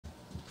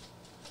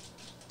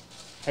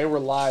Hey, we're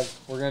live.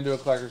 We're going to do a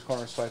Collector's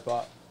Corner swipe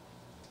up.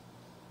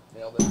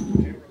 Nailed it.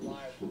 Hey, we're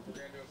live. We're going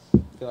to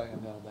do I feel like I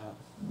nailed that.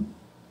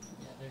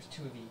 Yeah, there's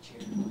 2 of each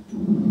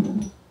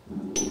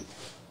here.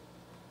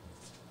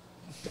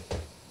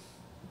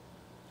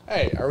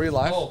 Hey, are we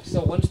live? Oh,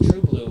 so one's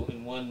True Blue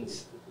and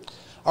one's...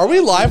 Are we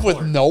live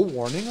with no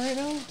warning right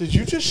now? Did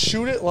you just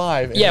shoot it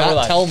live and Yeah, we're not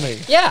live. tell me?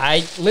 Yeah,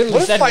 I literally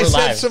What said if I we're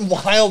said live. some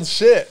wild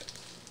shit?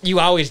 You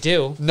always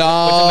do. No.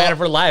 What's the matter if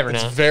we're live or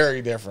It's not?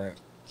 very different.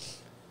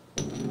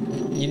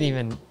 You didn't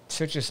even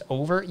switch us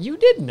over? You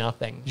did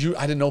nothing.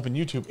 I didn't open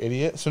YouTube,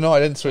 idiot. So no, I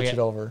didn't switch Okay. it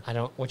over. I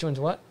don't... Which one's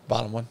what?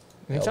 Bottom one.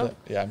 You think Nailed so?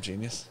 it. Yeah, I'm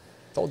genius.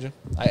 Told you.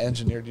 I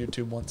engineered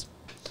YouTube once.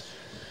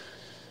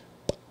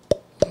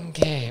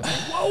 Okay.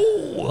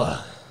 Whoa!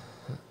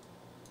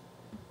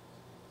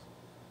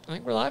 I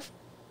think we're live.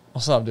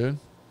 What's up, dude?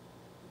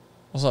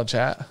 What's up,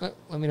 chat?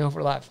 Let me know if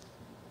we're live.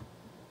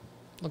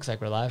 Looks like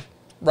we're live.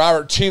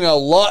 Robert Chino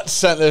Lutz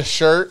sent this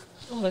shirt,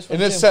 Oh, that's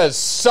and it says,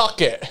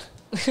 suck it.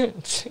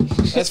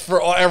 That's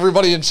for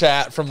everybody in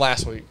chat from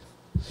last week.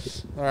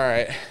 All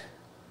right.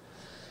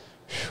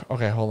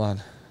 Okay, hold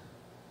on.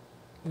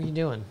 What are you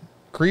doing?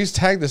 Grease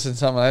tagged this in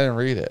something. I didn't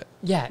read it.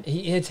 Yeah,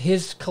 it's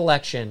his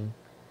collection.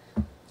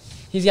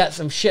 He's got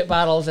some shit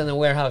bottles in the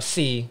warehouse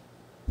C.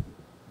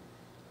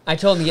 I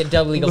told him to get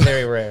Double Eagle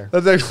Very Rare.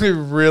 That's actually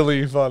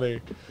really funny.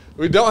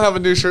 We don't have a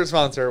new shirt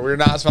sponsor. We're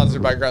not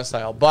sponsored by Grunt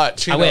Style, but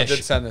Chino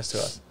did send this to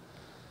us.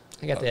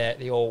 I got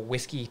the old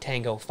Whiskey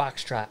Tango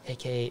Foxtrot,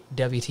 a.k.a.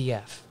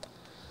 WTF.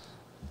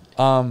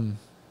 I'm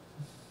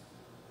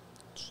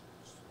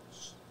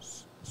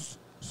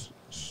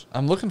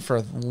looking for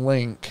a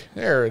link.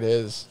 There it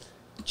is.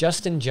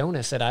 Justin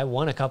Jonas said I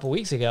won a couple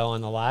weeks ago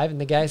on the live,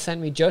 and the guy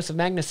sent me Joseph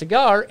Magna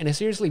cigar and a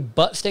seriously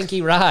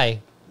butt-stinky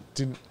rye.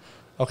 Dude,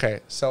 okay,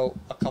 so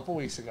a couple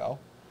weeks ago,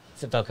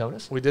 Is it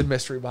Velconis? we did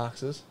mystery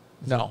boxes.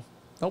 No.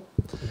 Nope.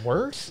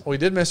 Worse? We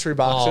did mystery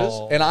boxes,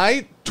 Oh. and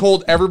I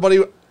told everybody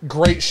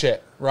great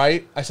shit,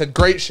 right? I said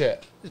great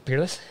shit. Is it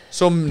Peerless?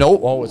 So no,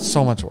 oh, it's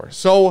so much worse.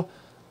 So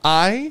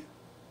That's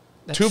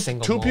two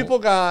single malt. people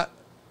got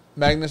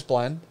Magnus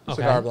blend,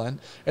 cigar Okay. blend,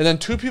 and then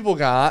 2 people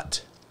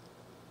got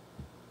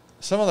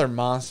some other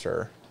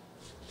monster.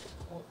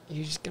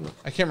 You're just gonna...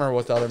 I can't remember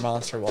what the other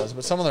monster was,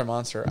 but some other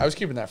monster. I was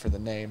keeping that for the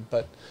name,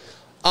 but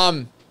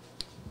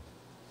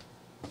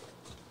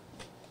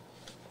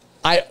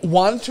I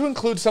wanted to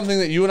include something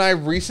that you and I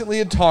recently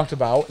had talked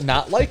about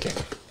not liking.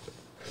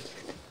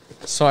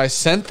 So I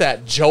sent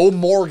that Joe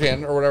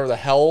Morgan or whatever the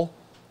hell,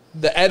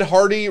 the Ed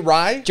Hardy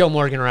rye. Joe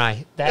Morgan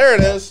rye. There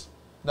it is.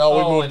 No,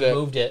 we moved it.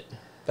 moved it.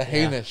 The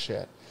heinous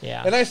shit.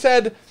 Yeah. And I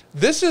said,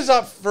 this is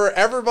up for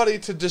everybody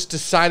to just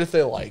decide if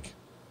they like.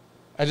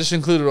 I just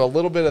included a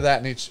little bit of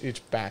that in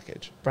each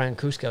package. Brian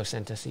Cusco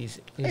sent us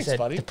these. He Thanks, said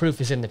buddy. the proof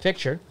is in the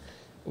picture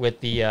with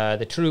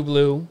the True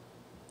Blue,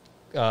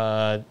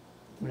 what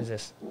is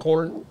this?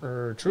 Corn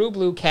or True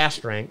Blue cast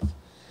strength,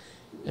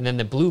 and then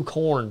the Blue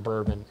Corn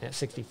bourbon at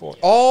 64.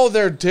 Oh,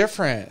 they're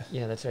different.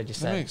 Yeah, that's what I just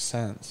That said. makes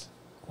sense.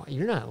 Wow,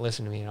 you're not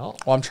listening to me at all.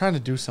 Well, I'm trying to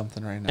do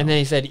something right now. And then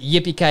he said,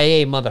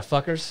 "Yippee-ki-yay,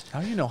 motherfuckers!"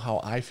 How do you know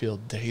how I feel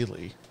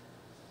daily?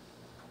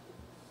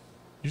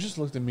 You just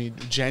looked at me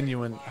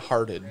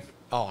genuine-hearted.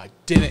 Oh, I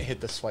didn't hit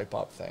the swipe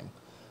up thing.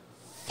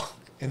 Fuck.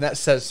 And that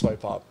says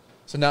swipe up.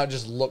 So now it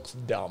just looks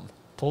dumb.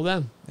 Pull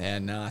them. Yeah,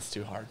 no, it's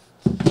too hard.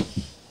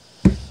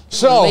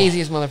 So,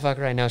 Laziest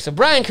motherfucker I know. So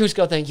Brian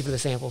Cusco, thank you for the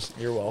samples.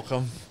 you're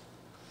welcome.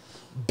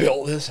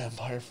 Built this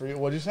empire for you.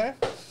 What'd you say?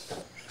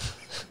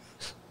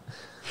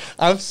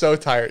 I'm so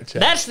tired,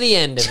 Chad. That's the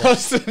end of it.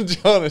 Justin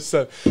Jonas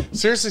said,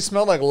 seriously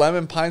smelled like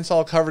lemon pine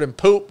sol covered in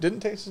poop. Didn't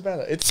taste as bad.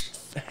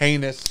 It's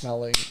heinous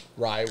smelling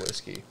rye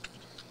whiskey.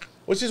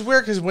 Which is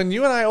weird because when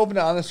you and I opened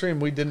it on the stream,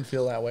 we didn't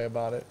feel that way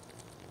about it.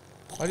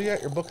 Why do you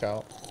got your book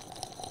out?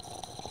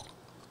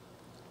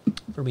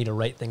 For me to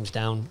write things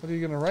down. What are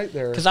you going to write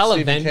there, Because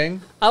Stephen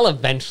King? I'll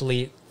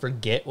eventually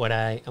forget what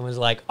I was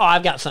like, oh,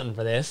 I've got something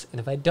for this. And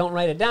if I don't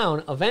write it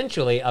down,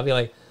 eventually I'll be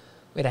like,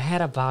 wait, I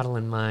had a bottle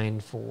in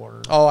mind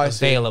for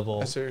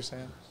available. I see what you're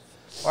saying.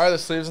 Why are the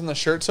sleeves on the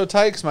shirt so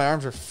tight? Because my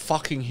arms are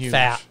fucking huge.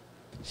 Fat.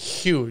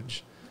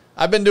 Huge.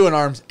 I've been doing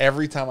arms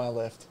every time I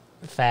lift.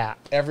 Fat.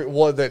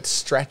 That's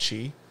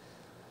stretchy.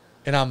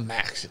 And I'm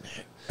maxing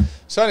it.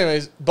 So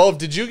anyways, Bove,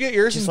 did you get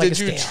yours? Just And like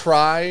did a you scale.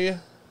 try...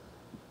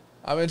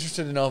 I'm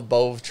interested to know if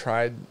Bove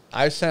tried...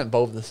 I sent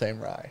Bove the same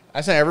rye.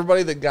 I sent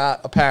everybody that got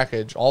a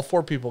package, all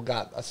 4 people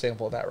got a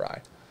sample of that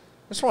rye.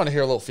 I just want to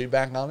hear a little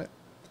feedback on it.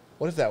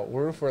 What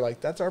if we're like,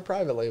 that's our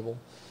private label?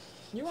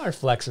 You are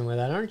flexing with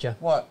that, aren't you?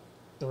 What?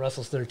 The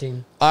Russell's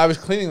 13. I was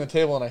cleaning the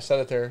table and I set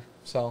it there,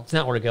 so... It's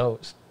not where it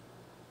goes.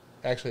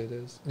 Actually, it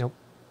is. Nope.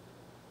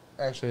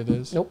 Actually, it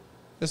is. Nope.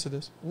 Yes, it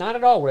is. Not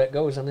at all where it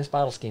goes on this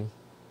bottle scheme.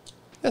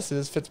 Yes, it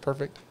is. Fits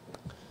perfect.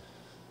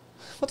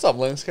 What's up,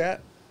 Lynx Cat?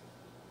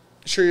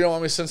 Sure you don't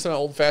want me to send some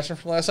old-fashioned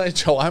from last night?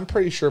 Joe, I'm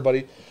pretty sure,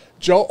 buddy.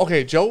 Joe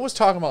was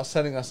talking about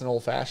sending us an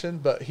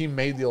old-fashioned, but he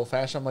made the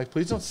old-fashioned. I'm like,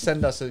 please don't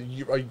send us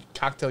a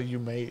cocktail you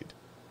made.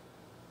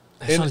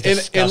 And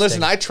disgusting.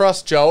 listen, I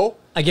trust Joe.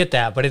 I get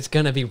that, but it's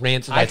gonna be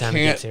rancid by the time it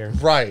gets here.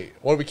 Right.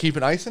 What, are we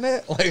keeping ice in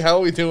it? Like, how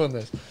are we doing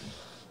this?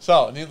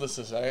 So, needless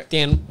to say.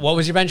 Dan, what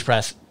was your bench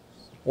press?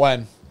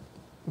 When?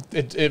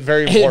 It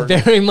very important.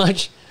 It very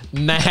much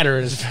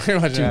matters. Very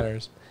much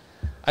matters.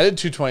 I did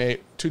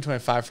 228,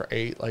 225 for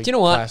 8. Like, Do you know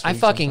what? last I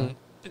week fucking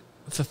sometime.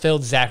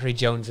 fulfilled Zachary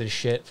Jones's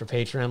shit for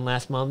Patreon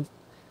last month,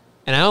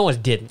 and I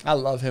almost didn't. I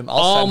love him.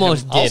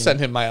 Almost I'll did. send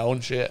him my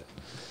own shit.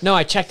 No,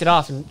 I checked it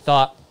off and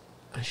thought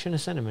I shouldn't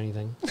have sent him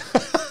anything.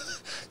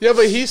 Yeah,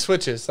 but he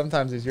switches.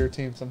 Sometimes he's your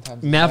team,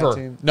 sometimes he's Never. my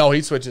team. No,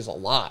 he switches a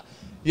lot.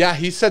 Yeah,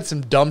 he said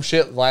some dumb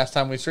shit last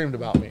time we streamed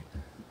about me.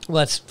 Well,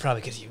 that's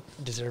probably because you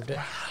deserved it.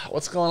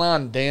 What's going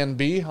on, Dan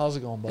B? How's it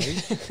going, buddy?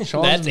 Sean's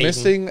That's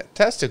missing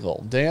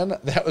testicle. Dan,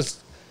 that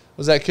was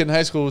that kid in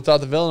high school who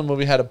thought the villain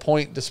movie had a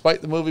point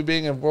despite the movie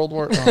being in World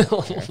War.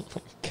 Oh,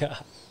 God.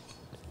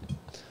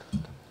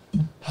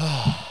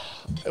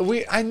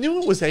 I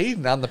knew it was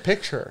Aiden on the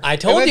picture. I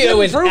told And you it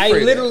was. didn't I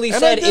proofread literally it. And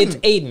said I it's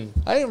didn't.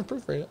 Aiden. I didn't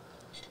proofread it.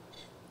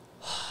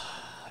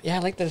 Yeah, I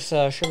like this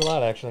shirt a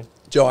lot, actually.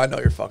 Joe, I know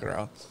you're fucking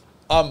around.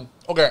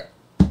 Okay.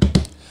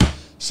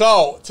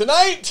 So,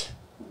 tonight,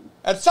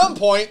 at some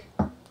point,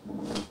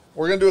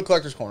 we're going to do a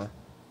collector's corner.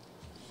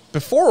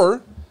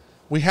 Before,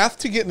 we have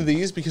to get into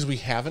these because we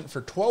haven't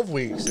for 12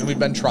 weeks, and we've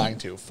been trying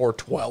to for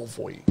 12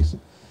 weeks.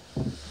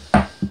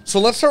 So,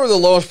 let's start with the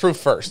lowest proof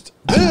first.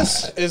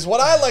 This is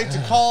what I like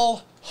to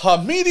call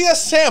a media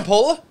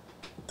sample.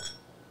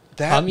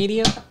 That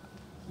Media?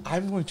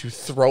 I'm going to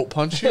throat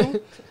punch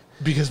you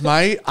because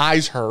my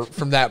eyes hurt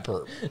from that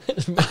burp.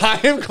 I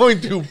am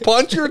going to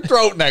punch your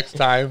throat next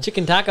time.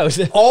 Chicken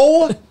tacos.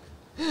 Oh,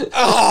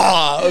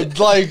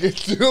 like,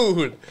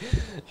 dude.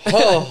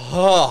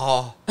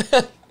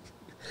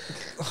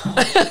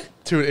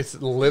 Dude, it's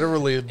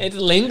literally It's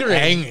lingering.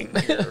 hanging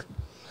here.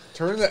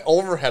 Turn the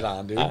overhead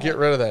on, dude. Get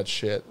rid of that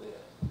shit.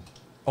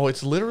 Oh,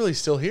 it's literally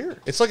still here.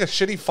 It's like a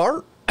shitty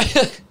fart,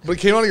 but it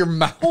came out of your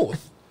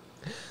mouth.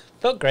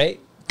 Felt great.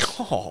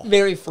 Oh,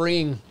 Very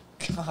freeing.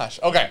 gosh.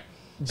 Okay.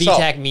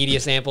 BTAC media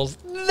samples.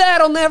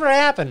 That'll never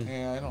happen.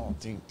 Yeah, I don't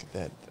think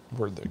that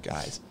we're the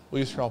guys. Will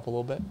you scroll up a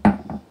little bit?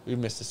 We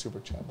missed a super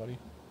chat, buddy.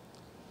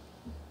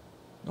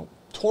 Nope.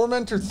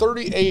 Tormentor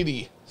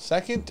 3080.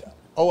 Second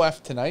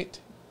OF tonight.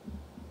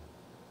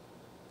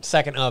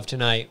 Second of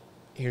tonight.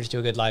 Here's to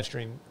a good live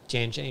stream.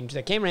 Jan change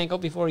the camera angle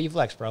before you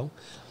flex, bro.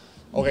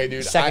 Okay,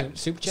 dude. Second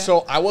super chat?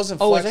 So I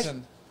wasn't Oh, was it?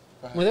 flexing.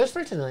 Go ahead. Were those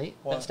for tonight?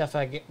 What? That stuff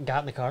I got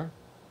in the car?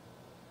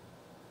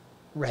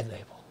 Red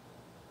label.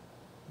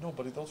 No,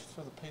 buddy, those are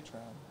for the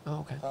Patreon. Oh,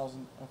 okay.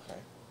 1,000. Okay.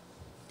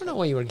 I don't know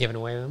what you were giving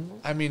away them.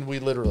 I mean, we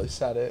literally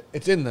said it.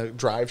 It's in the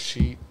drive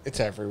sheet. It's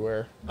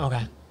everywhere.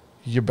 Okay.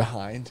 You're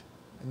behind.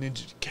 I need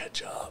you to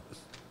catch up.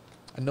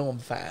 I know I'm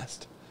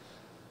fast.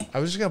 I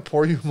was just going to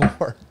pour you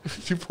more.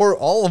 You pour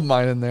all of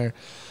mine in there.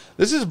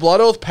 This is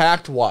Blood Oath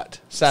Packed what?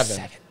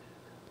 7.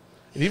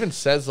 It even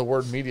says the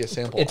word media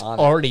sample It's on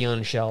it. already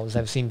on shelves.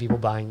 I've seen people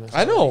buying this.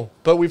 I know,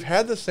 but we've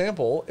had the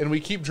sample, and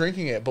we keep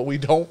drinking it, but we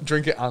don't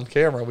drink it on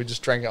camera. We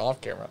just drank it off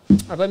camera.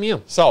 I blame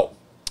you. So,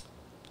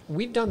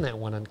 We've done that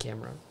one on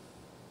camera.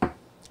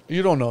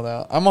 you don't know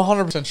that. I'm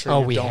 100% sure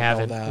Oh, you we don't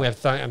haven't. know that. We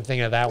have I'm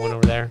thinking of that one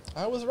over there.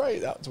 I was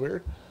right. That was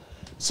weird.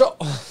 So,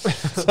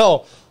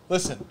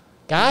 listen.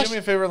 Gosh, do me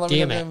a favor. Let me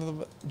damn get it. the name of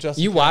the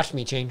justification. You watched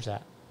me change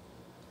that.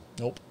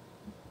 Nope.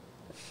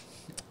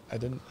 I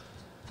didn't.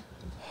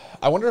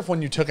 I wonder if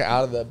when you took it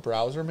out of the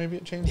browser, maybe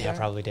it changed. Yeah, that?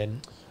 probably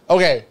didn't.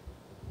 Okay.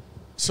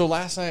 So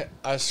last night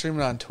I was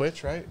streaming on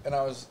Twitch, right? And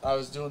I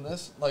was doing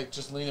this, like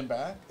just leaning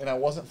back, and I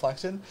wasn't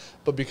flexing,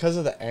 but because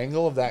of the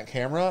angle of that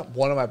camera,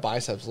 one of my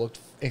biceps looked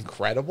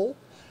incredible.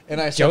 And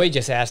I said, Joey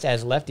just asked,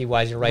 as lefty,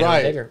 why is your right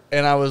arm bigger?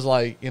 And I was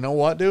like, you know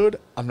what, dude?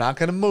 I'm not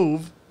gonna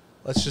move.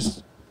 Let's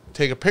just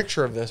take a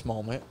picture of this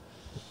moment.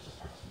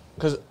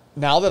 Because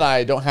now that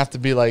I don't have to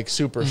be like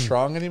super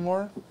strong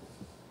anymore,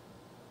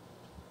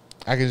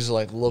 I can just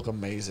like look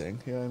amazing.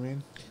 You know what I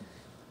mean?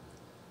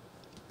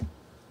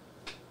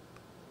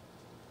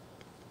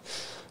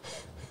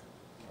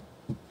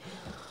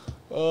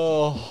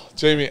 Oh,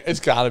 Jamie, it's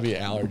got to be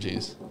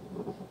allergies.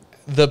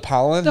 The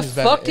pollen. The has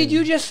been fuck did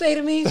you just say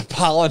to me? The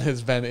pollen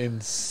has been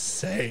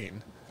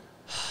insane.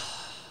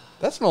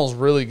 That smells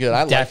really good.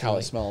 I like how Definitely.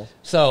 it smells.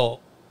 So,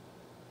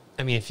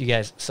 I mean, if you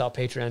guys saw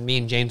Patreon, me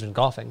and James went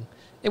golfing.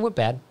 It went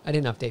bad. I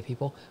didn't update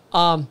people.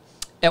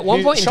 At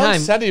one point in Sean time,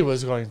 said he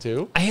was going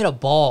to. I hit a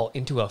ball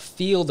into a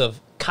field of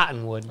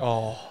cottonwood.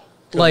 Oh,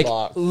 good like,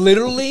 luck.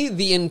 literally,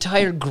 the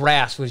entire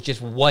grass was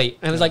just white.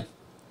 And I was like,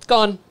 it's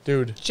gone.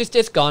 Dude.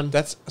 It's gone.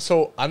 That's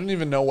so. I don't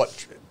even know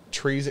what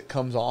trees it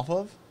comes off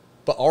of,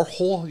 but our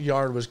whole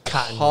yard was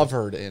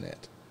covered in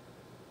it.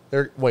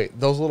 Wait,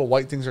 those little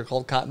white things are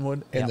called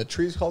cottonwood, and Yep. the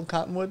tree's called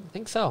cottonwood. I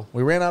think so.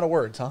 We ran out of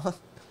words, huh?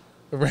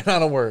 We ran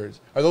out of words.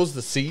 Are those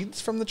the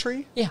seeds from the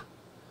tree? Yeah.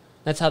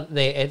 That's how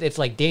it's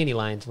like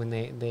dandelions when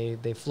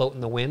they float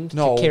in the wind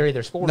No. to carry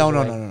their spores No.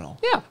 away.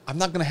 Yeah. I'm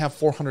not gonna have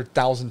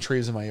 400,000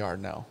 trees in my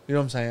yard now. You know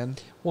what I'm saying?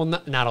 Well,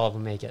 not all of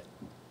them make it.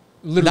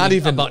 Literally, Not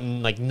even- about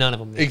like none of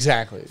them. Make it.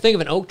 Exactly. Think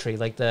of an oak tree,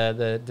 like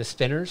the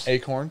spinners.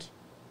 Acorns.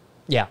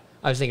 Yeah,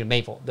 I was thinking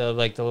maple. The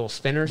little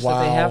spinners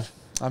that they have.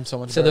 I'm so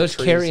much. So those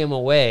carry them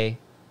away,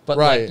 but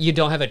Right. like, you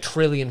don't have a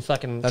trillion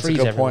fucking That's trees a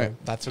good everywhere.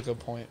 point. That's a good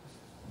point.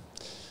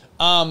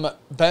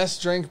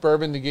 Best drink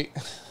bourbon to get.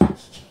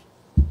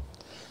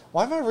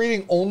 Why am I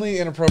reading only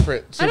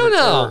inappropriate I don't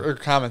know. or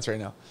comments right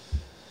now?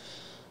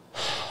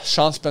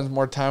 Sean spends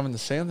more time in the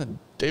sand than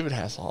David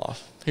Hasselhoff.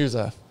 He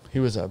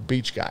was a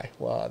beach guy.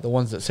 The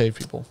ones that save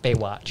people.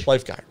 Baywatch.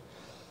 Life guy.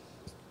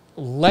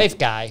 Life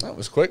guy. That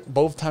was quick.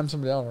 Both timed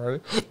somebody down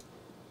already.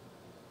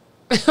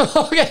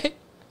 Okay.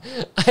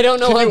 I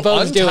don't know Can what you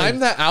Bo's untime doing.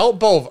 that out,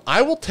 Bove?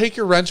 I will take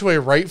your wrench away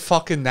right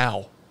fucking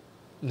now.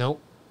 Nope.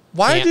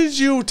 Why Can't. did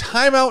you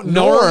time out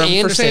Norm Norm for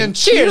Anderson. saying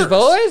Cheers,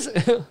 boys.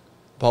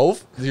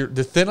 Bove,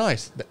 the thin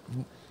ice.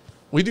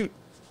 We do.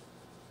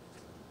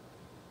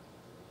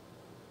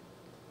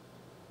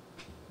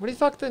 What do you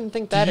fucking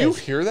think that Do you is?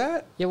 hear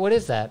that? Yeah, what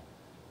is that?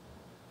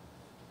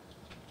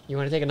 You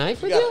want to take a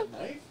knife with got you?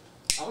 a knife?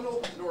 I'm gonna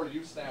open the door.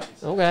 You stab me.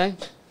 Okay.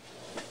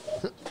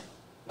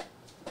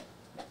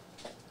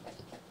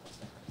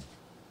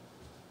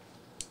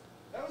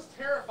 That was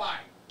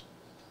terrifying.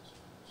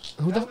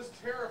 Who That was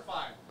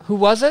terrifying. Who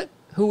was it?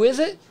 Who is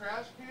it?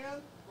 Trash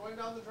can going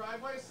down the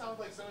driveway sounds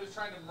like somebody's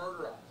trying to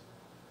murder us.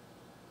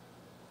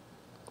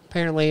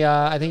 Apparently,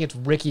 I think it's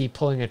Ricky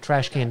pulling a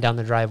trash can down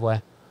the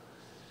driveway.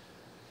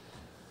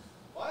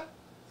 What?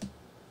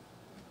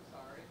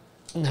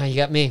 Sorry. No, you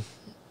got me.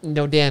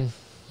 No Dan.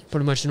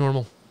 Pretty much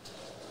normal.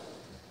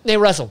 Hey,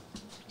 Russell.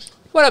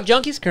 What up,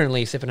 junkies?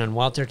 Currently sipping on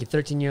Wild Turkey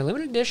 13-year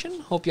limited edition.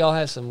 Hope y'all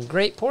have some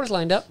great pours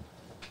lined up.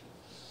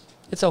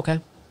 It's okay.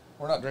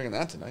 We're not drinking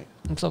that tonight.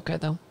 It's okay,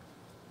 though.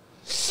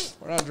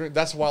 We're not drinking.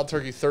 That's Wild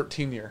Turkey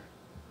 13 year.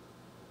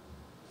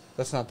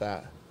 That's not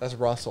that. That's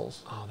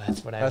Russell's. Oh,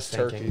 that's what I That's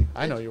was thinking. turkey.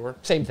 I know you were.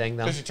 Same thing,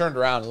 though. Because you turned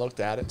around and looked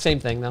at it. Same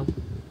thing, though.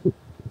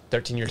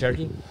 13-year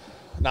turkey.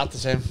 Not the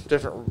same.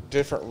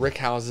 Different Rick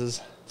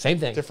houses. Same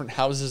thing. Different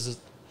houses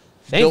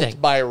Same built thing.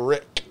 by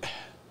Rick.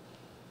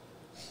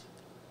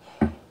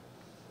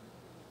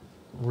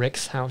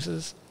 Rick's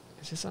houses.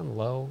 Is this on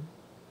low?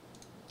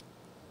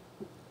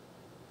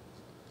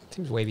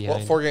 Seems way behind.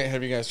 What forgate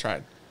have you guys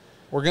tried?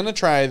 We're gonna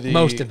try the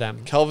Most of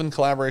them. Kelvin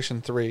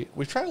Collaboration 3.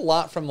 We've tried a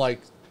lot from like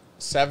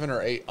 7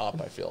 or 8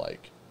 up. I feel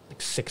like. Like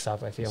 6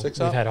 up, I feel. 6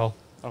 We've up? had all.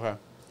 Okay.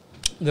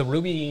 The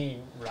Ruby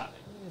Rye.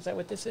 Is that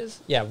what this is?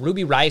 Yeah,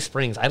 Ruby Rye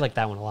Springs. I like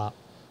that one a lot.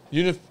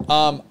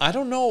 I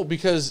don't know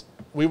because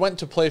we went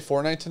to play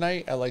Fortnite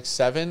tonight at like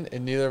 7,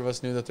 and neither of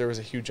us knew that there was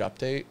a huge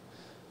update.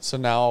 So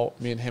now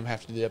me and him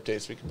have to do the update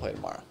so we can play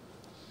tomorrow.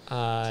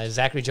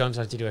 Zachary Jones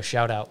wants to do a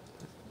shout out.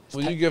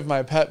 Will you give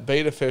my pet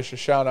beta fish a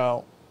shout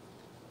out?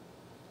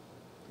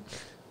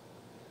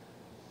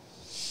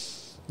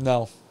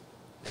 No.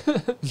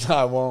 No,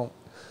 I won't.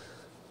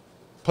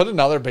 Put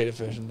another beta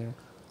fish in there.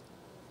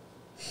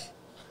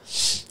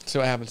 See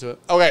what happens to it.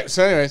 Okay,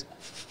 so anyways.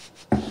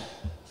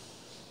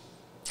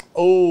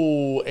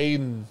 Oh,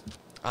 Aiden.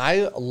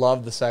 I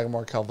love the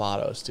Sagamore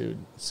Calvados, dude.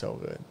 It's so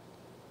good.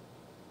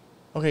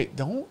 Okay,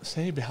 don't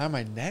say behind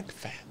my neck,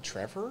 fat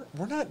Trevor.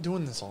 We're not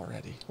doing this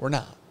already. We're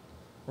not.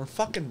 We're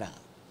fucking not.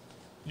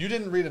 You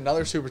didn't read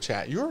another super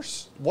chat. You're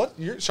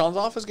Sean's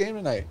office game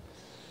tonight.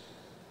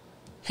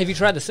 Have you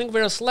tried the Single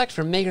Barrel Select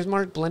from Maker's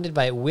Mark blended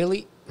by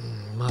Willie?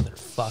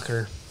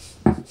 Motherfucker.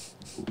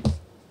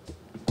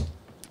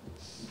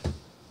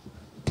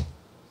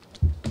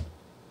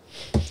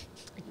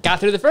 Got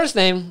through the first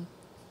name.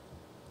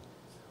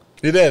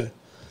 You did.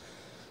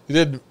 You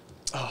did.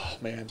 Oh,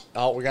 man.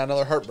 Oh, we got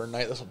another heartburn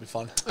night. This will be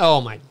fun. Oh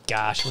my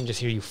gosh, I can just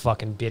hear you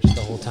fucking bitch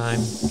the whole time.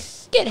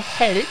 Get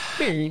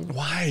heartburn.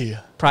 Why?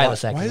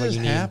 Prilosec Why is is what this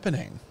you need.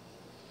 happening?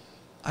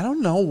 I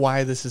don't know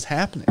why this is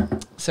happening.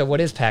 So what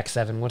is Pack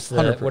 7? What's the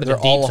 100 what are They're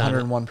the all dates on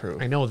it? 101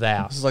 proof. I know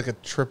that. This is like a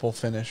triple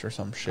finish or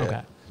some shit.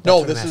 Okay.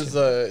 No, That's what this I'm is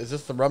is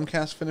this the rum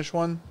cast finish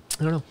one?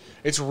 I don't know.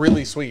 It's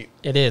really sweet.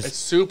 It is. It's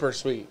super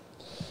sweet.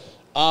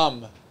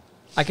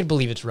 I could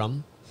believe it's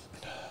rum.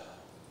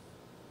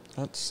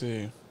 Let's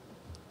see.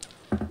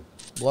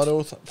 Blood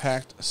Oath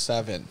Pact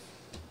 7.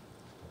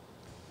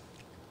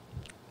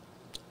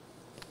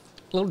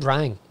 A little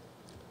drying.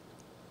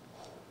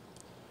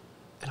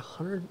 At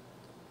 100,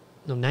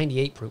 no,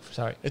 98 proof.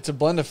 Sorry. It's a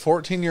blend of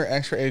 14-year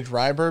extra-aged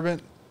rye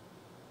bourbon,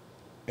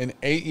 an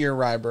 8-year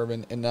rye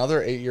bourbon,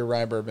 another 8-year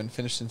rye bourbon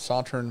finished in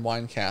Sauterne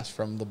wine cask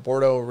from the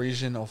Bordeaux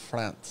region of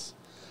France.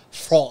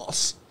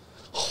 France.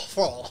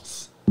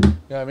 France. You know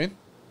what I mean?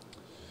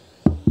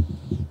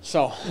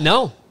 So,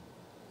 No.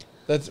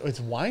 it's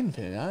wine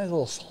finish. It's a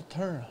little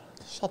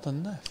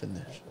Sauterne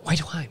finish.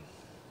 White wine.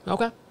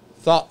 Okay.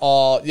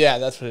 Yeah,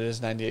 that's what it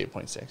is,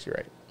 98.6. You're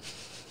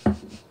right.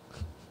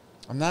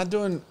 I'm not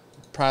doing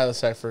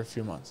Prilosec for a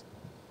few months.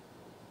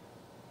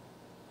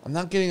 I'm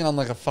not getting on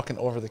like a fucking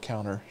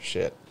over-the-counter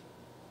shit.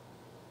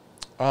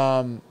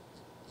 I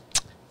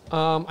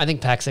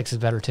think Pack 6 is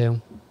better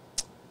too.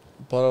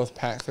 Blood Oath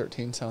Pack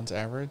 13 sounds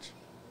average.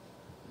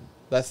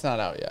 That's not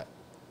out yet.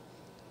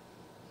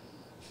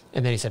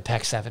 And then he said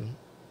Pack 7.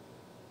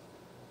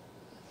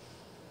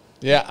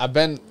 Yeah, I've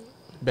been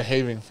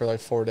behaving for like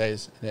 4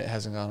 days and it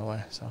hasn't gone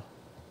away. So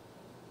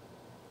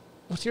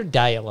What's your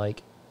diet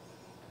like?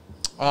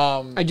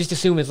 Um, I just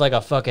assume it's like a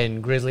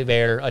fucking grizzly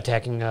bear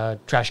attacking a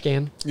trash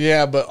can.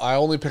 yeah, but I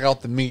only pick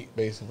out the meat,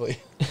 basically.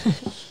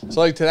 So,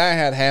 like, today I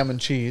had ham and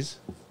cheese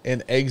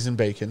and eggs and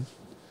bacon.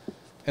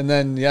 And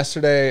then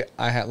yesterday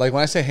I had, like,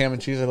 when I say ham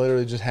and cheese, I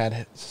literally just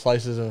had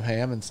slices of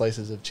ham and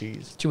slices of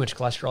cheese. Too much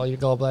cholesterol, your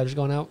gallbladder's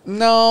going out?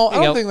 No, I There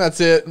you don't go. think that's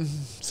it.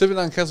 Sipping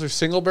on Kessler's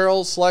single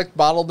barrel select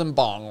bottled in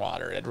bong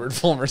water, Edward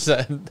Fulmer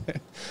said.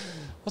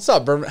 What's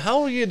up, Bourbon?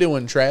 How are you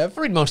doing, Trev?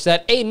 I read most of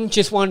that. Aiden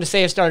just wanted to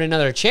say I started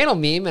another channel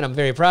meme, and I'm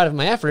very proud of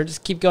my efforts.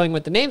 Keep going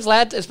with the names,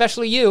 lads,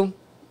 especially you.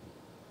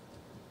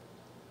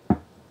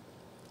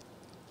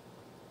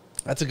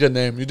 That's a good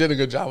name. You did a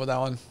good job with that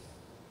one.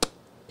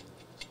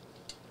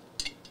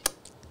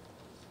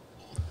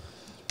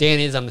 Dan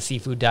is on the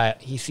seafood diet.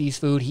 He sees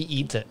food, he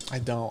eats it. I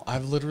don't.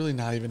 I've literally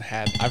not even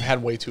had. I've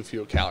had way too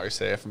few calories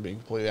today, if I'm being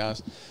completely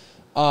honest.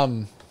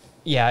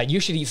 Yeah, you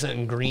should eat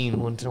something green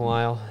once in a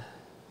while.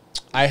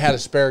 I had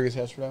asparagus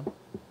yesterday.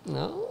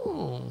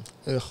 No.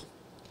 Ugh.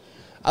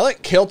 I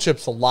like kale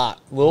chips a lot.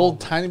 Little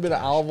tiny bit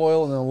of olive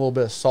oil and then a little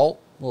bit of salt.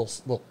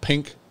 Little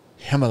pink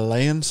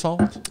Himalayan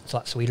salt. It's a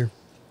lot sweeter.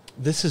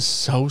 This is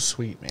so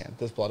sweet, man.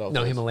 This blood oak.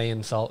 No, is.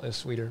 Himalayan salt is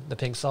sweeter. The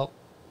pink salt,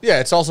 Yeah,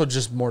 it's also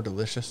just more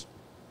delicious.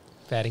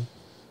 fatty.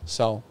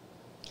 So,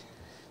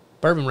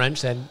 Bourbon Wrench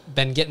said,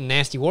 been getting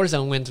nasty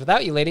Warzone wins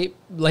without you, lady.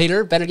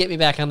 Later, better get me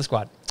back on the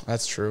squad.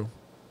 that's true.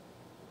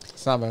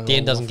 It's not been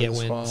Dan doesn't for get the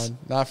wins. Squad.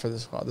 Not for the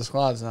squad. The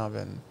squad's not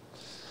been.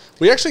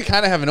 We actually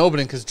kind of have an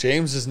opening because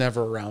James is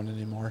never around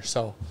anymore.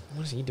 So,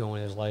 What is he doing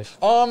with his life?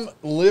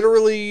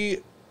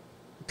 literally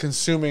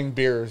consuming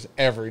beers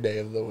every day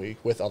of the week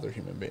with other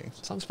human beings.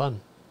 Sounds fun.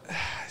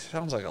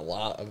 Sounds like a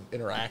lot of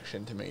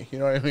interaction to me. You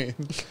know what I mean?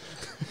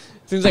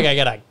 Seems like I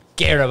gotta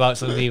care about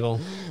some people.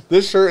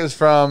 This shirt is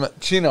from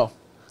Chino.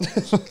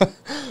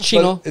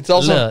 Chino, But it's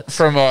also Lutz.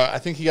 from, I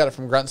think he got it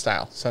from Grunt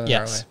Style. Send it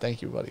our Yes. way.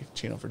 Thank you, buddy,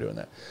 Chino, for doing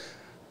that.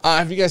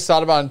 Have you guys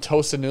thought about a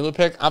toasted noodle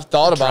pick? I've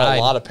thought about Tried.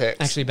 a lot of picks.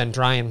 Actually been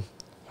trying.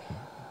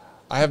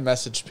 I have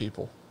messaged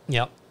people.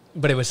 Yep.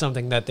 But it was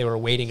something that they were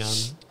waiting on.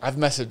 I've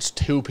messaged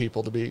 2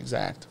 people to be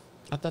exact.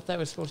 I thought that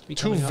was supposed to be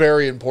 2 coming up.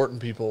 very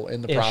important people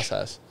in the Ish.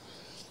 process.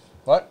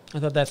 What? I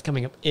thought that's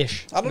coming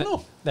up-ish. I don't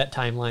know. That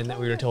timeline that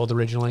we were told I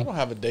originally. don't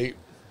have a date.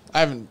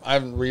 I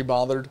haven't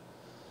re-bothered.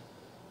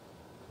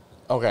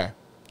 Okay.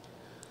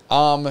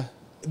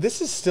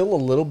 This is still a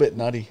little bit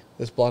nutty,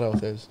 this blood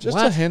oath is. Just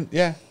a What? hint,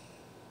 yeah.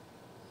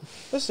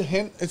 Just a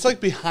hint. It's like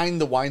behind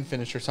the wine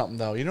finish or something,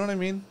 though. You know what I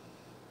mean?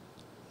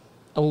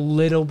 A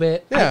little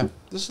bit. Yeah,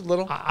 just a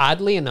little.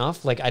 Oddly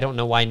enough, like, I don't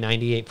know why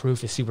 98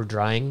 proof is super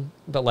drying,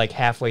 but, like,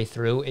 halfway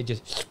through, it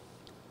just...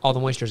 All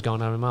the moisture's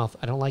gone out of my mouth.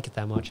 I don't like it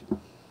that much.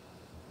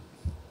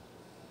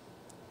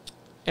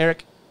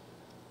 Eric,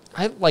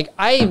 I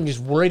am just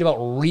worried about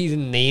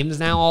reading names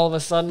now all of a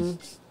sudden.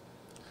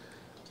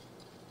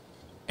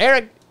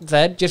 Eric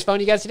said, just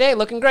found you guys today,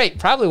 looking great.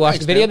 Probably watched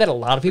Thanks, a video man. that a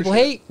lot of people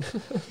Appreciate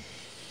hate.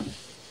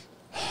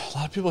 A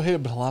lot of people hate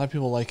it, but a lot of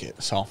people like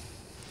it. So,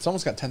 it's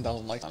almost got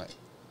 10,000 likes on it.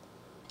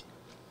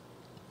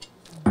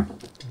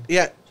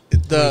 Yeah, How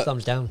many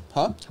thumbs down?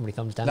 Huh? How many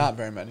thumbs down? Not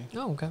very many.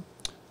 Oh, okay.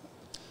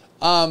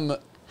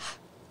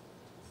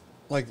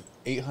 Like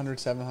 800,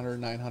 700,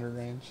 900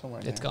 range,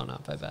 somewhere in It's there. gone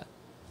up, I bet.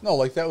 No,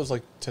 like that was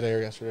like today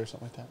or yesterday or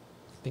something like that.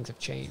 Things have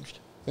changed.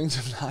 Things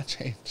have not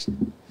changed.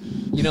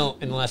 You know,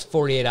 in the last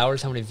 48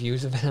 hours, how many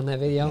views have been on that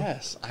video?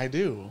 Yes, I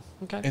do.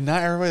 Okay. And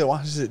not everybody that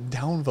watches it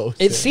downvotes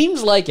It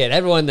seems like it.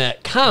 Everyone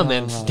that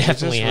comments No,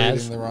 definitely you're just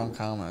has. reading the wrong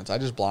comments. I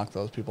just block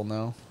those people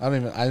now. I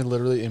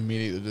literally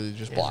immediately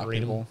just block read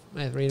people.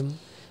 them. I read them.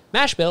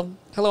 Mash Bill.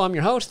 Hello, I'm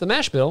your host, the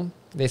Mash Bill.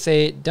 They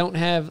say don't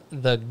have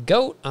the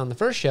goat on the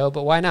first show,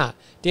 but why not?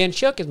 Dan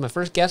Shook is my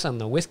first guest on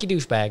the Whiskey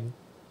Douchebag.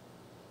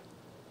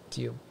 It's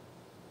you.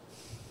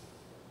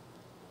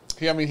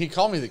 He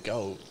called me the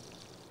GOAT.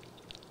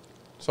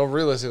 So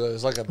realistically, it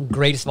was like a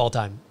Greatest of all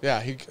time.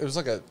 it was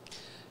like a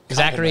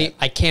Zachary, compliment.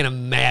 I can't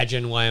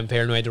imagine why I'm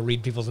paranoid to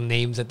read people's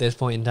names at this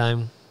point in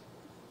time.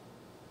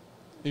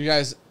 You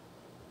guys,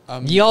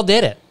 Y'all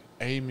did it.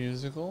 A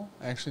musical.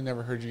 I actually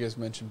never heard you guys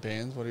mention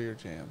bands. What are your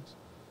jams?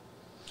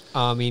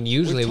 I mean,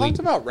 usually We've talked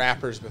about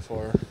rappers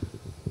before.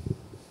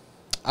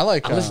 I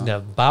like. I listen to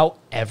about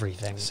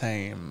everything.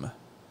 Same.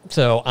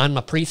 So on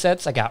my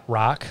presets, I got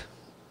rock.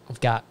 I've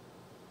got,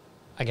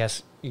 I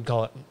guess you'd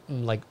call it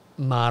like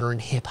modern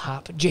hip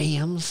hop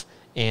jams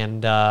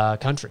and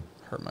country.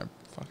 Hurt my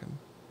fucking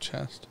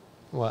chest.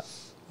 What?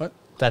 What?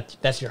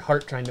 That's your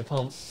heart trying to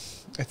pump.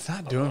 It's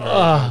not doing very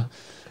good.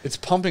 It's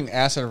pumping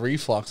acid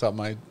reflux up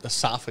my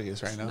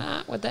esophagus right now.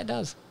 Not what that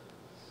does.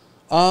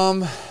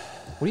 Um,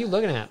 What are you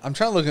looking at? I'm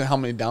trying to look at how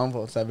many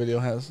downvotes that video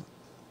has,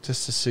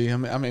 just to see.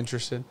 I'm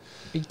interested.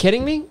 Are you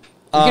kidding me? You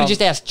could have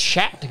just asked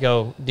chat to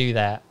go do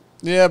that.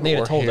 Yeah, but They'd have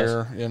we're told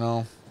here. You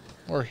know,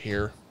 we're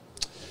here.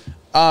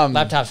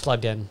 Laptop's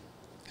plugged in.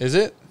 Is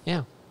it?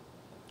 Yeah.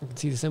 You can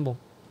see the symbol.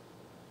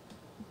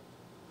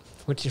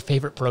 What's your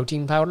favorite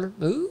protein powder?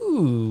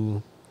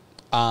 Ooh.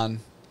 On.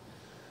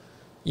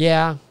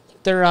 Yeah.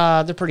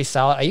 They're pretty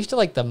solid. I used to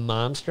like the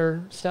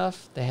Monster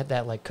stuff. They had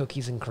that like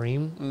cookies and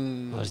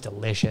cream. It was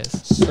delicious.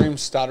 Stream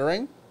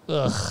stuttering.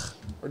 Ugh.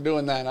 We're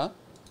doing that, huh?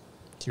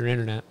 It's your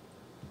internet.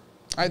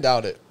 I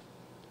doubt it.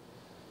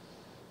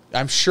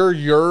 I'm sure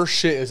your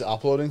shit is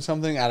uploading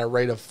something at a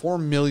rate of 4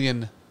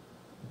 million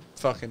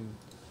fucking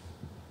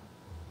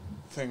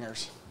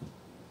fingers.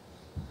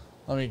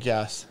 Let me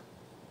guess.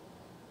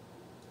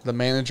 The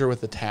manager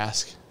with the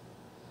task.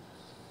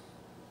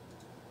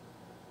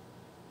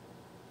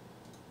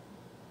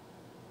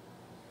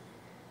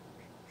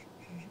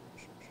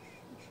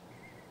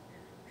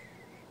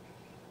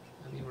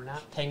 I mean, we're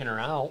not hanging her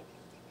out.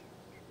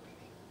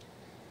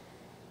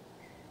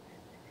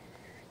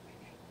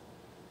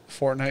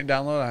 Fortnite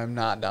download? I'm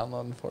not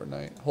downloading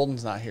Fortnite.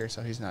 Holden's not here,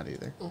 so he's not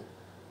either.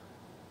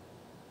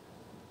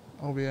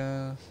 OBS.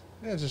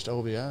 Yeah, it's just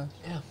OBS.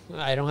 Yeah,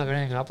 I don't have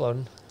anything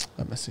uploading.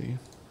 Let me see.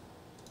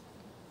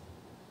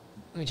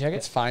 Let me check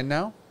It's it. fine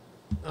now.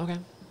 Okay.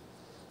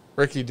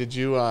 Ricky, did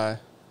you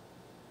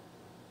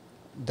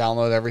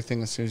download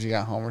everything as soon as you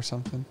got home or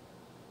something?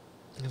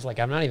 It's like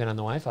I'm not even on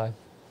the Wi-Fi.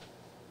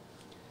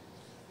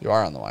 You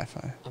are on the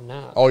Wi-Fi. I'm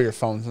not. Oh, your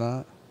phone's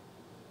not?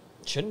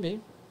 Shouldn't be.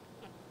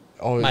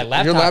 Oh, My your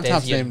laptop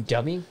laptop's is, you named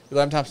dummy. Your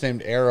laptop's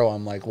named Arrow.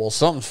 I'm like, well,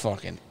 something's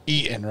fucking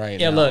eating right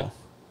now. Yeah, look.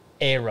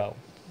 Arrow.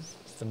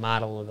 It's the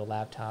model of the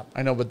laptop.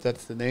 I know, but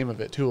that's the name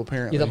of it too,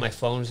 apparently. You thought my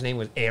phone's name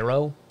was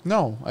Arrow?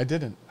 No, I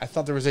didn't. I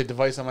thought there was a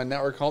device on my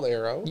network called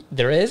Arrow.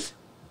 There is?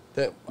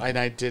 And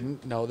I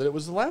didn't know that it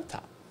was the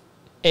laptop.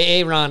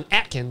 Ron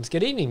Atkins.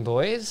 Good evening,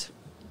 boys.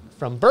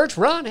 From Birch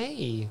Run.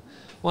 Hey.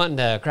 Wanting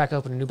to crack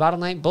open a new bottle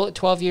night? Bullet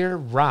 12-year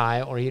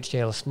rye or each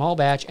tailor small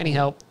batch. Any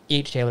help?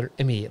 Each tailor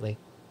immediately.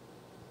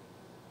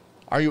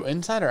 Are you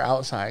inside or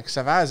outside? Because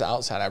if I was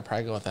outside, I'd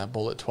probably go with that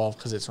Bullet 12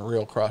 because it's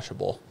real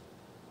crushable.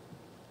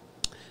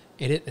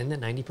 Isn't it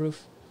 90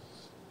 proof?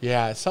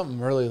 Yeah, it's something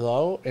really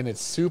low, and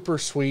it's super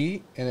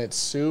sweet, and it's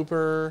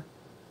super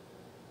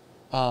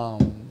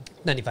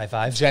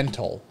 95.5.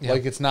 gentle. Yeah.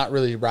 Like, it's not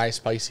really rye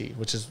spicy,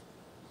 which is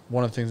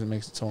one of the things that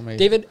makes it so amazing.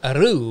 David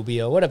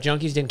Rubio. What up,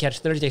 junkies? Didn't catch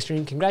Thursday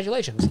stream.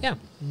 Congratulations. Yeah,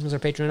 it was our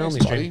Patreon Thanks, only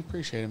buddy. stream.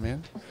 Appreciate it,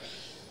 man.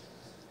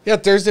 Yeah,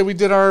 Thursday we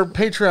did our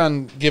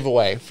Patreon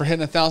giveaway for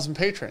hitting 1,000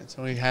 patrons.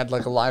 And we had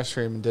like a live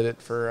stream and did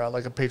it for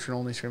like a patron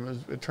only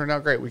stream. It turned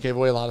out great. We gave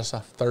away a lot of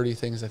stuff, 30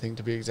 things I think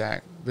to be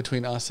exact,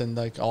 between us and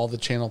like all the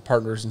channel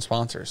partners and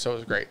sponsors. So it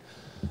was great.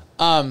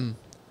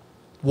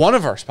 One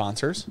of our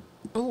sponsors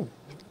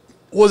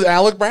was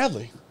Alec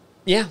Bradley.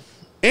 Yeah.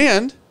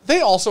 And they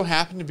also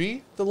happen to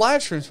be the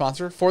live stream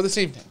sponsor for this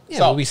evening. Yeah,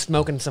 so we'll be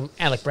smoking some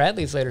Alec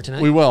Bradleys later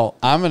tonight. we will.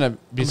 I'm going to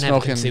be I'm gonna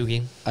have smoking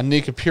Kintsugi. a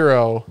Nika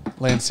Puro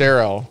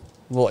Lancero,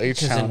 little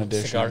Which is H-Town in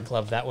edition. Cigar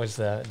Club. That was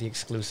the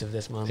exclusive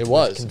this month. It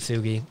was.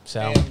 Kintsugi.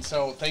 So And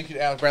so thank you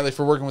to Alec Bradley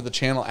for working with the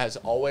channel as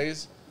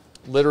always.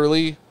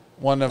 Literally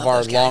one of our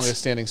those guys. longest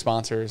standing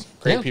sponsors.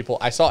 Great Yeah. people.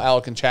 I saw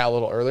Alec in chat a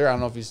little earlier. I don't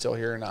know if he's still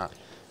here or not.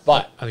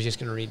 But I was just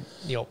going to read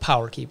the old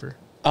Power Keeper.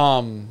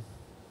 um,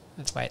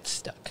 That's why it's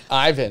stuck.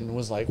 Ivan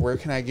was like, where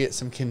can I get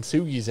some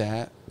Kintsugis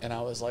at? And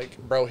I was like,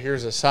 bro,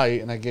 here's a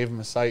site. And I gave him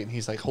a site, and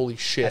he's like, holy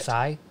shit.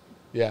 SI?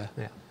 Yeah.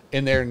 Yeah.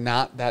 And they're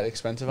not that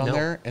expensive on No.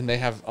 there, and they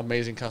have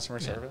amazing customer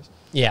service.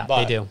 Yeah,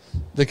 But they do.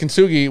 The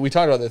Kintsugi, we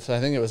talked about this, I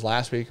think it was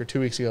last week or 2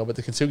 weeks ago, but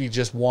the Kintsugi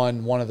just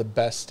won one of the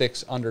best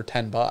sticks under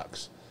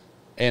 $10.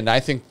 And I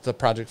think the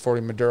Project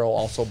 40 Maduro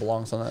also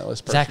belongs on that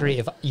list. Zachary,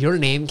 if your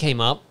name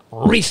came up,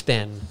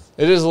 respin.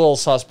 It is a little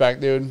suspect,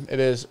 dude. It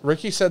is.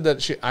 Ricky said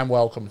that I'm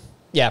welcome.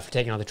 Yeah, for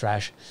taking all the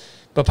trash.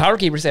 But Power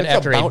Keeper said It's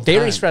after a about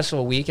very time.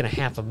 stressful week and a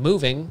half of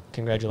moving,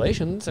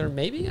 congratulations, or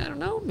maybe, I don't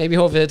know, maybe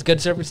hopefully it's good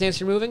circumstance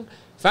you're moving.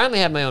 Finally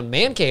had my own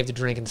man cave to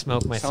drink and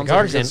smoke my Sounds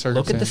cigars like a good in.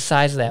 Look at the circumstance.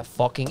 size of that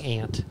fucking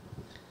ant.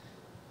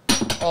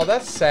 Oh,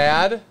 that's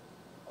sad.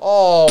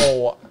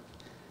 Oh.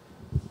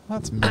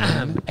 That's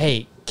mean.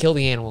 Hey, kill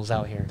the animals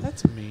out here.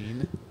 That's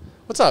mean.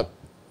 What's up?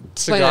 Plan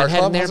Cigar on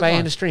heading Club? there How's it by going?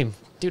 end of stream.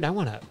 Dude, I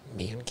want a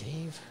man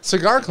cave.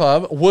 Cigar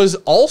Club was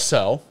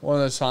also one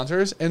of the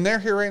sponsors, and they're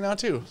here right now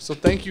too. So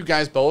thank you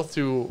guys both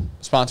to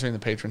sponsoring the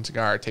Patron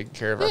Cigar, taking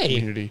care of our Hey.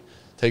 community,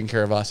 taking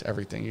care of us,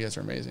 everything. You guys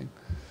are amazing.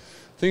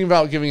 Thinking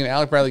about giving an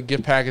Alec Bradley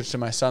gift package to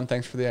my son.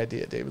 Thanks for the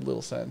idea, David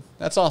Little said.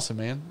 That's awesome,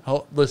 man.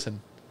 Oh, listen,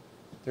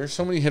 there's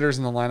so many hitters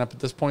in the lineup at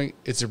this point.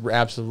 It's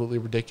absolutely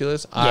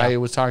ridiculous. Yeah. I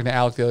was talking to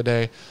Alec the other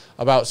day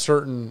about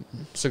certain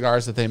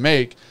cigars that they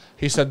make.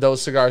 He said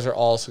those cigars are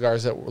all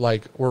cigars that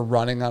we're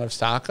running out of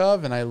stock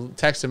of. And I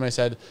texted him. I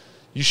said,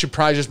 you should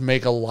probably just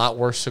make a lot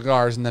worse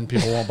cigars, and then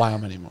people won't buy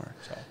them anymore.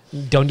 So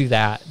Don't do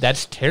that.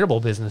 That's terrible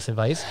business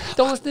advice.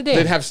 Don't listen to they'd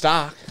Dave. have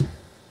stock.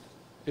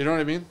 You know what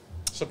I mean?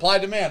 Supply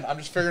demand. I'm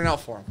just figuring it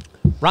out for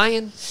them.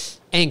 Ryan,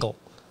 Angle,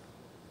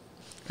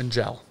 And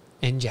gel.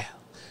 and Joe.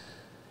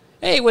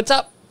 Hey, what's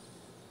up?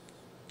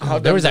 How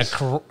There was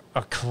dumb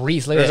a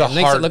crease. Look There's at a it. It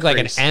makes it hard look like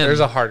an crease. M. There's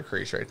a hard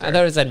crease right there. I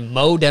thought it said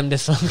modem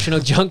dysfunctional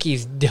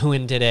junkies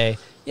doing today.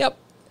 Yep.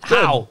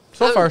 How?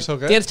 So far, so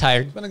good. Dan's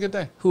tired. It's been a good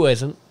day. Who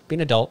isn't? Be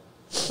an adult.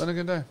 It's been a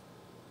good day.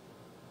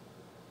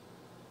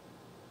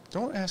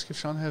 Don't ask if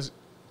Sean has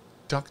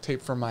duct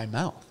tape for my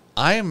mouth.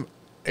 I am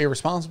a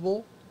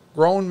responsible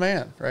grown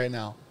man right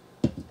now.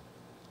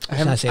 I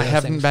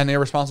haven't been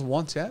irresponsible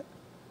once yet.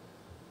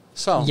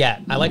 So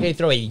Yet. I like how you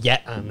throw a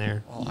yet on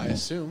there. Well, I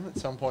assume at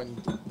some point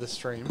in the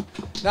stream.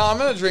 Now I'm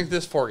going to drink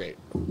this Forgate.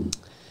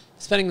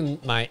 Spending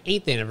my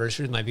 8th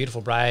anniversary with my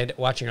beautiful bride,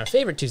 watching our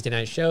favorite Tuesday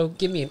night show.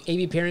 Give me an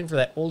AB pairing for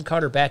that Old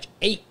Carter Batch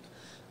 8.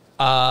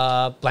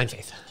 Blind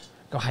Faith.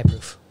 Go high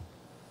proof.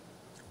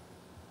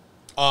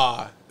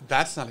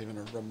 That's not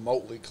even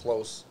remotely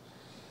close.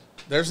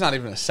 There's not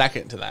even a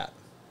second to that.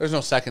 There's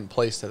no second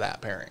place to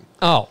that pairing.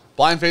 Oh.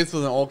 Blind Faith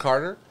with an Old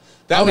Carter?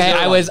 Okay,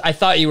 I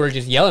thought you were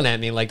just yelling at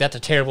me like that's a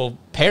terrible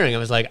pairing. I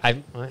was like, I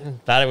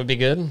thought it would be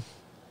good.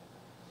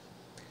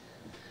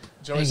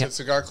 Joey said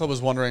Cigar Club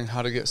was wondering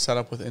how to get set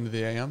up with Into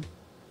the AM.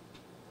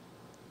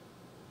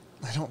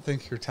 I don't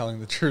think you're telling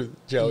the truth,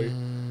 Joey.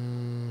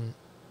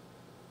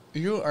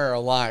 You are a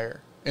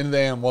liar. Into the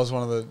AM was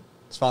one of the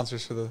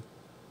sponsors for the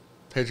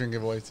patron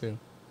giveaway too.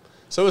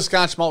 So was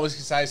Scotch Malt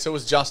Whiskey Size. So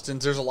was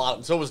Justin's. There's a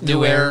lot. So was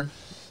New Air.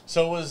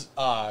 So was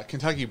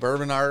Kentucky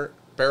Bourbon Art,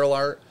 Barrel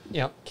Art.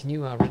 Yeah. Can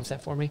you rinse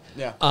that for me?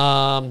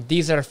 Yeah.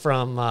 These are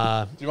from...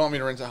 Do you want me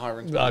to rinse it how I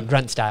rinse it?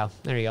 Grunt style.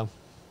 There you go.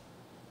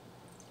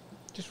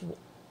 Just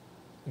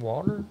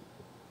water?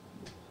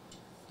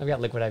 I've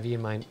got liquid IV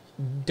in mine.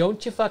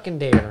 Don't you fucking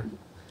dare.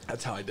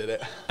 That's how I did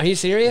it. Are you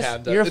serious?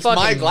 Yeah, You're a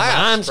fucking my glass,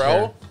 monster.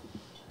 bro.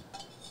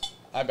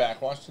 I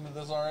backwashed into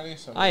this already.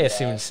 So I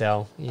assume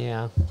so.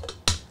 Yeah.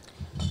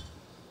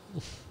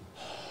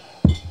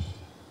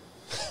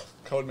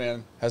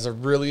 Codeman has a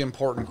really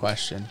important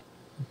question.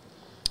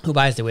 Who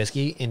buys the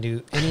whiskey? And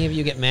do any of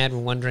you get mad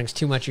when one drinks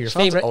too much of your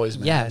Sean's favorite? always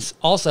mad. Yes.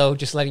 Also,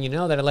 just letting you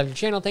know that I love your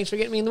channel. Thanks for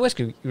getting me in the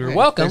whiskey. You're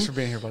welcome. Thanks for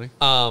being here, buddy.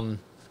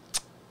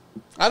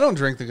 I don't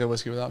drink the good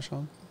whiskey without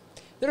Sean.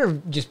 There are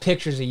just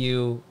pictures of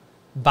you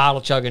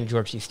bottle chugging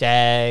George C.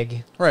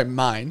 Stagg. Right,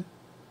 mine.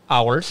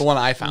 Ours. The one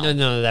I found.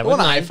 No, that the was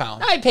one mine. I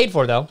found. I paid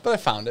for though. But I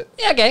found it.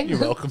 Yeah, okay. You're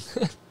welcome.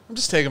 I'm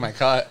just taking my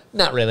cut.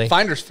 Not really.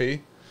 Finder's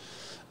fee.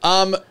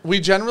 We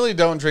generally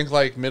don't drink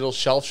like middle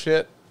shelf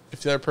shit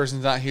if the other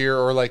person's not here,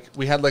 or like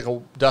we had like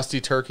a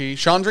dusty turkey.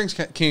 Sean drinks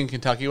King of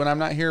Kentucky when I'm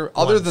not here.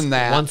 Other than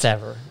that, once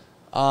ever.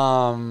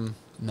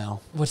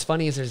 No. What's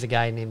funny is there's a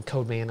guy named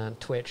Codeman on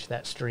Twitch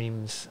that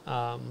streams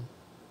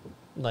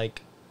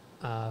like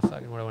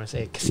fucking what do I want to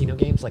say, casino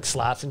games like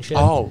slots and shit.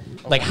 Oh,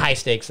 okay. Like high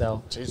stakes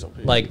though. Jeez, oh,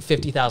 like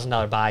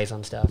 $50,000 buys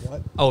on stuff.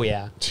 What? Oh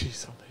yeah.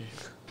 Jeez, oh,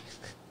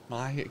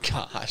 my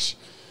gosh.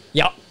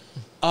 Yep.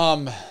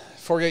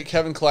 Forgate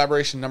Kevin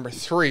collaboration number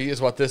 3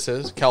 is what this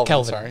is.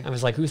 Kelvin. Sorry. I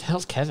was like, who the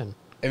hell's Kevin?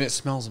 And it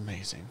smells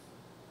amazing.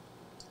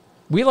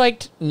 We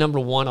liked number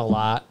 1 a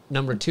lot.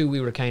 Number 2,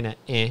 we were kind of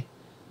eh.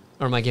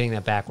 Or am I getting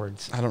that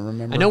backwards? I don't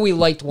remember. I know we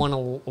liked one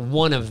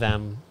of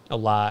them a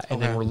lot,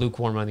 and then we're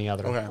lukewarm on the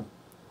other. Okay.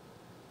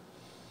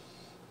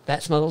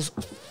 That smells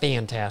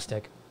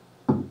fantastic.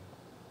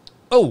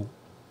 Oh.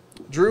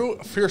 Drew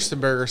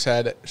Fürstenberger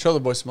said, show the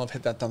boys some love,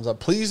 hit that thumbs up.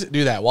 Please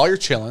do that while you're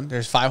chilling.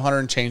 There's 500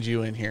 and change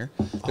you in here.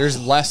 There's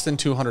less than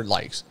 200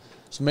 likes.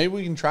 So maybe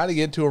we can try to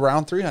get to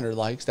around 300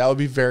 likes. That would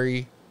be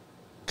very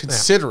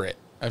considerate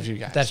of you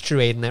guys. That's true,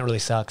 Aiden. That really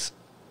sucks.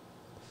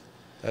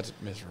 That's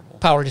miserable.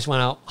 Power just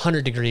went out.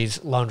 100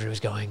 degrees. Laundry was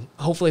going.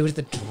 Hopefully it was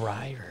the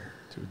dryer.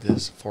 Dude,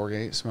 this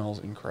Forgate smells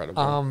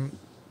incredible.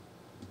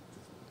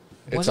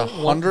 It's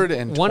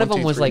 120. One of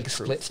them was like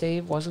split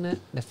stave, wasn't it?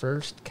 The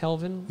first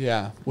Kelvin?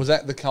 Yeah. Was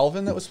that the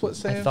Kelvin that was split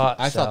stave?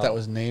 I thought that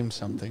was named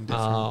something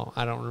different. Oh,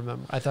 I don't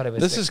remember. I thought it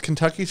was. This is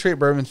Kentucky Straight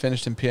Bourbon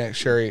finished in PX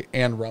Sherry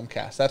and rum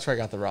cast. That's where I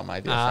got the rum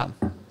idea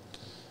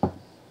from.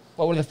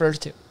 What were the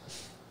first two?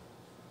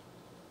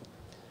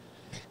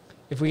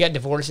 If we got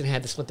divorced and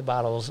had to split the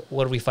bottles,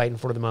 what are we fighting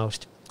for the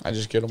most? I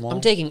just get them all.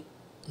 I'm taking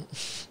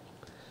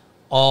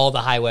all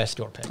the High West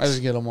store picks. I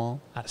just get them all.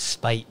 Out of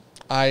spite.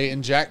 I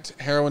inject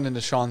heroin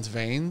into Sean's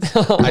veins.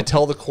 I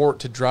tell the court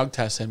to drug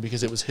test him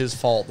because it was his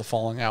fault the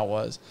falling out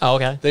was. Oh,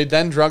 okay. They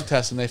then drug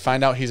test him. They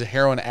find out he's a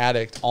heroin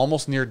addict,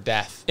 almost near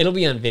death. It'll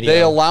be on video.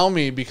 They allow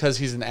me, because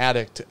he's an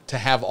addict, to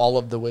have all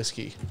of the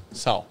whiskey.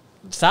 So.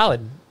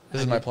 Solid.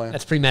 This is my plan.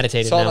 That's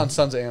premeditated Saw it now. on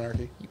Sons of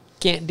Anarchy. You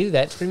can't do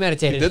that. It's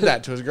premeditated. He did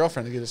that to his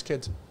girlfriend to get his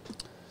kids.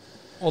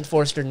 Old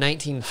Forester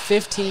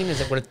 1915.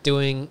 Is it worth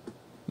doing?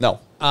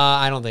 No.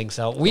 I don't think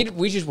so. We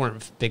just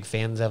weren't big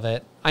fans of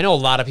it. I know a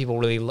lot of people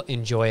really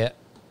enjoy it.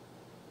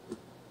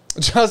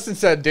 Justin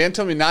said, Dan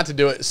told me not to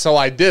do it, so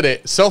I did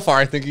it. So far,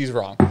 I think he's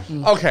wrong.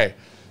 Okay,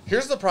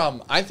 here's the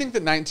problem. I think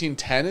that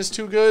 1910 is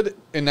too good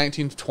and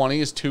 1920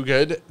 is too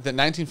good. That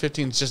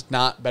 1915 is just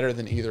not better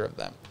than either of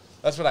them.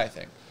 That's what I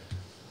think.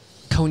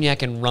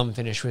 Cognac and rum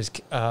finish was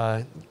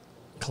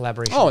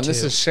collaboration. Oh, and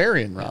this is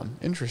sherry and rum.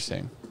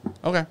 Interesting.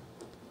 Okay.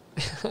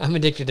 I'm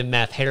addicted to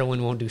meth.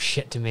 Heroin won't do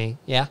shit to me.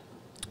 Yeah?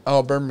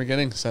 Oh, Bourbon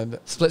Beginning said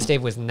that. Split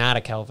stave was not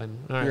a Kelvin.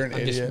 All right, You're an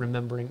idiot. Just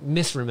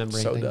misremembering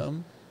So things.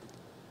 dumb.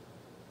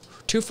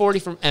 240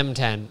 from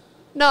M10.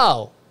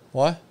 No.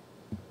 What?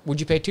 Would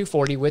you pay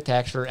 240 with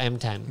tax for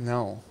M10?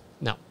 No.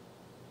 No.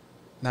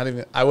 Not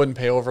even. I wouldn't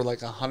pay over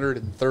like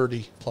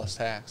 130 plus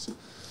tax.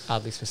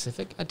 Oddly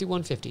specific. I'd do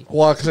 150.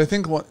 Well, because I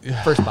think what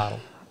First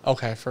bottle.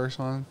 Okay, first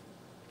one.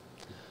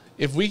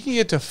 If we can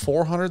get to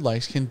 400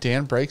 likes, can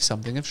Dan break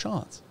something of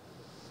Sean's?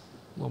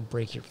 We'll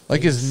break your face.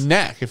 Like his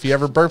neck if he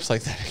ever burps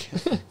like that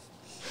again.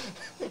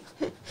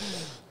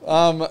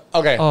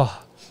 Okay.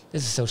 Oh,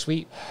 this is so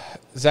sweet.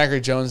 Zachary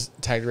Jones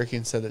tagged Ricky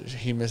and said that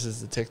he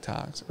misses the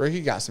TikToks.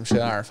 Ricky got some shit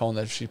on her phone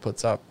that if she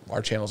puts up,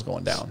 our channel's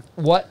going down.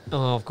 What?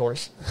 Oh, of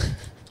course.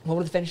 What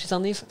were the finishes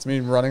on these? It's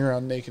me running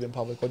around naked in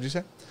public. What'd you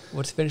say?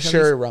 What's the finish on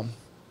Sherry these? rum.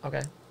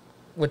 Okay.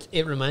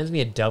 It reminds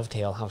me of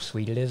Dovetail, how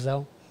sweet it is,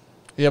 though.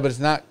 Yeah, but it's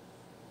not.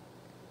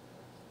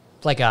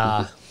 It's like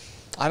a...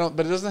 But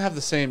it doesn't have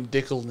the same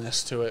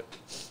dickleness to it.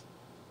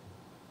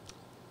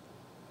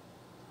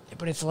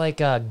 But it's like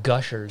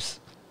Gushers.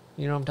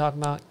 You know what I'm talking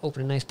about?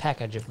 Open a nice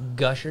package of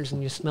Gushers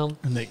and you smell them.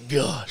 And they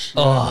gush.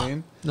 You know what I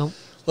mean? No.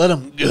 Let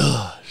them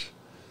gush.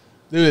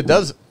 Dude, it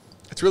does.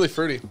 It's really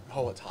fruity.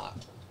 Oh, it's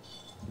hot.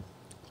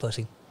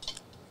 Pussy.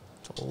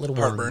 It's a little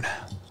warm. Heartburn.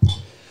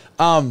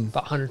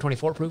 About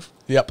 124 proof.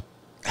 Yep.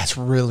 That's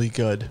really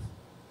good.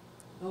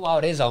 Oh, wow,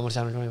 it is almost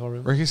 124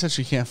 proof. Ricky said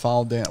she can't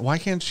follow Dan. Why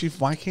can't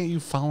you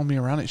follow me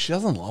around it? She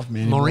doesn't love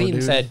me anymore, Maureen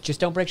dude. said, just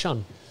don't break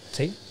Sean.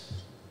 See?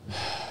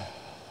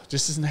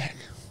 Just his neck.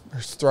 Or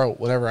his throat.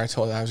 Whatever I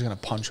told her I was going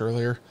to punch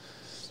earlier.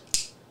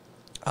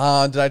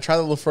 Did I try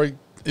the Lefroy?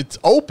 It's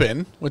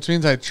open, which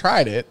means I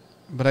tried it.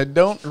 But I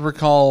don't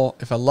recall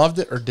if I loved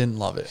it or didn't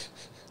love it.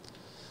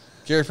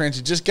 Gary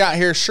Francie just got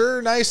here.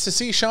 Sure, nice to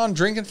see Sean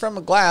drinking from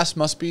a glass.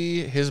 Must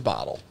be his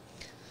bottle.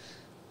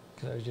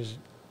 I was just...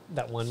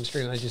 That one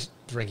stream, I was just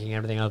drinking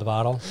everything out of the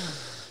bottle.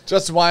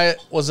 Justin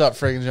Wyatt, what's up,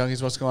 friggin'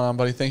 junkies? What's going on,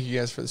 buddy? Thank you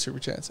guys for the super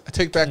chats. I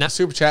take back the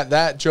super chat.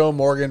 That Joe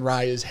Morgan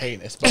rye is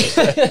heinous.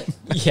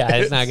 Yeah,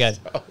 it's not good.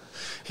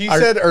 He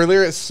said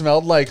earlier it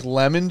smelled like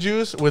lemon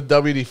juice with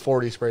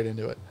WD-40 sprayed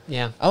into it.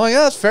 Yeah. I'm like,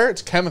 yeah, that's fair.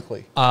 It's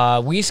chemically.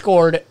 We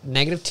scored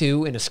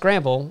 -2 in a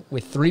scramble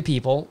with 3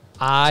 people.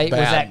 I was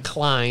bad. at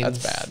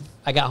Klein's. That's bad.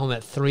 I got home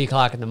at 3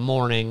 o'clock in the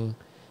morning.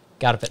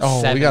 Got up at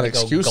 7 we got to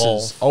excuses. go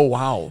golf. Oh,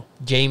 wow.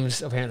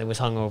 James apparently was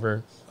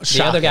hungover. The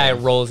Shocking. other guy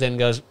rolls in and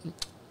goes,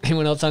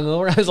 anyone else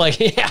hungover? I was like,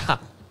 yeah.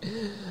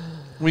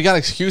 We got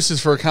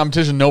excuses for a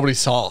competition nobody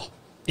saw.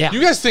 Yeah.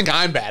 You guys think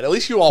I'm bad. At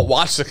least you all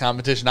watched the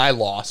competition. I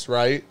lost,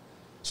 right?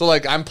 So,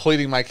 like, I'm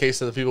pleading my case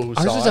to the people who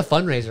Ours saw was it. a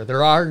fundraiser.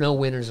 There are no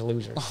winners or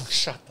losers. Oh,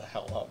 shut the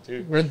hell up,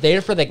 dude. We're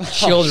there for the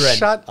children. Oh,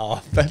 shut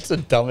up. That's the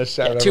dumbest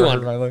shout I've ever heard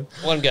in my life.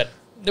 One good.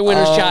 The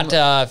winners shot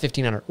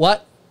 1,500.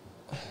 What?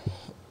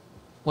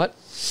 What?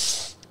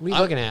 What are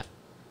you looking at?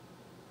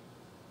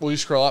 Will you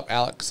scroll up?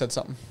 Alex said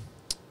something.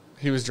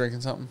 He was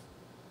drinking something.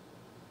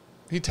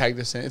 He tagged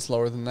us in. It's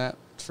lower than that.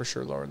 It's for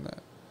sure lower than that.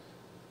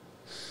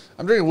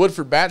 I'm drinking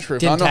Woodford Batch Proof.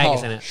 Didn't I don't tag know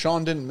us in how it.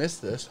 Sean didn't miss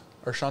this.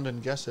 Or Sean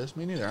didn't guess this.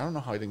 Me neither. I don't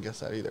know how he didn't guess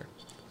that either.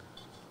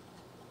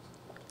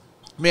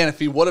 Man, if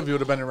he would have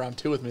been in round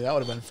 2 with me. That would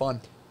have been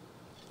fun.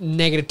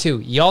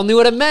 -2. Y'all knew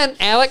what it meant,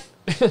 Alec.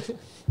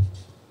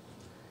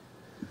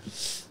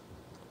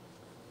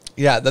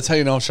 Yeah, that's how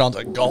you know Sean's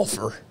a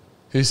golfer.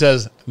 He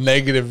says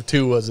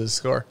 -2 was his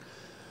score.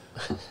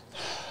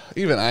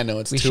 Even I know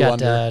it's We 2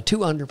 shot under.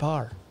 2 under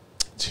par.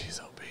 Jeez,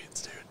 oh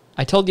beans, dude.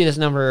 I told you this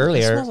number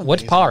earlier. smells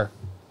What's amazing. par?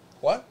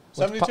 What?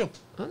 What's 72.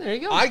 Oh, there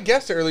you go. I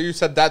guessed earlier you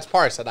said that's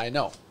par. I said I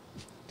know.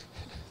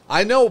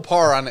 I know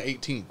par on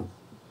 18.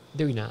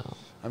 Do we now?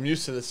 I'm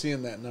used to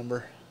seeing that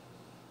number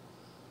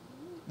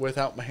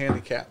without my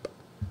handicap.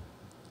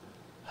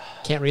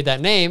 Can't read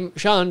that name.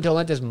 Sean, don't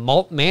let this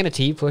malt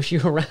manatee push you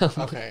around.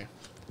 Okay.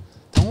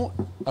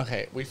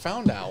 Okay, we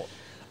found out.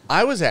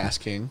 I was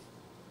asking.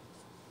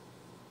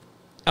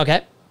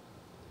 Okay.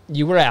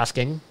 You were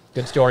asking.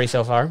 Good story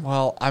so far.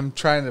 Well, I'm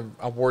trying to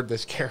award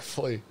this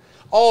carefully.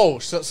 Oh,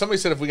 so somebody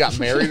said if we got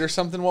married or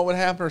something, what would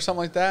happen or something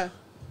like that?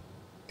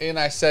 And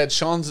I said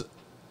Sean's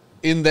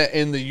in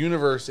the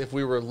universe if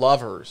we were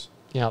lovers.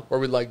 Yep. Where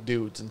we like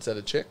dudes instead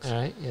of chicks. All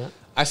right, yeah.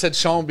 I said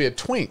Sean would be a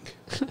twink.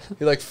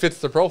 He like fits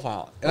the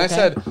profile. And Okay. I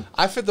said,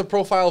 I fit the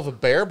profile of a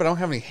bear, but I don't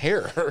have any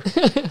hair.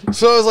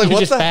 So I was like, You're what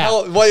just the fat.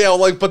 hell? Well, yeah,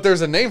 like, but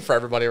there's a name for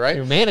everybody, right?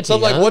 You're a manatee, So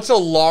I'm like, huh? what's a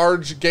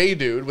large gay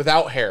dude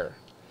without hair?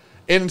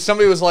 And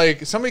somebody was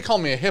like, somebody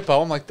called me a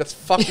hippo. I'm like, that's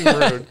fucking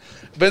rude.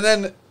 But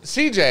then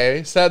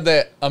CJ said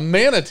that a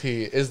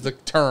manatee is the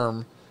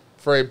term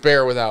for a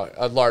bear without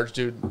a large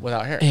dude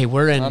without hair. Hey,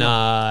 we're I in don't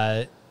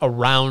know.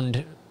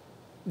 around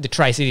the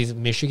Tri-Cities of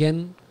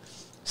Michigan.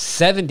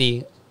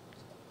 70.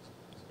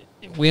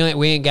 We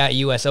ain't got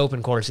U.S.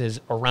 Open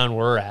courses around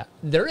where we're at.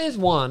 There is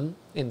one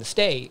in the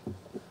state.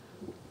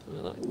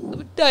 Let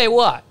me tell you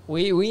what,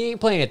 we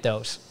ain't playing at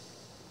those.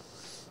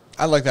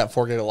 I like that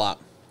 4-gate a lot.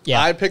 Yeah.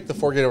 I picked the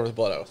 4-gate over the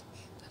Blood Oath.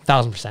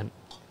 1,000%.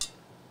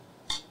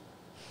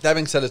 That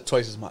being said, it's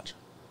twice as much.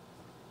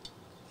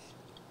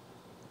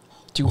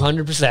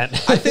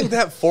 200%. I think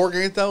that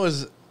 4-gate, though,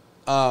 is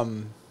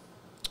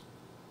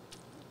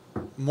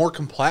more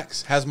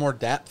complex, has more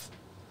depth.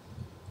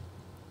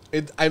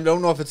 I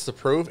don't know if it's the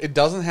proof. It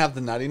doesn't have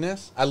the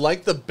nuttiness. I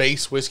like the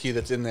base whiskey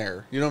that's in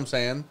there. You know what I'm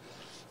saying?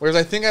 Whereas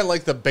I think I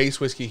like the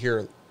base whiskey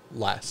here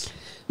less.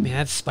 Man,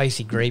 that's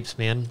spicy grapes,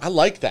 man. I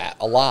like that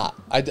a lot.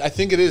 I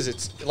think it is.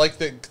 It's like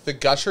the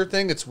Gusher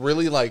thing. It's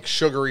really like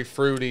sugary,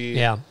 fruity.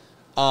 Yeah.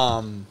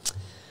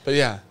 But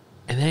yeah.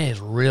 And that is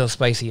real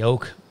spicy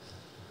oak.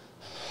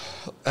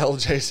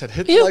 LJ said,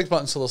 hit the like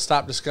button so they'll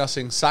stop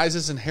discussing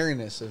sizes and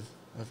hairiness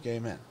of gay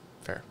men.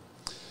 Fair.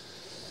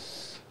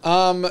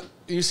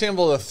 You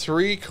sampled a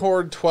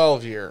 3-chord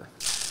 12-year.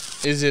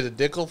 Is it a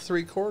Dickel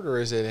 3-chord or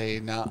is it a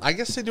non? I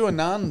guess they do a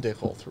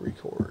non-Dickel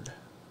 3-chord.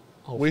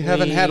 We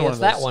haven't had one of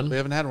those. That one. We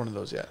haven't had one of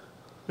those yet.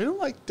 We don't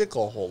like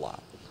Dickel a whole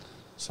lot.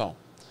 So,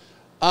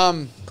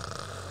 Oh.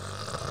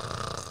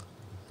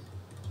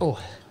 all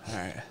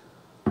right.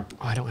 Oh,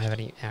 I don't have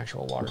any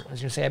actual water. I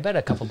was gonna say I bet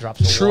a couple drops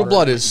of True water.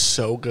 Blood is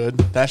so good.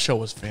 That show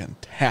was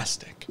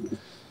fantastic.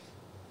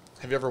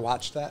 Have you ever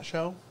watched that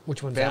show?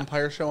 Which one's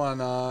Vampire show on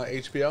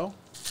HBO?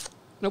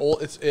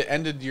 Nope. It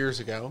ended years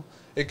ago.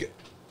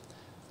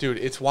 Dude,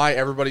 it's why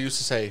everybody used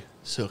to say,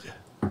 Suka.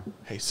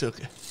 Hey,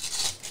 Suka.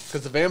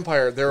 Because the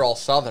vampire, they're all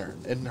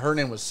Southern. And her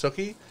name was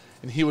Sookie.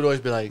 And he would always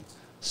be like,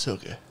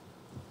 Suka.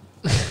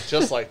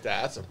 Just like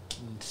that. That's a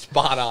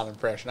spot-on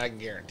impression. I can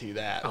guarantee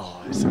that.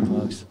 Oh, I'm so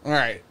close. All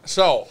right.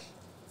 So,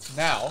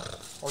 now,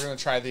 we're going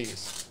to try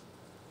these.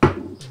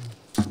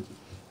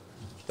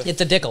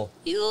 It's a Dickel.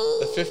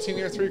 The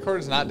 15-year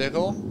 3-chord is not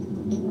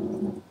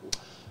Dickel.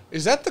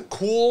 Is that the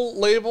cool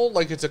label?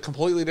 Like, it's a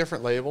completely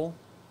different label?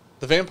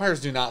 The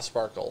vampires do not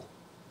sparkle.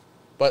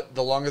 But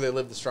the longer they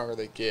live, the stronger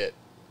they get.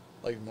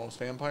 Like most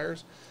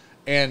vampires.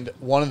 And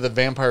one of the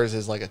vampires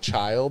is like a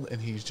child,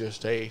 and he's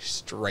just a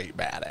straight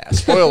badass.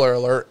 Spoiler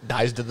alert,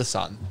 dies to the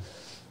sun.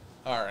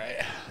 All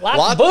right.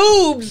 Lots of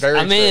boobs! Very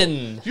I'm true.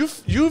 in.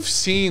 You've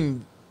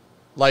seen,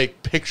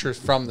 like, pictures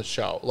from the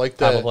show. Like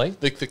Probably.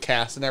 the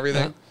cast and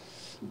everything.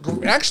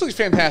 Actually,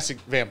 fantastic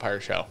vampire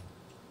show.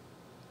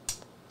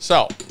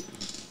 So,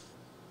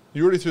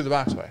 you already threw the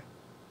box away.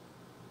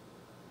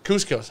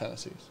 Cusco,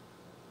 Tennessee.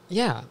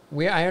 Yeah,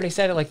 I already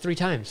said it like 3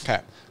 times. Okay.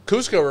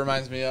 Cusco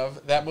reminds me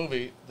of that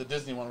movie, the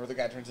Disney one, where the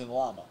guy turns into a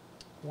llama.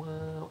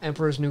 Wow,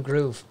 Emperor's New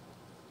Groove.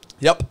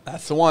 Yep,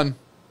 that's the one.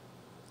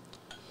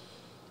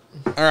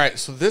 All right,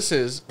 so this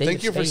is...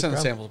 Thank you for sending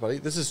samples, buddy.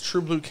 This is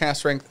True Blue Cast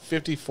Strength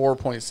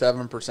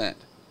 54.7%.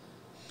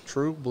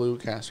 True Blue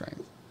Cast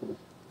Strength.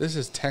 This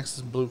is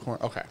Texas Blue Corn.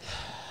 Okay.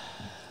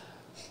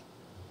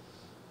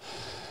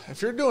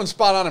 If you're doing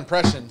spot-on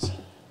impressions...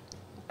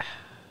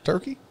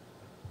 Turkey?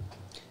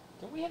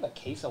 Don't we have a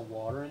case of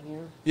water in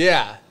here?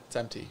 Yeah, it's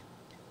empty.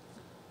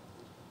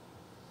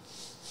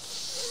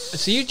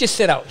 So you just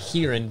sit out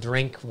here and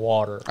drink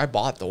water I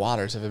bought the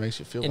waters if it makes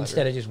you feel instead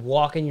better. of just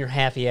walking your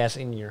happy ass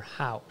into your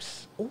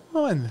house.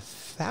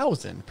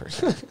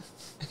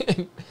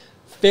 1,000%.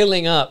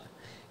 Filling up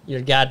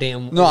your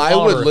goddamn No, I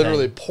would water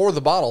literally thing. pour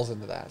the bottles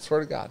into that.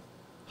 Swear to God.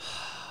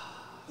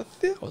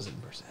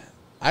 1,000%.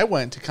 I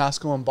went to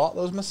Costco and bought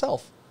those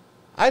myself.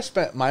 I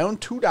spent my own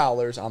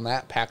 $2 on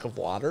that pack of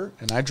water,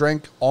 and I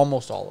drank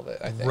almost all of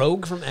it, I think.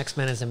 Rogue from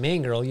X-Men is a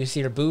main girl. You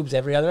see her boobs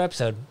every other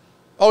episode.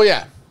 Oh,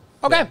 yeah.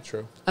 Okay. Yeah,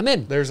 true. I'm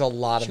in. There's a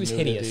lot She of was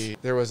nudity. hideous.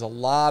 There was a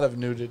lot of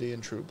nudity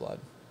in True Blood.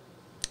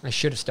 I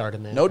should have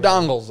started that. No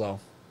dongles, though.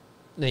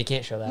 No, you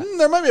can't show that.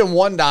 There might be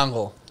one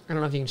dongle. I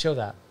don't know if you can show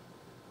that.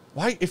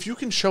 Why? If you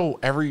can show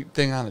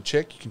everything on a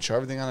chick, you can show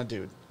everything on a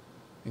dude.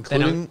 They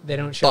Including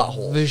don't show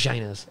buttholes.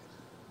 vaginas.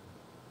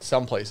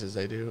 Some places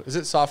they do. Is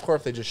it softcore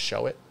if they just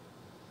show it?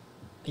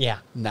 Yeah.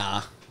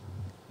 Nah.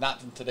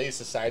 Not in today's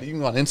society. You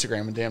can go on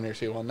Instagram and damn near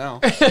see one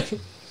now.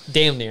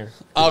 Damn near.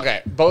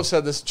 Okay. Both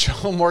said this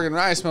Joe Morgan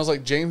Rye smells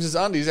like James's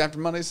undies after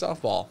Monday's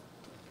softball.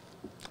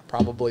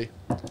 Probably.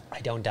 I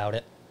don't doubt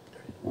it.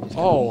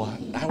 Oh,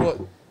 I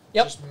would.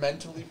 Yep. Just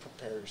mentally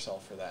prepare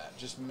yourself for that.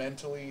 Just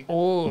mentally.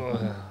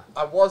 Oh.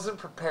 I wasn't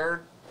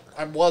prepared.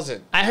 I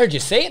wasn't. I heard you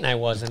say it and I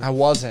wasn't. I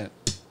wasn't.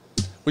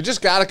 We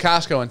just got a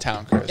Costco in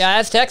town, Chris. Yeah,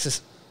 that's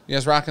Texas. You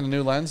guys rocking the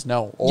new lens?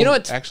 No. Old, You know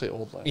what? Actually,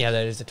 old lens. Yeah,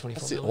 that is a 24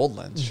 That's the mm. old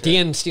lens. Sure.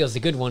 Dan steals the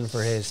good one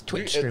for his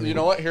Twitch streaming. You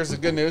know what? Here's the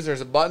good news.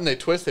 There's a button. They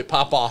twist. They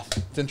pop off.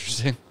 It's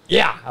interesting.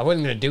 Yeah, I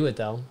wasn't going to do it,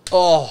 though.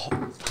 Oh.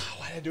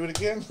 Why did I do it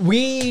again?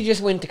 We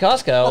just went to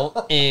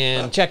Costco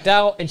and checked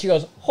out, and she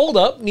goes, hold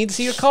up, need to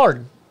see your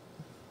card.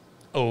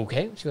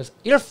 Okay. She goes,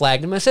 you're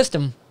flagged in my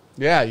system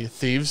Yeah, you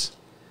thieves.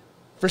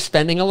 for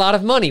spending a lot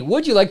of money.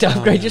 Would you like to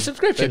upgrade your They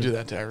subscription? do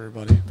that to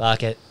everybody.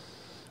 Fuck it.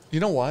 You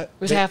know what? It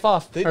was half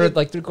off. They Or did-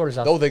 like 3/4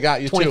 off. Oh, they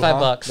got you too, 25 huh?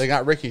 bucks. They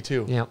got Ricky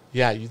too. Yeah.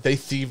 Yeah, they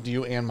thieved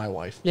you and my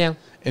wife. Yeah.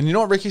 And you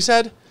know what Ricky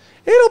said?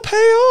 It'll pay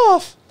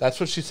off. That's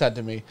what she said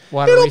to me.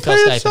 Water It'll refill pay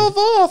stipend. itself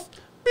off.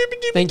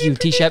 Thank you,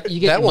 T-Shep. You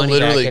get That your will money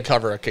literally back.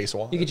 cover a case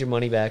of water. You get your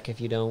money back if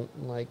you don't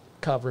like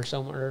cover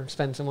so much or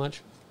spend so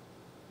much.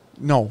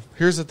 No,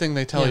 here's the thing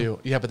they tell Yeah. you.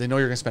 Yeah, but they know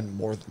you're going to spend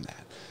more than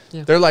that.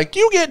 Yeah. They're like,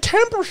 you get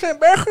 10%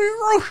 back on your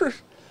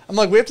groceries. I'm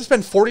like, we have to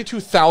spend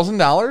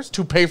 $42,000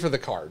 to pay for the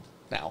card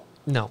now.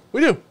 No. We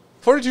do.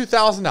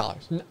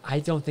 $42,000. I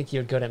don't think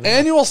you're good at math.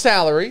 Annual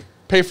salary,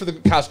 pay for the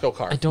Costco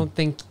card. I don't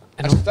think.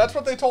 That's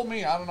what they told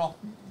me. I don't know.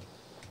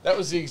 That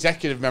was the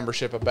executive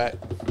membership, I bet.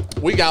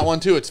 We got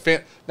one too. It's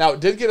now it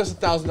did get us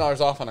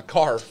 $1,000 off on a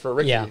car for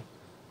Ricky. Yeah.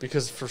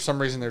 Because for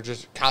some reason they're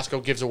just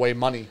Costco gives away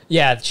money.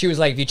 Yeah, she was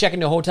like, if you check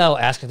into a hotel,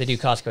 ask if they do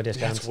Costco Yeah,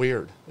 discounts. it's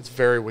weird. It's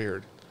very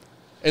weird.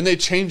 And they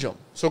change them.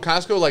 So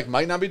Costco like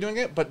might not be doing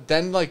it, but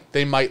then like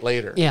they might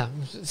later. Yeah.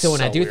 So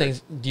when I do weird.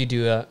 things, do you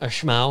do a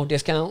schmau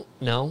discount?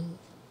 No.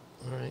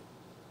 All right.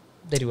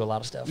 They do a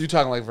lot of stuff. You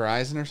talking like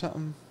Verizon or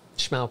something?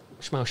 Schmau.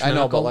 I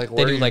know, but, like, they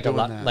where do are you like a doing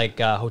lot, that? like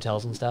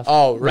hotels and stuff.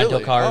 Oh, really? Rental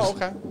cars. Oh,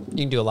 okay. You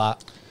can do a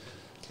lot.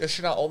 Guess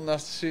you're not old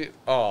enough to see.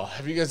 Oh,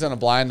 have you guys done a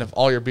blind of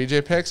all your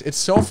BJ picks? It's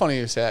so funny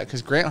you say that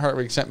because Grant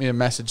Hartwig sent me a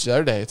message the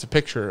other day. It's a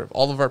picture of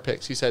all of our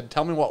picks. He said,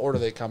 "Tell me what order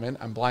they come in.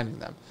 I'm blinding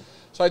them."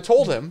 So I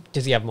told him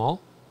Does he have them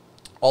all?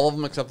 all of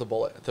them except the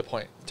bullet at the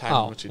point time in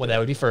Oh, which you well, did. that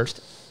would be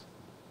first.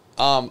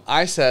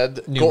 I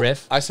said New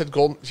riff? I said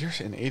golden. You're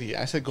an idiot.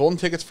 I said golden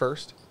tickets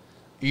first,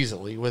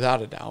 easily,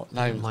 without a doubt,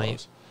 not even Might.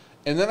 close.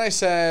 And then I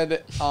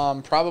said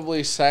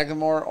probably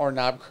Sagamore or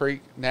Knob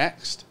Creek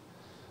next.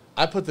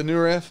 I put the new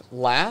riff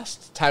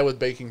last, tied with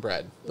baking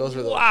bread. Those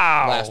are the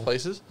Wow. last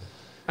places.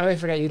 I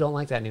forgot you don't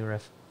like that new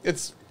riff.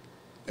 It's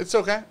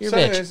okay. You're So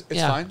bitch. anyways, it's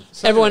Yeah. fine.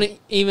 So Everyone anyways.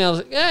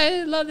 emails,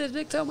 I love this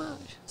pick so much.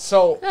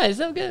 So Yeah, it's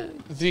so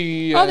good.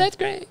 the Oh, that's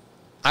great.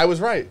 I was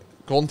right.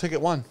 Golden ticket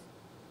won.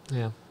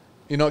 Yeah.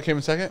 You know what came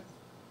in second?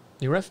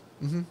 New riff?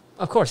 Mm-hmm.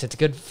 Of course, it's a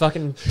good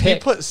fucking He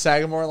pick. put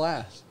Sagamore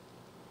last.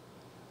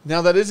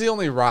 Now that is the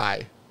only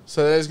rye,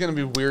 so that is going to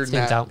be weird in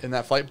Stands that, out. in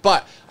that flight.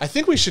 But I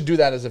think we should do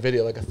that as a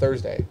video, like a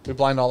Thursday. We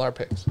blind all our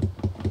picks.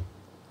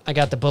 I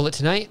got the bullet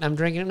tonight, and I'm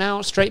drinking it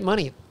now. Straight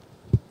money.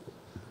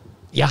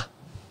 Yeah.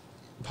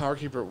 Power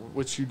Keeper,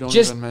 which you don't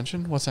Just even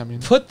mention. What's that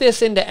mean? Put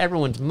this into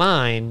everyone's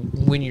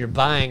mind when you're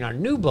buying our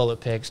new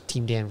bullet picks,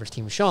 Team Dan versus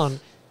Team Sean.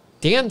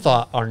 Dan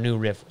thought our new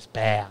riff was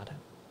bad.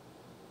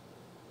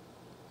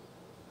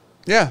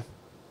 Yeah.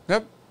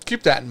 Yep.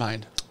 Keep that in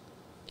mind.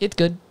 It's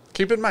good.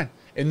 Keep it in mind.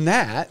 And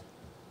that,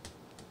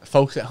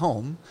 folks at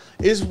home,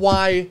 is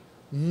why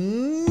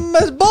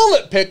my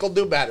bullet pick will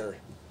do better.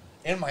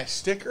 And my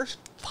stickers,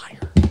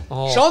 fire.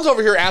 Oh. Sean's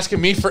over here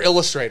asking me for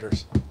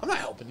illustrators. I'm not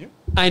helping you.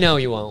 I know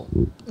you won't.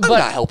 I'm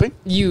not helping.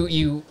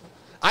 You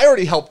I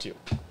already helped you.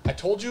 I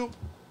told you.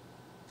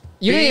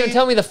 didn't even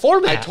tell me the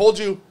format. I told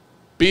you,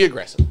 be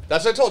aggressive.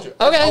 That's what I told you.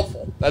 That's Okay.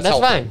 helpful. That's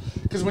helpful. fine.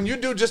 Because when you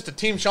do just a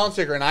Team Sean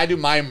sticker and I do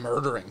my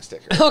murdering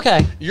sticker,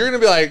 Okay. you're going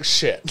to be like,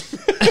 shit.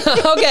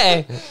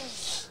 Okay.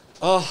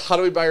 Oh, how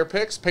do we buy your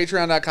picks?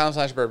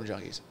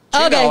 Patreon.com/bourbonjunkies.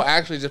 Okay. Gino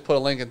actually just put a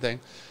link in thing.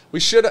 We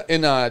should,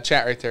 in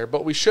chat right there,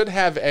 but we should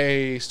have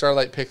a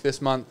Starlight pick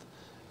this month.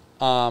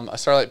 A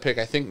Starlight pick,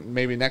 I think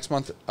maybe next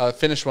month.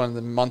 Finish one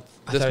the month,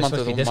 I this thought it was month or supposed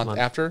to the be this month month.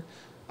 after.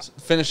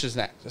 Finishes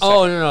next.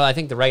 Oh, no. I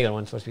think the regular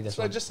one's supposed to be this That's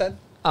what I one. just said.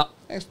 Oh,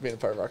 Thanks for being a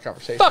part of our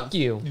conversation. fuck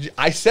you.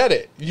 I said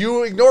it.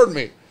 You ignored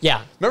me.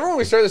 Yeah. Remember when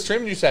we started the stream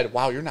and you said,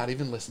 wow, you're not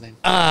even listening.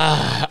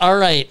 All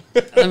right.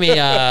 Let me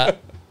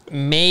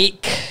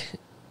make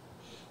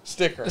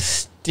Sticker.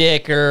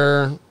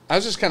 sticker. I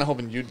was just kind of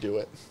hoping you'd do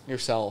it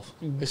yourself.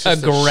 It's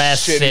just the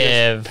Aggressive.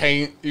 shittiest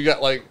paint. You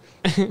got like,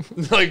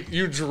 like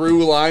you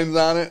drew lines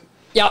on it.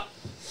 Yep.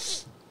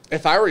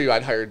 If I were you,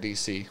 I'd hire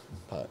DC,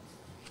 but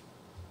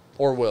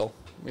or Will,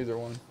 either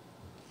one.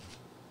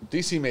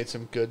 DC made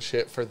some good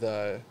shit for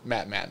the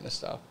Matt Madness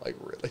stuff, like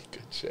really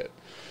good shit.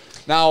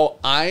 Now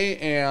I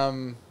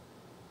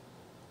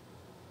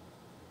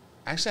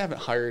haven't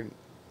hired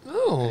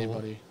Oh.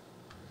 anybody.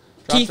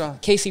 Keith Dropped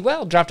off- Casey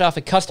Well dropped off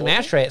a custom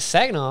ashtray at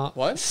Saginaw.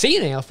 What?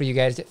 CNAL for you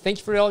guys. Thank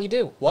you for all you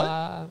do.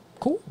 What?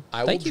 Cool.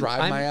 I will Thank you.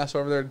 drive my ass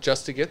over there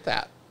just to get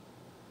that.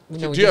 No,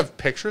 Do we you just- have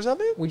pictures of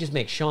it? We just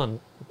make Sean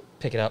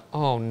pick it up.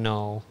 Oh,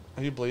 no.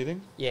 Are you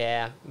bleeding?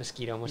 Yeah,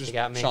 mosquito must have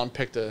got me. Sean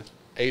picked a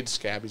AIDS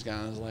scab he's got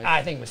on his leg.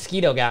 I think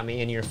mosquito got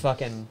me, and you're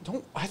fucking...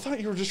 Don't. I thought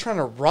you were just trying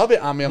to rub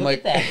it on me. I'm Look like,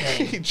 at that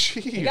hey, thing.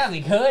 gee. You got me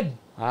good.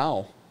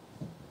 Wow.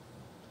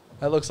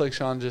 That looks like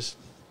Sean just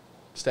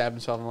stabbed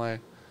himself in the leg.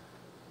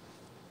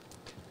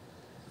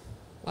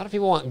 A lot of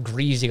people want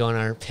grease to go on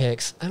our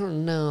picks. I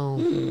don't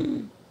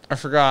know. I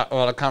forgot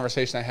about a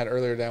conversation I had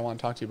earlier today I want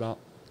to talk to you about.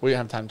 We didn't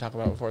have time to talk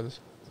about it before this.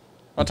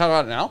 Want to talk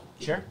about it now?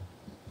 Sure.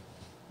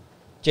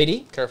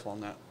 JD? Careful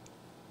on that.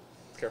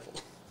 Careful.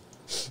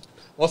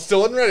 Well, still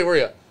wasn't ready, were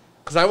you?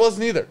 Because I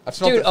wasn't either. I've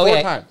smelled Dude, it 4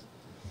 okay. times.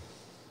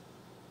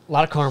 A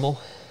lot of caramel.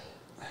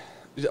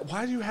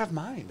 Why do you have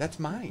mine? That's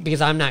mine.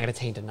 Because I'm not going to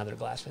taint another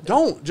glass with it.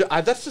 Don't.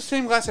 That's the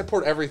same glass I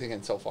poured everything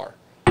in so far.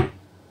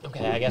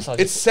 Okay, I guess I'll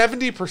It's just...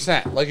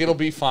 70%. Like, it'll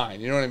be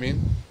fine. You know what I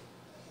mean?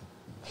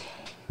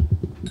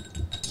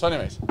 So,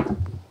 anyways.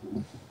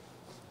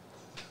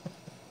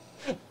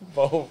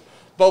 Bo,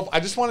 I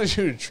just wanted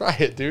you to try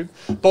it, dude.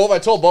 Bo, I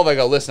told Bo, I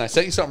go, listen, I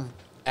sent you something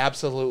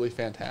absolutely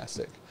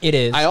fantastic. It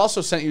is. I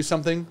also sent you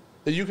something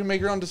that you can make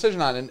your own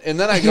decision on. And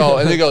then I go,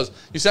 and he goes,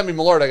 you sent me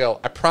Malort. I go,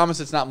 I promise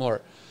it's not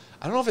Malort.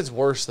 I don't know if it's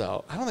worse,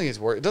 though. I don't think it's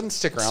worse. It doesn't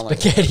stick around like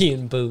that. Spaghetti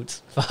and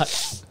boots.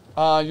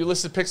 Fuck. You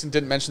listed picks and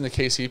didn't mention the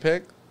KC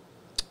pick.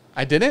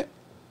 I didn't?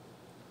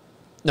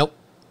 Nope.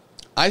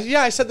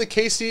 I said the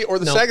KC or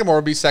the Nope. Sagamore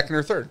would be second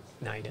or third.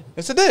 No, you didn't.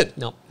 Yes, it did.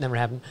 Nope, never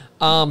happened.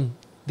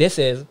 This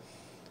is...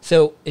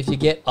 So, if you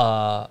get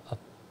a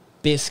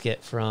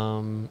biscuit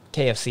from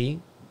KFC,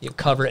 you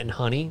cover it in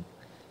honey,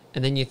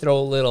 and then you throw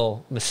a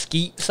little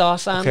mesquite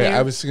sauce on Okay, there.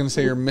 I was going to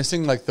say you're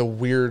missing like the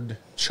weird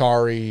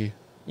charry.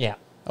 Yeah.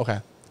 Okay.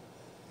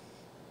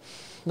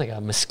 Like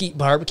a mesquite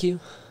barbecue.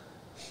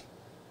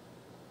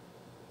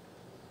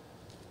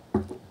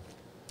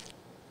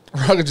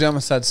 Rugged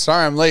Gemma said,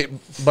 sorry I'm late,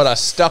 but I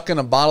stuck in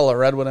a bottle of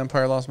Redwood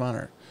Empire Lost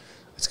Monitor.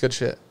 It's good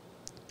shit.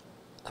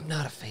 I'm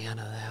not a fan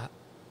of that.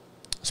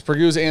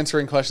 Sprague's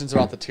answering questions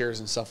about the tiers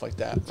and stuff like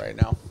that right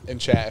now in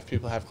chat if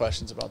people have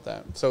questions about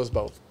that. So is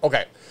both.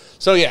 Okay.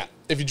 So, yeah,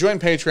 if you join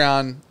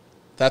Patreon,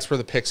 that's where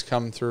the picks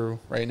come through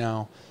right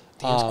now.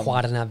 Dan's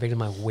quad is not bigger than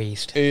my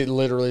waist. It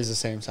literally is the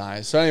same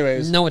size. So,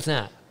 anyways. No, it's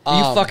not. Are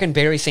you fucking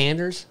Barry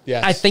Sanders?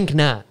 Yes. I think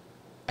not.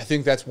 I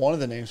think that's one of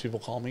the names people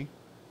call me.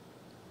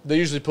 They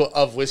usually put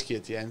of whiskey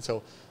at the end.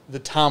 So, the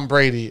Tom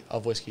Brady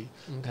of whiskey.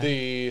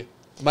 Okay.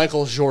 The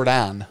Michael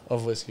Jordan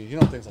of whiskey. You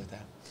know, things like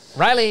that.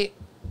 Riley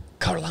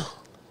Carlon.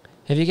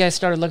 Have you guys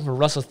started looking for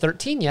Russell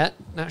 13 yet?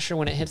 Not sure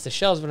when it hits the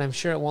shelves, but I'm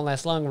sure it won't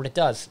last long when it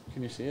does.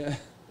 Can you see it?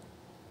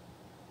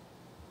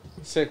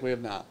 Sick, we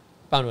have not.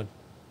 Found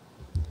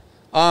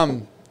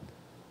one.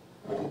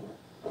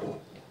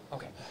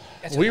 Okay.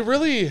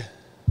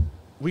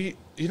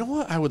 You know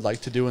what I would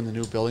like to do in the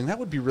new building? That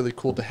would be really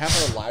cool to have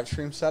our live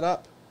stream set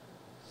up.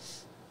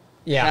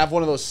 Yeah. Have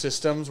one of those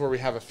systems where we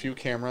have a few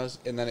cameras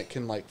and then it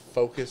can like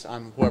focus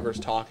on whoever's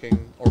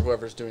talking or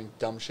whoever's doing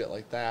dumb shit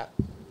like that.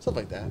 Stuff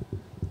like that.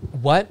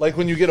 What? Like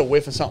when you get a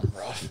whiff of something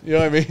rough. You know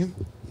what I mean?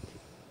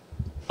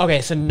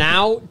 Okay, so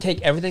now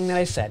take everything that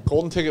I said.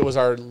 Golden Ticket was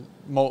our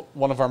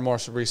one of our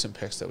most recent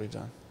picks that we've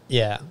done.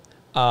 Yeah.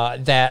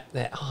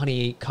 That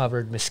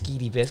honey-covered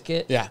mesquite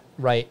biscuit. Yeah.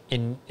 Right.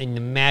 And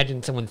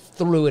imagine someone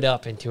threw it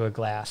up into a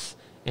glass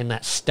and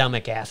that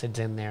stomach acid's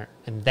in there.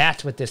 And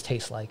that's what this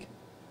tastes like.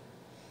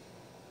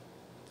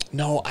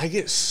 No, I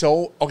get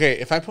so... Okay,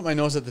 if I put my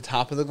nose at the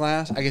top of the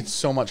glass, I get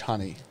so much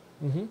honey.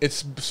 Mm-hmm.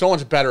 It's so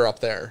much better up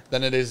there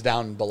than it is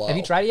down below. Have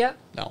you tried it yet?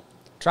 No.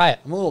 Try it.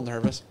 I'm a little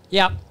nervous.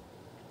 Yeah.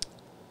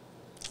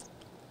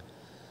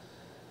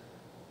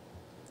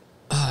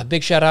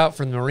 Big shout out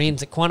from the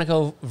Marines at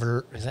Quantico,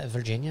 is that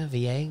Virginia?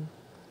 VA?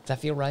 Does that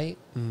feel right?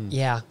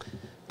 Yeah.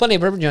 Plenty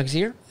of Bourbon Junks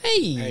here.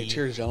 Hey. Hey,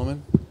 cheers,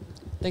 gentlemen.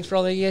 Thanks for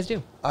all that you guys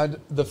do.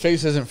 The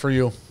face isn't for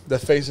you. The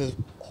face is...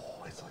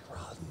 Oh, it's like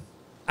rotten.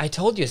 I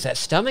told you, it's that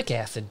stomach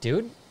acid,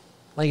 dude.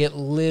 Like, it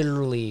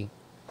literally...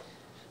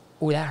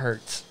 Oh, that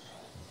hurts.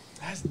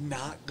 That's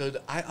not good.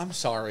 I'm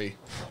sorry.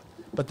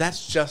 But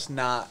that's just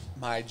not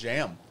my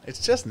jam.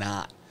 It's just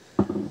not.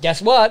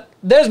 Guess what?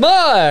 There's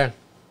more!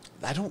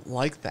 I don't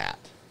like that.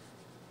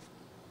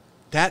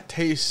 That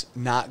tastes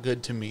not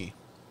good to me.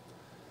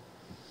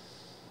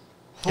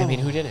 I mean,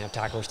 who didn't have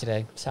tacos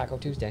today? It's Taco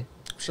Tuesday.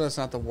 I'm sure that's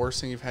not the worst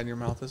thing you've had in your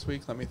mouth this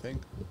week. Let me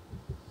think.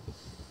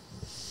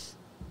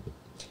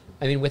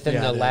 I mean,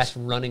 within the last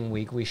running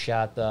week, we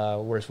shot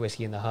the worst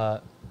whiskey in the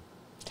hut.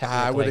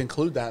 I would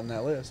include that in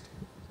that list.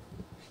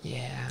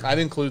 Yeah. I'd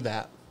include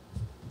that.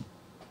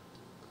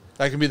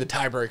 That can be the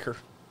tiebreaker.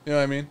 You know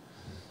what I mean?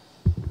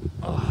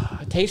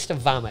 A taste of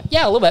vomit.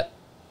 Yeah, a little bit.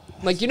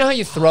 Like, you know how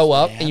you throw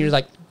up and you're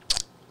like,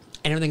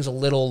 and everything's a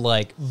little,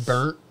 like,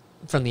 burnt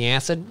from the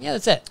acid? Yeah,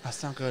 that's it.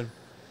 That's not good.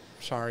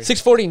 Sorry.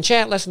 640 in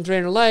chat, less than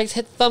 300 likes.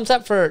 Hit the thumbs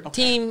up for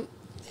team.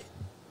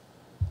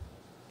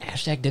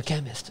 Hashtag the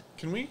chemist.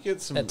 Can we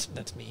get some...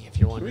 That's me, if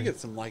you're wondering. Can we get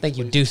some likes, Thank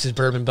you, please? Deuces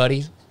Bourbon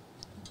Buddies.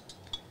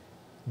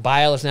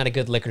 Bile is not a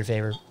good liquor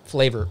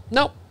flavor.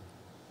 Nope.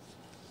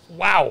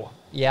 Wow.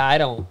 Yeah, I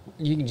don't...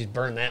 You can just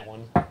burn that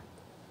one.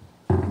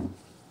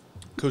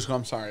 Cusco,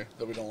 I'm sorry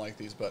that we don't like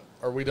these, but...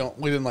 Or we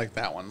didn't like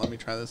that one. Let me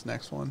try this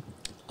next one.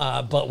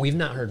 But we've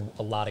not heard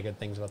a lot of good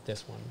things about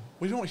this one.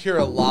 We don't hear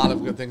a lot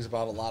of good things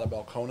about a lot of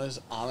Balcones,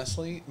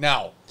 honestly.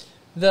 Now...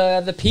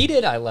 The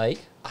peated I like.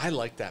 I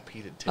like that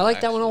peated, too. I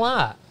like that one a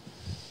lot.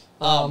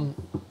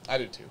 I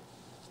do, too.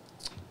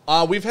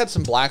 We've had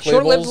some black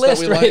Short-lived labels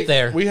list that we right like.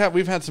 there.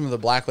 We've had some of the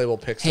black label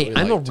picks Hey, that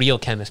we I'm a liked. real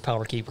chemist,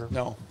 power keeper.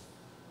 No.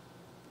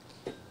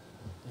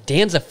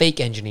 Dan's a fake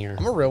engineer.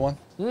 I'm a real one.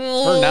 For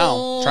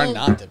now. Try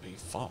not to be.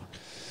 Fuck.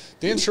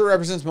 Dan sure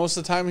represents most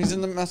of the time he's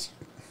in the mess.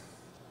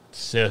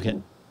 Suck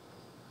it.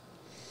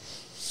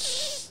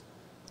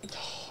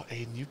 Oh,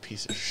 Aiden, you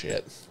piece of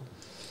shit.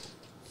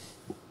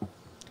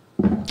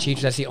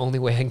 Cheech, that's the only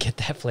way I can get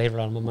that flavor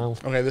out of my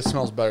mouth. Okay, this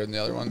smells better than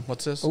the other one.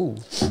 What's this? Ooh.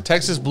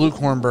 Texas Blue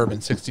Corn Bourbon,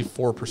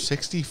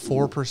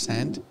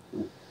 64%.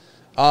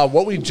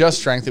 What we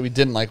just drank that we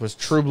didn't like was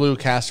True Blue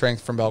Cast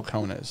Strength from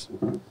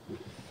Balcones.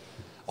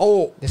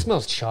 Oh, This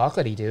smells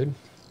chocolatey, dude.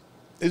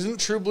 is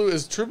True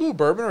Blue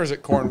bourbon or is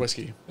it corn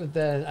whiskey?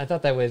 I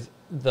thought that was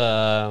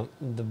the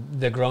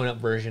grown-up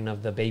version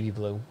of the baby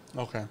blue.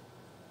 Okay.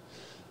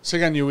 So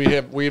again,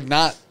 we have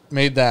not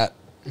made that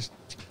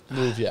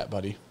move yet,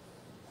 buddy.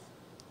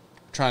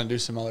 Trying to do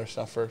some other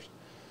stuff first.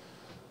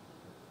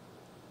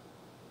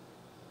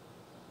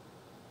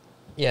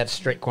 Yeah, it's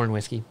straight corn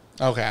whiskey.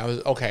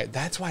 Okay.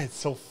 That's why it's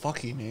so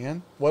fucky,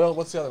 man.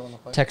 What's the other one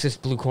look like? Texas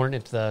Blue Corn.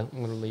 It's the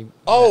literally.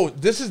 Oh,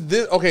 this.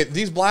 Okay,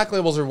 these black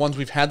labels are ones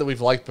we've had that we've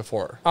liked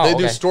before. Oh, they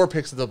do okay. store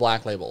picks of the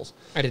black labels.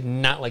 I did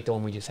not like the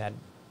one we just had.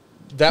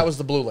 That was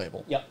the blue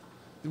label. Yep.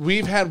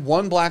 We've had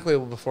one black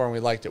label before and we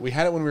liked it. We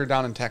had it when we were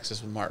down in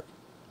Texas with Mark.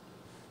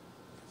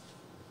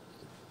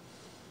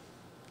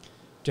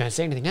 Do I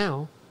say anything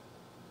now?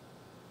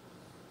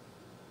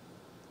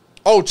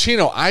 Oh,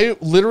 Chino, I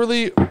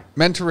literally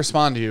meant to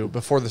respond to you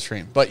before the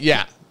stream. But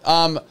yeah,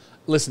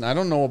 listen, I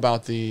don't know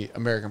about the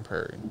American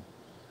Prairie.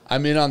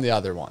 I'm in on the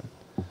other one.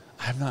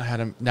 I've not had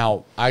them.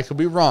 Now, I could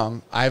be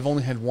wrong. I've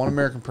only had one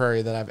American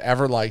Prairie that I've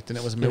ever liked, and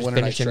it was a Midwinter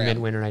Night's Dram.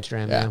 Midwinter Night's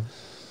Dram, yeah.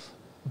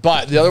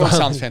 But the other one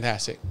sounds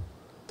fantastic.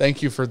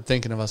 Thank you for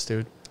thinking of us,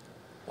 dude.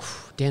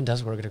 Dan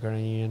does work at a credit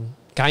union.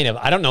 Kind of.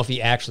 I don't know if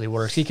he actually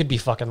works. He could be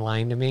fucking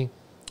lying to me.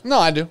 No,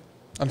 I do.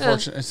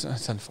 Unfortunate.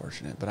 It's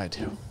unfortunate, but I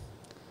do.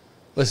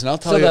 Listen, I'll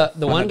tell you. So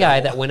the one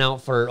guy that went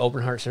out for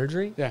open heart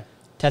surgery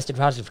tested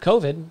positive for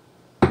COVID.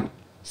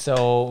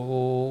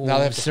 So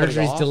now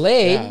surgery's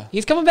delayed. Yeah.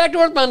 He's coming back to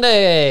work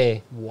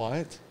Monday.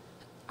 What?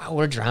 Oh,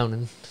 we're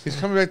drowning. He's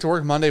coming back to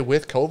work Monday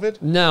with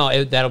COVID?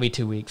 No, that'll be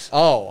 2 weeks.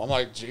 Oh, I'm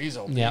like, geez,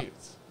 oh, yep.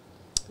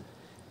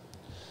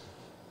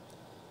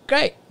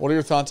 Great. What are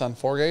your thoughts on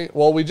Foregate?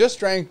 Well, we just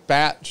drank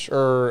batch,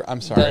 or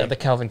I'm sorry. The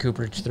Calvin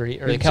Cooperage 3,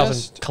 or the Calvin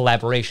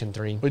Collaboration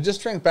 3. We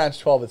just drank batch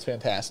 12. It's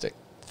fantastic.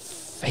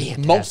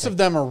 Fantastic. Most of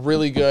them are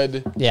really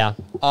good. Yeah.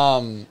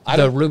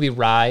 The Ruby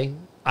Rye,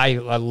 I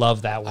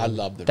love that one. I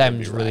love the That Ruby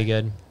one's Rye. really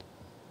good.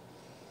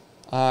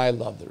 I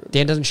love the Ruby.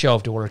 Dan doesn't show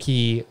up to work.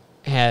 He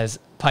has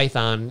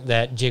Python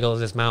that jiggles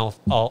his mouth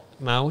all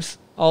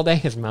day.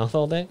 His mouth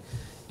all day.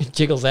 It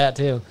jiggles that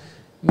too.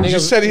 You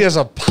said he has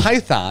a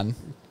Python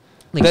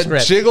that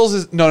script. jiggles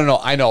his. No.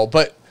 I know,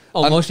 but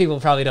most people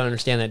probably don't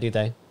understand that, do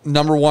they?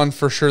 Number one,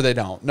 for sure they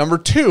don't. Number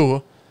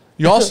two,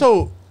 you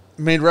also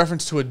made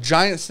reference to a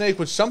giant snake,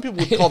 which some people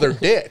would call their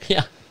dick.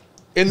 Yeah.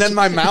 And then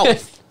my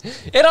mouth.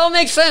 It all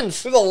makes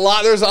sense. There's a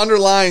lot. There's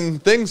underlying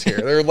things here.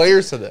 There are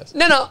layers to this.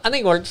 No, I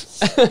think it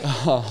works.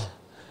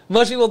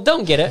 Most people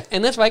don't get it,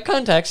 and that's why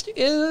context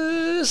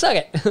is suck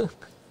it.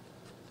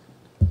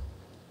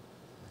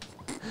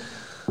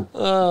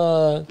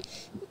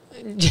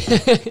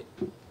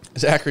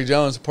 Zachary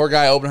Jones, poor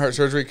guy, open heart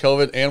surgery,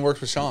 COVID, and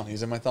works with Sean.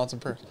 He's in my thoughts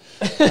and prayers.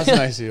 That's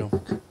nice of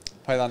you.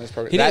 Python is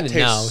perfect. That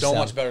tastes so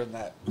much better than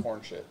that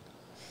corn shit.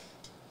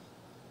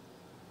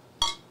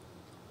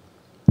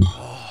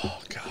 Oh,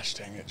 gosh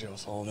dang it, Joe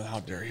Sullivan. How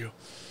dare you?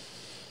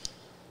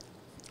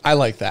 I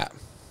like that.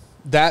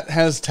 That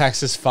has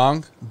Texas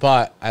funk,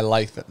 but I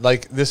like that.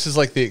 Like, this is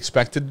like the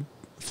expected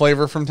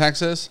flavor from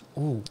Texas.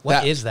 Ooh,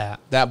 what is that?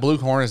 That blue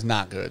corn is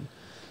not good.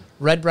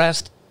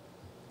 Redbreast,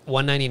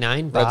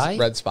 $1.99 by?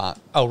 Red Spot.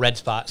 Oh, Red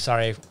Spot.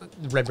 Sorry.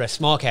 Redbreast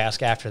small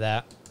cask after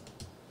that.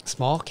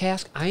 Small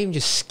cask? I am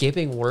just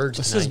skipping words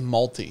This tonight. is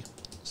malty.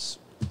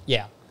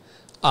 Yeah.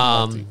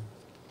 Malty.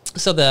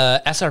 So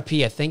the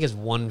SRP, I think, is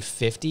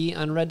 $150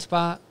 on Red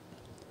Spot.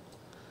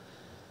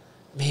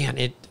 Man,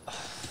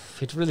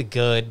 it's really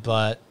good,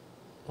 but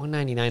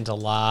 $1.99 is a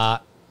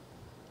lot.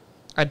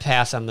 I'd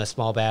pass on the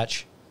small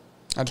batch.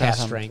 I'd cast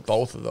pass on strength.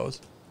 both of those.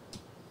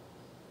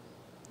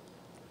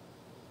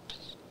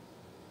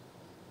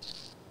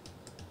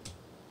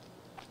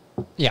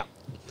 Yeah.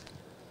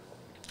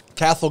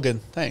 Kathleen,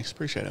 thanks.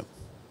 Appreciate it.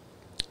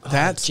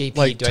 That's JP.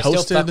 like Do I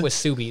toasted. still fuck with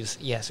Subies?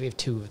 Yes, we have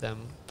 2 of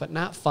them, but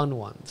not fun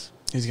ones.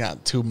 He's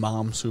got 2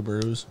 mom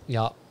Subarus.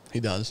 Yup. He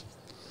does.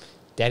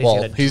 Daddy's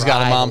Well, got he's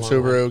got a mom long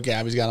Subaru. way.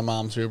 Gabby's got a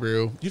mom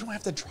Subaru. You don't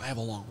have to drive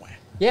a long way.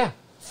 Yeah.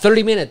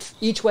 30 minutes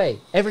each way,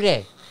 every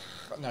day.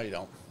 No, you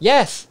don't.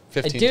 Yes,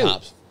 15 I do.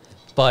 tops.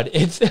 But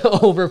it's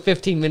over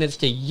 15 minutes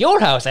to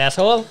your house,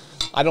 asshole.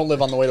 I don't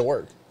live on the way to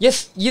work.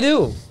 Yes, you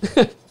do.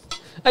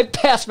 I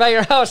pass by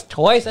your house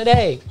twice a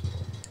day.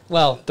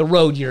 Well, the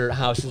road your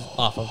house is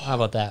off of. How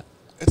about that?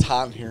 It's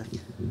hot in here.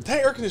 That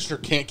air conditioner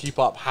can't keep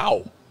up.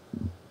 How?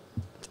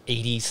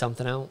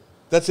 80-something out.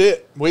 That's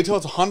it. Wait till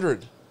it's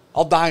 100.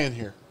 I'll die in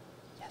here.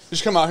 Yes.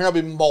 Just come out here. I'll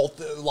be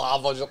molten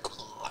lava,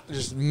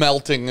 just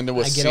melting into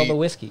a I get all the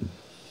whiskey.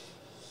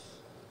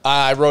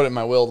 I wrote it in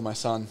my will to my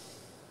son.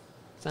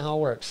 That's not how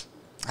it works.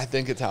 I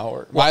think it's how it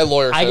works. My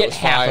lawyer said I it get was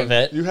half fine. of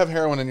it. You have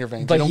heroin in your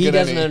veins. But you don't he get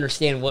doesn't any.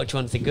 understand which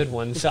one's the good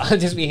one, so I'll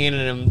just be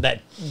handing him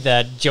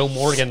that Joe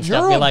Morgan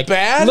stuff. You're Be a like,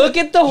 bad, look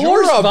at the horse,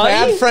 You're a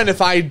buddy. bad friend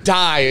if I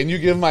die and you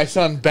give my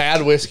son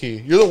bad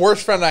whiskey. You're the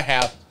worst friend I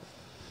have.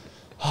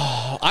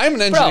 I'm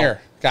an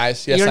engineer,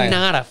 guys. Yes, I You're am.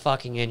 not a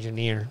fucking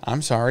engineer.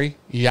 I'm sorry.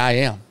 Yeah, I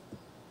am.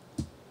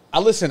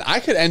 Listen, I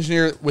could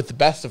engineer with the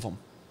best of them.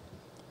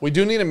 We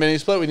do need a mini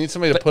split. We need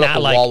somebody to put up a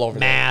wall over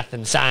there. Math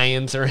and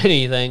science or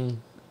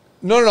anything.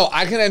 No.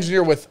 I can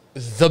engineer with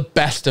the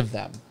best of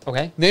them.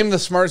 Okay. Name the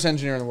smartest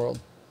engineer in the world.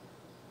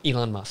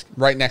 Elon Musk.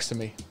 Right next to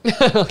me.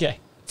 Okay.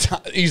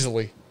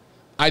 Easily.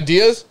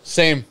 Ideas?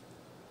 Same.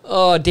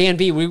 Oh, Dan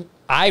B.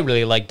 I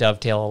really like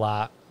Dovetail a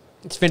lot.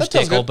 It's Finch That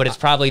sounds Tickle, good. but it's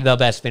probably the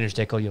best Finch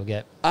Tickle you'll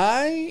get.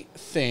 I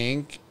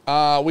think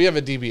we have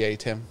a DBA,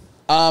 Tim.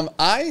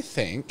 I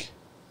think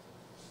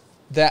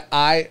that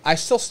I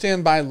still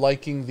stand by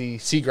liking the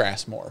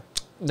Seagrass more.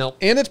 Nope.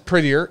 And it's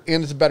prettier,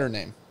 and it's a better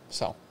name.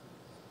 So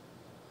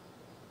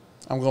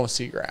I'm going with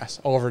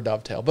Seagrass over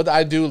Dovetail. But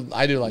I do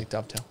like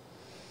Dovetail.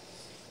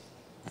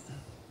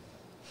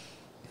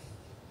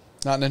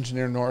 Not an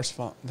engineer Norris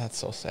font. That's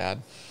so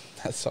sad.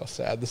 That's so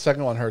sad. The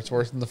second one hurts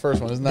worse than the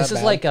first one. Isn't that This is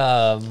bad? like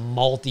a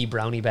malty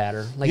brownie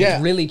batter. Like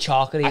it's really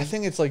chocolatey. I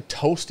think it's like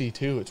toasty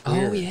too. It's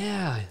weird. Oh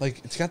yeah.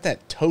 Like it's got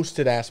that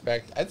toasted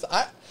aspect.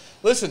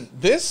 Listen,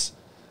 this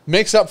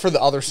makes up for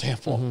the other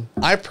sample.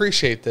 Mm-hmm. I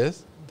appreciate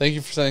this. Thank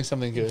you for sending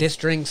something good. This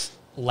drink's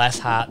less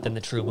hot than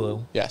the True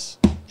Blue. Yes,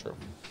 true.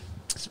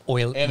 It's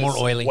oily, And more it's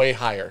oily. way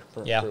higher.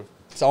 Yeah. Proof.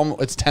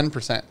 It's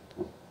 10%.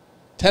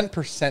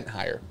 10%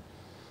 higher.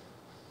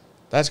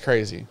 That's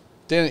crazy.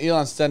 Dan and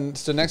Elon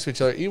stood next to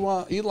each other.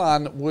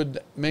 Elon would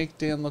make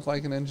Dan look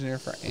like an engineer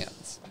for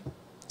ants.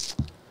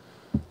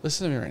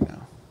 Listen to me right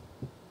now.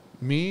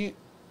 Me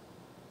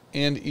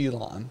and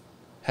Elon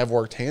have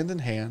worked hand in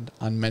hand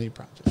on many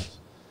projects.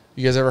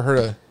 You guys ever heard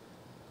of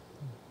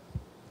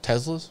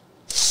Teslas?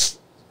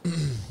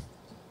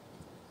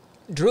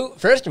 Drew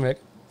Firstenberg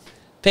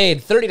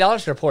paid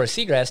 $30 for a pour of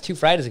seagrass 2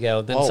 Fridays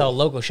ago, then saw a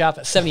local shop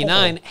at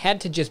 $79,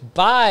 had to just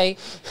buy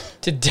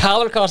to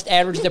dollar cost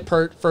average the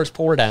first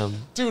pour down.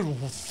 Dude,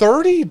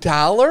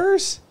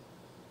 $30?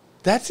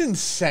 That's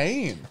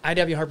insane.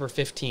 IW Harper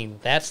 15.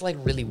 That's like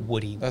really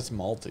woody. That's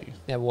malty.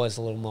 That was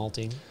a little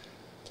malty.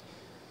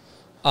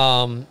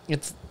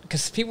 It's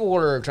because people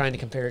were trying to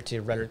compare it to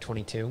Rhetoric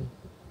 22.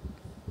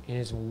 And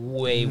it's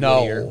way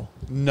woodier.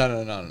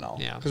 No.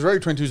 Yeah. Because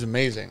Rhetoric 22 is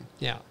amazing.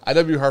 Yeah.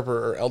 IW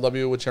Harper or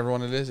LW, whichever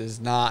one it is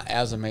not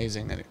as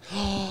amazing.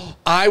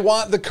 I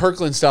want the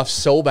Kirkland stuff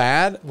so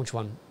bad. Which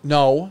one?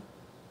 No.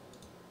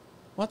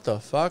 What the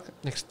fuck?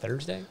 Next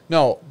Thursday?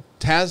 No.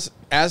 Taz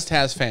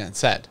fan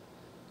said,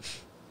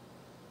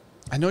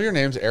 I know your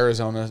name's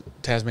Arizona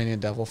Tasmanian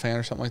Devil fan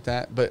or something like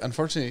that, but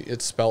unfortunately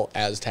it's spelled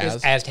as Taz.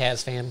 It's as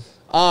Taz fan.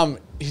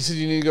 He said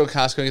you need to go to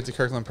Costco and get the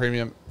Kirkland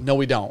Premium. No,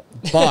 we don't.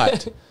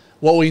 But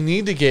what we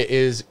need to get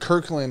is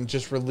Kirkland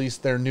just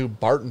released their new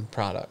Barton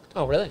product.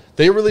 Oh, really?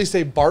 They released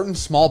a Barton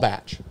small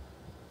batch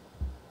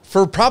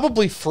for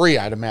probably free,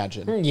 I'd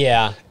imagine.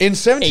 Yeah. In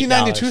 $17.92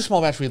 $8.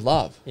 small batch, we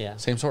love. Yeah.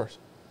 Same source.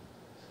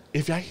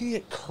 If I can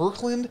get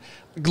Kirkland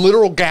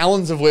literal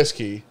gallons of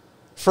whiskey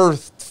for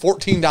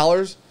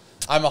 $14,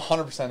 I'm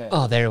 100% in.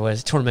 Oh, there it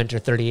was. Tormentor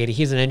 3080.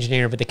 He's an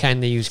engineer, but the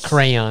kind they use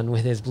crayon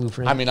with his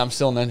blueprint. I mean, I'm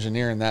still an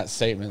engineer in that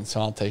statement, so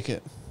I'll take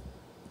it.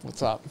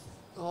 What's up?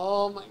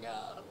 Oh, my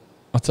God.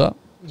 What's up?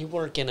 You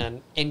work in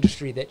an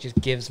industry that just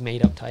gives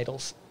made-up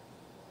titles.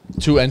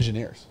 To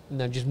engineers.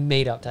 No, just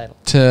made-up titles.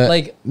 To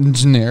like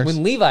engineers.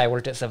 when Levi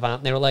worked at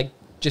Savant, they were like,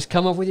 just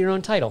come up with your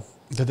own title.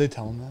 Did they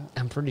tell him that?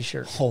 I'm pretty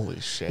sure. Holy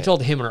They shit.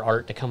 told him or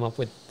Art to come up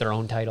with their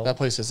own title. That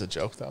place is a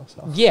joke, though.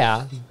 So.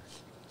 Yeah.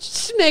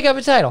 Just make up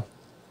a title.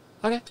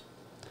 Okay.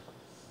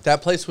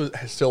 That place was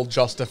still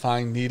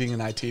justifying needing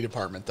an IT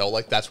department, though.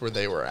 Like, that's where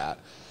they were at.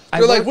 I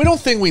They're like, work- we don't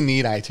think we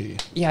need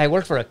IT. Yeah, I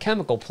work for a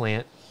chemical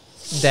plant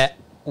that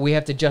we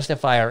have to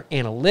justify our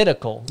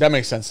analytical. That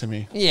makes sense to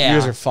me. Yeah. You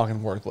guys are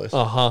fucking worthless.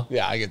 Uh-huh.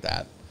 Yeah, I get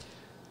that.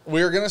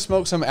 We're going to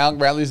smoke some Alec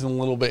Bradley's in a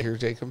little bit here,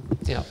 Jacob.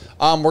 Yeah.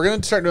 We're going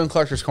to start doing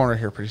Collector's Corner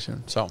here pretty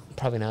soon. So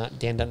Probably not.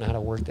 Dan doesn't know how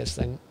to work this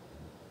thing.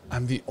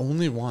 I'm the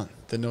only one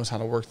that knows how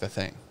to work the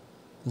thing.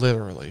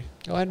 Literally.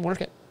 Go ahead and work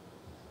it.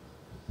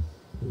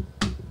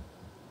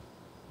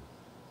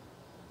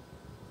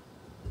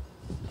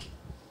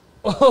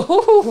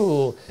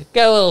 Oh,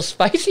 got a little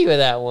spicy with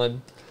that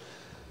one.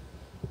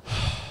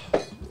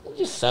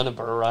 Just son of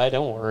a ride,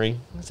 don't worry.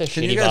 It's a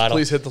Can shitty you guys bottle.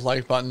 please hit the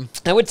like button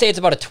I would say it's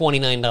about a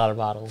 $29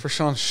 bottle. for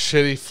Sean's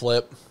shitty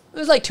flip? It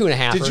was like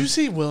 2.5. Did you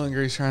see Will and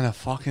Grace trying to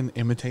fucking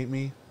imitate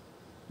me?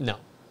 No.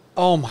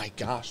 Oh my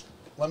gosh.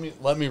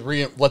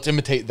 Let's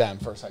imitate them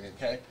for a second,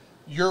 okay?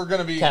 You're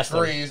gonna be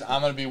Kessler. Grease,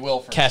 I'm gonna be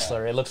Will for a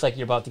Kessler. It looks like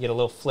you're about to get a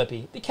little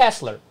flippy. The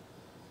Kessler.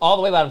 All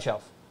the way bottom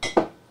shelf.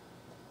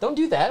 Don't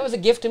do that. It was a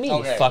gift to me,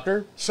 Okay. you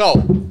fucker.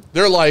 So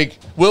they're like,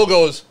 Will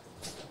goes,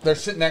 they're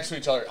sitting next to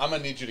each other. I'm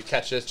gonna need you to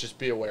catch this, just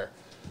be aware.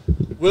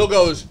 Will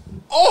goes,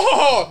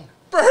 oh,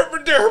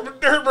 burber, derber,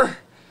 derber.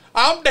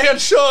 I'm Dan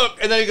shook.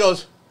 And then he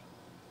goes,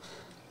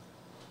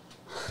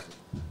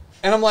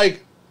 and I'm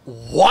like,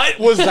 what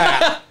was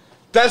that?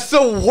 That's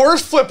the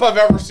worst flip I've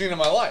ever seen in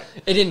my life.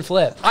 It didn't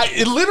flip. I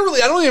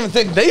don't even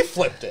think they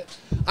flipped it.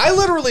 I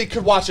literally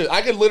could watch it.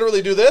 I could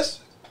literally do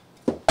this.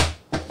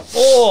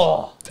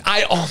 Oh.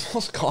 I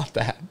almost caught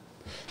that.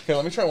 Okay,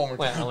 let me try one more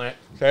Wait, time. wait.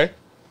 Okay.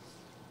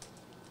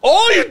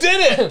 Oh, you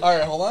did it! All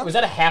right, hold on. Was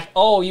that a half?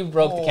 Oh, you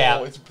broke the cap.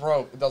 Oh, it's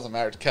broke. It doesn't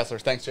matter. It's Kessler.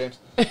 Thanks, James.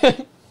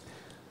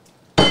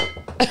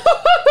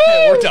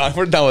 Okay, we're done.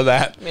 We're done with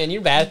that. Man,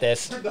 you're bad at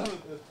this. We're done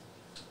with this.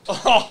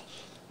 Oh,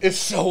 it's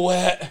so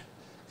wet.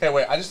 Okay,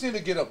 wait. I just need to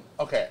get a...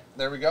 Okay,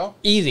 there we go.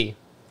 Easy.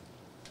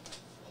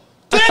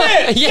 Did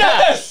it! Yeah,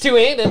 Yes!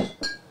 two-handed.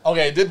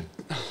 Okay, did...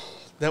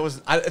 That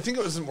was... I think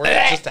it wasn't worth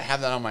it just to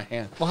have that on my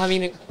hand. Well, I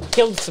mean, it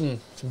killed some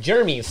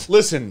germies.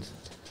 Listen.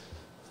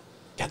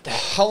 Got that.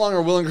 How long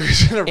are Will and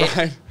Grace going to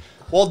ride?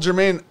 Well,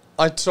 Jermaine,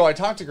 so I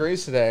talked to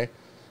Grace today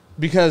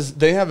because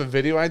they have a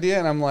video idea,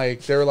 and I'm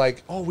like, they're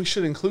like, oh, we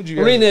should include you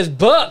guys. We're reading this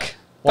book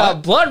What?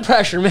 about blood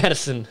pressure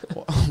medicine.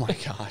 Oh my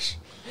gosh.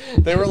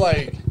 They were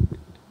like,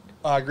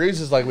 Grace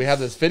is like, we have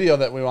this video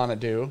that we want to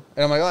do.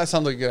 And I'm like, oh, that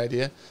sounds like a good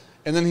idea.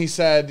 And then he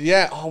said,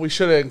 yeah, oh, we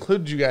should have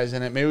included you guys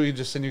in it. Maybe we could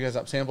just send you guys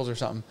up samples or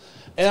something.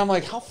 And I'm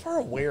like, how far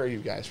away are you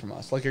guys from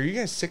us? Like, are you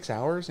guys 6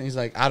 hours? And he's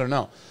like, I don't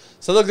know.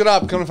 So I looked it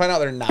up. Come to find out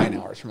they're 9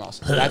 hours from us.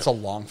 That's a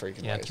long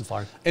freaking Yeah, ways. too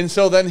far. And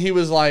so then he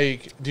was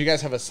like, do you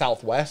guys have a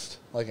Southwest?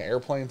 Like an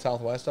airplane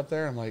Southwest up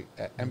there? I'm like,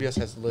 MBS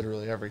has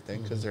literally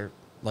everything because they're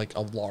like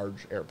a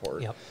large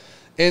airport. Yep.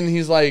 And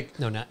he's like,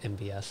 No, not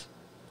MBS.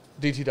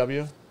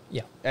 DTW?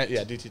 Yeah.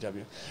 Yeah,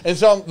 DTW. And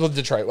so, well,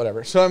 Detroit,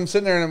 whatever. So I'm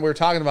sitting there and we were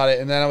talking about it.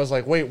 And then I was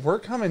like, wait, we're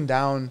coming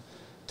down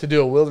to do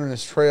a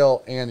wilderness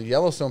trail and a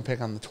Yellowstone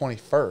pick on the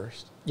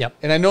 21st. Yep.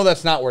 And I know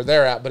that's not where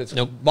they're at, but it's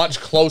Nope. much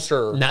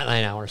closer. Not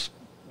 9 hours.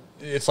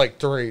 It's like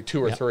two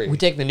or Yep. three. We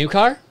take the new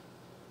car?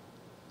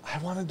 I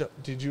wanted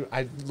to.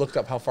 I looked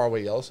up how far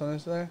away Yellowstone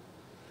is today.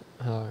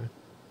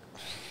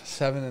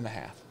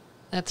 7.5.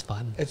 That's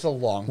fun. It's a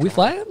long We time.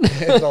 flying?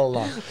 It's a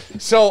long.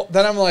 So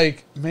then I'm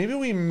like,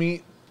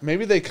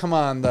 maybe they come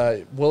on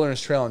the wilderness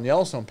trail in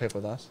Yellowstone pick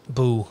with us.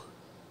 Boo.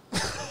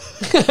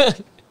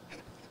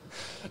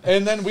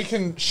 And then we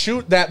can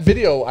shoot that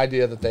video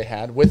idea that they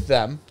had with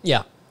them,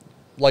 Yeah.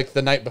 like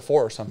the night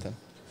before or something.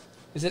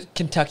 Is it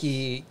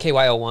Kentucky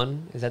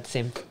KYO1? Is that the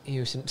same?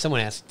 Someone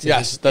asked.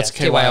 Yes, that's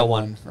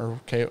KYO1. Or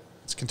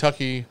it's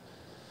Kentucky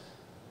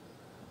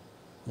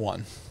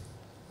 1.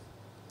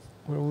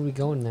 Where were we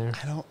going there?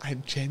 I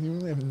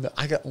genuinely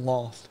I got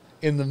lost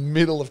in the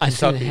middle of I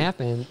seen Kentucky. it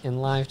happen in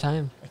live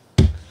time.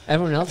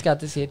 Everyone else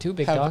got to see it too,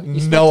 big Have dog. You no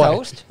smell idea.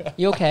 toast?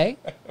 You okay?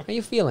 How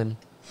you feeling?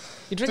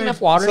 You drink Dude,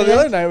 enough water So today? the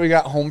other night we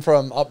got home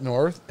from up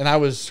north, and I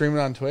was streaming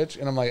on Twitch,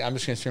 and I'm like, I'm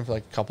just gonna stream for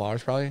like a couple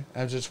hours probably.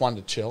 I just wanted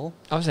to chill.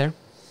 I was there.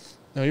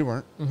 No, you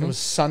weren't. It was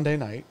Sunday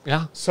night.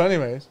 Yeah, So,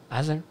 anyways, I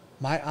was there.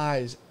 my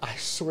eyes, I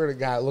swear to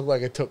God, it looked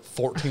like I took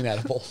 14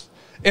 edibles.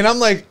 And I'm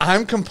like,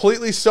 I'm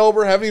completely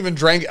sober, haven't even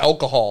drank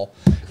alcohol.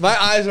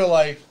 My eyes are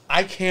like,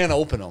 I can't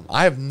open them.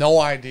 I have no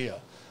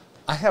idea.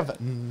 I have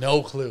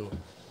no clue.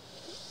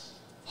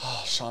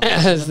 Oh, Sean.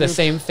 It's the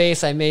same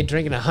face I made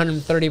drinking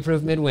 130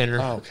 proof midwinter.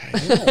 Okay.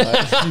 You know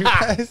what? You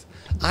guys,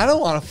 I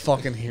don't want to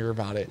fucking hear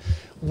about it.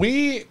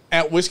 We,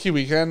 at Whiskey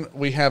Weekend,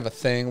 we have a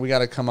thing. We got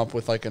to come up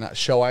with like a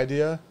show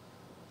idea.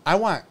 I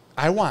want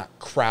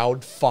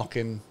crowd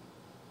fucking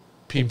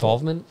people.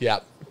 Involvement?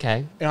 Yep.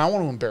 Okay. And I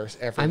want to embarrass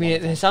I everyone. mean,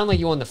 it sounded like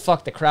you wanted to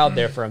fuck the crowd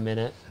there for a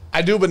minute.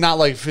 I do, but not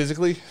like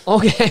physically.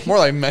 Okay. More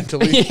like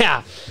mentally.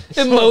 Yeah.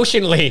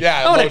 Emotionally.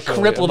 Yeah, I want to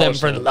emotionally, cripple them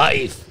for emotionally.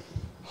 life.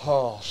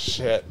 Oh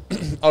shit.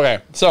 Okay,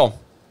 so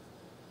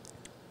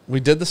we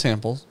did the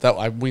samples.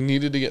 We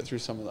needed to get through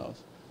some of those.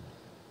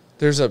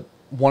 There's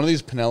one of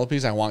these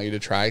Penelopes I want you to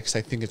try because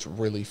I think it's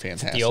really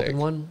fantastic. The open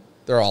one?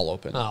 They're all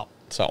open. Oh.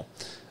 So,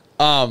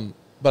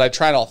 but I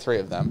tried all three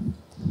of them.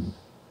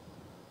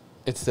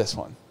 It's this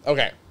one.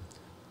 Okay.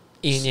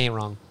 Ian, you ain't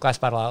wrong. Glass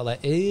Bottle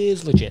Outlet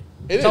is legit.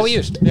 It It's all we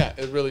is. used. Yeah,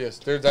 it really is.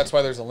 That's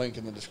why there's a link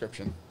in the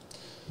description.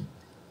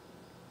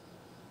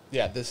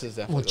 Yeah, this is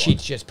definitely Well, the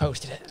Cheats just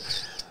posted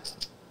it.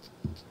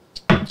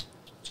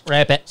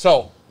 Wrap it.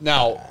 So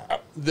now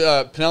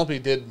the Penelope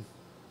did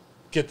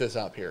get this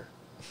up here,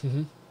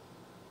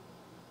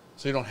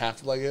 so you don't have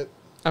to like it.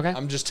 Okay.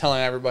 I'm just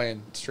telling everybody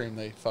in stream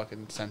they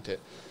fucking sent it.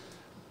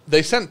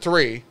 They sent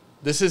 3.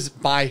 This is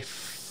by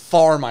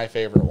far my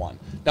favorite one.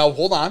 Now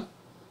hold on,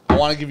 I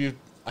want to give you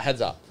a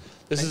heads up.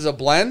 This is a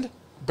blend,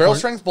 barrel Corn.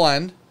 strength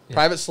blend, Yeah.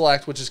 private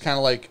select, which is kind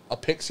of like a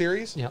pick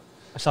series. Yep.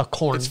 I saw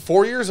corn. It's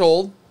 4 years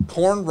old.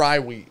 Corn, rye,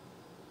 wheat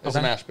is a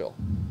Okay. mash bill,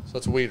 so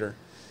it's a wheater.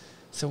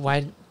 So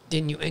why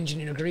didn't you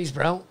engineer degrees,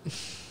 bro?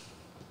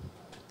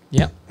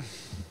 Yep.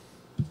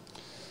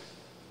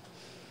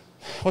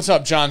 What's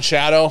up, John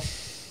Shadow?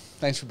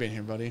 Thanks for being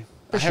here, buddy. I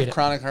Appreciate have it.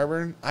 chronic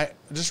heartburn. I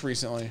just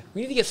recently.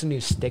 We need to get some new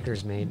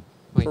stickers made.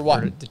 Like, For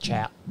what? the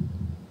chat.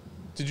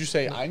 Did you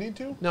say I need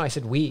to? No, I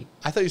said we.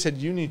 I thought you said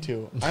you need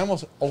to. I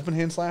almost open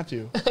hand slapped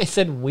you. I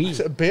said we. I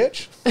said,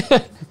 bitch.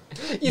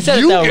 You said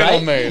You it though, get 'em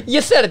right? made.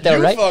 You said it though,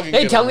 You right? fucking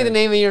Hey, get tell 'em me the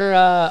made. name of your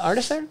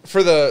artist there.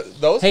 For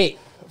those? Hey.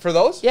 For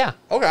those? Yeah.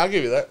 Okay, I'll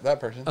give you that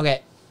person.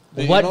 Okay.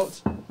 The what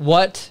emotes?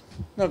 what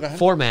No, go ahead.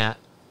 format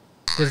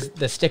does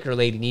the sticker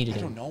lady need it I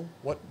in? don't know.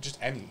 What? Just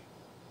any.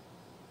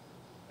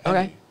 Okay.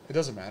 Any. It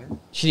doesn't matter.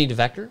 She need a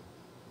vector?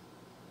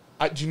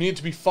 Do you need it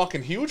to be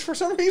fucking huge for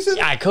some reason?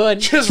 Yeah, I could.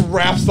 Just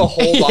wraps the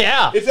whole lot.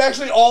 Yeah. It's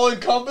actually all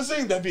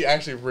encompassing. That'd be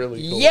actually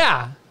really cool.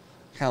 Yeah.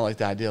 Kind of like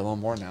the idea a little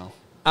more now.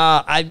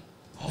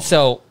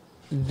 So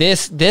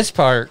this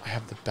part I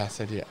have the best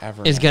idea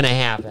ever. is now. gonna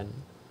happen.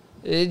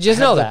 Just I have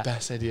know the that.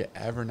 best idea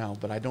ever now,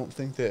 but I don't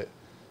think that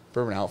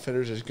Bourbon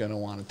Outfitters is going to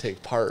want to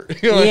take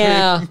part. You know what I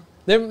Yeah.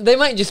 mean? They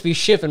might just be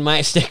shipping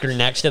my sticker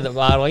next to the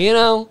bottle, you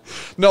know?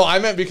 No, I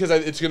meant because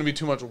it's going to be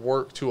too much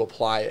work to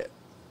apply it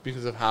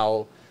because of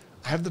how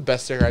I have the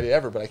best sticker idea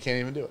ever, but I can't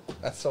even do it.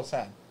 That's so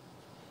sad.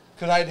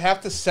 Because I'd have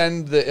to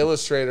send the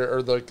illustrator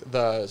or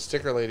the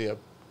sticker lady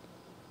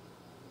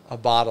a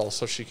bottle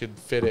so she could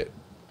fit it.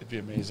 It'd be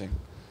amazing.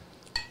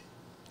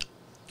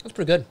 That's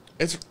pretty good.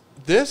 It's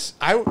this.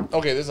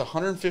 Okay, this is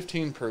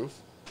 115 proof.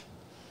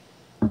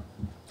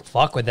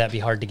 Fuck, would that be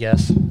hard to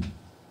guess?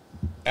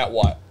 At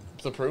what?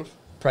 The proof?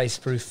 Price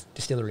proof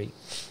distillery.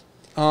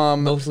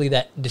 Um, Mostly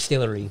that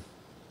distillery.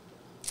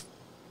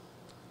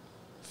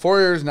 4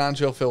 years,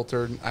 non-chill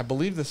filtered. I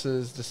believe this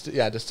is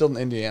distilled in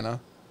Indiana.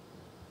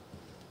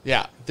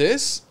 Yeah,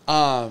 this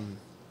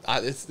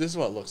this is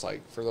what it looks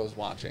like for those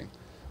watching.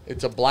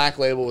 It's a black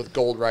label with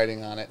gold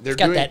writing on it. It's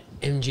got that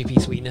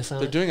MGP sweetness on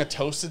it. They're doing a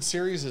toasted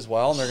series as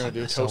well, and they're going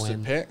to do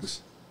toasted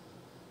picks.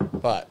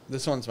 But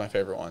this one's my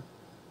favorite one.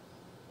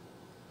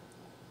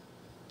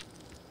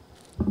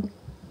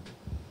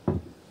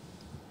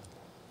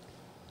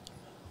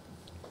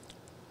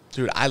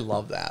 Dude, I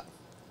love that.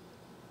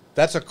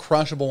 That's a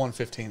crushable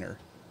 115er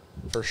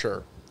for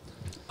sure.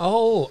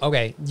 Oh,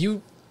 okay.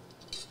 You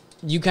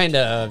kind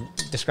of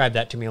described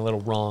that to me a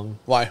little wrong.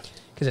 Why?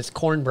 Because it's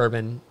corn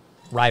bourbon,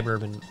 rye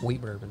bourbon,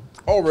 wheat bourbon.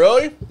 Oh,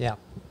 really? Yeah.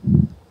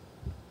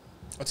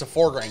 It's a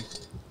 4-grain.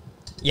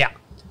 Yeah.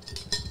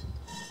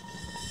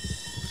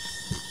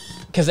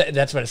 Because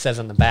that's what it says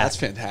on the back. That's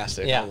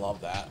fantastic. Yeah. I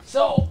love that.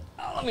 So,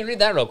 let me read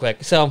that real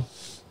quick. So,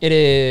 it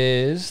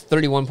is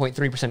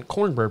 31.3%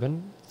 corn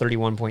bourbon,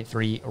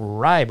 31.3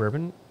 rye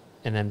bourbon,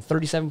 and then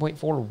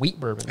 37.4 wheat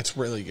bourbon. It's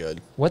really good.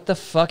 What the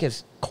fuck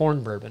is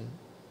corn bourbon?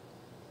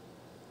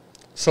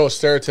 So a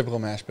stereotypical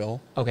mash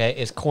bill. Okay,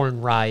 is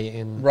corn, rye,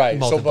 and Right.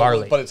 malted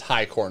barley. But it's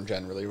high corn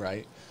generally,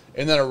 right?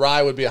 And then a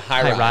rye would be a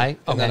high rye.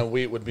 And then a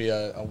wheat would be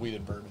a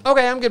wheated bourbon.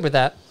 Okay, I'm good with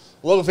that.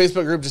 Local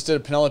Facebook group just did a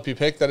Penelope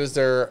pick. That is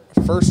their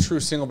first true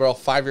single barrel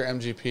 5-year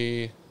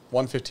MGP,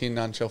 115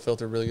 non-chill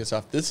filter. Really good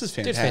stuff. This is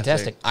fantastic. It's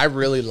fantastic. I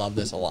really love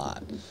this a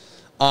lot.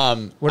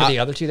 What are the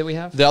other two that we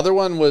have? The other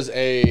one was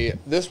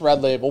this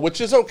red label,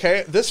 which is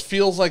okay. This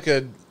feels like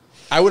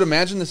I would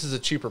imagine this is a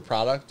cheaper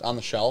product on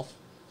the shelf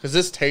because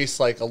this tastes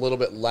like a little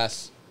bit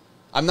less.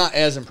 I'm not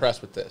as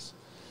impressed with this.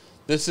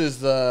 This is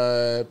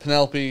the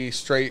Penelope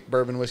Straight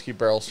Bourbon Whiskey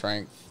Barrel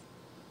Strength.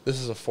 This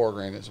is a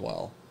 4-grain as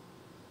well.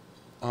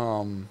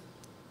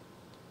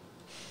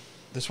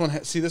 This one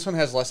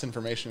has less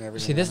information and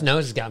everything. See, this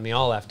nose has got me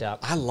all left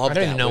up. I love that.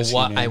 I don't even know whiskey,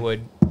 what man. I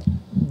would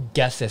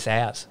guess this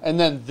as. And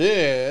then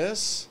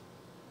this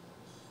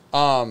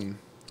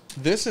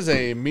is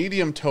a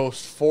medium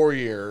toast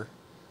 4-year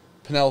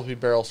Penelope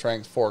Barrel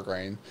Strength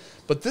 4-grain.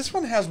 But this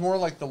one has more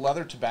like the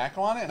leather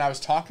tobacco on it. And I was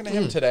talking to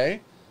him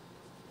today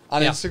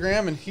on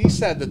Instagram, and he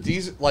said that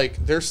these,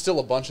 like, there's still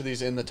a bunch of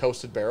these in the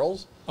toasted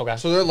barrels. Okay.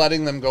 So they're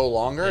letting them go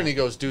longer. And he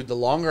goes, dude, the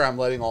longer I'm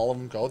letting all of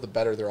them go, the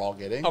better they're all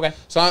getting. Okay.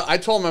 So I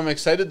told him I'm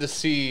excited to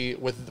see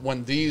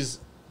when these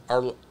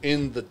are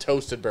in the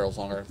toasted barrels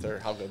longer,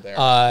 if how good they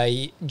are.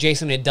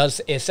 Jason,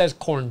 it says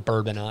corn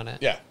bourbon on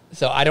it. Yeah.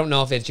 So I don't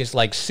know if it's just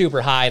like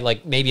super high,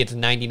 like maybe it's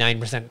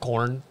 99%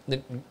 corn.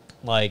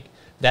 Like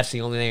that's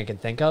the only thing I can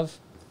think of.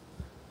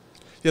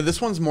 Yeah,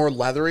 this one's more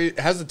leathery. It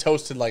has the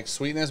toasted like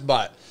sweetness,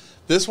 but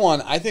this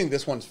one, I think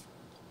this one's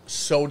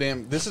so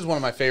damn. This is one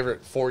of my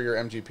favorite 4-year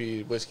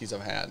MGP whiskeys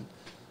I've had.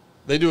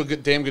 They do a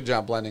damn good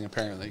job blending,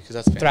 apparently, because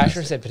that's fantastic.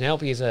 Thrasher said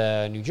Penelope is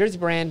a New Jersey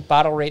brand,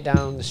 bottle right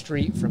down the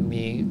street from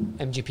me.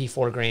 MGP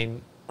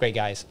 4-grain, great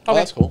guys. Oh,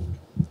 that's cool.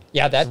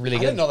 Yeah, that's really I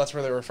good. didn't know that's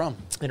where they were from.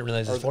 I didn't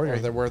realize it was Or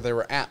 4-grain. where they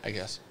were at, I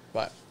guess.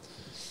 But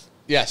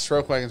yeah,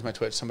 Stroke Wagon's my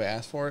Twitch. Somebody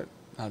asked for it.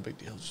 Not a big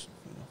deal. Just,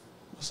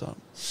 what's up?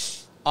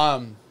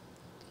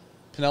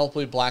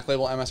 Penelope Black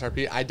Label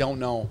MSRP. I don't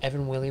know.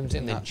 Evan Williams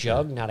in the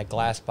jug, not a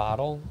glass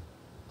bottle.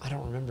 I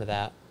don't remember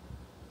that.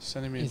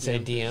 Sending me a Is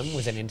it a DM?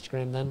 Was it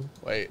Instagram then?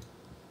 Wait.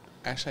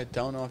 Actually, I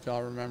don't know if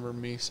y'all remember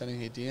me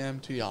sending a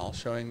DM to y'all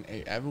showing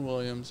a Evan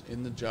Williams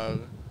in the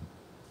jug.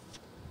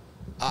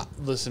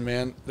 Listen,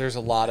 man, there's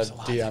a lot of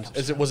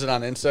DMs. Was it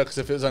on Insta? Because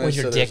if it was on Insta, Was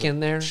your dick in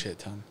there? Shit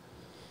ton.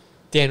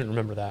 Dan didn't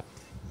remember that.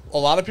 A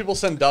lot of people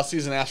send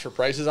Dusties and ask for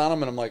prices on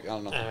them, and I'm like, I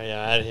don't know.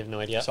 Yeah, I have no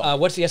idea. So-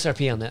 What's the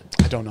SRP on that?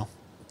 I don't know.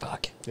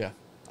 Fuck. Yeah,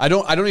 I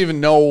don't even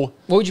know.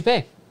 What would you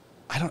pay?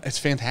 It's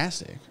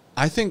fantastic.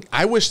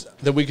 I wish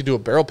that we could do a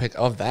barrel pick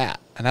of that,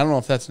 and I don't know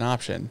if that's an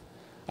option.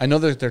 I know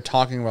that they're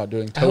talking about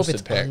doing toasted I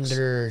hope picks. it's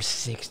under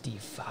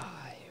 65.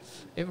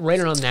 Right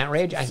around that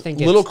range, I think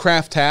Little it's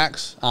craft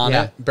tax on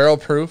it, barrel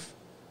proof.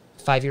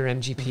 5-year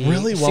MGP.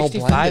 Really well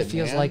 65 blended,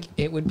 feels man. like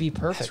it would be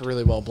perfect. It's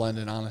really well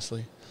blended,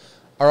 honestly.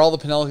 Are all the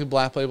Penelope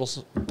Black Label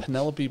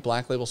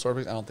store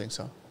picks? I don't think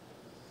so.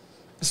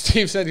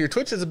 Steve said your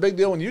Twitch is a big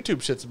deal when YouTube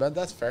shits about.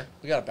 That's fair.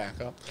 We got to back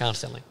up.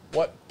 Constantly.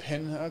 What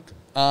pinhook?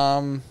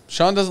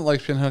 Sean doesn't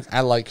like pinhook. I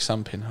like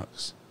some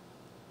pinhooks.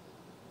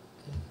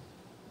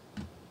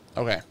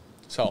 Okay,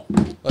 so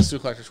let's do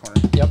Collector's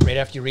Corner. Yep, right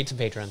after you read some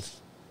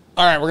patrons.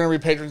 All right, we're going to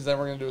read patrons, then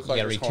we're going to do a You got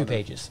to Collector's read Corner. 2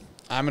 pages.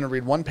 I'm going to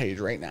read 1 page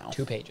right now.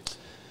 2 pages.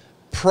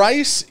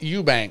 Price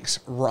Eubanks.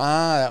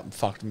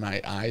 Fucked my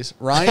eyes.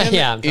 Ryan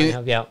Yeah, I'm trying to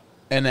help you out.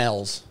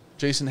 NLs.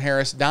 Jason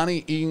Harris.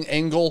 Donnie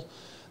Engel.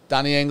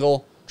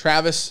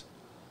 Travis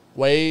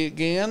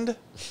Weigand.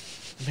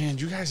 Man,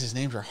 you guys'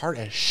 names are hard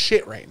as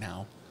shit right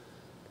now.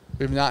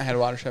 We've not had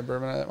Watershed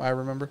Bourbon, I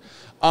remember.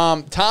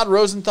 Todd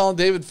Rosenthal,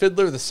 David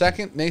Fiddler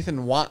II,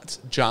 Nathan Watts,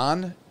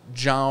 John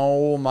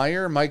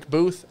Meyer, Mike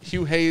Booth,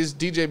 Hugh Hayes,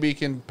 DJ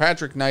Beacon,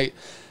 Patrick Knight,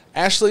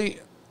 Ashley,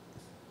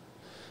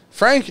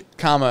 Frankie,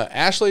 Jimmy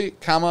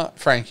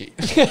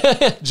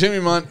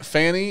Munt,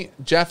 Fanny,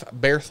 Jeff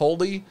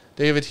Bertholdi,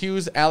 David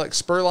Hughes,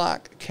 Alex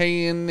Spurlock,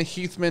 Kane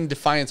Heathman,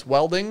 Defiance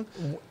Welding.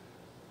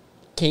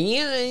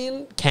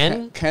 Ken.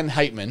 Ken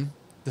Heitman,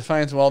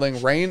 Defiance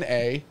Welding, Rain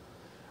A,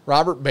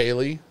 Robert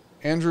Bailey,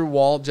 Andrew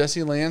Wall,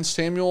 Jesse Land,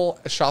 Samuel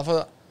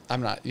Shafa.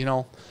 I'm not,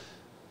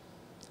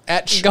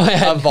 Etch Go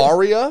ahead.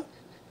 Avaria.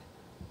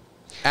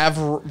 I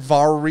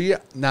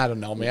don't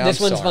know, man. This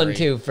I'm one's sorry. fun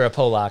too for a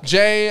Polak.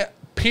 Jay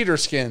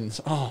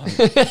Peterskins. Oh,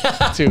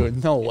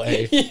 dude, no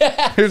way.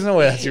 Yeah. There's no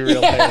way that's your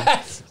real name.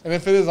 And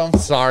if it is, I'm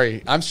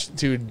sorry.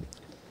 Dude,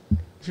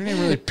 is your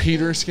name really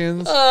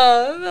Peterskins?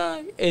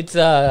 It's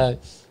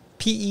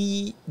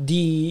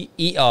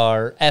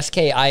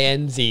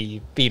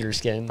PEDERSKINZ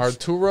Peterskins.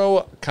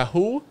 Arturo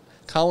Cahu,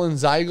 Colin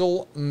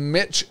Zeigel,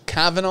 Mitch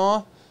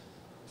Kavanaugh,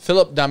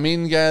 Philip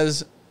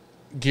Dominguez,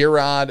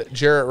 Gerard,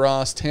 Jarrett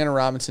Ross, Tanner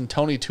Robinson,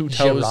 Tony Two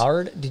Toes.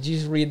 Gerard? Did you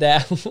just read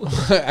that?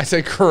 I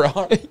said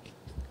Gerard.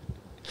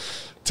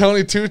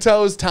 Tony Two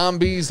Toes, Tom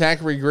B,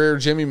 Zachary Greer,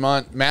 Jimmy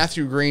Munt,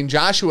 Matthew Green,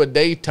 Joshua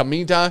Day,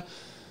 Tamita,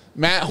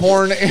 Matt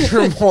Horn,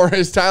 Andrew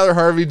Morris, Tyler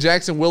Harvey,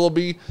 Jackson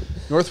Willoughby,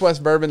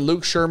 Northwest Bourbon,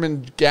 Luke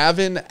Sherman,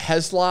 Gavin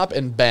Heslop,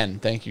 and Ben.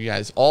 Thank you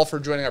guys all for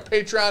joining our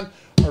Patreon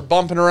or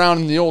bumping around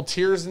in the old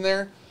tiers in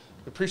there.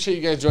 We appreciate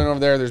you guys joining over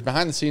there. There's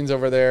behind the scenes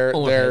over there.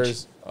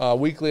 There's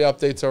weekly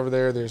updates over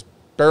there. There's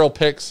barrel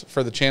picks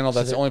for the channel.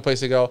 That's the only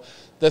place to go.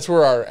 That's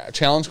where our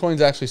challenge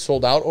coins actually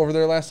sold out over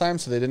there last time,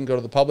 so they didn't go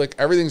to the public.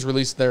 Everything's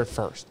released there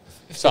first.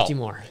 50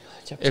 more.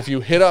 If you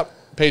hit up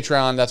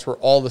Patreon, that's where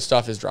all the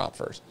stuff is dropped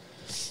first.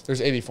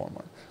 There's 84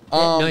 more.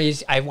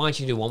 I want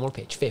you to do one more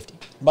page. 50.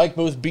 Mike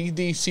Booth,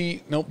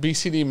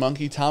 BCD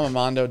Monkey, Tom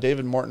Amando,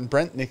 David Morton,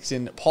 Brent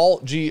Nixon,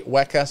 Paul G.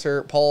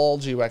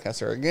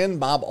 Weckesser again,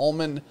 Bob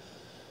Ullman,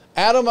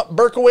 Adam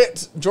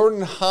Berkowitz,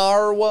 Jordan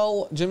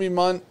Harwell, Jimmy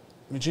Munt,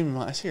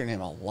 I see your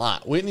name a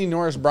lot. Whitney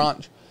Norris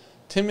Branch,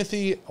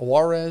 Timothy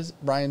Juarez,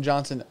 Brian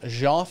Johnson,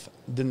 Joff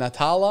De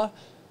Natala,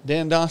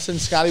 Dan Dawson,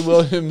 Scotty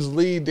Williams,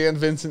 Lee, Dan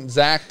Vincent,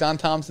 Zach, Don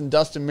Thompson,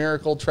 Dustin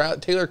Miracle,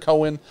 Taylor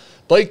Cohen,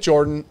 Blake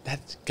Jordan.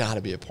 That's got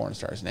to be a porn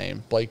star's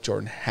name. Blake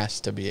Jordan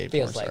has to be a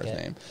porn star's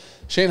name.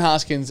 Shane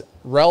Hoskins,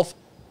 Ralph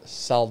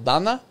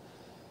Saldana,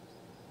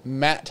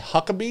 Matt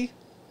Huckabee,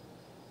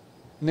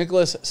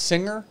 Nicholas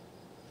Singer.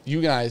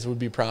 You guys would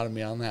be proud of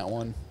me on that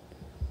one.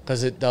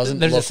 Because it doesn't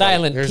There's look a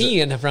silent like, P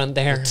in the front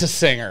there. It's a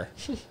singer.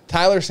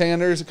 Tyler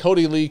Sanders,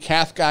 Cody Lee,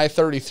 Calf Guy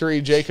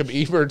 33, Jacob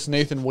Eberts,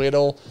 Nathan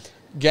Whittle,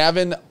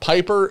 Gavin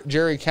Piper,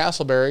 Jerry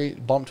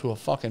Castleberry, bumped to a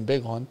fucking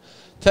big one.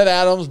 Ted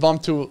Adams,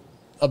 bumped to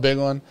a big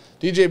one.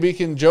 DJ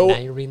Beacon, Joe Now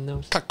you're reading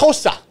those.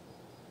 Kakosa,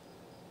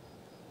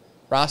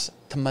 Ross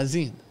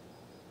Tamazin.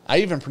 I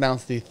even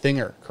pronounced the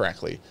thinger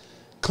correctly.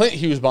 Clint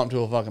Hughes bumped to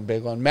a fucking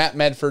big one. Matt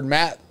Medford,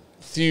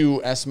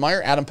 Matthew S.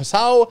 Meyer, Adam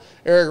Passau,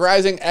 Eric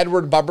Rising,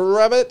 Edward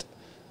Barbarabit,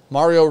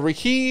 Mario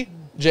Ricky,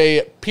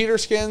 Jay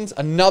Peterskins,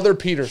 another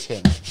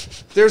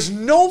Peterskins. There's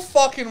no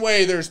fucking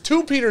way there's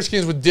two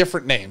Peterskins with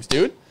different names,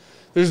 dude.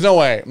 There's no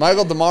way.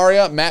 Michael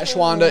Demaria, Matt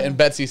Schwanda, and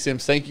Betsy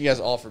Sims. Thank you guys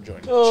all for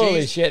joining.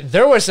 Holy shit.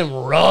 There were some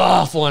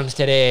rough ones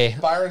today.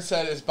 Byron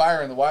said, it's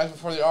Byron. The Y's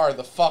before the R.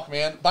 The fuck,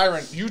 man.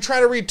 Byron, you try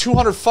to read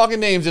 200 fucking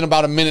names in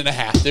about a minute and a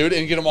half, dude,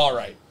 and get them all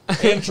right.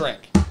 And drink.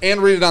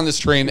 And read it on the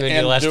screen. And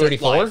the last do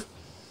 34? it live.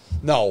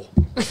 No.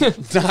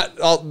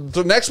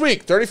 Not. Next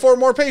week, 34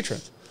 more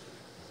patrons.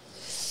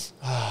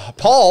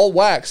 Paul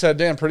Wack said,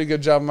 damn, pretty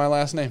good job on my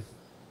last name.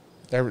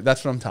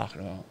 That's what I'm talking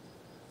about.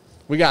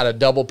 We got a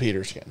double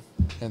Peterskin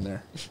in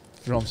there.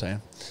 You know what I'm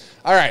saying?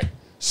 All right.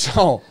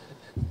 So,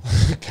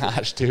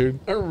 gosh, dude.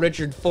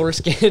 Richard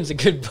Foreskin's a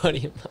good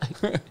buddy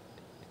of mine.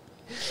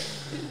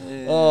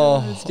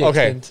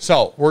 Okay.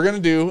 So, we're going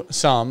to do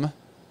some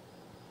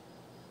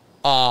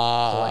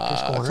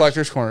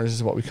collector's corners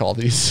is what we call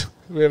these.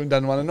 We haven't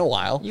done one in a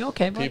while. You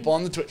okay, buddy? People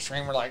on the Twitch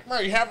stream were like,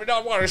 you haven't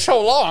done one in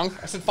so long.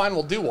 I said, fine,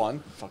 we'll do one.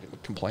 Fucking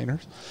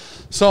complainers.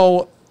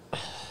 So,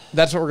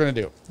 that's what we're going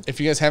to do. If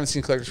you guys haven't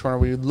seen Collector's Corner,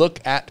 we look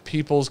at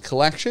people's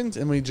collections,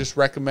 and we just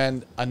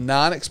recommend a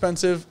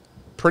non-expensive,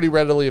 pretty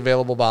readily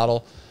available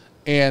bottle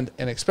and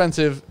an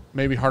expensive,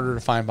 maybe harder to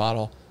find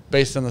bottle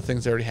based on the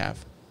things they already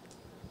have.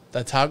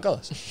 That's how it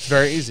goes. It's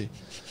very easy.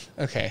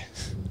 Okay.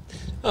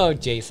 Oh,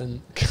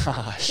 Jason.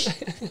 Gosh.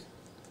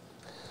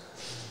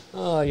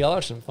 Oh, y'all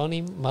are some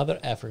funny mother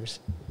effers.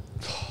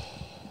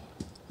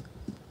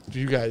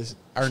 You guys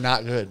are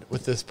not good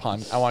with this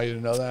pun. I want you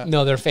to know that.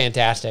 No, they're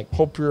fantastic.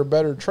 Hope you're a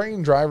better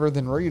train driver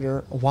than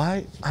reader.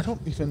 Why? I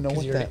don't even know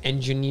what You're that... an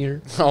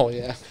engineer. Oh,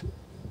 yeah.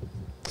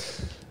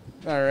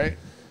 All right.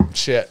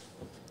 Shit.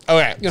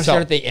 Okay. You want to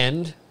start at the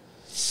end?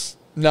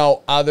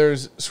 No.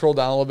 There's... Scroll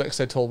down a little bit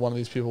because I told one of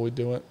these people we'd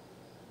do it.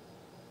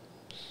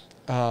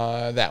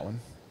 That one.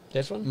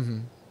 This one?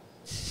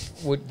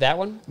 Mm-hmm. Would that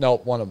one? No,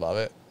 one above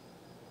it.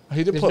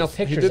 He did There's put no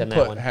pictures he did in put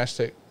that one.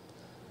 hashtag.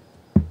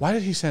 Why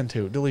did he send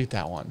two? Delete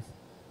that one.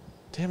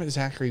 Damn it,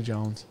 Zachary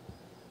Jones.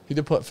 He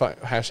did put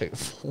hashtag.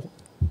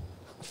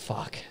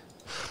 Fuck.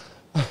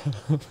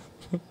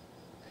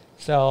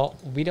 So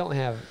we don't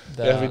have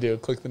the. Yes, we do.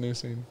 Click the new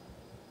scene.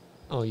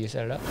 Oh, you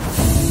set it up.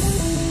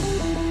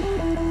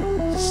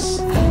 That's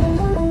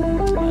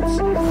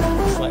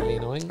slightly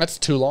annoying. That's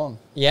too long.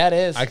 Yeah, it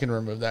is. I can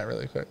remove that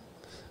really quick.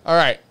 All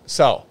right,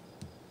 so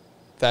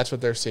that's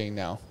what they're seeing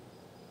now.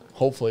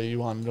 Hopefully you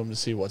wanted them to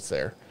see what's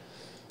there.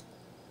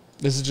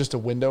 This is just a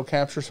window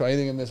capture, so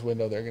anything in this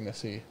window they're going to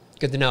see.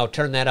 Good to know.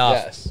 Turn that off.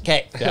 Yes.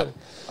 Okay. Yep.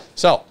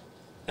 So.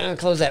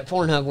 Close that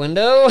Pornhub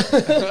window.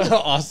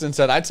 Austin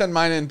said, I'd send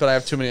mine in, but I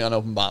have too many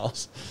unopened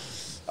bottles.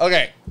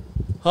 Okay.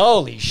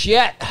 Holy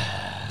shit.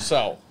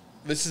 So,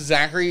 this is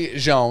Zachary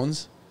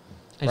Jones.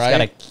 I just got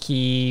to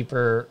keep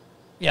her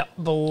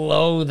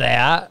below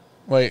that.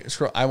 Wait,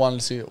 scroll. I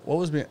wanted to see what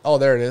was being. Oh,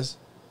 there it is.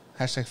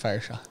 Hashtag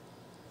fire shot.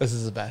 This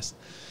is the best.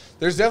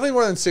 There's definitely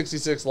more than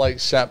 66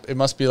 likes, Shep. It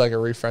must be like a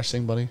refresh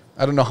thing, buddy.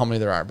 I don't know how many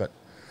there are, but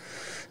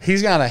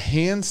he's got a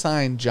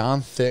hand-signed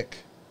John Thick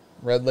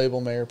Red Label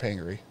Mayor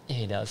Pingree. Yeah,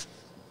 he does.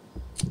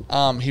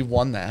 He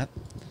won that.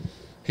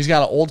 He's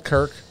got an Old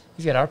Kirk.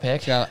 He's got our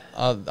pick. He's got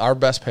our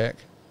best pick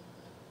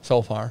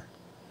so far.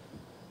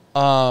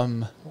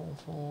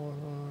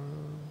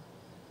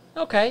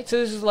 Okay, so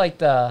this is like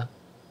the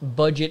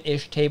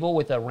budget-ish table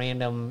with a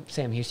random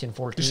Sam Houston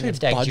 14 and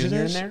Stag Jr.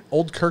 in there.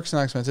 Old Kirk's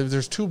not expensive.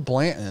 There's 2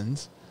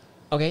 Blantons.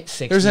 Okay,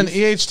 60. There's an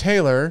E.H.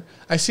 Taylor.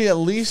 I see at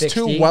least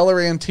 60. 2 Weller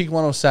Antique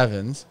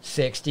 107s.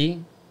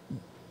 60.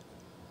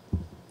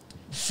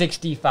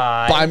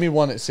 65. Buy me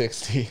one at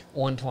 60.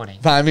 120.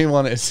 Buy me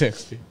one at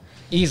 60.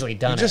 Easily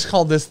done. You just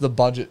called this the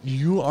budget.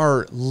 You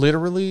are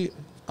literally...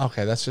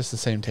 Okay, that's just the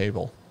same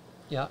table.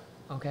 Yeah,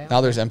 okay.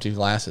 Now there's empty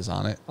glasses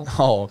on it.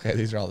 Oh, okay.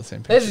 These are all the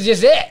same picture. This is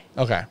just it.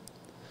 Okay.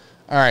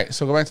 All right,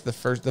 so go back to the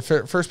first. The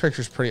first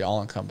picture is pretty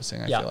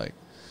all-encompassing, I feel like.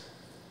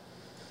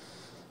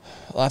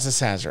 Lots of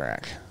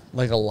Sazerac.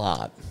 Like a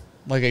lot.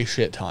 Like a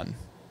shit ton.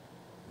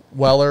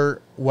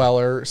 Weller,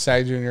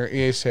 Stag Jr.,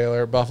 E.H.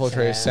 Taylor, Buffalo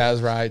Trace,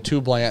 Sazerac,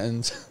 2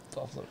 Blantons.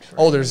 Buffalo Trace.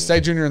 Oh, there's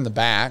Stag Jr. in the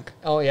back.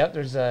 Oh, yep.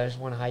 There's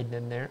one hiding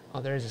in there. Oh,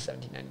 there is a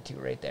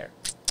 1792 right there.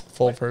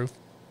 Foolproof.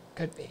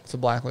 Could be. It's a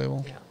black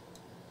label. Yeah.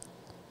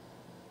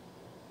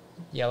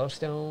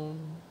 Yellowstone.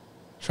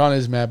 Sean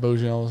is mad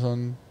bougie all of a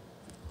sudden.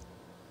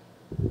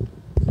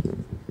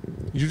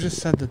 You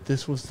just said that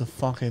this was the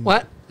fucking...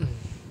 What?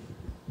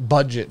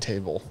 Budget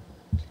table.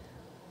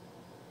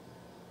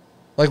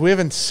 Like, we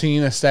haven't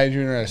seen a Stag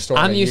Jr. at a store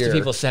I'm in a used year. to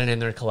people sending in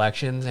their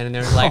collections, and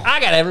they're like, I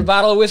got every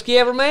bottle of whiskey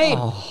ever made.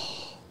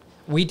 Oh.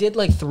 We did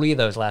like 3 of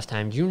those last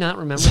time. Do you not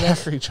remember that?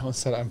 Jeffrey Jones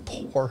said, I'm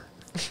poor.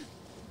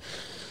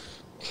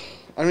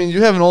 I mean,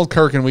 you have an Old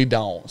Kirk and we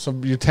don't. So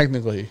you're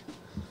technically...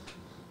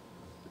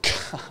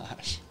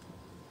 Gosh.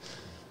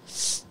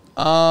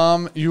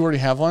 You already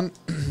have one?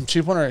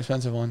 Cheap one or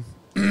expensive one?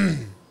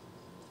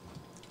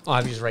 Oh,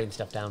 I'm just writing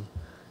stuff down.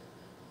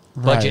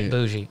 Budget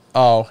bougie.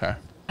 Oh, okay.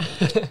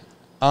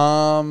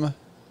 I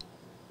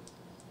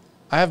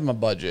have my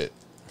budget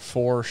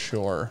for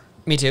sure.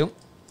 Me too.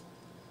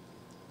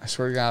 I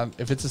swear to God,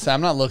 if it's the same,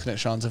 I'm not looking at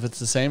Sean's. If it's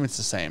the same, it's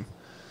the same.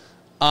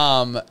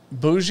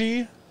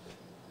 Bougie.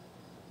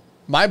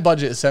 My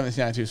budget is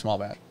 1792 small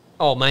bat.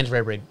 Oh, mine's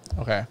rare breed.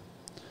 Okay.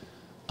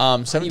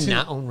 You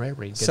not own rare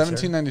breed.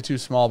 1792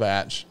 small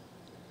batch.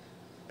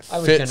 I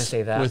was gonna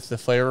say that with the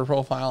flavor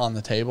profile on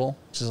the table,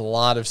 which is a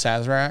lot of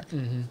Sazerac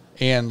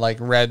and like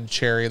red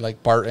cherry,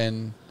 like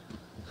Barton.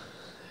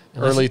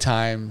 Early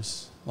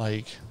times,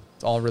 like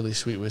it's all really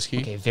sweet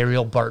whiskey. Okay, very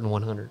old Barton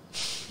 100.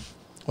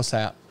 What's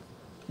that?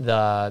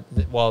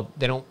 Well,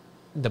 they don't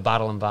the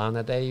bottle and bond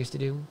that they used to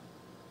do.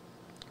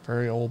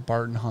 Very old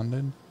Barton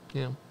 100.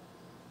 Yeah.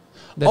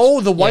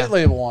 The white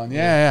label one.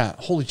 Yeah.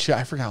 Holy shit,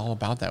 I forgot all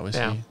about that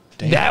whiskey. Yeah.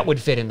 Damn. That would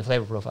fit in the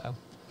flavor profile.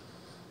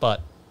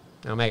 But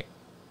I'll make it.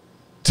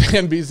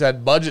 Dan B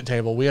said budget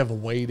table. We have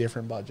way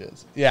different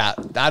budgets. Yeah,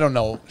 I don't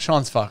know.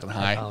 Sean's fucking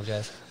high. I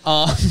apologize.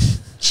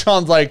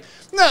 Sean's like,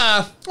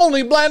 nah,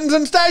 only Blanton's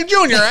and Stag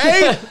Jr.,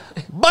 eh?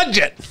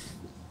 Budget.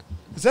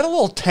 Is that a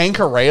little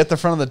Tanqueray at the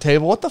front of the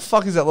table? What the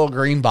fuck is that little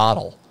green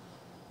bottle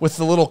with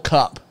the little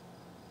cup?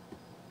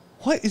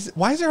 Why is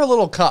there a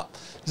little cup?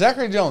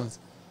 Zachary Jones,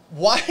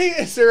 why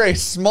is there a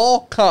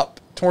small cup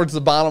towards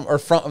the bottom or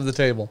front of the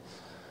table?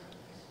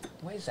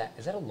 What is that?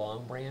 Is that a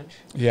long branch?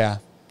 Yeah.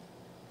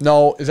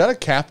 No, is that a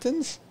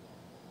Captain's?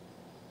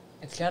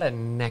 It's got a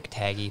neck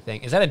taggy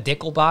thing. Is that a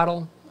Dickel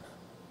bottle?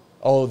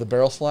 Oh, the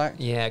barrel slack?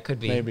 Yeah, it could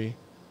be. Maybe.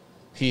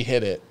 He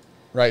hit it.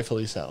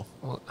 Rightfully so.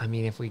 Well, I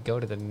mean, if we go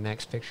to the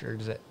next picture,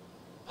 is it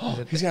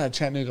He's got a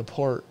Chattanooga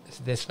port. It's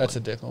this That's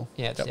one. a Dickel.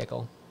 Yeah, it's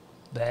Dickel.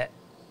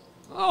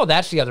 Oh,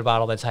 that's the other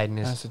bottle that's hiding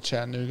this. That's a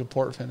Chattanooga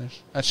port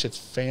finish. That shit's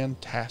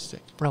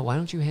fantastic. Bro, why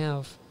don't you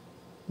have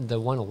the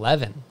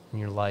 111 in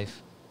your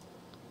life?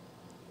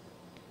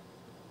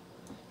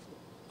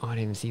 Oh, I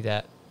didn't even see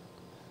that.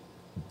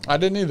 I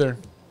didn't either.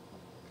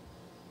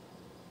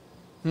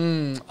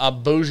 A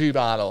bougie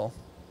bottle.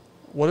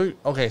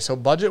 Okay, so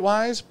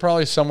budget-wise,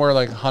 probably somewhere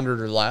like 100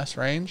 or less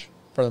range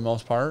for the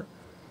most part.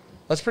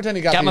 Let's pretend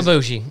he got my these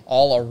bougie.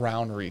 all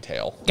around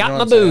retail. You Got know my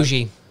what I'm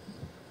saying?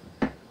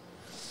 bougie.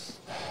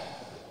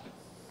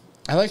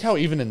 I like how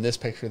even in this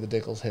picture the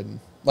Dickel's hidden.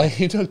 Like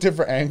he took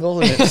different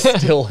angles and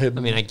it's still hidden.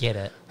 I mean, I get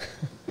it.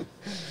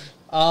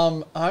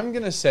 I'm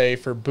gonna say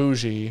for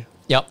bougie.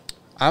 Yep.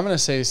 I'm gonna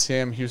say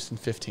Sam Houston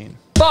 15.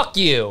 Fuck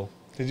you.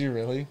 Did you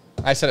really?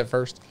 I said it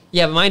first.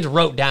 Yeah, but mine's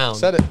wrote down.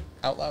 Said it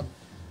out loud.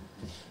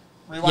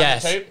 Rewind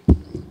Yes. the tape.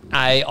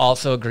 I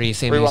also agree.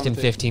 Sam Rewind Houston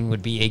the 15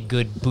 would be a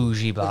good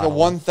bougie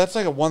bottle. That's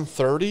like a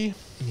 130.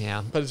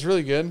 Yeah. But it's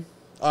really good.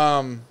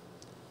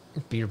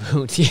 Beer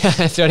boots. Yeah,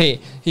 that's what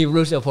he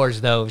Russo pours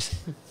those.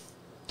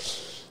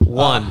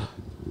 One.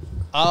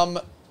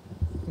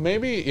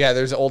 Maybe, yeah,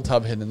 there's an old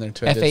tub hidden in there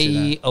too.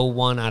 FAE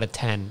 01 out of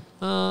 10.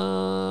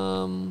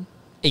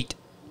 8.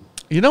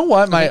 You know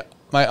what my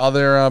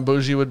other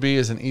bougie would be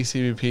is an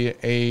ECBP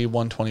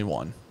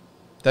A121.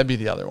 That'd be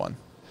the other one.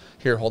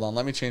 Here, hold on.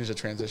 Let me change the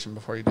transition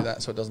before you do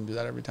that so it doesn't do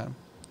that every time.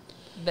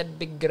 That'd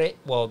be great.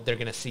 Well, they're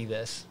going to see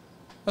this.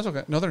 That's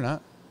okay. No, they're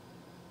not.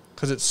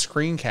 Because it's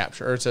screen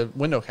capture, or it's a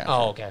window capture.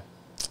 Oh, okay.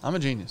 I'm a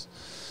genius.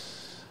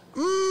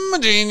 I'm a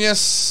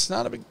genius.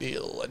 Not a big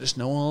deal. I just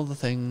know all the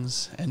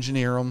things.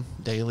 Engineer them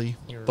daily.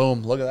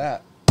 Boom. Look at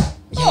that.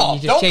 You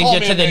just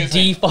changed it to the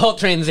default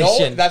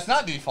transition. No, that's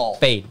not default.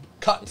 Fade.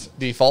 Cut.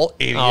 Default.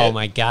 Idiot. Oh,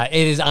 my God.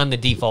 It is on the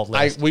default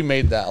list. We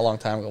made that a long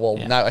time ago. Well,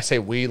 Yeah. now I say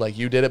we, like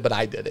you did it, but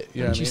I did it.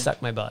 You know what I you mean?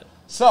 suck my butt.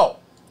 So,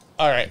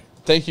 all right.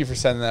 Thank you for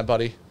sending that,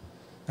 buddy.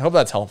 I hope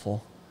that's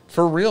helpful.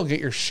 For real, get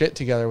your shit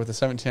together with the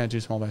 1792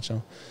 small batch.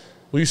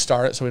 Will you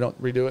start it so we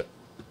don't redo it?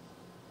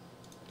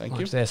 Thank you.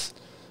 Watch this.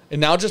 And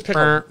now just pick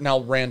a, now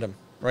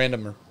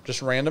randomer.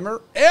 Just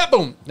randomer. Yeah,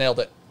 boom. Nailed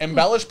it.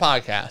 Embellish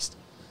podcast.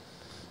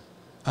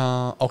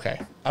 Okay.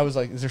 I was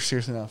like, is there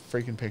seriously not a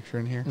freaking picture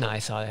in here? No, I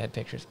saw they had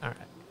pictures. All right.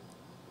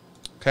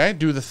 Okay,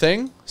 do the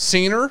thing.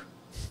 Seen her.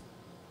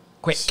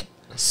 Quick.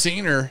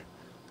 Seen her.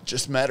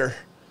 Just met her.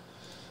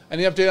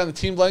 Any update on the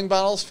Team Blending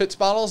bottles, Fitz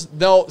bottles?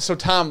 No. So,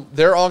 Tom,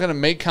 they're all going to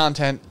make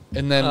content,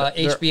 and then...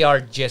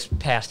 HBR just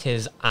passed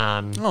his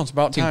on it's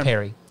about to time.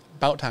 Perry.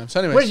 About time. So,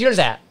 anyways. Where's yours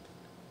at?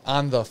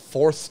 On the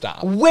fourth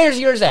stop. Where's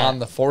yours at? On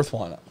the fourth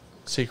one.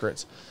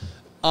 Secrets.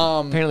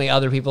 Apparently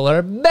other people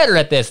are better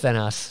at this than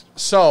us.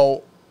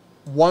 So,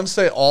 once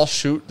they all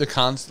shoot their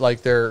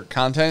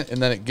content,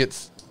 and then it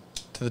gets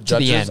to the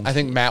judges, end. I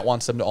think Matt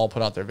wants them to all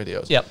put out their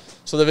videos. Yep.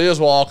 So the videos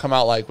will all come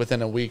out like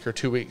within a week or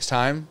 2 weeks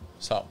time.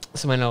 So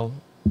I know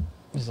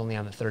he's only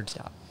on the third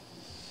stop.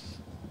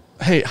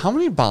 hey, how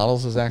many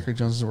bottles of Zachary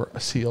Jones were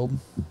sealed?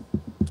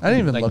 I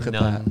didn't even look at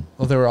that.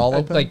 Oh, they were all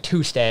open? Like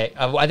 2 stag.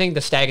 I think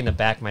the stag in the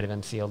back might have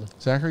been sealed.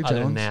 Zachary Other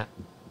Jones? than that,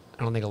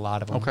 I don't think a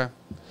lot of them. Okay.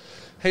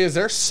 Hey, is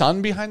there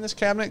sun behind this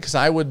cabinet? Because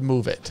I would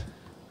move it.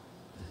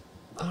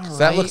 All right.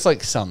 That looks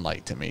like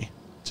sunlight to me.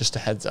 Just a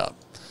heads up.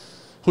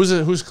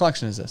 Whose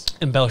collection is this?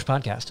 Embellish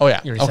podcast. Oh,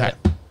 yeah. You already said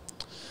it.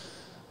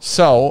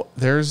 So,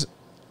 there's...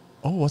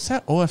 Oh, what's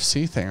that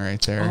OFC thing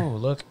right there? Oh,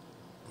 look.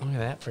 Look at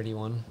that pretty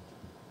one.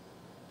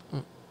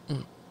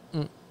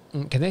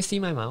 Can they see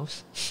my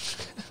mouse?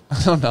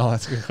 I don't know.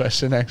 That's a good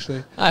question,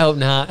 actually. I hope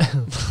not.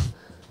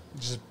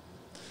 Just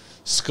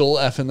skull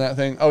effing that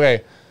thing.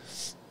 Okay.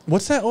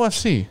 What's that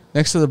OFC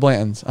next to the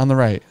Blantons on the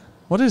right?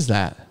 What is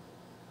that?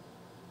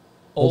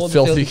 Old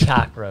filthy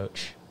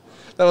cockroach.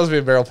 That must be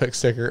a barrel pick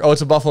sticker. Oh,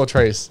 it's a Buffalo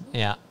Trace.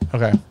 Yeah.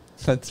 Okay.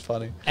 That's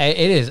funny. It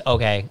is.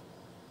 Okay.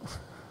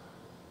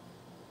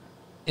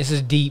 This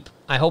is deep.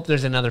 I hope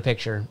there's another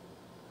picture.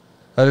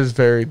 That is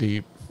very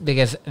deep.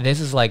 Because this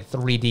is like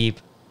 3 deep.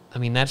 I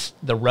mean, that's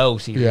the row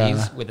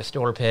series with the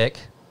store pick.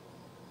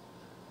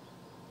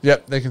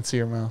 Yep, they can see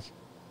your mouth.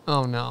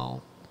 Oh,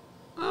 no.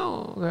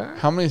 Oh, okay.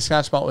 How many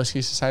Scotch Malt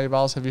Whiskey Society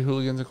bottles have you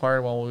hooligans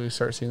acquired while we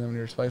start seeing them in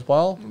your displays?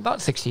 Well,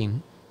 About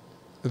 16.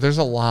 there's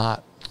a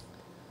lot.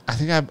 I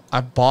think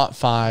I bought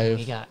 5.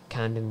 We got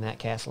conned in that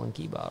Castle and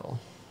Key bottle.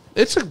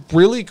 It's a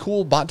really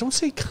cool bottle. Don't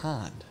say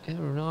conned.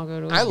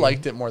 I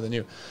liked it more than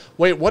you.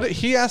 Wait, what?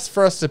 He asked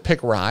for us to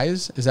pick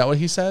Rise. Is that what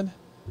he said?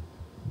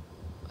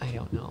 I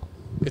don't know.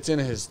 It's in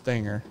his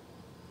thinger.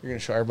 You're going to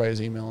show everybody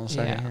his email in a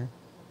second here.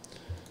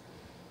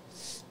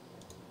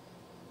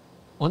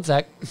 One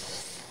sec.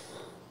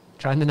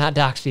 Trying to not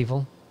dox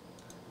people.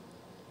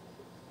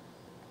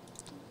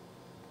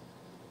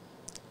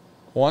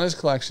 One is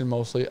collection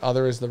mostly.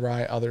 Other is the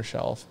rye, other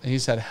shelf. And he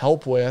said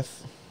help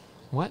with.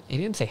 What? He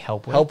didn't say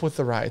help with. Help with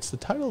the rye. It's the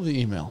title of the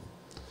email.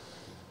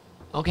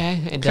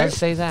 Okay, it does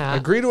say that.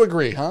 Agree to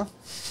agree, huh?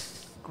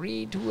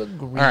 Agree to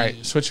agree. All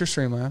right, switch your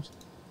Streamlabs.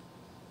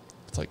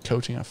 It's like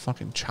coaching a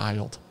fucking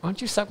child. Why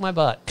don't you suck my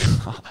butt?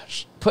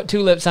 Gosh. Put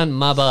 2 lips on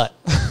my butt.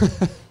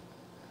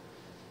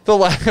 The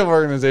lack of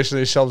organization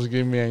of these shelves is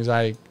giving me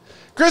anxiety.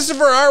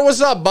 Christopher R.,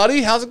 what's up,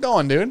 buddy? How's it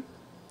going, dude?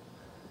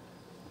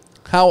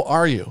 How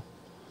are you?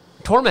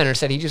 Tormentor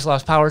said he just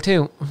lost power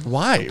too.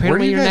 Why? Apparently Where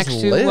do you you're guys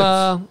next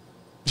live? to.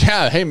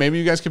 Yeah, hey, maybe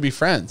you guys could be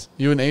friends.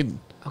 You and Aiden.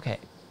 Okay.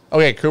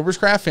 Okay, Cooper's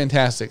Craft,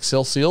 fantastic.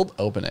 Still sealed,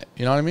 open it.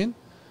 You know what I mean?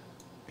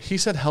 He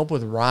said help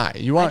with rye.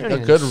 You want a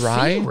good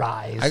rye?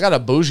 Ryes. I got a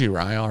bougie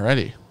rye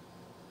already.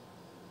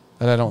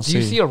 That I don't see. Do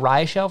you see a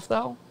rye shelf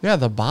though? Yeah,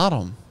 the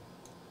bottom.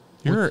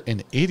 You're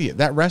an idiot.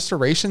 That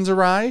restoration's a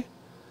rye?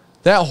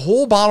 That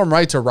whole bottom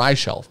right's a rye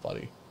shelf,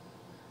 buddy.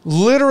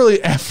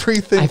 Literally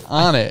everything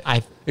on it.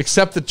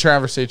 Except the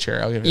Traverse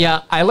chair. I'll give you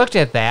that. I looked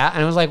at that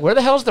and I was like, where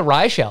the hell's the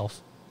rye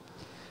shelf?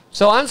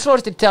 So I'm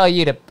supposed to tell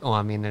you to... Oh,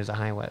 I mean, there's a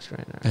High West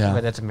right there. Yeah.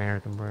 But that's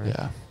American brewery.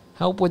 Yeah.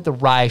 Help with the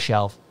rye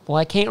shelf. Well,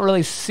 I can't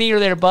really see her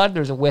there, bud.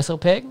 There's a whistle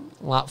pick.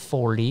 Lot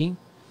 40.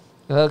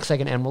 It looks like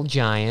an Emerald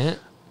Giant.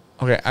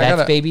 Okay,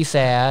 That's Baby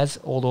Saz,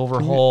 Old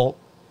Overhaul.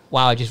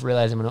 Wow, I just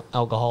realized I'm an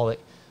alcoholic.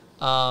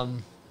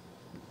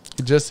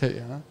 It just hit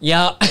you, huh?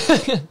 Yeah.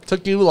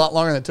 Took you a lot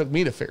longer than it took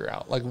me to figure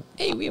out. Like,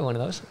 Hey, we have one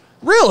of those.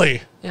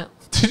 really? Yeah.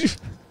 Did you?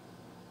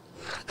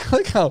 I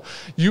like how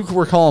you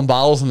were calling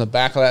bottles in the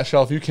back of that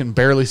shelf. You can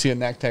barely see a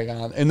neck tag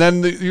on, and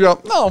then you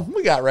go, "No,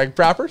 we got reg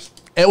proppers."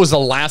 It was the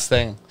last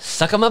thing.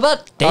 Suck on my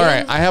butt. Damn. All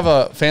right, I have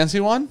a fancy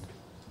one.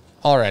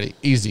 Already,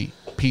 easy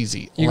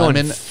peasy. You're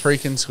Lemon going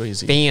freaking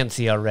squeezy.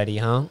 Fancy already,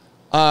 huh?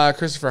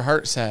 Christopher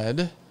Hart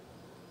said,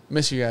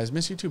 "Miss you guys.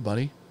 Miss you too,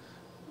 buddy.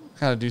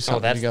 Gotta do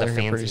something that's together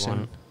the here pretty fancy soon.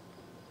 one.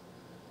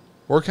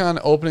 Work on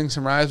opening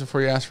some ryes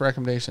before you ask for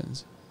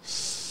recommendations."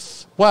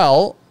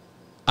 Well,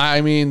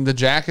 I mean, the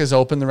Jack is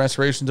open, the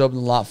Restoration's open,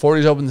 the Lot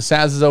 40 is open, the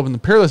Saz is open, the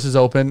Peerless is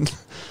open.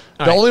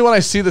 The only one I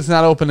see that's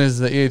not open is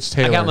the E.H.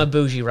 Taylor. I got my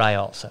bougie rye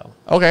also.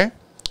 Okay.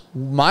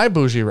 My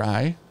bougie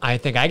rye. I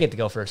think I get to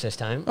go first this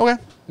time. Okay.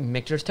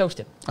 Mixer's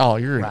toasted. Oh,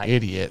 you're Rye. an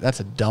idiot. That's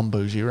a dumb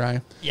bougie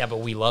rye. Yeah, but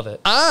we love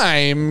it.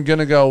 I'm going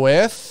to go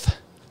with...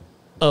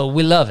 Oh,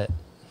 we love it.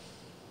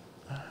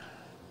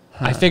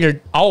 I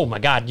figured, oh my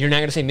God, you're not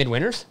going to say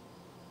midwinters?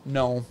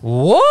 No.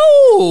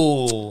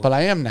 Whoa! But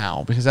I am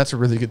now, because that's a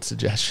really good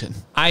suggestion.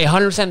 I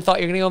 100%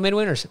 thought you were going to go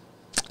midwinters.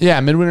 Yeah,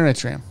 Midwinter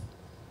Night's Dram.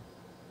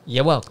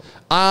 You're welcome.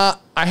 I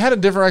had a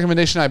different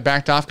recommendation. I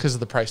backed off because of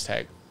the price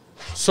tag.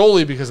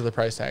 Solely because of the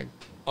price tag.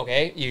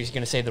 Okay, you're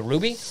going to say the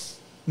Ruby?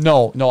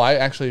 No, I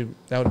actually,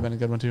 that would have been a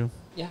good one too.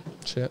 Yeah.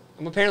 Shit.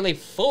 I'm apparently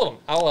full of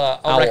them. I'll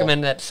Owl.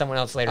 recommend that to someone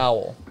else later.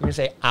 Owl. You're going to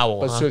say owl,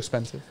 But it's too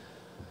expensive.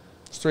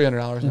 It's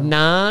 $300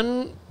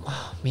 now.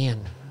 Oh,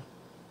 man.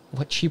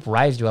 What cheap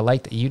ryes do I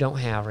like that you don't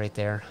have right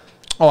there?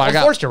 Oh, I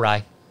got... Forster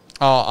rye.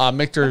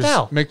 Michter's, What the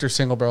hell? Michter's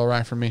single barrel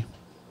rye for me.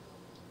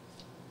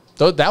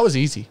 That was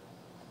easy.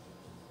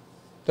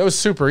 That was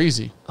super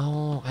easy.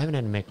 Oh, I haven't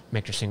had a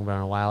Michter single barrel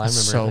in a while. I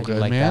It's remember so good,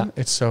 like man. that.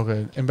 It's so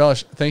good.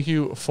 Embellish, thank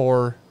you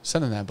for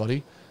sending that,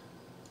 buddy.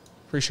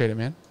 Appreciate it,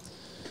 man.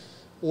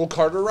 Old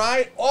Carter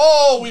rye.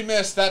 Oh, we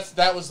missed.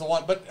 That was the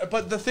one.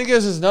 But the thing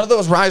is none of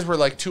those ryes were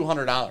like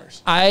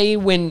 $200. I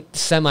went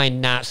semi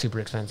not super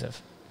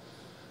expensive.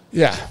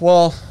 Yeah,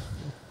 well,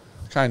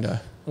 kind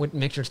of. With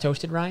Michter's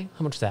toasted rye?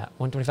 How much is that?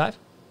 125?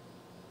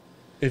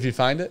 If you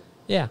find it.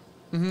 Yeah.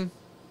 Mm-hmm.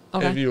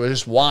 Okay. If you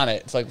just want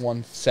it, it's like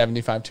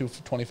 175,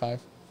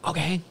 225.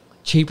 Okay.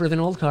 Cheaper than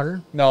Old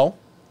Carter. No,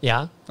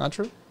 Yeah. not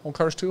true. Old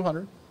Carter's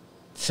 200.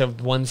 So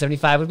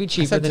 175 would be I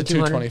cheaper said than to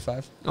 200.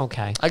 225.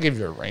 Okay. I give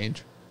you a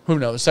range. Who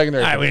knows?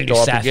 Secondary All right, could we're gonna go do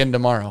up Seth. again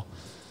tomorrow.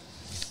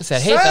 I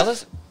said, hey, Seth?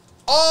 fellas.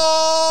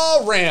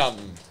 Oh, Ram.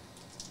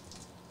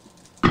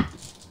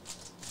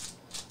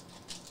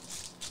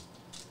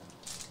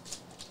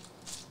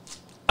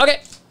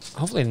 Okay.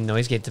 Hopefully the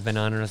noise gates have been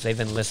on or if they've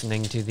been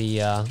listening to the...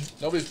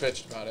 Nobody's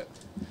bitched about it.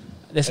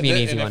 this would be an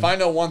easy and one. if I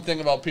know one thing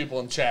about people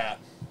in chat,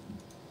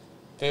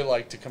 they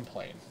like to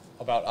complain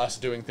about us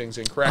doing things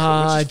incorrectly.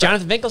 Which is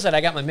Jonathan Finkel said,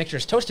 I got my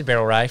Michter's toasted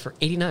barrel rye for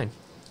 $89.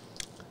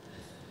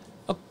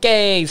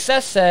 Okay,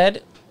 Seth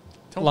said,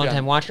 Don't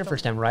long-time be- watcher,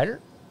 first-time writer.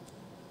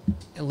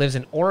 Lives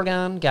in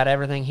Oregon. Got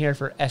everything here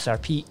for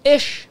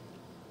SRP-ish.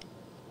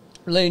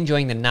 Really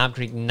enjoying the Knob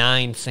Creek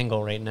 9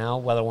 single right now.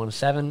 Weather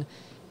 107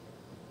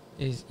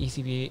 is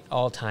ECB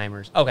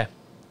all-timers. Okay.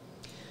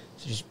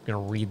 So just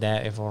going to read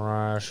that if we're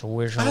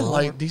I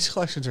like these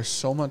collections are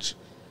so much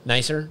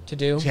nicer to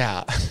do.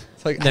 Yeah.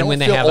 It's like Then I don't when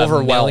they feel have a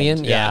overwhelmed.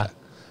 million, yeah.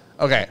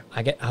 Okay.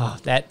 I get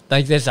that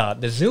like this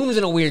the zoom's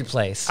in a weird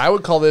place. I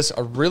would call this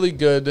a really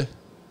good.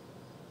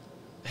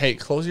 Hey,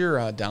 close your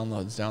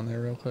downloads down there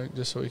real quick,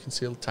 just so we can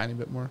see a tiny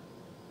bit more,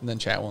 and then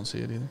chat won't see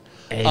it either.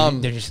 Hey,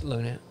 they're just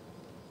looking at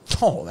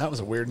Oh, that was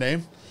a weird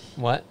name.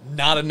 what?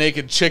 Not a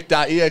naked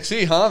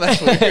chick.exe, huh?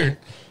 That's weird.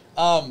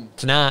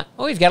 It's not.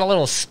 Oh, he's got a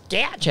little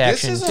sketch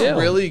action This is too. a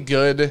really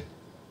good.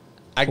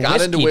 I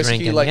got into Whiskey whiskey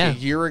drinking, like yeah. a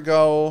year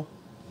ago.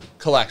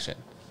 Collection.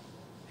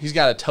 He's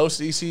got a Toast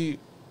EC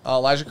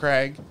Elijah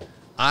Craig.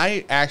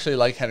 I actually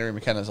like Henry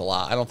McKenna's a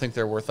lot. I don't think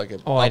they're worth like a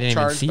I didn't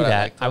even upcharge, see but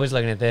that. like I was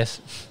looking at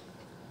this.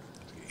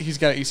 He's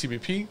got an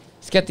ECBP.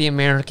 He's got the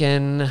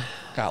American.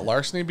 Got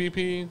Larceny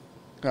BP.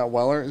 Got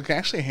Weller.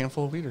 Actually, a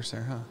handful of weeders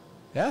there, huh?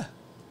 Yeah.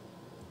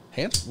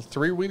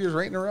 3 weeders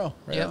right in a row.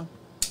 Right Yep. now.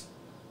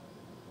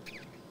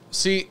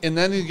 See, and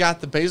then you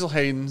got the Basil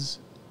Haydens,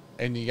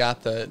 and you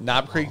got the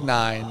Knob Creek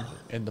 9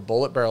 and the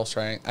Bullet Barrel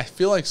Strength. I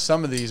feel like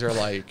some of these are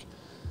like...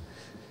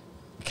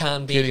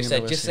 Con B Getting just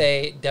into said, just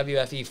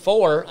whiskey. say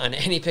WFE4 on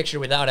any picture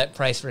without it.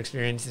 Price for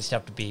experience is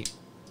tough to beat.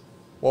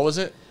 What was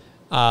it?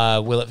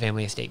 Willett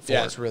Family Estate 4.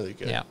 Yeah, it's really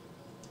good. Yeah.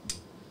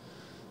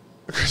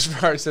 Christopher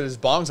Hart said his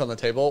bong's on the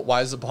table.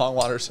 Why is the bong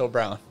water so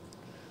brown?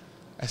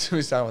 I assume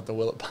he's talking about the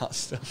Willet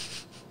pasta.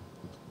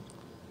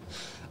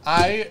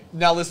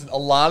 Now listen, a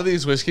lot of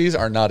these whiskeys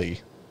are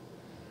nutty.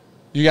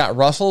 You got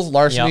Russell's,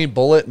 Larceny, Yep.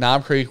 Bullet,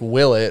 Knob Creek,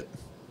 Willet,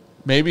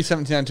 maybe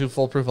 1792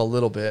 full proof a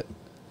little bit.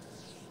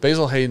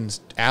 Basil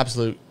Hayden's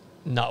absolute.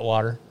 Nut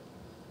water.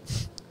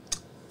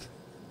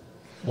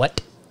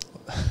 What?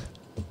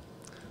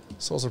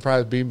 So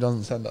surprised Beam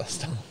doesn't send us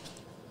stuff.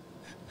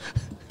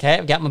 Okay,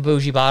 I've got my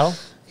bougie bottle.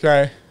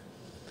 Okay.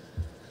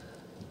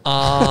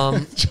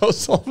 Joe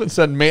Sullivan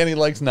said Manny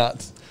likes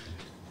nuts.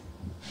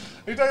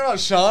 Are you talking about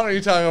Sean or are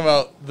you talking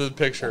about the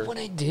picture? What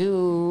I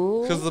do?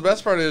 Because the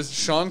best part is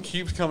Sean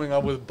keeps coming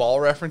up with ball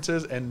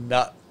references and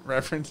nut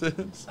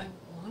references. I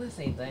want to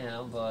say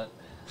that, but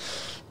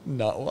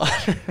Nut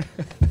water.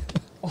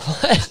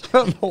 what? I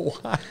don't know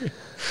why.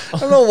 I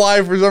don't know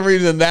why for some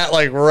reason that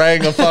like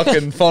rang a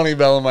fucking funny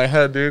bell in my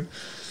head, dude.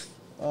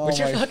 Oh What's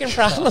your my fucking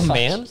problem,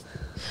 man?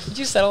 Did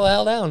you settle the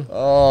hell down?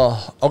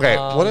 Oh, okay.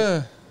 What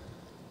a.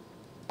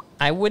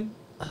 I would.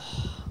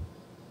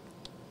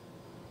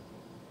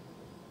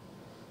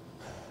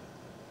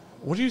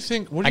 What do you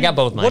think? I got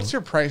both mine. What's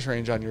your price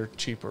range on your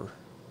cheaper?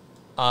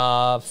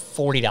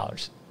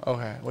 $40.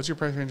 Okay. What's your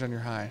price range on your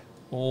high?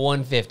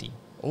 $150.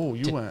 Oh,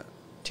 you went.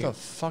 two. What the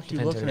fuck you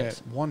Depends looking who it at? is.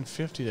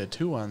 150 to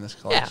 2 on this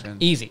Yeah, collection.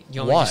 easy.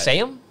 You want me to just say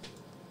them?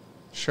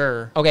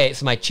 Sure. Okay,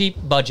 so my cheap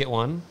budget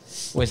one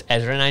was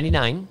Ezra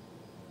 99.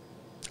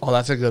 Oh,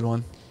 that's a good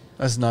one.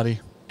 That's nutty.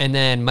 And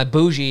then my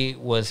bougie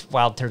was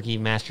Wild Turkey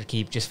Master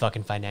Keep. Just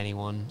fucking find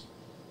anyone.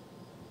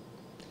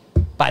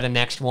 Buy the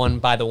next one.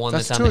 Buy the one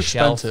that's on too the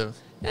shelf. expensive.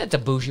 Yeah, it's a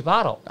bougie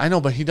bottle. I know,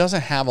 but he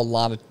doesn't have a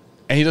lot of,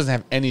 and he doesn't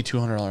have any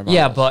 $200 bottles.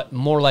 Yeah, but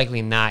more likely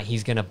than not,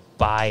 he's going to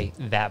buy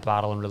that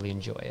bottle and really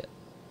enjoy it.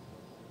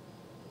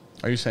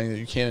 Are you saying that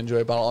you can't enjoy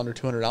a bottle under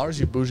 $200,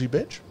 you bougie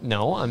bitch?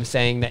 No, I'm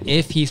saying that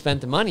if he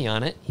spent the money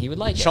on it, he would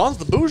like it. Sean's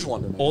the bougie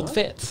one tonight. Old huh?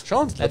 Fitz.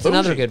 Sean's the That's bougie.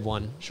 another good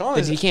one. Sean the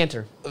is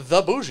decanter.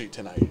 the bougie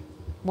tonight.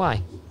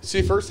 Why?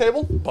 See first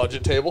table?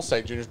 Budget table,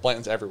 St. Junior's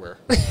Blanton's everywhere.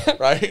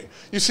 Right?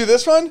 You see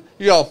this one?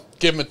 You go,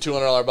 give him a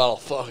 $200 bottle.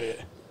 Fuck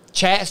it.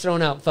 Chat's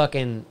throwing out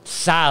fucking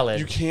solid.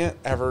 You can't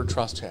ever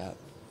trust Chat.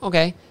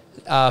 Okay.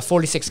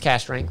 46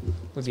 cash strength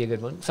would be a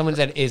good one. Someone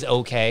said is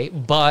okay,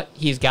 but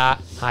he's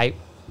got hype.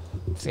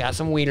 He's got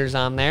some weeders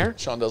on there.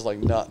 Sean does like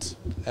nuts,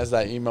 as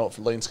that emote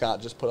from Lane Scott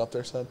just put up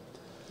there said.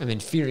 I'm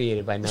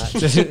infuriated by nuts,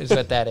 is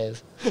what that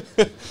is.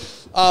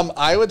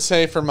 I would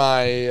say for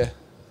my...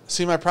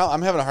 See, my problem...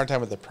 I'm having a hard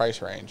time with the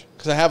price range.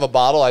 Because I have a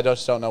bottle, I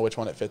just don't know which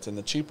one it fits in.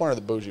 The cheap one or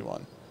the bougie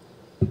one.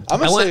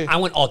 I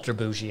went ultra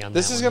bougie on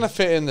this that is one. going to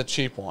fit in the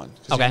cheap one.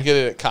 Because Okay. you can get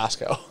it at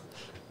Costco.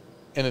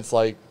 And it's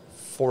like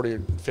 $40 or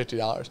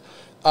 $50.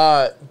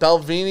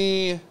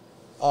 Belvini...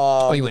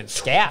 oh, you went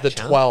Scotch,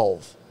 The huh?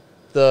 12.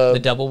 The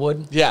double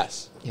wood?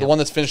 Yes. Yeah. The one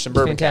that's finished in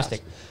bourbon fantastic.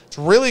 cask. It's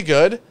really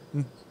good.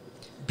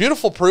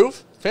 Beautiful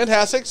proof.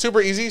 Fantastic.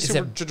 Super easy. Is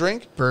Super it to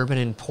drink. Bourbon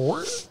and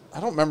port? I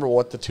don't remember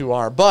what the two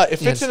are, but it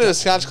fits Yeah, into the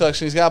Scotch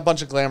collection. He's got a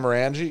bunch of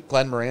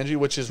Glenmorangie,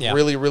 which is Yeah.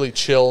 really, really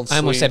chill and sweet. I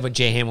almost said what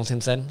Jay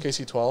Hamilton said.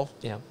 KC12.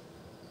 Yeah.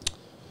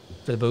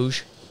 For the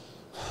bouge.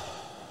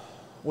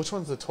 Which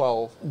one's the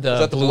 12? The is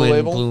that the blue, blue and,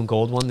 label? blue and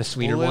gold one, the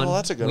sweeter Blue label? one.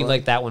 That's a good we one.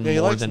 like that one Yeah, he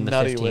more likes than the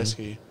nutty 15.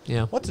 whiskey.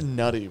 Yeah. What's a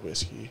nutty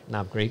whiskey?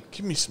 Not great.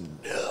 Give me some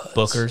nuts.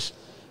 Bookers.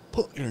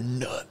 Put your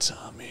nuts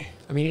on me.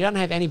 I mean, you don't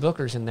have any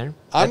bookers in there.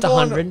 I'm That's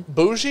going 100.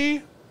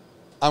 bougie.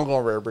 I'm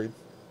going rare breed.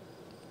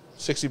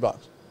 $60.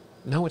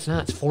 No, it's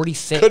not. It's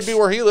 46. Could be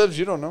where he lives.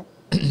 You don't know.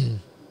 I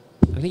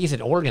think he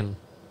said Oregon.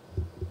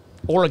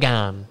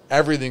 Oregon.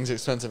 Everything's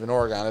expensive in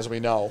Oregon, as we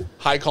know.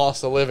 High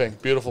cost of living.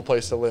 Beautiful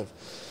place to live.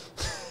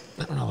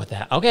 I don't know what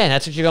that. Okay,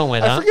 that's what you're going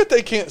with, I huh? forget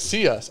they can't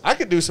see us. I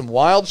could do some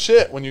wild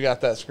shit when you got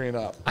that screen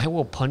up. I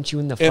will punch you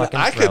in the And fucking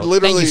I throat. could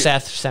literally... Thank you,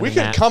 Seth, for sending we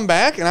could that. come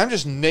back, and I'm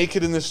just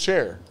naked in this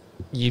chair.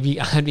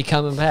 I'd be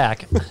coming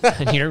back.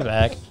 And you're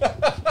back.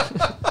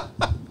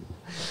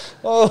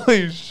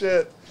 Holy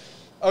shit.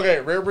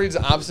 Okay, rare breed's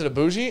the opposite of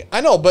bougie.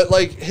 I know, but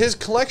like his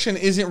collection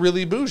isn't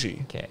really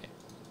bougie. Okay.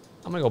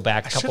 I'm going to go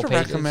back a I couple should have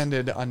pages.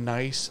 recommended a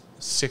nice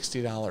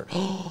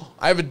 $60.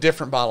 I have a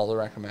different bottle to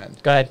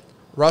recommend. Go ahead.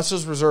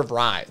 Russell's Reserve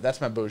Rye.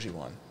 That's my bougie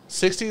one.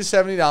 $60 to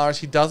 $70.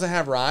 He doesn't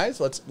have ryes.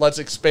 Let's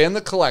expand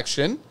the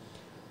collection.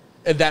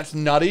 And that's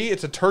nutty.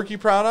 It's a turkey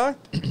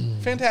product.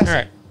 Fantastic. All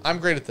right. I'm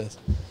great at this.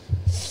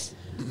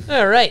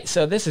 All right,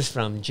 so this is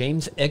from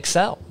James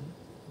Excel.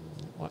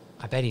 What?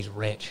 I bet he's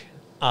rich.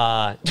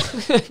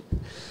 This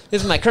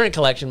is my current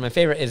collection. My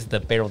favorite is the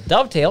Barrel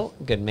Dovetail.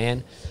 Good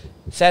man.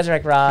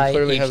 Sazerac Rye, He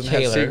clearly H. hasn't had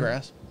Taylor.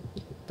 seagrass.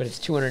 But it's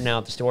 200 now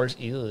at the stores.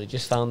 Ew,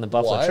 just found the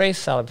Buffalo What? Trace.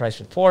 Solid price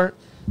for port.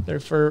 They're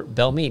for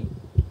Bell Mead.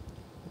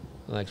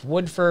 He likes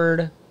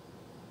Woodford.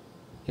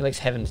 He likes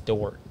Heaven's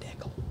Door.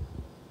 Dickle.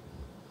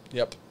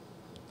 Yep.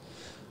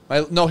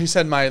 No, he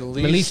said my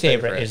least, My least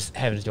favorite is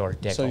Heaven's Door.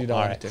 Dickle. So you don't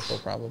All like right.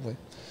 Dickel, probably.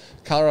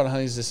 Colorado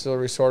Honey's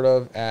Distillery, sort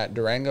of, at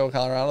Durango,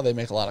 Colorado. They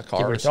make a lot of Give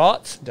her cars.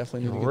 thoughts.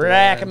 Definitely need to get the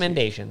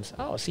Recommendations.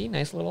 Oh, see,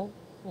 nice little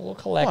Oh,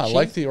 collection. I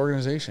like the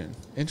organization.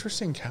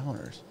 Interesting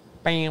counters.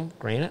 Bam,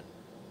 granite.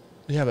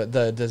 Yeah, but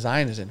the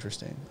design is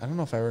interesting. I don't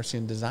know if I've ever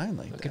seen design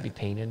like It that. could be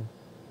painted.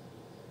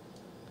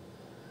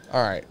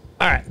 All right.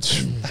 All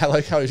right. I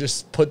like how he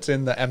just puts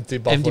in the empty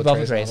Buffalo, Empty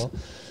Buffalo Trace Trace. bottle.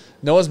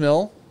 Noah's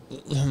Mill.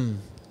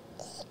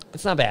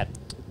 It's not bad.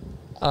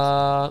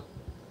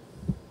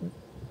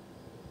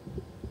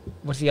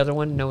 What's the other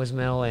one? Noah's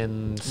Mill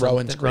and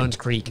Rowan's Creek. Rowan's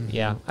Creek.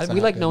 Yeah, It's we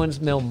not like good. Noah's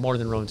Mill more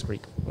than Rowan's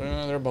Creek.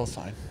 Well, they're both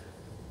fine.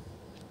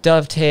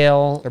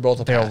 Dovetail. They're both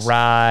a Barrel pass.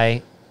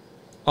 Rye.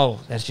 Oh,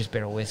 that's just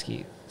barrel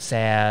whiskey.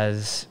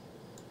 Saz.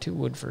 2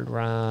 Woodford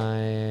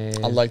Rye.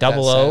 I like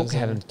Double that Oak, Sazerac.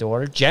 Heaven's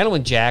Door.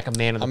 Gentleman Jack, a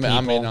man of the people.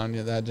 I'm in on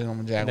you, that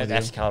Gentleman Jack.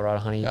 That's the Colorado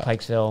Honey. Yeah.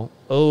 Pikesville.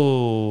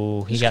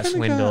 Oh, he got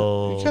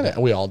swindled.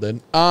 We all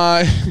did.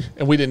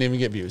 And we didn't even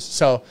get views.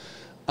 So,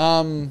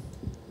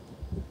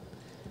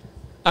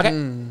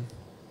 okay.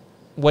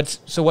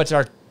 What's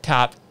our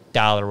top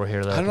dollar we're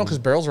here, though? I don't know, because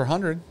barrels are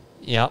 100.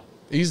 Yep.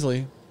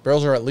 Easily.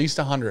 Barrels are at least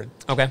 100.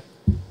 Okay.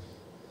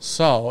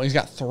 So, he's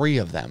got 3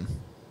 of them.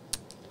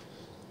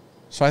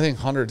 So, I think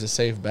 100's a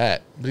safe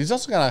bet. But he's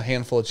also got a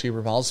handful of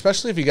cheaper bottles,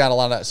 especially if you got a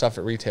lot of that stuff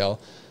at retail.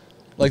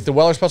 Like, the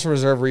Weller Special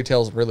Reserve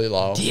retail is really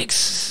low.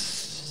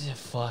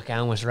 Fuck, I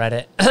almost read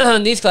it.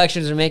 These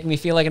collections are making me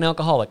feel like an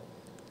alcoholic.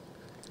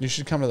 You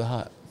should come to the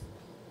hut.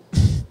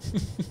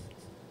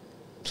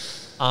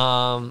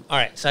 All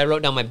right, so I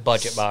wrote down my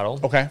budget bottle.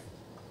 Okay.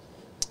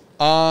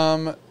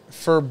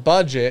 For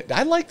budget,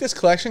 I like this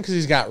collection because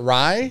he's got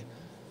rye,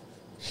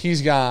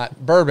 he's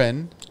got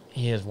bourbon,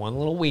 He has one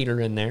little weeder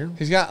in there.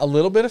 he's got a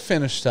little bit of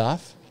finished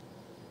stuff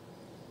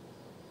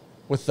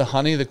with the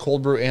honey, the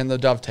cold brew, and the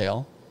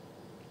dovetail.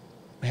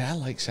 Man, I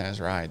like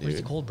Sazerac, dude.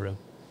 Where's the cold brew?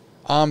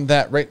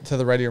 That right to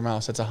the right of your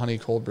mouse. That's a honey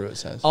cold brew. It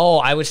says. Oh,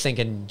 I was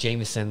thinking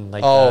Jameson,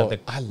 like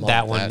I love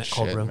that one, that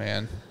cold shit, brew.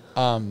 man.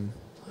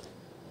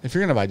 If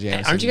you're gonna buy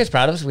Jameson, Aren't you guys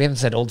proud of us? We haven't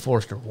said Old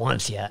Forester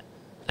once yet.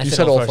 I You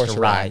said Old Forester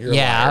Rye. You're a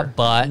Yeah, liar.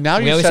 but Now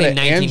we you always said say it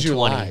and you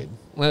 1920. lied.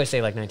 We always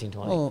say like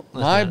 1920. Well,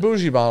 Let's my not.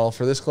 bougie bottle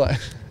for this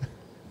collection.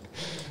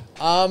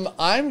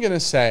 I'm gonna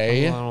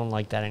say. I don't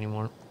like that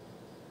anymore.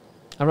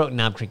 I wrote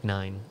Knob Creek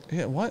 9.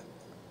 Yeah, what?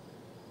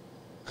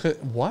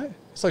 What?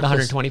 It's like The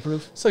 120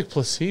 proof? It's like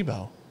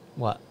placebo.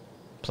 What?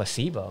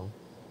 Placebo?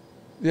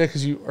 Yeah,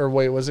 because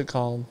wait, what's it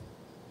called?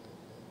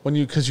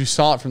 Because you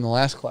saw it from the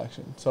last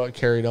collection, so it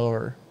carried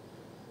over.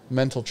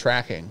 Mental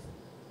tracking.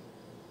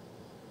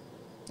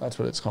 That's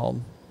what it's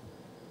called.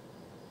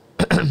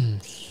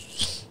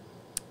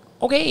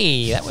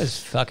 Okay, that was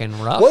fucking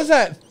rough. What is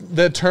that?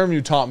 The term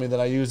you taught me that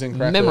I use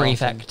incorrectly? Memory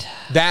often? effect.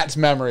 That's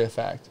memory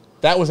effect.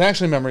 That was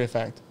actually memory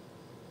effect.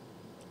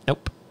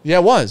 Nope. Yeah,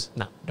 it was.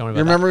 No, don't worry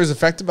Your about that. memory was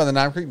affected by the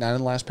Knob Creek 9 in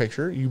the last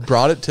picture. You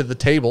brought it to the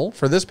table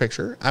for this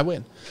picture. I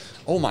win.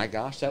 Oh my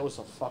gosh, that was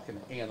a fucking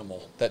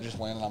animal that just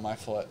landed on my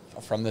foot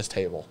from this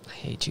table. I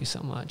hate you so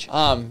much.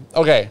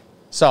 Okay,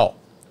 so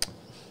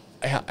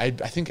I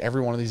think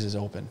every one of these is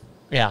open.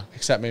 Yeah.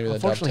 Except maybe the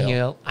Unfortunately,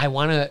 dovetail. I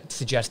want to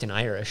suggest an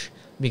Irish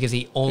because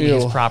he only Ew.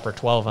 has proper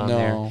 12 on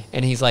there. No.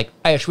 And he's like,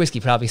 Irish whiskey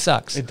probably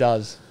sucks. It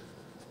does,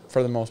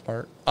 for the most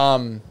part.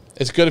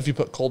 It's good if you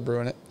put cold brew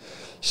in it.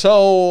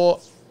 So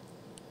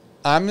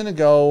I'm going to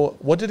go,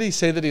 what did he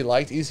say that he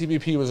liked?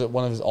 ECBP was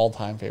one of his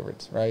all-time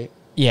favorites, right?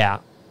 Yeah.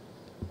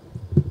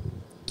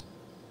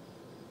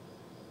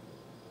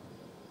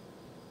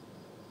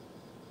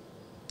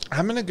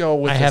 I'm going to go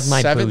with I the have my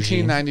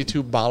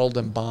 1792 bottled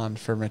and bond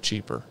for my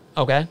cheaper.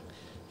 Okay.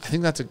 I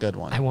think that's a good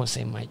one. I won't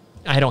say my...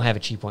 I don't have a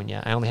cheap one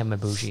yet. I only have my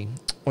bougie.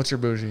 What's your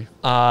bougie?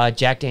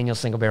 Jack Daniel's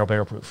single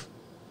barrel proof.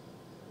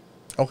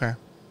 Okay.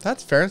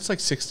 That's fair. It's like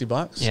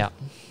 $60. Yeah.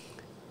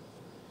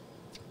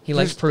 He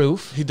likes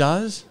proof. He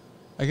does?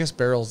 I guess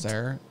barrel's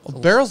there.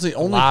 Well, barrel's the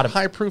only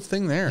high proof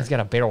thing there. He's got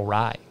a barrel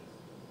rye.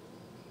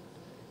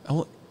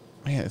 Oh,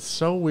 man, it's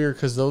so weird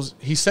because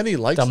he said he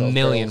likes It's a those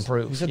million barrels.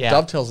 proof. He said Yeah.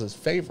 Dovetail's his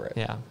favorite.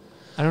 Yeah.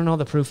 I don't know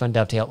the proof on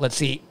Dovetail. Let's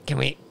see. Can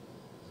we...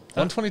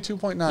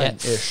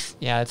 122.9-ish.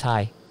 Yeah, it's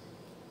high.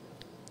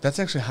 That's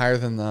actually higher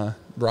than the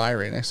rye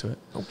right next to it.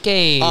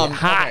 Okay,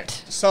 hot. Okay.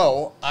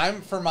 So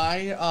I'm for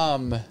my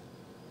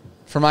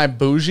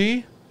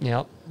bougie.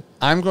 Yep.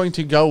 I'm going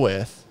to go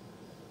with.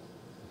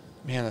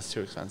 Man, that's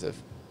too expensive.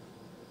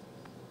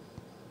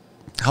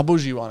 How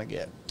bougie you want to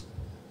get?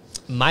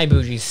 My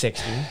bougie's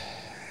 60.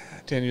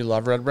 Dan, you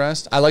love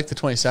Redbreast. I like the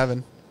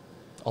 27.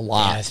 A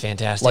lot. Yeah, it's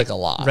fantastic. Like a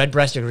lot. Red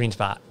breast or green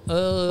spot?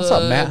 What's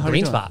up, Matt? How you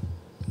Green doing? spot.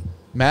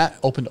 Matt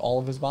opened all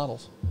of his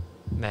bottles.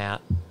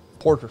 Matt.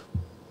 Porter.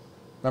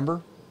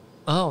 Remember?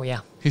 Oh, yeah.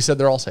 He said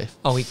they're all safe.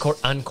 Oh, he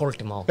uncorked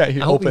them all. Yeah,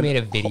 he I hope opened- we made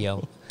a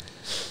video.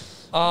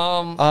 Okay,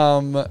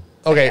 I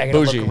gotta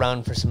bougie. look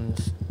around for some...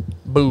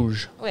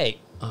 Bouge. Wait.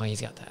 Oh,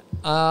 he's got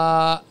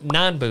that.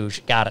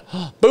 Non-bouge. Got it.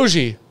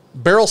 Bougie.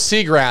 Barrel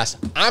Seagrass.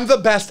 I'm the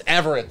best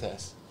ever at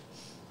this.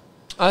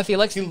 Oh, if he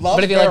likes... He loves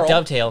but if you barrel. like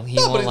Dovetail, he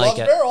won't like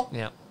it. Barrel.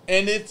 Yeah.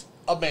 And it's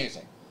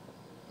amazing.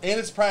 And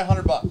it's probably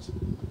 $100.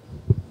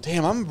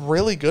 Damn, I'm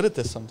really good at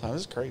this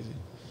sometimes. It's crazy.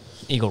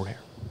 Eagle Rare.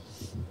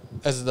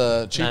 As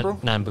the cheaper?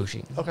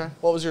 Non-bougie. Okay.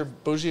 What was your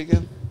bougie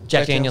again?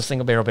 Jack Daniel's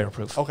single barrel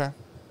proof. Okay.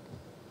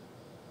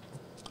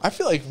 I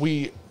feel like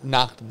we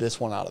knocked this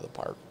one out of the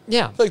park.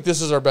 Yeah. I feel like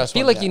this is our best I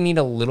feel one like you need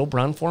a little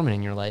Brown Foreman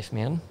in your life,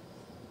 man.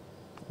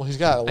 Well, he's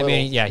got a little. I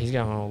mean, yeah, he's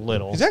got a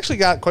little. He's actually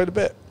got quite a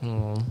bit.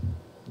 More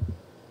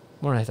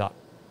than I thought.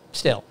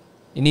 Still,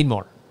 you need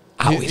more.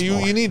 You, Always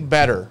more. you need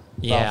better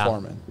Yeah.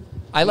 Foreman.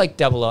 I like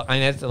double O. I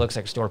mean, that looks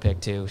like store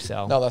pick too.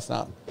 So No, that's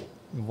not.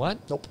 what?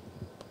 Nope.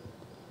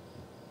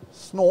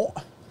 Snort.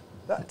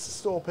 That's a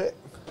store pick.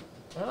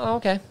 Oh,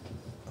 okay.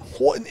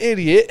 What an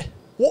idiot.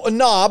 What a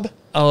knob.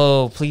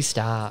 Oh, please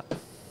stop.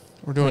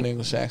 We're doing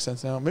English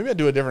accents now. Maybe I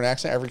do a different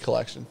accent every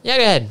collection. Yeah,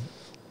 go ahead.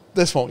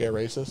 This won't get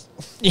racist.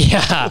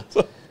 Yeah.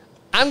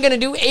 I'm going to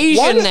do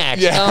Asian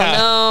next. Yeah.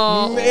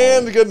 Oh, no.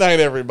 And good night,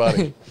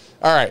 everybody.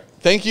 All right.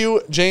 Thank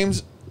you,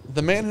 James,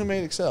 the man who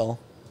made Excel,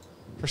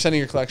 for sending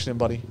your collection in,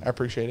 buddy. I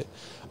appreciate it.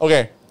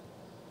 Okay.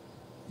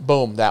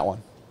 Boom. That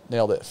one.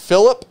 Nailed it.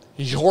 Philip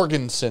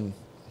Jorgensen.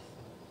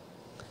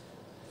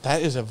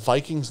 That is a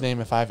Vikings name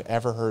if I've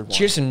ever heard one.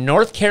 Cheers to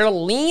North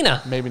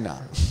Carolina. Maybe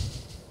not.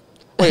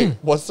 Wait,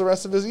 what's the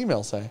rest of his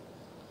email say?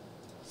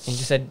 He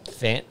just said,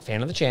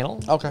 fan of the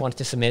channel. Okay. Wants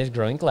to submit his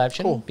growing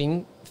collection. Cool.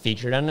 Being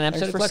featured on an episode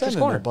Thanks of for Collector's sending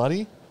Corner. it,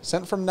 buddy.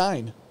 Sent from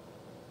 9. Do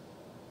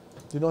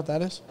you know what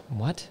that is?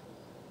 What?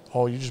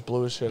 Oh, you just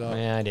blew his shit up.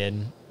 Yeah, I did.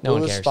 No Blew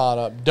one his cares. spot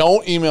up.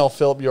 Don't email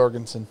Philip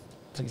Jorgensen.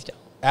 Please don't.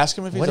 Ask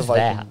him if he's What a is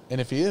Viking. that?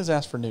 And if he is,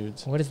 ask for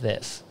nudes. What is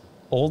this?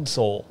 Old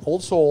Soul.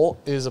 Old Soul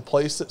is a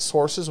place that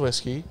sources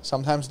whiskey,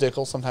 sometimes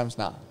Dickel, sometimes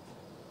not.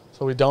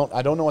 So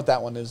I don't know what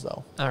that one is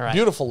though. All right.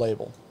 Beautiful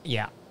label.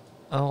 Yeah.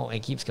 Oh, it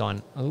keeps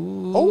going.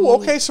 Ooh. Oh,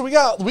 okay. So we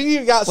got some,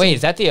 Wait,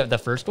 is that the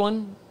first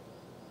one?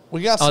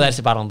 we got Oh, some, that's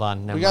the bottle and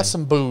bond. Never we got mind.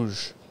 some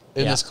bouge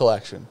in Yeah. this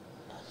collection.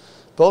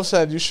 Both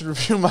said you should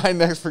review mine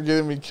next for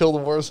getting me killed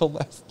in Warzone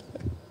last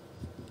night.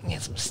 We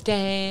got some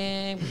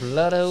Stag,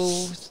 Blood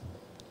Oath,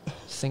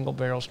 single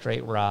barrel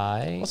straight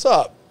rye. What's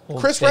up? Old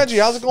Chris Fix Reggie,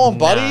 how's it going,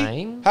 buddy?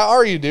 9. How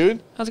are you,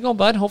 dude? How's it going,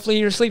 bud? Hopefully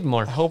you're sleeping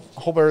more. I hope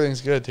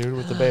everything's good, dude,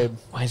 with the babe.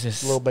 Why is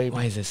this Little baby.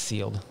 Why is this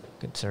sealed?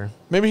 Good sir.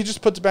 Maybe he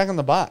just puts it back in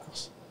the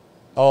box.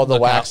 Oh, the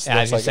Look wax out. Yeah,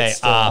 I looks was like gonna it's say,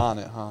 still on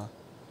it, huh?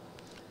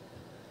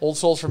 Old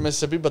Soul's from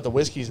Mississippi, but the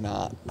whiskey's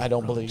not. I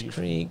don't believe.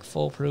 Creek,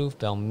 Foolproof,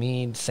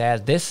 Belmead,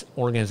 Saz. This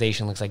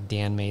organization looks like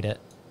Dan made it.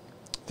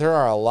 There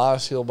are a lot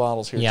of sealed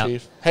bottles here, Yep.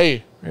 Chief.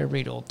 Hey, Rare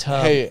Breed Old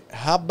Tub. hey,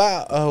 how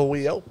about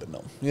we open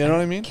them? You know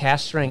what I mean?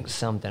 Cast strength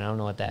something. I don't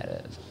know what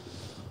that is.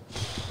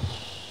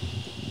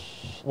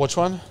 Which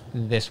one?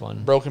 This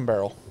one. Broken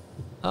Barrel. Is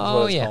Oh,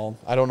 what it's yeah. called.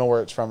 I don't know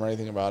where it's from or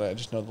anything about it. I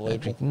just know the label.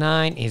 Electric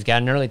 9. He's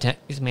got an early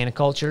he's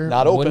Maniculture.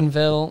 Not open.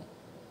 Woodinville.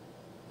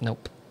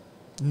 Nope.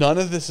 None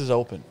of this is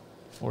open.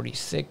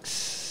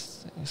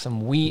 46.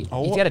 Some wheat.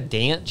 Oh, He's got a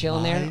dant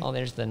chilling there. nine. Oh,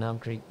 there's the Nom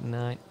Creek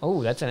 9.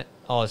 Oh, that's a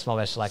small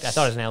batch select. I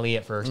thought it was an LE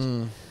at first.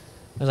 Mm.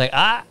 I was like,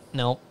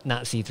 nope,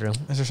 not see-through.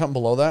 Is there something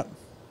below that?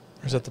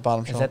 Or is that the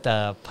bottom Is shelf? that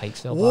the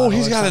Pikesville Whoa, bottle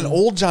he's or got an something?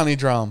 old Johnny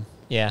drum.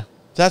 Yeah.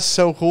 That's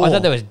so cool. Oh, I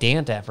thought that was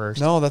dant at first.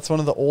 No, that's one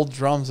of the old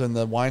drums in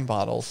the wine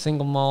bottles.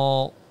 Single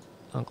malt,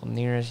 Uncle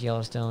Nearest,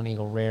 Yellowstone,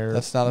 Eagle Rare.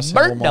 That's not a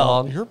single Bird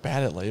malt. Dog. You're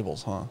bad at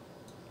labels, huh?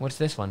 What's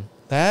this one?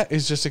 That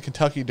is just a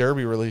Kentucky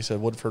Derby release at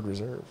Woodford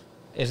Reserve.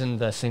 Isn't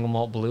the single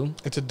malt blue?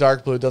 It's a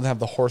dark blue. It doesn't have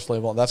the horse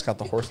label. That's got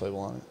the horse label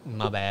on it.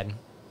 My bad.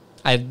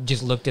 I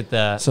just looked at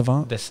the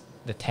Savant?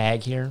 the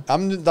tag here.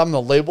 I'm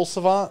the label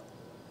savant.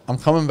 I'm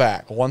coming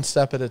back one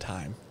step at a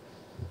time.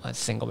 That's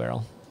single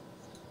barrel.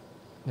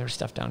 There's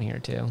stuff down here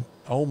too.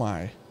 Oh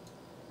my.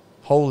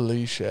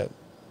 Holy shit.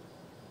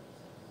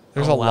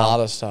 There's Oh, a wow. lot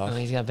of stuff. Oh,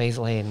 he's got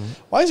Basil Hayden.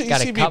 Why is it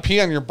got a cup-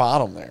 ECBP on your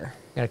bottom there?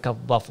 Got a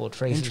couple Buffalo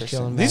Traces Interesting.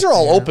 chilling. These back are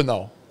all there. open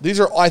though. These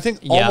are, I think,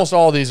 Yeah. almost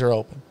all of these are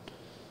open.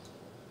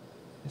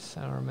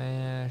 Sour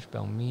Mash,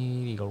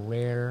 Belmead, Eagle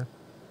Rare,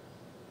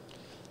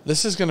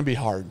 This is going to be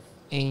hard.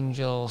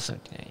 Angel,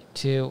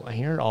 1792. I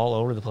hear it all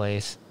over the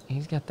place.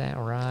 He's got that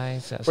rye.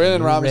 So that's Brandon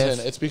some new Robinson,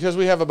 riff. it's because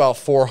we have about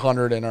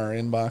 400 in our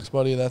inbox,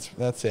 buddy. That's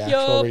the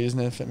actual Yup. reason,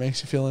 if it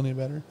makes you feel any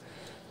better.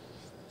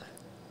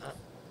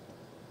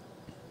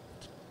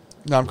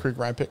 Nom Creek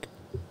Rye Pick.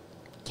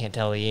 Can't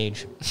tell the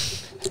age.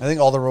 I think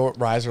all the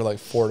ryes are like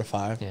 4 to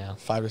 5. Yeah.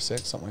 5 to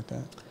 6, something like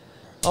that.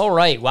 All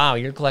right. Wow.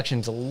 Your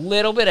collection's a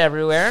little bit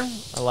everywhere.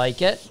 I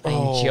like it. I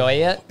enjoy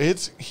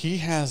it. He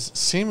has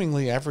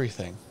seemingly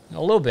everything. A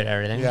little bit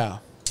everything. Yeah.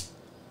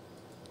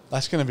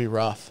 That's going to be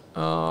rough.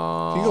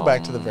 Can you go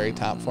back to the very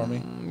top for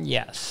me?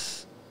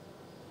 Yes.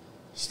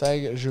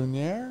 Stag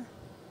Junior.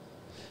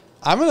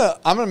 I'm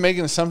gonna make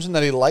an assumption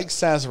that he likes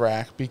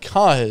Sazerac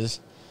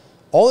because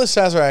all this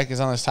Sazerac is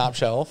on his top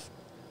shelf.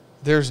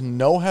 There's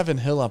no Heaven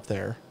Hill up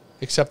there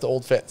except the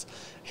old Fitz.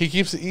 He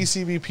keeps the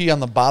ECVP on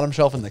the bottom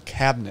shelf in the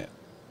cabinet.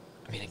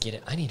 I mean, I get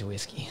it. I need a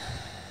whiskey.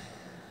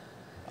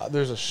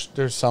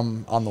 There's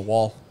some on the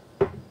wall.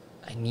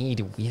 I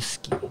need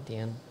whiskey,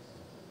 Dan.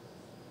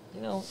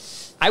 You know,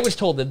 I was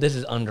told that this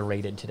is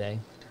underrated today.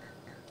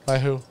 By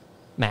who?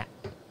 Matt.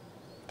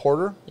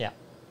 Porter? Yeah.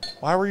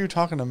 Why were you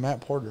talking to Matt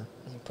Porter?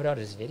 He put out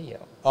his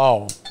video.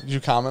 Oh, did you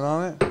comment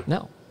on it?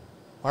 No.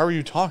 Why were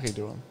you talking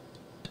to him?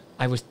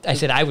 I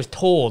said I was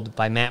told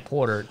by Matt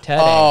Porter today.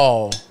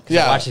 Oh,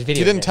 yeah. I watched his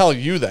video He didn't today. tell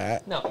you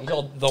that. No, he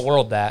told the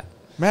world that.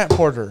 Matt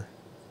Porter.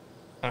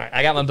 All right,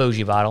 I got my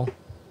bougie bottle.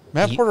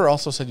 Matt Porter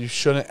also said you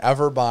shouldn't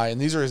ever buy,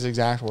 and these are his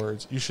exact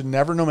words, you should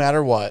never, no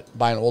matter what,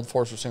 buy an Old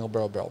Forester single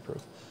barrel barrel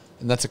proof.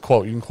 And that's a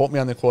quote. You can quote me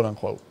on the quote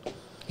unquote.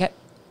 Okay.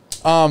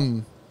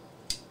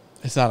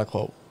 It's not a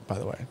quote, by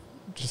the way.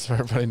 Just so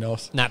everybody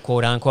knows. Not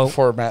quote unquote.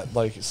 Before Matt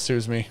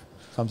sues me,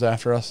 comes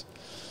after us.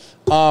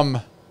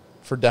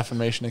 For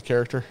defamation of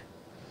character.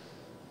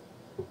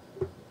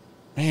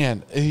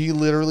 Man, he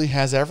literally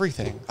has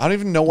everything. I don't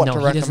even know what to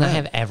recommend. No, he does not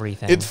have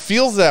everything. It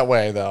feels that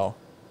way though.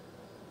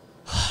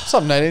 What's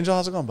up, Night Angel?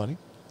 How's it going, buddy?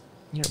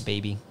 You're a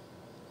baby.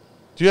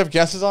 Do you have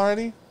guesses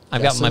already?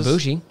 I've got my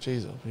bougie.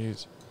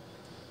 Jesus.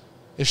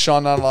 Is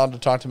Sean not allowed to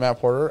talk to Matt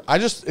Porter?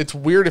 It's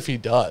weird if he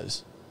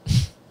does.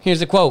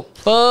 Here's a quote.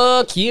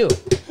 Fuck you.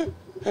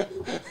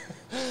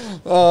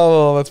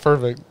 Oh, that's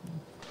perfect.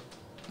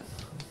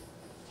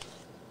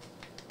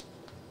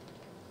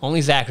 Only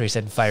Zachary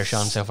said fire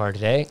Sean so far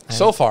today.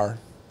 So far.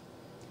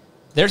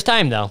 There's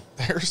time, though.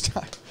 There's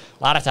time.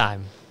 A lot of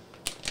time.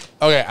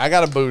 Okay, I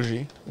got a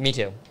bougie. Me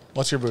too.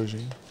 What's your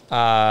bougie?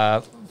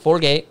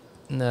 4-gate.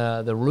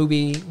 The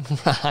Ruby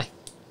Rye.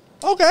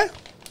 Okay.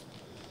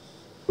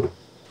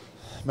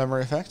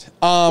 Memory effect.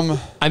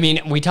 I mean,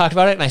 we talked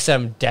about it, and I said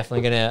I'm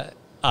definitely going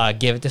to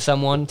give it to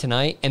someone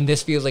tonight, and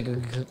this feels like a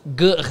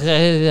good...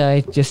 I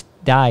just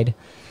died.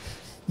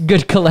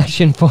 Good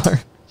collection for...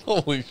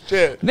 Holy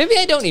shit. Maybe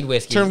I don't need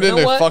whiskey. Turned you know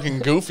into what? fucking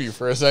Goofy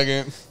for a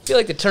second. I feel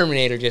like the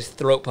Terminator just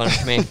throat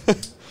punched me.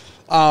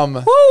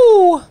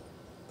 Woo!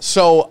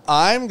 So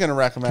I'm going to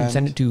recommend...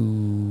 Send it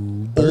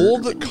to...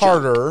 Old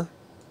Carter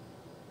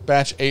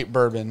Batch 8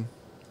 Bourbon.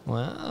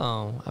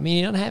 Wow. I mean,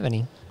 you don't have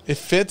any. It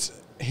fits...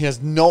 He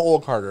has no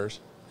Old Carters.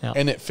 Yeah.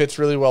 And it fits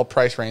really well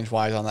price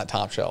range-wise on that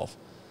top shelf.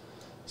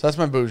 So that's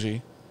my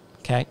bougie.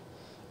 Okay.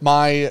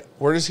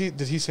 Where does he...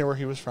 Did he say where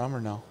he was from or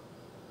no?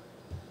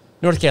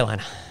 North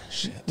Carolina.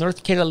 Shit.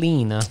 North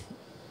Carolina.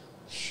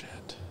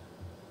 Shit.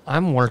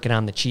 I'm working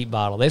on the cheap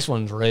bottle. This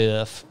one's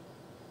rough.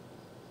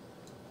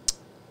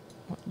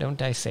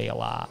 Don't I say a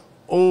lot?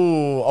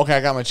 Oh, okay,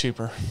 I got my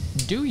cheaper.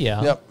 Do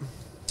ya? Yep.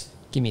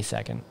 Give me a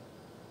second.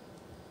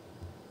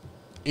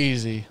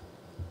 Easy.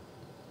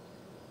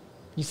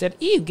 You said,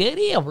 ew, get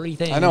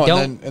everything. I know,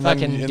 Don't and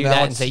fucking then do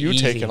that and say you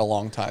easy. taking a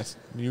long time.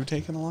 You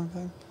taking a long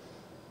time?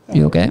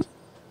 You okay?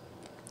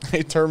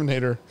 Hey,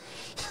 Terminator.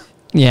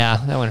 Yeah,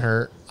 that one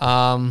hurt.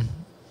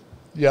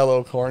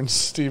 Yellow corn,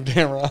 Steve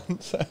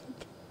Dameron said.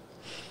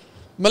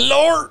 My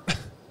lord!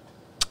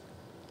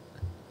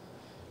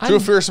 True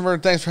Fearsome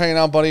Bird, thanks for hanging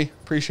out, buddy.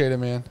 Appreciate it,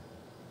 man.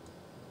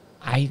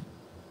 I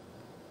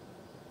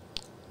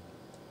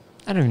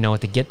don't even know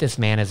what to get this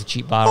man as a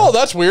cheap bottle. Oh,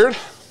 that's weird.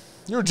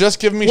 You were just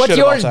giving me What's shit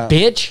yours, about that.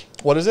 bitch?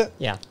 What is it?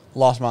 Yeah.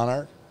 Lost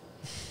Monarch.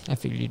 I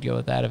figured you'd go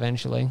with that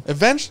eventually.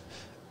 Eventually,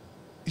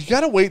 you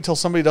got to wait till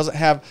somebody doesn't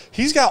have...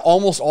 He's got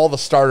almost all the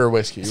starter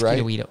whiskey,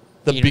 right?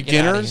 The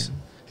beginners.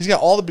 He's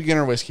got all the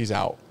beginner whiskeys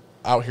out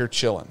here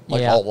chilling.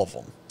 Like all of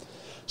them.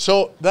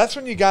 So that's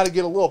when you got to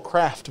get a little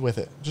craft with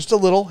it. Just a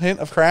little hint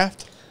of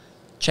craft.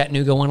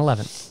 Chattanooga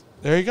 111.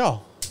 There you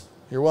go.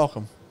 You're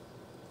welcome.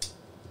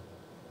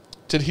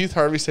 Did Heath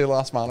Harvey say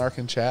Lost Monarch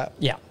in chat?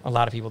 Yeah, a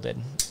lot of people did.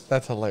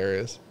 That's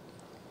hilarious.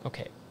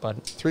 Okay,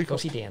 bud. Go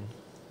see Dan.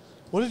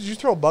 What, did you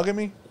throw a bug at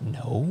me?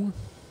 No.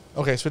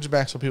 Okay, switch it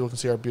back so people can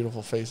see our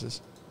beautiful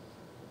faces.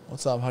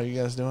 What's up? How you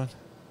guys doing?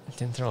 I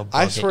didn't throw a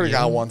bug I swear at to you.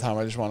 God, one time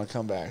I just want to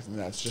come back, and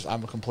that's just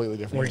I'm a completely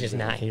different. We're just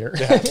not here.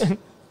 Yeah.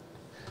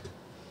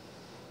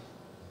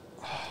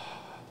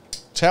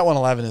 Chat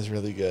 111 is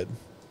really good.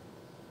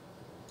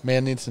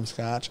 Man needs some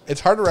scotch.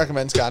 It's hard to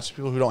recommend scotch to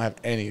people who don't have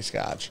any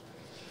scotch.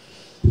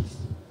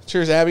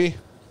 Cheers, Abby.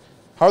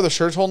 How are the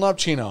shirts holding up?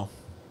 Chino.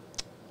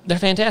 They're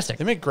fantastic.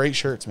 They make great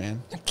shirts,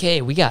 man.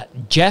 Okay, we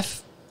got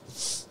Jeff.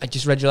 I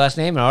just read your last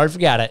name and I already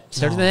forgot it.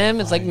 Starts with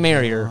M. It's like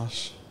Marrier.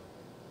 Gosh.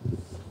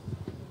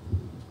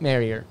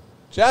 Marrier.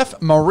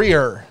 Jeff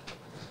Marier.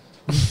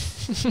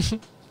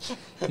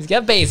 He's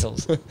got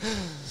basils.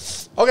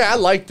 Okay, I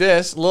like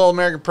this. Little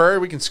American Prairie.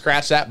 We can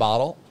scratch that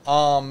bottle.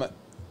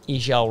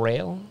 Ejal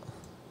Rail.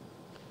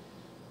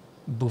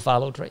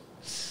 Buffalo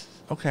Trace.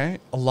 Okay,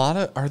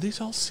 are these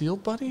all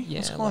sealed, buddy? Yeah,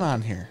 what's going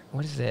on here?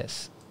 What is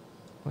this?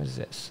 What is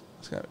this?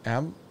 It's got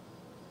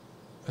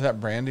is that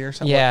brandy or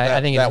something? Yeah,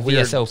 I think it's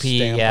weird VSOP,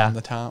 stamp yeah. on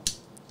the top.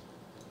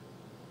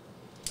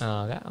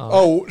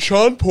 Oh,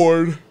 Sean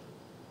poured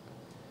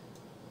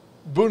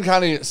Boone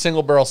County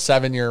single barrel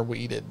 7-year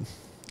weeded.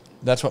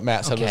 That's what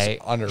Matt said was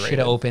underrated. Should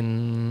have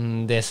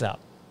opened this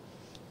up.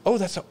 Oh,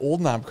 that's an old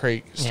Knob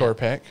Creek store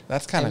pick.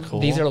 That's kind of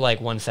cool. These are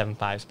like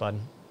 175s, bud.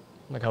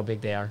 Look how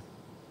big they are.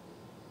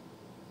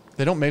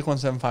 They don't make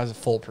 175s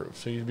foolproof,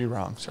 so you'd be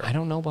wrong, sir. I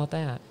don't know about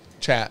that.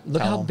 Chat.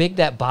 Look how big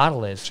that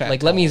bottle is.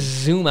 Chat, let me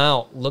zoom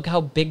out. Look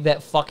how big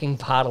that fucking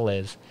bottle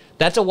is.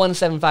 That's a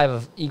 175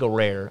 of Eagle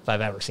Rare, if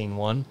I've ever seen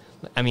one.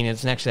 I mean,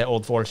 it's next to that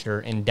Old Forester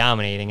and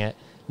dominating it.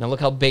 Now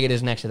look how big it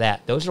is next to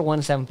that. Those are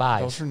 175s.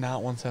 Those are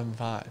not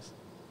 175s.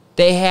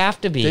 They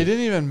have to be. They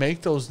didn't even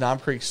make those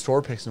Knob Creek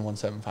store picks in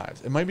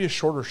 175s. It might be a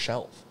shorter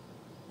shelf.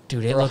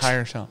 Dude, it or looks a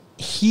higher shelf.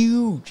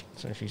 huge.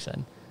 That's what she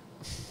said.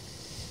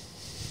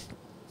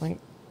 Like,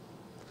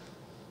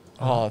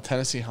 oh,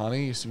 Tennessee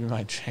Honey used to be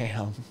my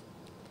jam.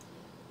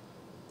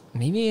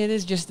 maybe it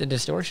is just a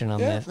distortion on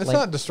this. It's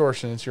not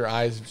distortion. It's your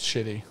eyes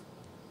shitty.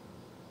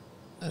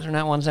 Those are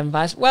not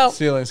 175s. Well,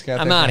 Ceiling Scat,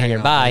 I'm out of here.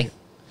 Bye.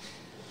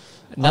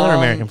 Another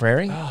American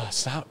Prairie. Oh,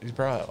 stop,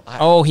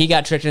 bro. He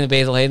got tricked in the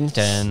Basil Hayden's.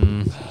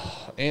 And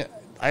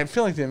I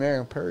feel like the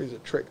American Prairie is a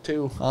trick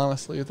too,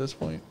 honestly, at this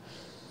point.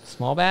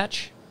 Small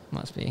batch?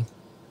 Must be.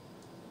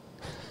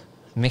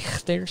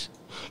 Michters?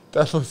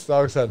 Deathless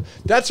Dog said,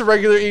 "That's a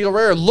regular Eagle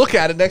Rare. Look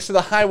at it next to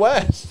the High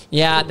West."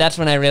 Yeah, that's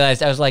when I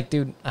realized. I was like,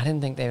 dude, I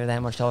didn't think they were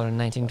that much taller in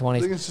the I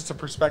 1920s. think it's just a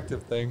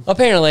perspective thing.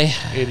 Apparently.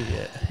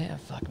 Idiot. Yeah,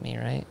 fuck me,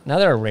 right?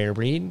 Another rare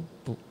breed.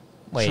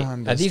 Wait,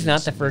 Sean are these doesn't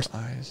not the see first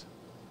eyes.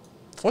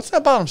 What's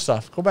that bottom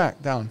stuff? Go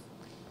back down.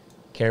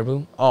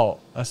 caribou? Oh,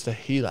 that's the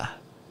Gila.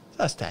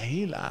 That's the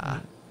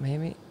Gila.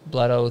 Maybe.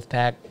 Blood Oath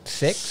Pack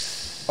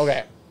 6.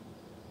 Okay.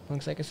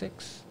 Looks like a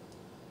 6.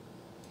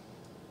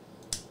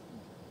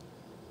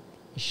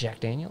 Jack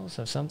Daniels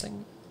of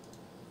something?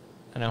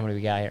 I know how many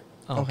we got here.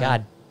 Oh, Okay.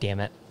 god damn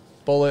it.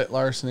 Bullet,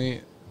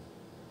 Larceny.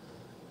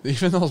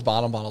 Even those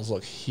bottom bottles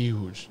look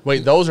huge.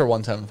 Wait, those are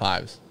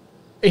 175s.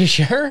 Are you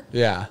sure?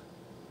 Yeah.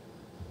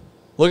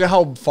 Look at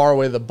how far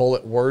away the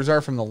bullet words are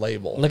from the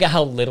label. Look at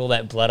how little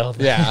that Blood Oath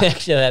Yeah. is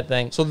next to that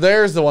thing. So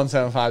there's the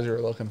 175s you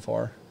were looking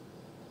for.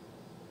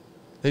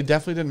 They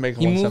definitely didn't make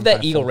a You 175. moved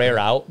that Eagle Rare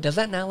out. Does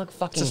that not look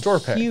fucking store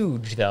pick.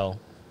 huge, though?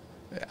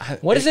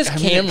 What is this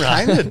camera?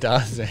 It kind of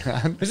does,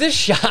 man. Is this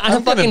shot on a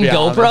I'm gonna fucking be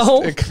GoPro?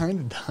 honest, it kind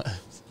of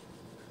does.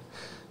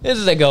 This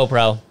is a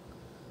GoPro.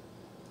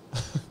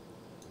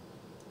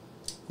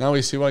 Now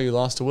we see why you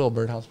lost to Will,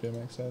 Birdhouse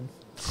BMX said.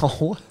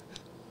 Oh.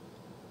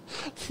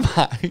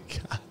 My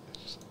God.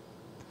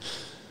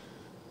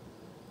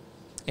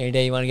 Any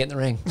day you want to get in the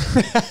ring.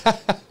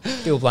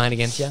 Do a blind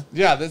against you.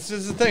 Yeah, this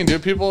is the thing,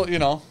 dude. People, you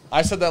know,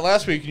 I said that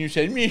last week, and you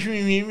said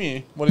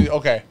me. What do you?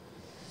 Okay,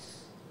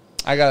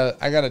 I got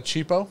a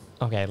cheapo.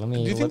 Okay, let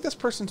me. Do you think this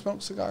person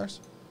smokes cigars?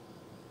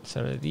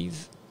 So are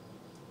these?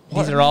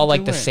 What These are are all you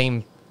like the doing?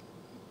 same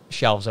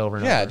shelves over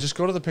and Yeah, over. just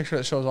go to the picture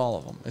that shows all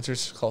of them. It's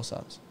just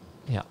close-ups.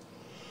 Yeah.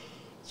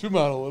 Zoom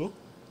out a little.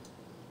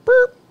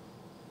 Burp.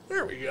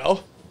 There we go.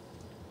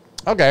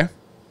 Okay,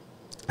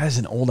 that is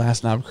an old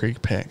ass Knob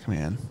Creek pick,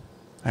 man.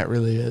 That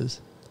really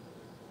is.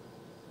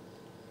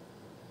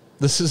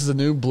 This is the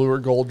new blue or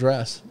gold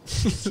dress.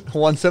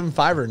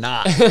 175 or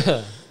not.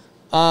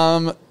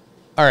 All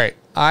right.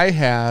 I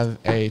have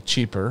a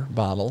cheaper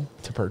bottle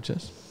to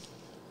purchase.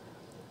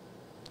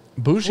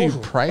 Bougie Ooh,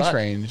 price what?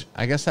 range.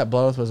 I guess that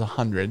Blood Oath was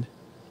 100.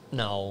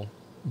 No.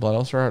 Blood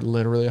Oaths are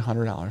literally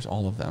 $100,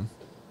 all of them.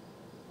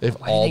 They've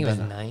Why do you all think it was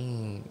been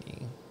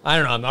 90? I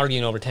don't know. I'm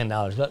arguing over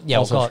 $10, but yeah,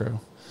 also we'll call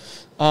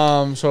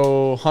true.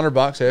 So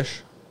 $100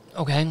 ish.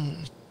 Okay.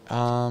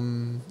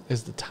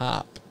 Is the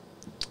top.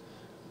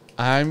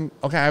 I'm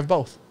okay. I have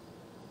both.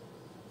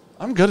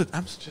 I'm good at.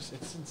 I'm just.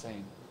 It's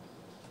insane.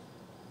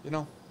 You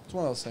know, it's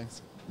one of those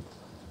things.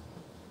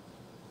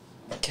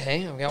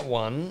 Okay, I've got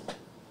one.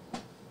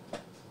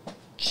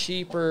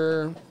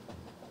 Cheaper.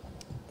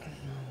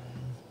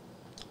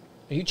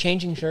 Are you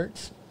changing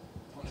shirts?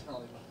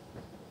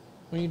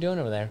 What are you doing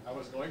over there? I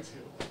was going to.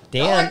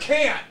 Dan. No, I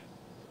can't.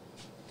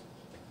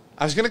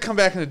 I was gonna come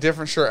back in a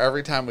different shirt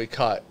every time we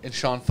cut, and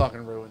Sean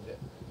fucking ruined it.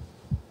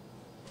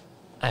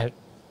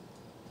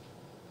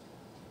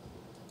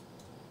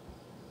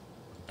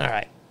 All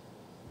right.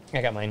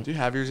 I got mine. Do you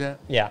have yours yet?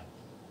 Yeah.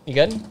 You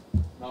good?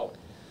 No.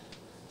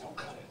 Don't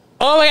cut it.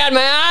 Oh my god,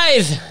 my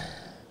eyes!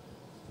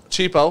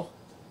 Cheapo.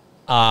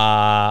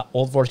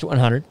 Old Force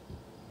 100.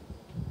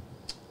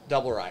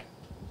 Double rye.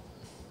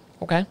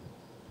 Okay.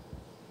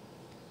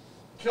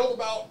 Killed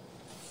about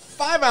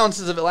 5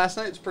 ounces of it last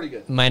night. It's pretty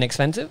good. Mine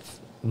expensive?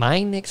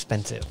 Mine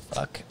expensive.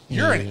 Fuck.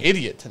 You're me. an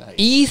idiot tonight.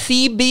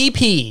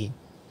 ECBP.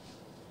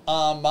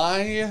 My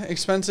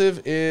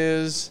expensive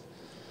is.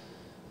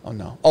 Oh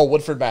no. Oh,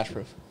 Woodford Batch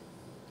Proof.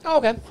 Oh,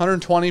 okay.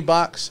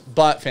 $120,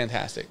 but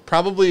fantastic.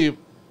 Probably,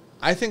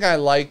 I think I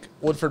like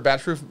Woodford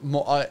Batch Proof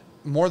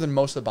more than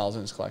most of the bottles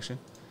in his collection.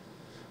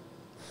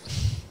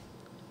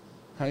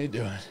 How you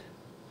doing?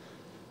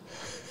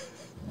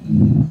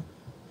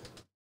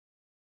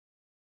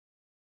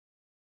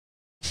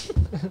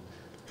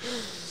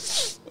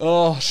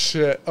 Oh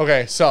shit.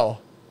 Okay, so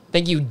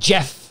Thank you,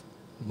 Jeff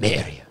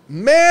Maria.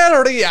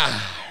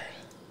 Maria,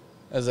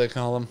 as they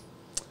call him.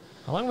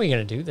 How long are we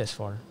going to do this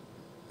for?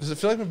 Does it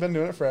feel like we've been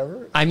doing it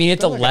forever? I mean,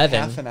 it's been like 11.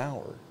 half an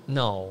hour.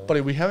 No.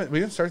 But we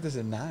didn't start this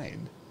at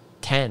 9.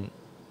 10.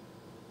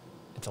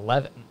 It's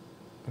 11.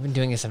 We've been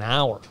doing this an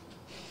hour.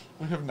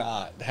 We have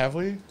not, have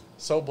we?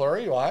 So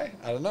blurry? Why?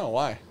 I don't know.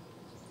 Why?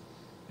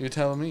 You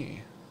tell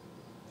me.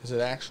 Is it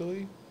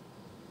actually?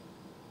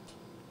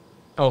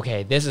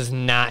 Okay, this is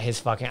not his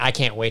fucking... I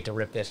can't wait to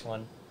rip this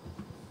one.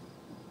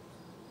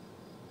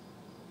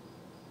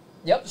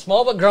 Yep,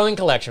 small but growing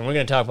collection. We're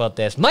going to talk about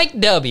this. Mike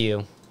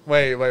W.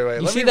 Wait. You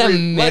Let see me the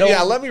read,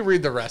 middle? let me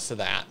read the rest of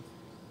that.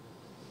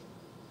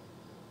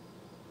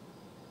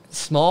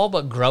 Small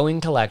but growing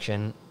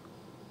collection.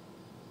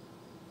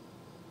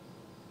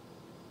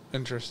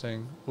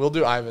 Interesting. We'll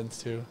do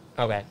Ivan's too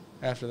Okay.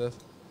 after this.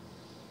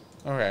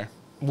 Okay.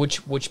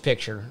 Which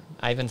picture?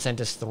 Ivan sent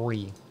us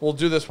 3. We'll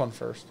do this one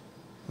first,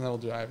 and then we'll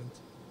do Ivan's.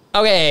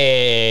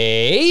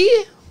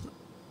 Okay.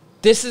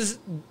 This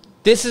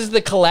is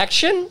the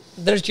collection?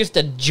 There's just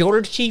a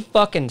Georgie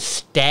fucking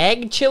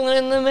stag chilling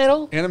in the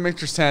middle? And a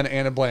Mixers 10,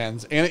 and a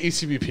Bland's, and an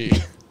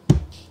ECBP.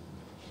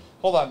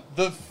 Hold on.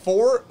 The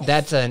 4...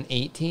 That's an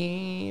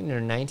 18 or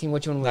 19.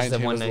 Which one was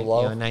 19 the was the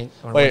 119?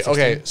 low. Wait, 116?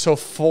 okay. So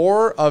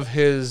 4 of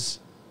his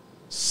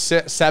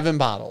 7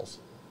 bottles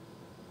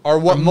are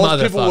what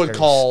most people would Motherfuckers.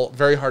 call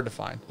very hard to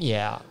find.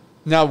 Yeah.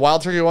 Now,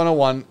 Wild Turkey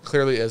 101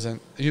 clearly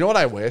isn't. You know what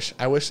I wish?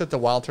 I wish that the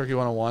Wild Turkey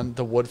 101,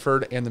 the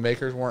Woodford, and the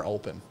makers weren't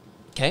open.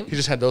 Okay. He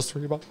just had those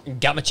 3 bottles?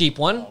 Got my cheap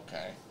one.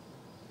 Okay.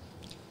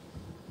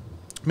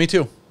 Me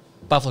too.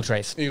 Buffalo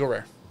Trace. Eagle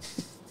Rare.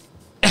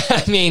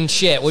 I mean,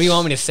 shit. What do you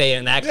want me to say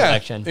in that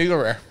collection? Eagle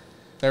Rare.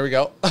 There we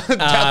go.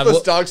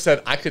 Deathless Dog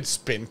said, I could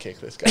spin kick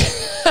this guy.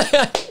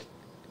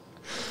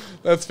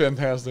 That's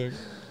fantastic.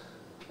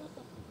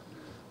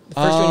 The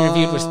first one you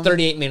reviewed was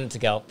 38 minutes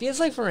ago. Feels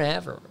like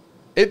forever.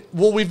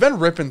 Well, we've been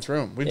ripping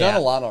through them. We've done Yeah.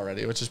 a lot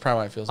already, which is probably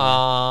why it feels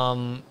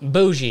like.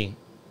 Bougie.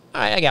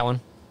 All right, I got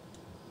one.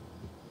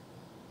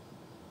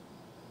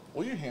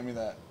 Will you hand me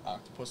that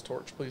octopus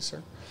torch, please,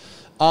 sir?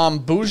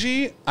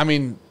 Bougie, I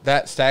mean,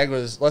 that stag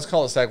was, let's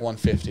call it stag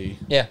 150.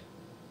 Yeah.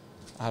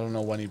 I don't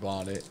know when he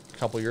bought it. A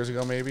couple years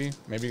ago, maybe.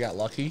 Maybe he got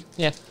lucky.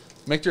 Yeah.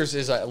 Michter's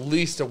is at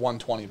least a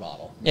 120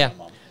 bottle. Yeah.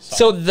 Minimum,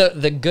 So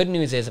the good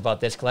news is about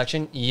this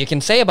collection, you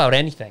can say about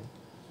anything.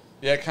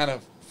 Yeah, it kind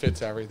of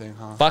fits everything,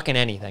 huh? Fucking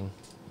anything.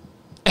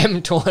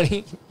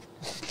 M20.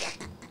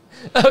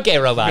 Okay,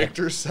 robotic.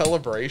 Michter's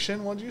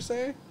celebration, what'd you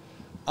say?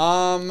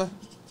 3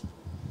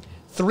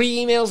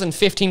 emails and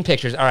 15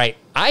 pictures. All right,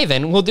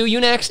 Ivan, we'll do you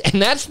next,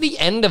 and that's the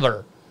end of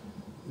her.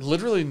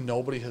 Literally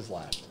nobody has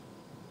left.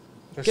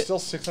 There's still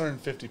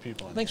 650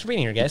 people in Thanks for being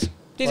here, guys.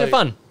 These Like, are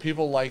fun.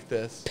 People like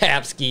this.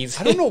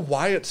 Papskis. I don't know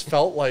why it's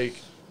felt like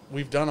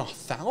we've done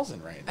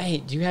 1,000 right now. Hey,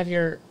 do you have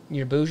your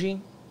bougie?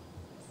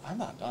 I'm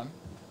not done.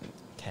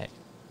 Okay.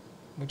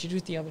 What'd you do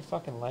with the other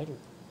fucking lighter?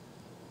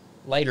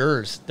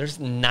 Lighters. There's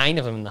 9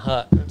 of them in the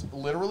hut. There's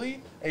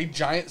literally a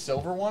giant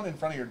silver one in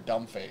front of your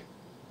dumb face.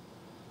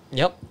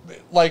 Yep.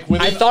 Like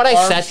within I thought I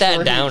arm's set that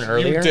reach. down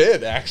earlier. You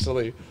did,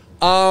 actually.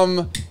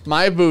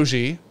 My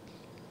bougie.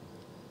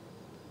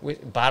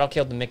 Bottle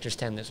killed the Michter's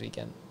 10 this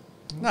weekend.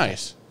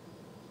 Nice.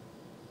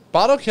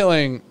 Bottle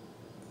killing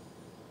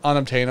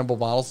unobtainable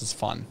bottles is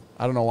fun.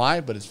 I don't know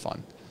why, but it's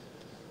fun.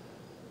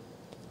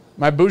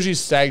 My bougie's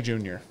Stag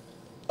Junior.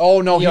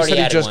 Oh, no, he said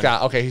he just one.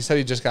 got... Okay, he said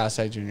he just got a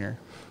Stag Junior.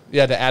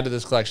 Yeah, to add to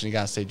this collection, you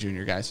got to Stag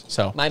Junior, guys.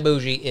 So My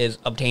bougie is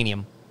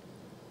Obtainium.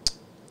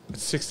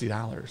 it's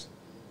 $60.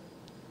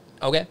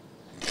 Okay.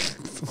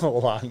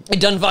 Hold on. It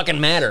doesn't fucking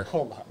matter.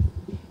 Hold on.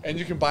 And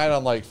you can buy it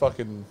on, like,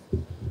 fucking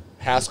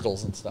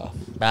Haskell's and stuff.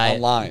 Buy it.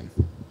 Online.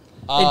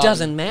 It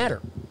doesn't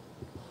matter.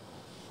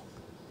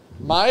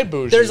 My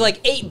bougie... There's like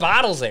 8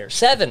 bottles there.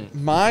 7.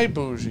 My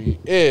bougie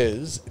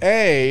is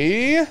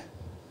a...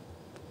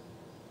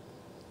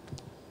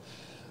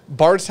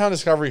 Bardstown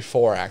Discovery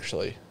 4,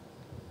 actually.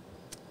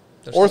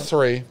 Or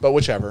 3, but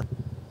whichever.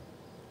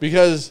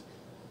 Because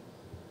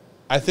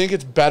I think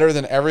it's better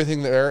than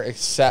everything there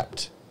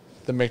except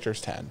the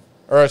Michter's 10.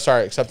 Or,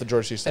 sorry, except the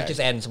George C. That's Stagg. just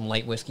adding some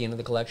light whiskey into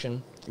the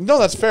collection. No,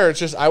 that's fair. It's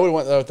just I would have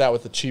went with that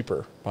with the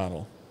cheaper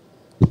bottle.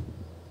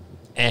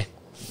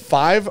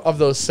 5 of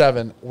those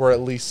 7 were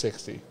at least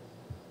 60.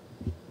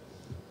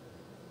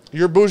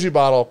 Your bougie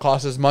bottle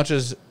costs as much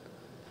as...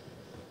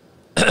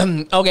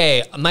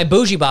 Okay, my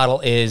bougie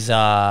bottle is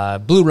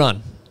Blue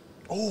Run.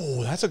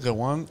 Oh, that's a good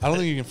one. I don't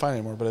think you can find it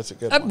anymore, but it's a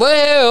good one.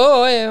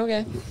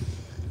 Okay.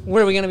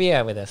 Where are we going to be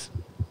at with this?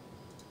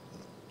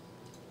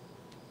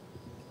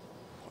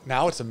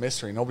 Now it's a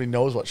mystery. Nobody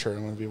knows what shirt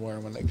I'm going to be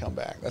wearing when they come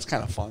back. That's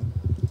kind of fun.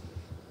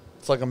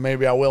 It's like a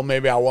maybe I will,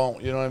 maybe I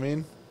won't. You know what I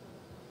mean?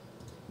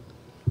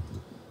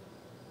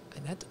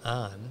 And that's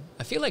on.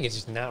 I feel like it's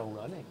just not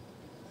running.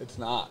 It's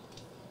not.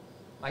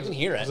 I can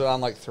hear Is it. it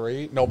on like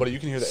 3? No, but you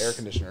can hear the air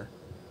conditioner.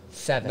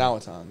 7. Now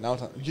it's on. Now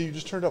it's on. You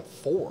just turned up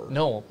 4.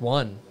 No,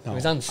 1. No, it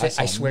was on I 6.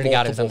 saw I swear to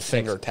God, it was on multiple 6.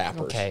 finger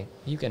tappers. Okay,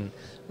 you can.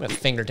 I'm going to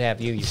finger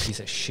tap you, you piece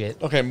of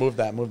shit. Okay, move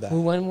that. Move that.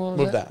 Who won? What was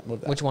Move it? that.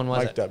 Move that. Which one was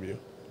Mike it? W.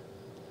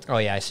 Oh,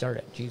 yeah, I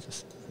started.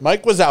 Jesus.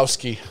 Mike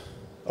Wazowski.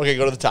 Okay,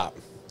 go to the top.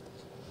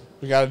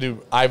 We got to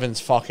do Ivan's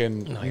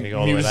fucking No, you gotta go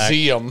all the way back.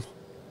 museum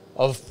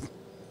of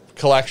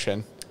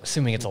collection.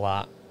 Assuming it's a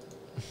lot.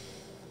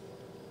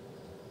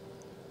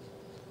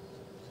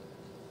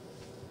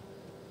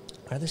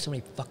 Why are there so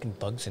many fucking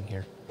bugs in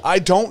here? I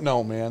don't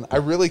know, man. I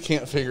really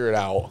can't figure it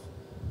out.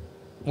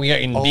 We got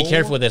to be Oh.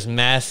 careful with this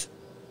mess.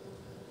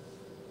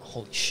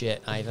 Holy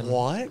shit, Ivan.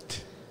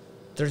 What?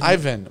 There's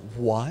Ivan,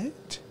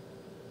 what?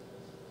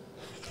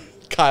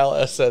 Kyle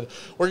S. said,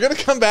 we're going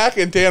to come back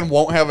and Dan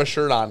won't have a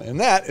shirt on. And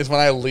that is when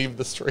I leave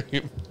the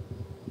stream.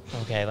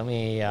 Okay, let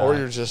me... Or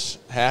you're just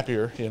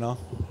happier, you know?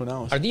 Who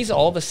knows? Are these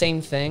all the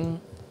same thing,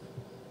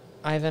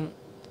 Ivan?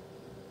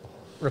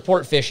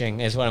 Report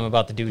phishing is what I'm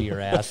about to do to your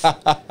ass.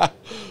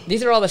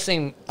 These are all the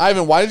same.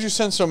 Ivan, why did you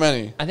send so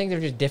many? I think they're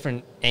just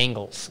different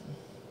angles.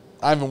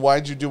 Ivan, why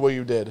did you do what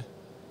you did?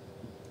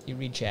 You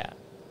read chat.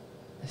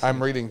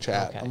 I'm reading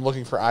chat. Okay. I'm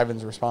looking for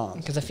Ivan's response.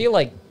 Because I feel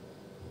like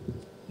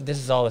this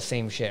is all the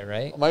same shit,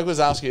 right? Mike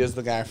Wazowski is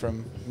the guy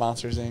from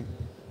Monsters, Inc.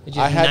 It's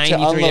just I had to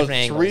 93 unload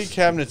different 3 angles.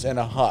 cabinets and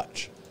a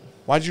hutch.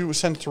 Why'd you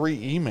send 3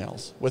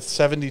 emails with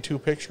 72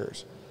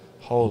 pictures?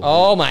 Holy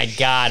Oh my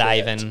God, shit.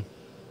 Ivan.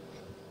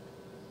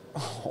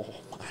 Oh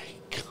my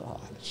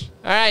gosh.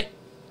 All right.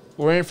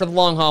 We're in for the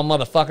long haul,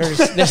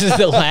 motherfuckers. This is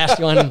the last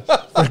one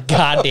for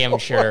goddamn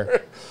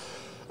sure.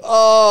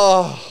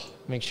 Oh.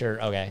 Make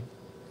sure. Okay.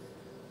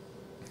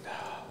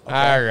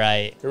 All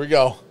right. Here we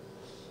go.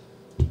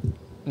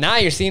 Now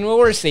you're seeing what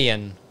we're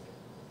seeing.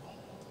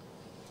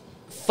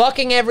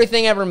 Fucking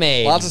everything ever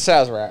made. Lots of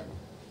Sazerac.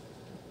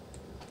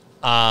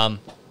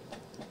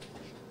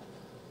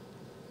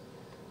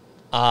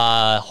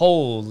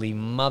 Holy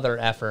mother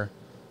effer.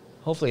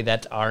 Hopefully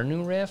that's our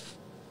new riff.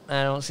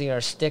 I don't see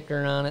our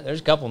sticker on it. There's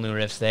a couple new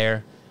riffs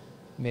there.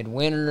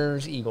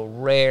 Midwinters, Eagle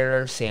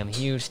Rare, Sam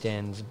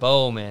Houston's,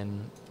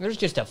 Bowman. There's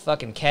just a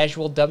fucking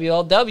casual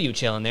WLW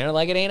chilling there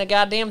like it ain't a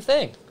goddamn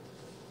thing.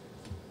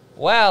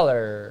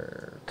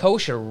 Weller,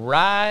 Kosher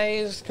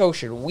Rise,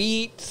 Kosher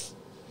Wheat.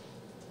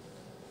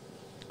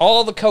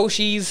 All the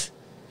Koshis.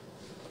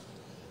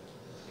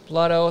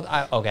 Blood Oath.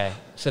 Okay,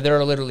 so there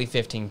are literally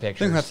 15 I pictures.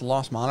 think that's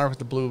Lost Monarch with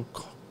the blue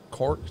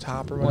cork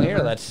top or whatever. Well, here,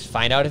 let's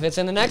find out if it's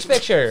in the next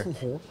picture.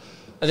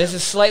 This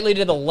is slightly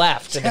to the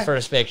left of the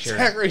first picture.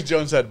 Zachary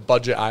Jones said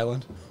Budget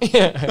Island.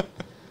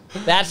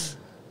 That's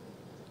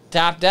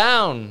top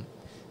down.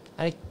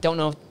 I don't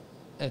know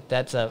if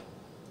that's a...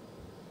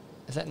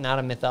 Is that not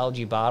a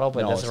Mythology bottle?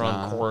 But No, that's it's the wrong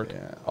not. cork.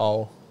 Yeah.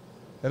 Oh.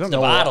 I don't the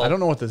know. bottle. I don't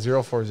know what the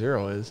 040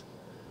 is.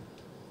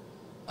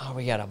 Oh,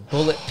 we got a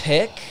Bullet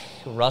pick,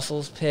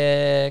 Russell's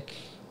pick,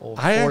 Old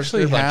I Forester,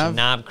 actually a bunch have of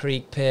Knob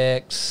Creek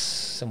picks,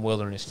 some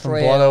Wilderness Some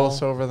Trail, Blood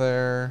Oaths over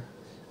there.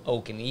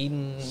 Oak and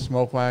Eden.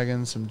 Smoke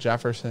Wagons, some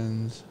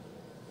Jeffersons.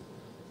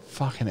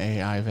 Fucking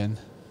A, Ivan.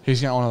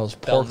 He's got one of those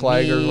pork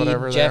leg or Belmead,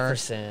 whatever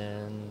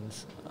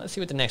Jeffersons. Let's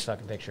see what the next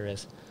fucking picture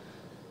is.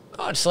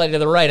 Oh, it's slightly to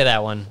the right of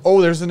that one. there.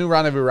 Oh, there's the new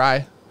Rendezvous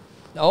Rye.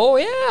 Oh,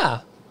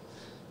 yeah.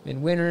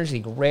 Midwinters,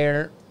 Eagle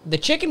Rare. The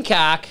Chicken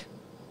Cock.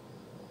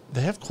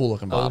 They have cool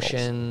looking bottles.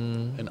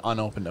 Ocean. And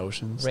unopened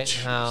oceans.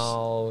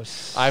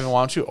 Rittenhouse. Ivan,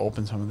 why don't you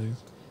open some of these?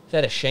 Is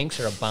that a Shanks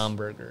or a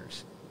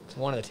Bomberger's? It's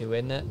one of the two,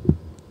 isn't it?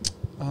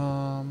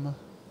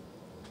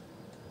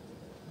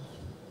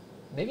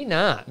 Maybe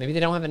not. Maybe they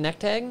don't have a neck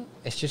tag.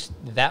 It's just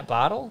that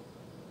bottle.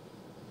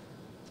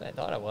 That's what I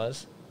thought it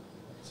was.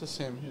 It's the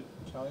same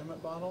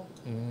Calumet bottle?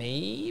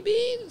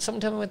 Maybe. Someone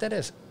tell me what that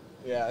is.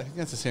 Yeah, I think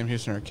that's the Sam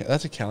Houston.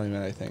 That's a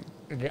Calumet, I think.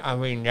 I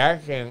mean,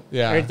 that's Sam.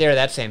 Yeah. Right there,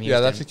 that's Sam Houston. Yeah,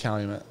 that's a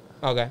Calumet.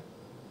 Okay.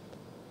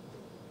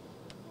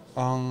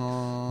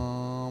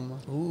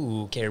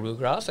 Ooh, Caribou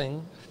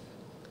Crossing.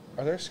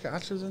 are there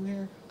scotches in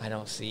here? I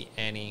don't see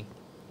any.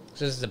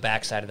 So this is the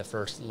backside of the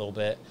first little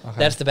bit. Okay.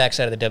 That's the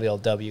backside of the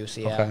WLW.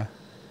 So yeah. Okay.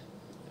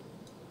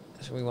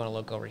 So we want to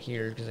look over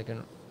here because I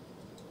can.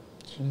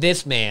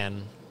 This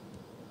man.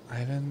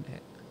 Ivan.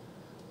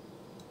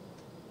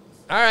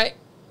 All right.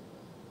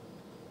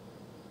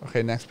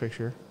 Okay, next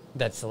picture.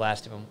 That's the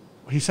last of them.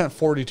 He sent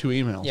 42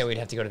 emails. Yeah, we'd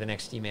have to go to the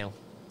next email.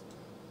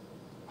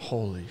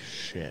 Holy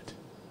shit.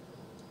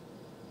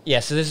 Yeah,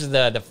 so this is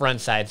the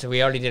front side. So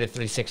we already did a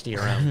 360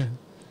 around.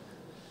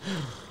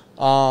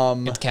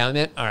 It's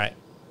Calumet? All right.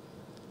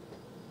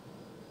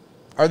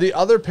 Are the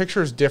other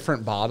pictures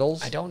different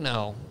bottles? I don't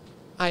know.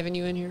 Ivan,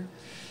 you in here?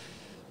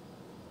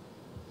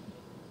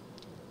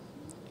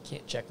 I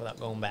can't check without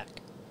going back.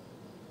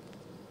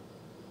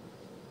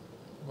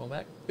 Going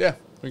back? Yeah,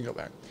 we can go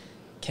back.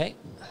 Okay.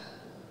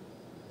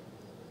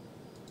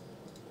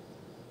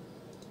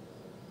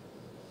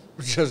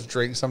 Just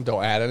drink some,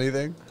 don't add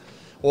anything.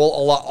 Well,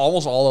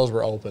 almost all those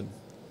were open.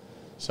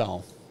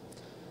 So.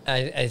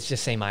 It's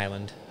just same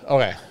island.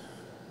 Okay.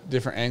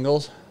 Different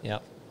angles?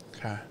 Yep.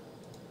 Okay.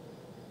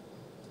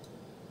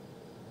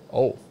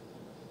 Oh.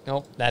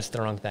 Nope, that's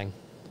the wrong thing.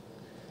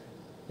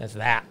 That's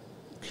that.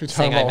 You're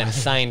Saying talking I've about- been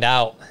signed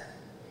out.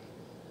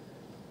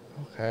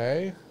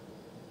 Okay.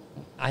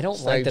 I don't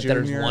Slag like that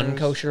there's one Juniors.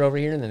 kosher over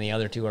here and then the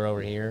other two are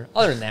over here.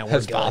 Other than that, we're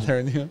That's good.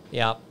 bothering you.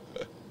 Yep.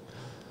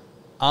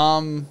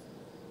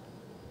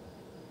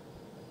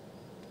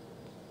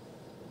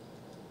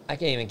 I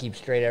can't even keep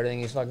straight everything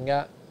he's fucking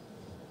got.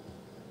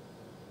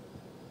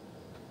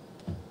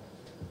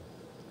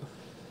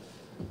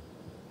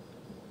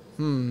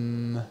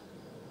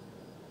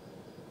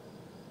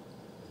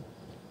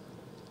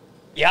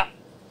 Yep.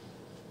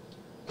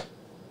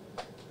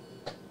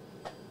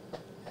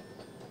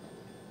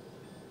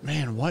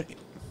 Man, what?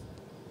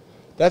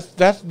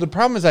 That's the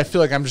problem is I feel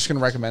like I'm just going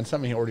to recommend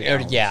something he already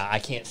owns. Yeah, I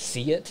can't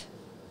see it.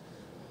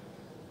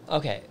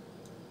 Okay.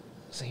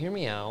 So hear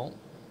me out.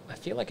 I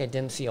feel like I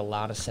didn't see a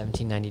lot of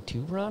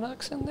 1792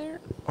 products in there.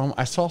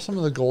 I saw some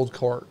of the gold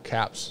cork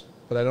caps,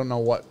 but I don't know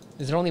what.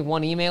 Is there only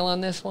one email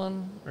on this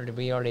one? Or did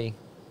we already...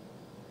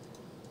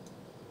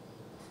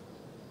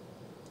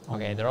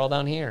 Okay, they're all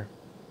down here.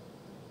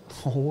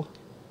 Oh.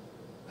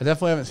 I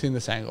definitely haven't seen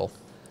this angle.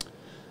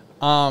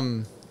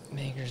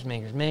 Makers,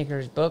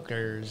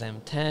 Bookers,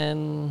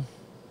 M10.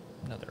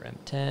 Another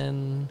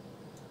M10.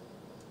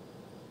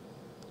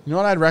 You know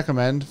what I'd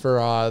recommend for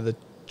the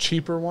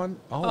cheaper one?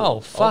 Oh,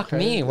 fuck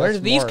me. Where's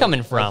That's these more- coming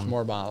that's from?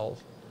 more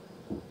bottles.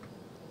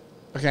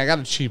 Okay, I got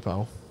a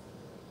cheapo.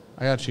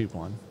 I got a cheap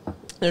one.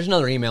 There's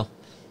another email.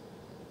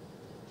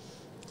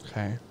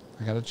 Okay,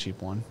 I got a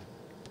cheap one.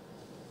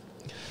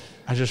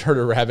 I just heard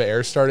a rabbit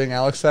air starting,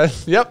 Alex said.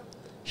 Yep.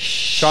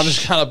 Sean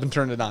just got up and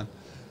turned it on.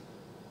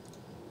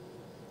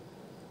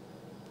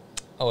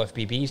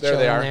 OFBB's There chilling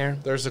they are. there.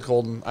 There's the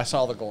golden. I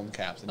saw the golden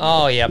caps.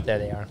 Oh, yep, there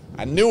they are.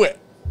 I knew it.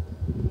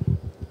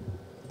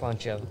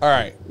 Bunch of. All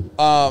right.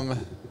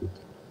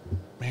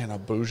 Man, a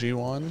bougie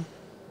one.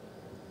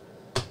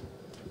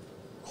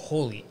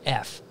 Holy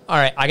F. All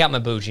right, I got my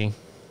bougie.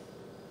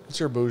 What's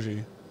your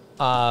bougie?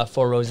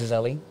 Four Roses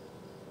Ellie.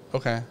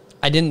 Okay.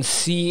 I didn't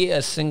see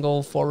a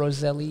single Four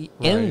Roses Ellie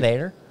in Right.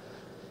 there.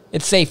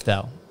 It's safe,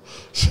 though.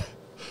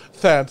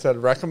 Thad said,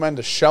 recommend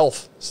a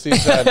shelf. Steve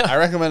said, I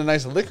recommend a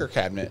nice liquor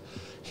cabinet.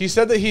 He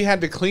said that he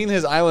had to clean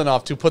his island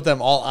off to put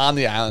them all on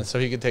the island so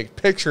he could take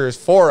pictures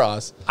for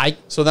us.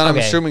 So then I'm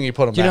assuming he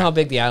put them Do you know back. how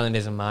big the island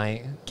is in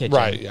my kitchen?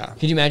 Right, yeah.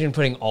 Could you imagine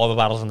putting all the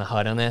bottles in the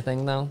HUD on that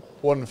thing, though?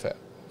 Wouldn't fit.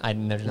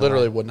 There's no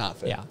Literally way. would not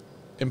fit. Yeah.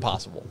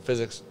 Impossible.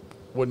 Physics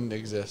wouldn't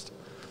exist.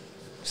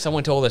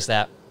 Someone told us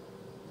that.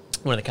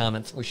 One of the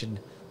comments. We should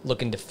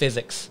look into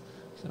physics.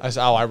 I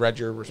said, I read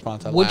your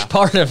response. I Which laughed.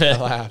 part of it?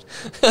 I laughed.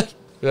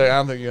 You're like, I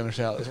don't think you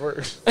understand how this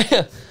works.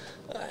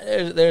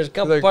 There's a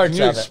couple Like, parts can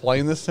you of it.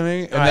 explain this to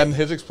me? And All then right.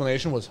 his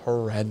explanation was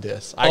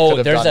horrendous. I Oh, could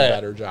have there's done a a-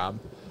 better job.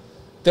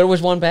 There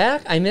was one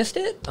back? I missed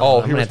it? Oh,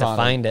 I'm he going to have to responded.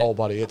 find it. Oh,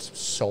 buddy, it's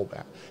so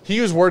bad. He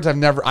used words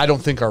I don't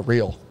think are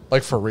real.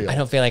 Like, for real. I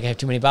don't feel like I have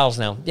too many bottles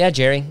now. Yeah,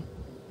 Jerry.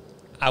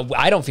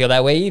 I don't feel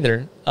that way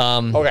either.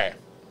 Okay.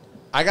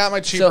 I got my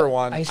cheaper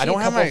one. I see I don't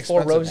a have my couple Four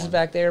expensive Roses one.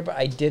 back there, but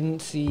I didn't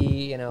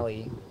see an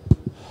LE.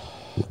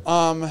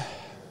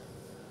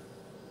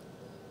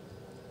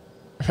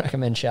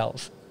 Recommend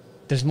shelves.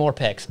 There's more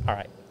picks. All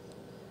right.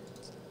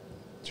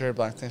 Jerry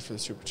Black, thanks for the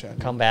super chat.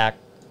 Come back.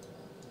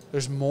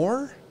 There's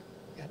more?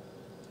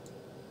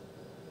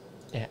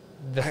 Yeah.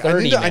 The I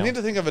third email. need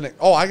to think of an...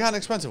 Oh, I got an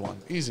expensive one.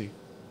 Easy.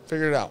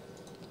 Figure it out.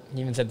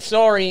 You even said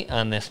sorry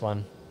on this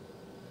one.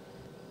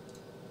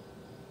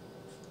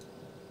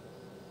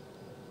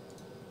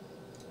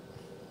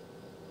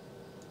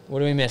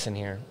 What are we missing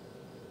here?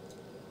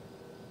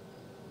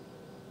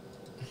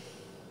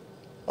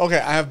 Okay,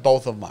 I have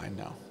both of mine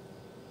now.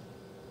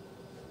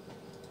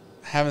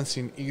 Haven't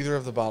seen either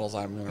of the bottles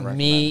I'm going to recommend.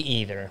 Me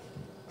either.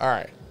 All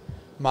right.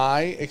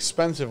 My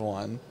expensive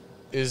one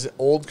is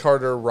Old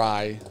Carter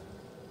Rye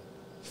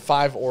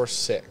 5 or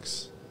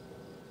 6.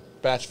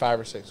 Batch 5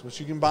 or 6, which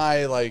you can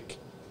buy like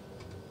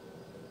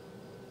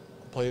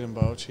Plate and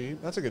Bow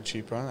cheap. That's a good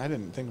cheap run. I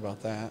didn't think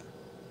about that.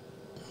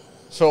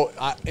 So,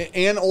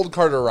 and Old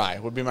Carter Rye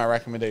would be my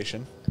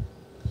recommendation.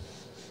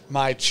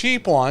 My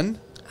cheap one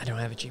I don't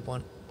have a cheap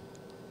one.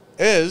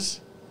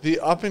 is the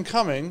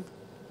up-and-coming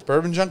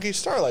Bourbon Junkie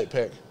Starlight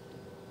pick.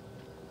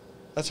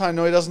 That's how I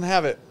know he doesn't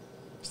have it.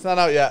 It's not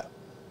out yet.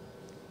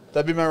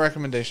 That'd be my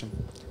recommendation.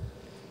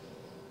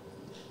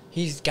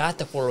 He's got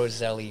the Four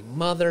Roses LE.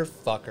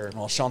 Motherfucker.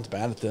 Well, Sean's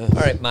bad at this.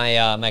 All right,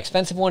 my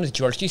expensive one is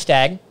George G.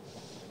 Stagg.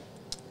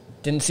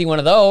 Didn't see one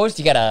of those.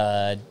 You got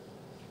a,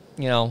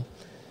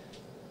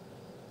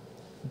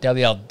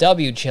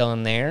 WLW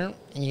chilling there.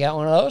 You got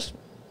one of those?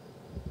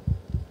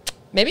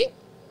 Maybe?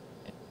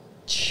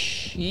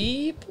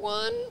 Cheap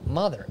one?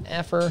 Mother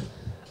effer.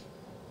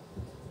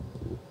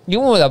 You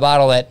went with a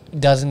bottle that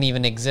doesn't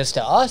even exist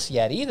to us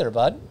yet either,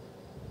 bud.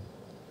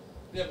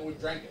 Yeah, but we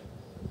drank it.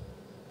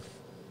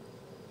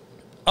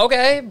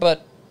 Okay,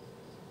 but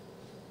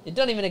it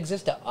doesn't even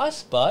exist to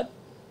us, bud.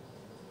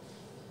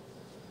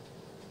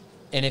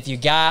 And if you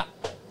got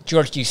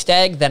George G.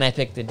 Stagg, then I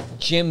picked the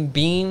Jim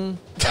Beam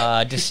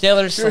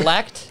Distiller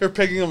Select. You're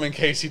picking him in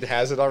case he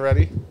has it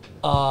already?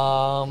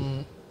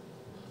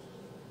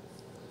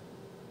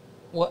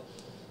 What?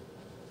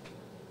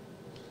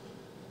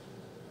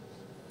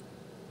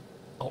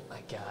 Oh my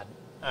God!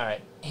 All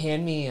right,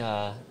 hand me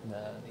the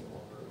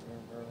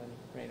bourbon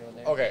right over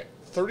there. Okay,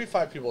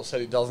 35 people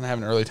said he doesn't have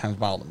an early times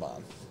bottled and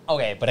bond.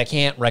 Okay, but I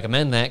can't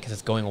recommend that because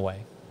it's going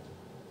away.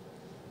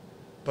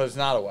 But it's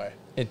not away.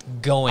 It's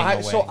going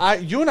away. So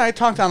you and I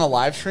talked on a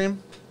live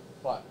stream.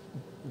 What?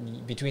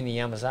 Between the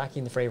Yamazaki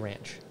and the Frey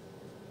Ranch.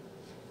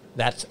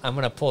 I'm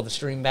gonna pull the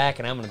stream back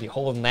and I'm gonna be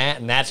holding that,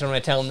 and that's what I'm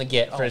gonna tell him to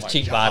get for his my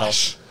cheap gosh.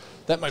 bottles.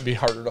 That might be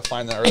harder to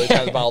find than early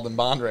times bottled and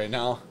bond right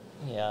now.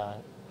 Yeah.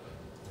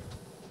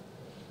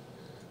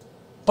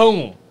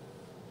 Boom.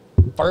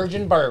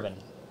 Virgin bourbon.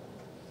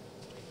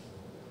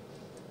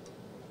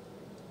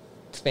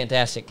 It's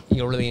fantastic.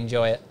 You'll really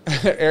enjoy it.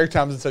 Eric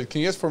Thompson said,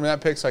 "Can you guys form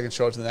that pic so I can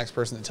show it to the next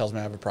person that tells me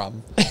I have a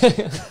problem?"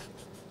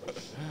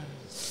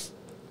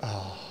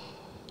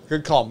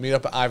 Good call. Meet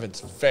up at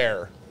Ivan's.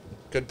 Fair.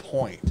 Good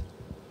point.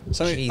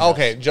 Jesus.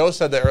 Okay, Joe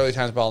said that early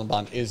times bottled and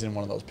bond is in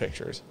one of those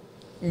pictures.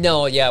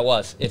 No, yeah, it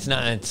was. It's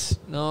not.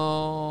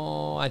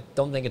 No, I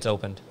don't think it's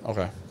opened.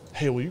 Okay.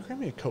 Hey, will you grab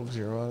me a Coke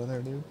Zero out of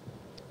there, dude?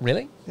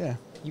 Really? Yeah.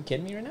 You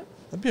kidding me right now?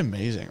 That'd be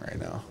amazing right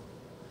now.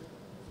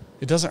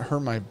 It doesn't hurt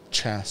my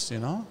chest, you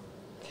know?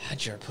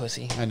 God, you're a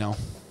pussy. I know.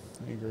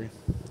 I agree.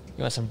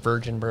 You want some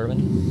virgin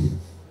bourbon?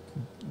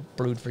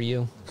 Brewed for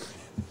you.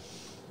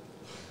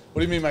 What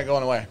do you mean by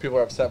going away? People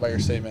are upset by your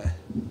statement.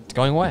 It's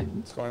going away.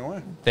 It's going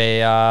away.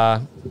 They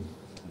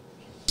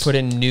put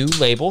a new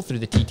label through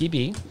the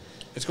TTB.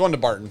 It's going to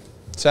Barton.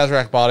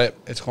 Sazerac bought it.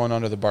 It's going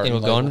under the Barton. It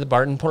will go into the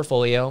Barton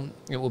portfolio.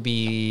 It will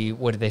be,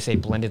 what did they say,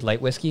 blended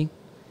light whiskey?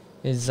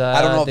 Is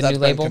I don't know if the that's new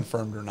been label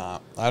confirmed or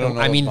not. I don't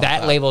know. I mean, about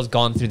that label has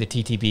gone through the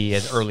TTB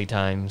as early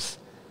times.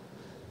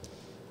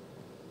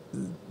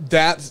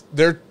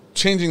 They're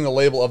changing the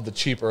label of the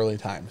cheap early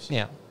times.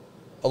 Yeah.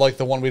 Like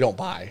the one we don't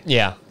buy.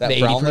 Yeah. That the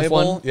brown 80 proof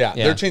label. one? Yeah,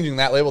 they're changing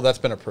that label. That's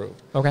been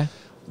approved. Okay.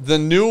 The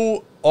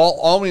new,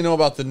 all we know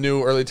about the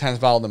new early times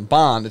bottled in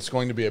bond, it's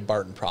going to be a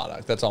Barton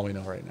product. That's all we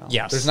know right now.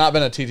 Yes. There's not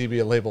been a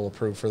TTB label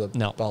approved for the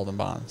No. bottled in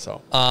bond.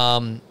 So.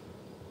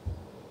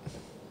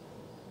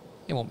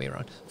 It won't be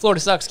around. Florida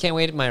sucks. Can't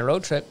wait at my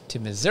road trip to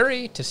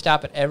Missouri to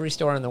stop at every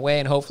store on the way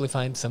and hopefully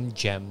find some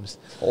gems.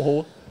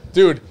 Oh,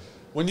 dude,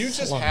 when you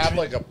just long have trip.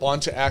 like a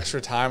bunch of extra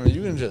time and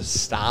you can just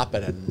stop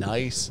at a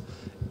nice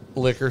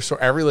liquor store,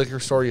 every liquor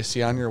store you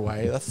see on your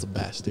way, that's the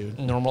best, dude.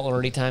 Normal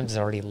early times is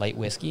already light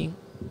whiskey.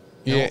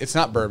 Yeah, No. it's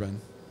not bourbon.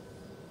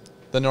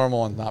 The normal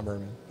one's not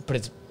bourbon. But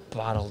it's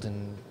bottled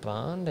in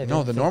bond? I No, don't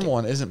the think normal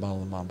one isn't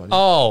bottled in bond, buddy.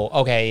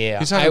 Oh, okay, yeah.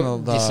 He's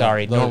talking the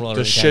sorry, the- normal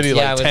the early shitty,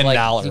 times. like,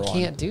 I was $10 You one.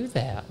 can't do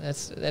that.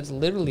 That's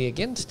literally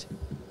against.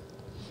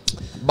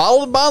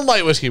 Bottled in bond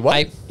light whiskey. What?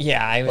 I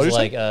What'd was you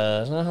like, say?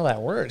 that's not how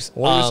that works.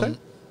 What did you say?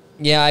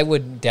 Yeah, I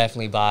would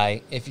definitely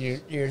buy, if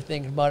you're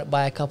thinking about it,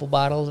 buy a couple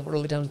bottles of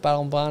early times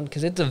bottle and bond,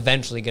 because it's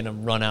eventually going to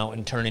run out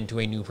and turn into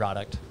a new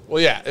product.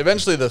 Well, yeah.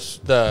 Eventually,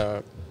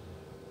 the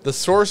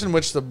source in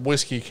which the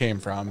whiskey came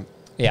from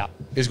Yeah.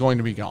 is going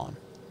to be gone.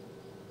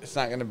 It's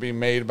not going to be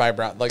made by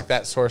Brown. Like,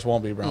 that source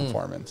won't be Brown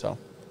Foreman, so.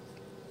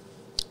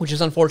 Which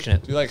is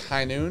unfortunate. Do you like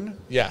High Noon?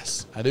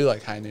 Yes, I do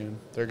like High Noon.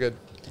 They're good.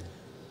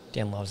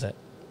 Dan loves it.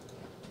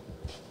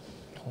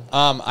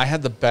 I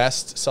had the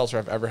best seltzer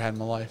I've ever had in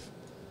my life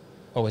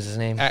What was his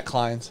name? at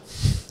Klein's.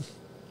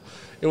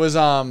 It was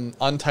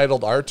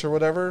Untitled Arts or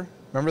whatever.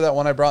 Remember that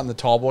one I brought in the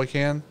tall boy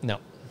can? No.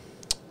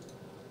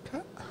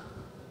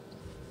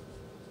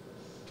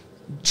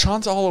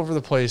 Sean's all over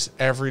the place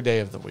every day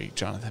of the week,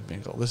 Jonathan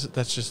Bingle.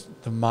 That's just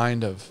the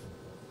mind of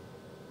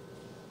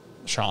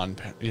Sean.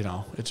 You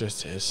know, it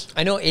just is.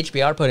 I know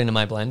HBR put into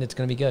my blend. It's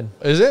going to be good.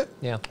 Is it?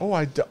 Yeah.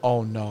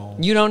 Oh no.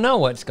 You don't know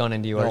what's gone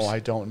into yours. No, I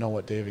don't know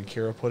what David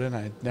Kira put in.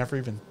 I never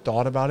even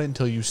thought about it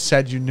until you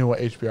said you knew what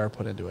HBR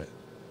put into it.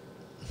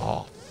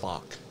 Oh,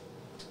 fuck.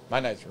 My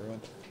night's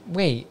ruined.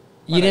 Wait,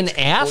 My you night's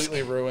didn't ask?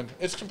 Completely ruined.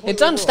 It's completely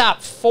It's on ruined.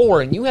 stop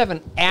 4, and you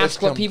haven't asked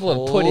It's what people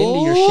have put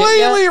into your shit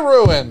completely yet?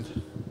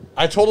 ruined.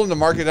 I told him to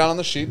mark it down on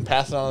the sheet and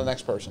pass it on to the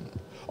next person.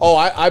 Oh,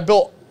 I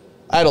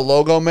had a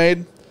logo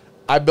made.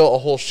 I built a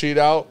whole sheet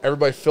out.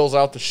 Everybody fills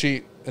out the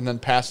sheet and then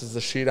passes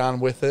the sheet on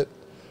with it.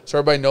 So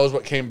everybody knows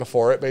what came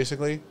before it,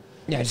 basically.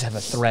 Yeah, I just have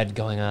a thread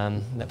going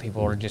on that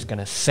people are just going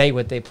to say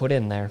what they put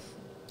in there.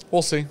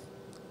 We'll see.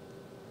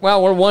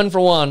 Well, we're 1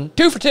 for 1.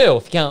 2 for 2,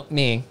 if you count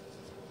me.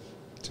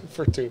 2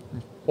 for 2.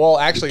 Well,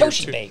 actually, you're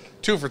Toshi bake.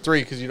 2 for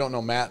 3 because you don't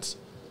know Matt's.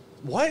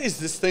 What is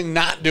this thing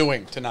not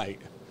doing tonight?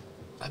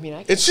 I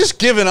mean, It's just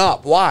giving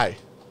up. Why?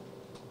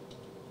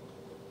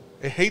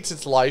 It hates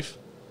its life.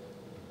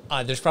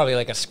 there's probably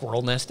like a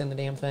squirrel nest in the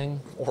damn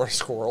thing. Or a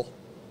squirrel.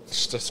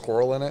 Just a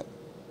squirrel in it.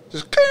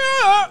 Just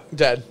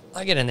dead.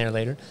 I'll get in there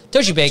later.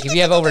 Toshi Bake, if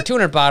you have over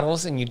 200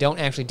 bottles and you don't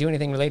actually do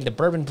anything related to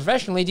bourbon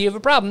professionally, do you have a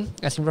problem?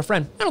 Asking for a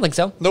friend. I don't think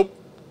so. Nope.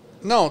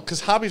 No,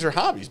 because hobbies are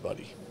hobbies,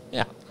 buddy.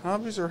 Yeah.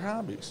 Hobbies are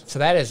hobbies. So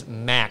that is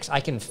max. I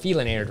can feel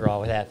an air draw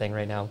with that thing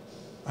right now.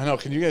 I know.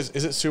 Can you guys...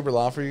 Is it super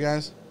loud for you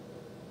guys?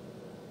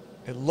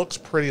 It looks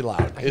pretty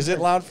loud. Is it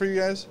loud for you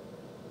guys?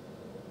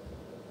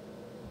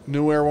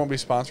 New Air won't be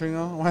sponsoring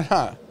though? Why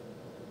not?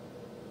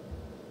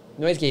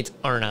 Noise gates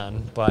aren't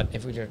on, but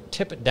if we just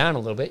tip it down a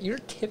little bit, you're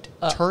tipped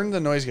up. Turn the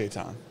noise gates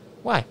on.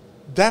 Why?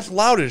 That's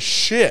loud as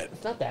shit.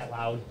 It's not that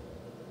loud.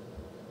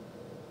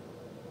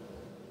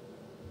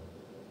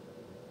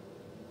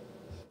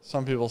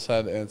 Some people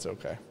said it's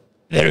okay.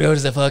 There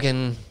goes the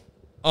fucking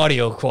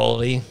audio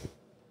quality.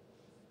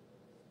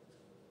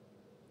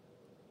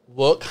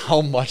 Look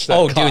how much that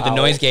Oh, cut dude, the out.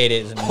 noise gate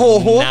is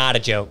Oh. not a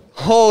joke.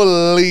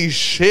 Holy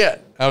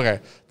shit. Okay.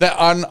 That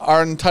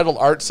our Untitled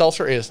Art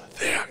Seltzer is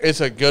there.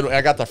 It's a good one.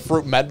 I got the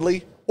fruit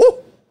medley. Woo!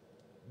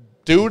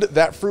 Dude,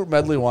 that fruit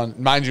medley one,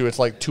 mind you, it's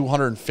like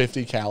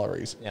 250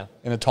 calories. Yeah.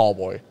 In a tall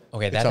boy.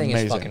 Okay, that It's thing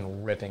amazing. is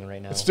fucking ripping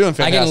right now. It's doing I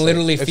fantastic. can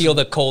literally It's- feel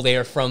the cold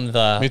air from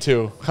the... Me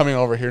too. Coming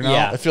over here now,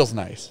 Yeah. it feels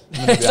nice.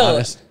 I'm gonna it's, be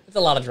honest. it's a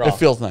lot of draw. It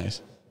feels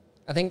nice.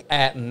 I think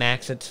at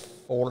max it's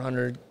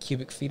 400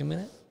 cubic feet a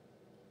minute.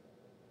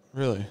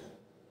 Really?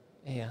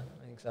 Yeah,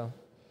 I think so.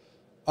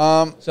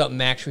 Um. So at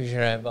max we should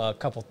have a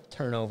couple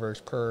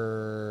turnovers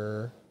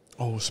per...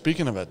 Oh,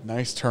 speaking of a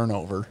nice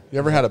turnover, you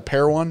ever had a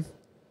pear one?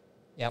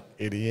 Yep.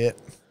 Idiot.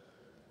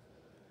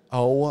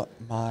 Oh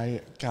my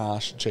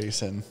gosh,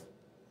 Jason.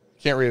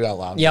 Can't read it out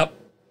loud. Yep.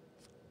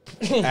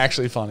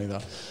 Actually funny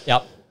though.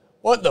 Yep.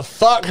 What the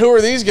fuck? Who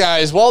are these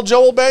guys? Well,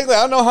 Joel Bagley,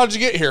 I don't know how'd you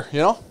get here, you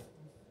know?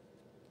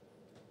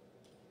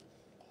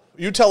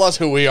 You tell us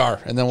who we are,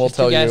 and then we'll Just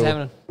two tell guys you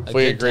having a if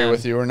we good agree time.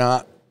 with you or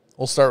not.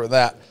 We'll start with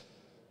that.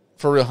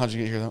 For real, how'd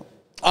you get here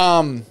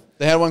though?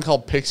 They had one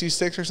called Pixie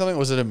Sticks or something.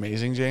 Was it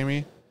amazing,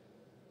 Jamie?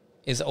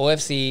 is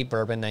OFC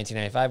Bourbon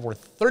 1995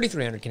 worth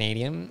 3,300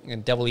 Canadian,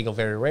 and Double Eagle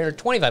very rare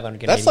 2,500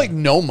 Canadian. That's like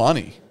no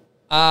money.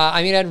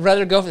 I mean, I'd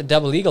rather go for the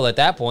Double Eagle at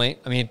that point.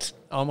 I mean, it's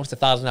almost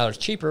 $1,000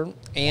 cheaper,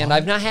 and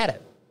I've not had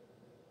it.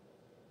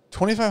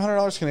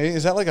 $2,500 Canadian.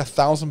 Is that like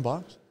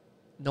 $1,000?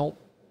 Nope.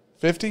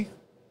 $50?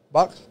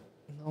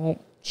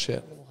 Nope. Shit.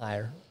 A little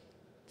higher.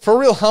 For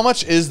real, how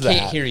much is that?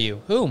 Can't hear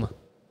you. Whom?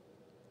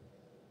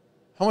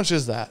 How much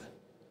is that?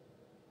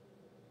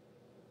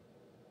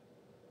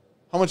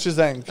 How much is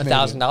that in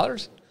Canadian?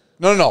 $1,000?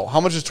 No.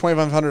 How much is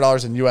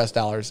 $2,500 in U.S.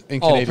 dollars in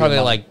Canadian? Oh, probably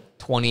money? like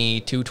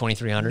 2,200,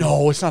 2,300.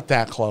 No, it's not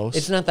that close.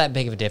 It's not that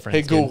big of a difference.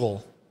 Hey, dude.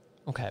 Google.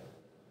 Okay.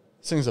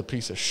 This thing's a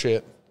piece of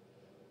shit.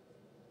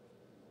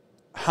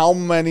 How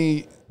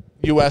many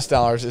U.S.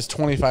 dollars is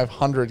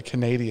 2,500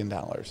 Canadian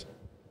dollars?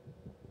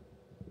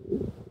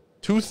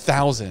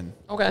 2,000.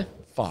 Okay.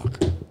 Fuck.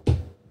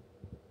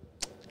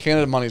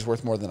 Canada money's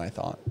worth more than I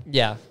thought.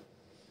 Yeah.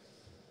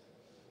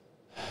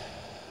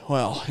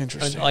 Well,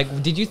 interesting.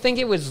 Like, did you think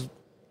it was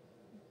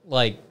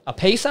like a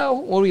peso?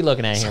 What are we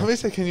looking at here? Somebody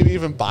said, can you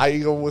even buy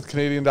Eagle with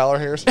Canadian dollar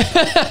hairs?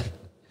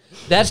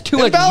 That's too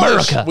much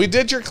Embellish. America. We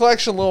did your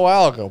collection a little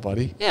while ago,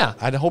 buddy. Yeah.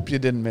 I hope you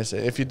didn't miss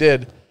it. If you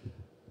did,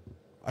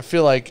 I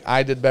feel like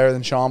I did better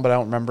than Sean, but I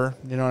don't remember.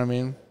 You know what I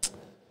mean?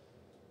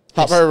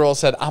 Hot Fire Roll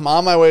said, I'm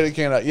on my way to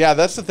Canada. Yeah,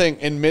 that's the thing.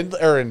 In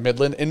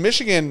Midland, in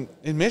Michigan,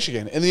 in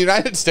the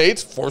United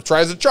States, fourth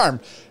tries a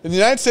charm. In the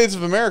United States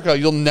of America,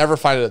 you'll never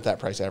find it at that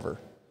price ever.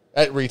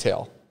 At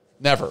retail.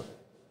 Never.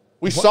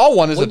 We saw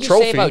one as a trophy. trophy. What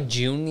did you say about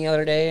June the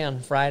other day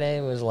on Friday?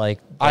 It was like...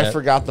 I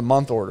forgot the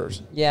month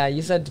orders. Yeah,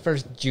 you said the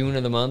first June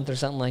of the month or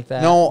something like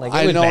that. No,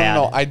 like,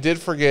 no. I did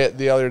forget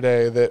the other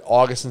day that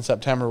August and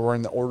September were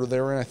in the order they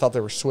were in. I thought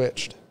they were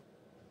switched.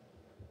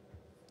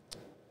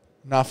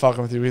 Not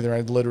fucking with you either.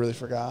 I literally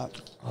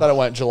forgot. Thought it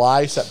went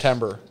July,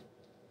 September.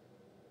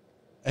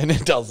 And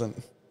it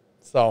doesn't.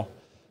 So,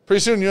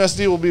 pretty soon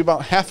USD will be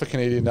about half a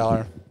Canadian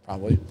dollar,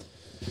 probably.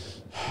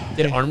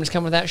 Did Arms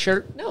come with that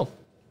shirt? No.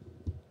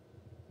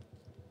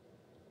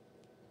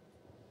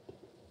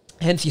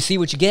 Hence, you see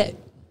what you get.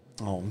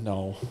 Oh,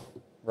 no.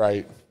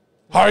 Right.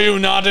 Are you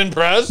not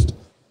impressed?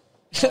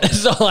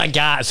 That's all I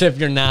got. So if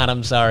you're not,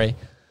 I'm sorry.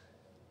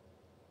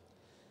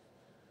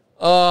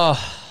 Oh,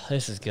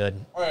 this is good.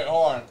 All right,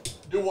 hold on.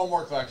 Do one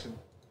more collection.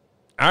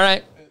 All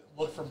right.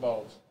 Look for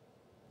bows.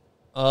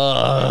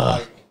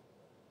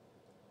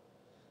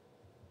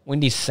 When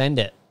do you send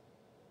it?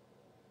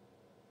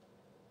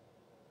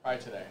 Right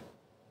today.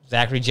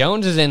 Zachary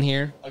Jones is in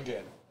here.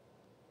 Again.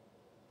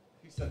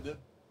 He said that.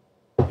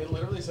 It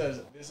literally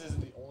says, this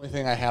isn't the only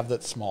thing I have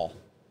that's small.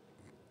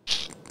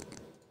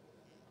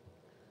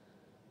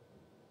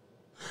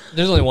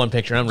 There's only one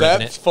picture. I'm ripping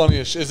That's it. funny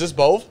as shit. Is this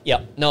Bove?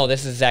 Yep. No,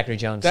 this is Zachary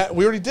Jones.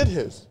 We already did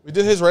his. We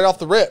did his right off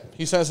the rip.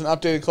 He sent us an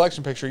updated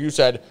collection picture. You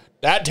said,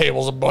 that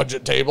table's a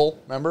budget table.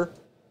 Remember?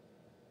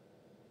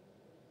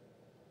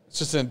 It's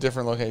just in a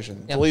different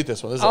location. Yep. Delete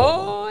this one. This is the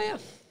old one. Oh, yeah.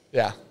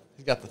 Yeah.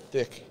 He's got the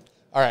thick.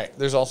 All right.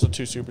 There's also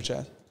 2 super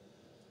chats.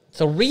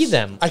 So read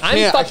them. I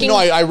can't.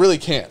 I really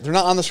can't. They're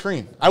not on the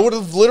screen. I would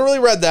have literally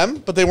read them,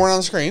 but they weren't on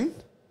the screen.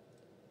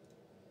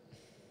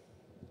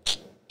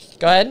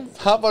 Go ahead.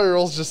 Hot Butter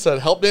Rolls just said,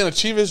 help Dan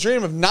achieve his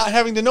dream of not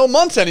having to know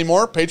months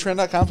anymore.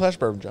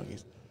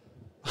 Patreon.com/bourbonjunkies.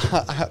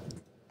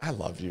 I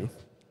love you.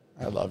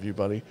 I love you,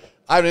 buddy.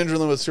 I'm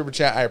Andrew with Super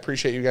Chat. I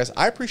appreciate you guys.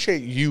 I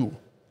appreciate you,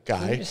 guy.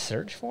 Can you just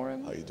search for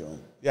him? How you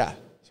doing? Yeah.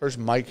 Search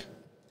Mike.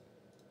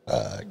 Go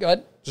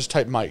ahead. Just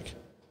type Mike.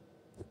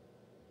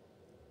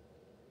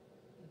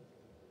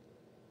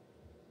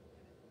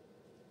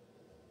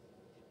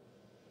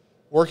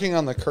 Working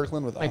on the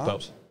Kirkland with Mike Ops.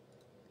 Bose.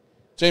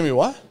 Jamie,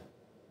 what?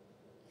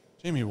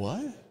 Jamie,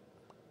 what?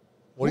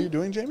 What are you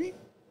doing, Jamie?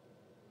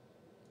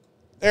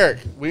 Eric,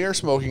 we are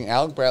smoking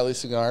Alec Bradley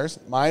cigars.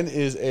 Mine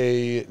is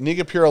a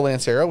Niga Puro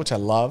Lancero, which I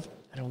love.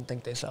 I don't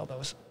think they sell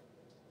those.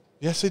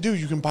 Yes, they do.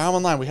 You can buy them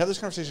online. We have this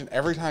conversation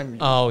every time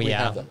we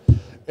have them.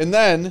 And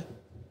then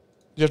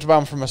you have to buy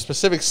them from a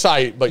specific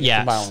site, but you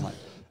can buy them online.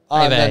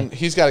 And then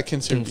he's got a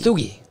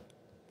Kintsugi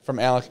from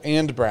Alec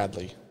and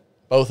Bradley.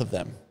 Both of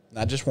them.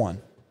 Not just one,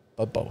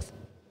 but both.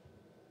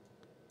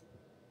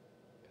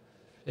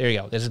 There you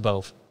go. This is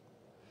both.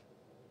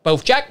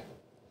 Both check.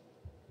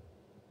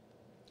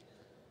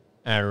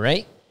 All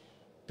right.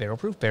 Barrel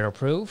proof, barrel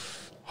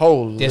proof.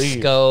 Holy.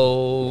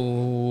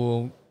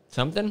 Disco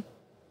something.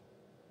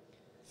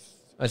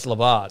 It's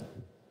Labad.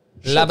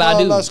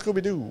 Labadu. Labadu.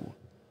 Scooby-Doo.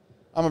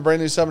 I'm a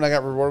brand new sub and I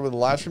got rewarded with a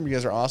live stream. You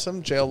guys are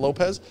awesome. JL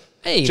Lopez.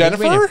 Hey,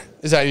 Jennifer?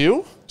 Is that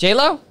you?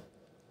 J-Lo?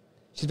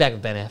 She's back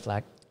with Ben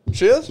Affleck.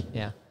 She is?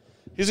 Yeah.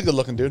 He's a good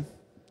looking dude.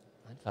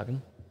 I'd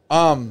fucking.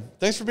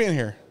 Thanks for being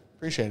here.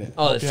 Appreciate it.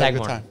 Oh, Hope the you had a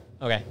good Sagamore. time.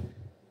 Okay.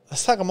 A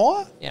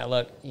Sagamore? Yeah,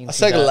 look. You A can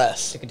see the-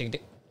 Sagaless.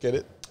 Tick-a-tick-tick. Get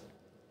it?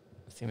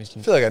 I I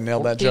feel like I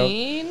nailed that joke.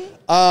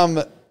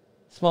 14?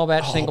 Small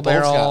batch, single both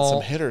barrel. got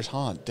some hitters,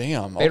 huh?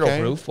 Damn. Barrel Okay.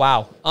 proof.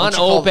 Wow. What'd you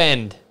call-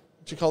 Unopened.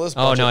 What you call this?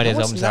 Oh, no, it is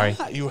it's open, sorry.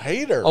 not. You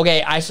hater.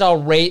 Okay, I saw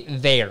right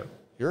there.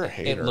 You're a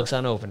hater. It looks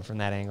unopened from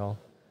that angle.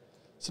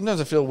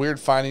 Sometimes I feel weird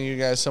finding you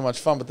guys so much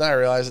fun, but then I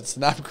realize it's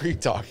not Greek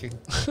talking.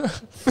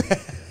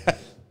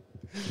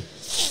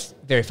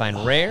 Very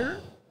fine rare.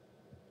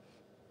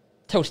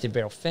 Toasted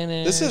barrel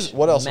finish. This is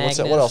what else? Magnus.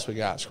 What else we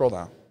got? Scroll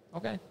down.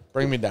 Okay.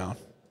 Bring me down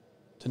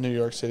to New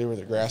York City where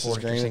the grass is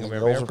green and the Single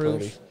girls are barrel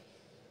pretty.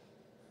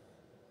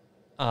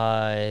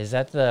 Is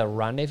that the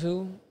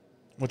Rendezvous?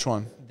 Which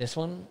one? This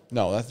one?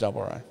 No, that's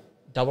Double Rye.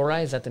 Double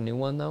Rye? Is that the new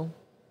one, though?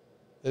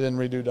 They didn't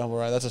redo Double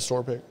Rye. That's a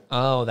store pick.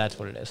 Oh, that's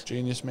what it is.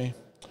 Genius me.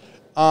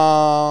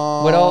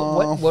 What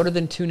are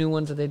the 2 new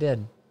ones that they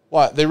did?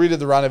 What? They redid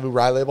the Rendezvous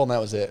Rye label, and that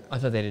was it. I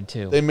thought they did,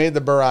 too. They made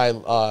the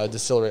Burreye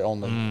distillery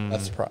only.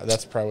 That's probably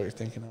what you're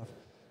thinking of.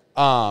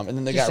 And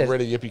then they got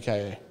rid of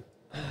Yippee-Ki-Yay.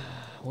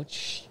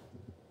 Which...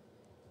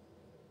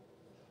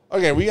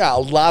 Okay, we got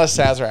a lot of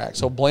Sazerac.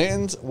 So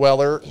Blanton's,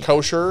 Weller,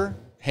 Kosher,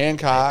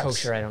 Hancock's.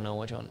 Kosher, I don't know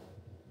which one.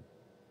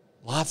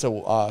 Lots of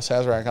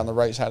Sazerac on the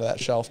right side of that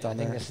shelf down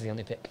there. I think this is the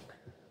only pick.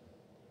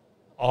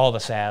 All the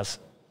Saz.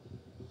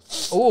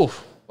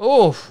 Oof.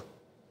 Oof.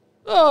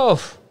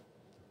 Oof.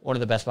 One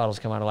of the best bottles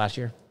come out of last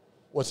year.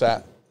 What's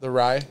that? The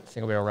Rye?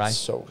 Single barrel rye.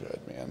 So good,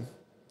 man.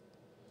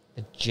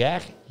 The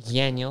Jack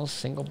Daniel's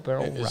single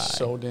barrel It rye. is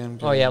so damn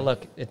good. Oh, yeah,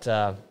 look. It's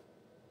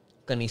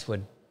Clint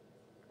Eastwood.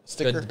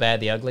 Sticker? Good, the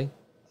bad, the ugly.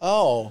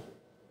 Oh.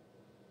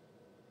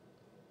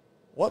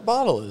 What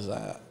bottle is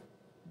that?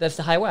 That's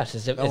the High West.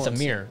 It's a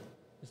mirror.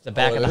 It's the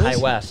back of the is? High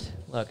West.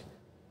 Look.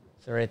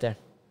 It's right there.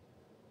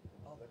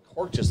 Oh, the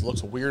cork just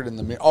looks weird in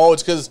the mirror. Oh,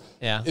 it's because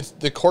it's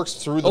the cork's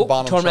through the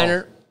bottom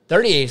Tormentor,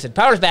 38. He said,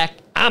 power's back.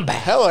 I'm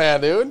back. Hell yeah,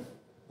 dude.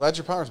 Glad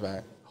your power's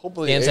back.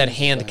 Hopefully Dan said Aiden's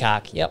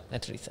Hancock. back. Yep,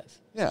 that's what he says.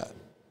 Yeah.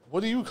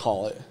 What do you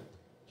call it?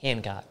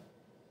 Hancock.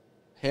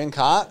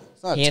 Hancock?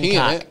 It's not a T in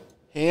Hancock.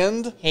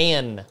 it.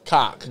 Hand.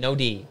 Cock. No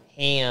D.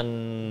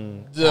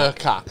 Hand. The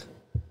cock.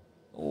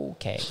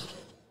 Okay.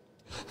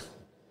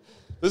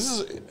 This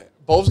is...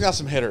 Bove's got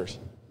some hitters.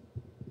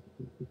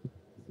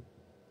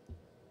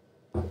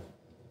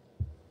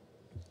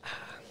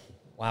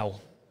 Wow.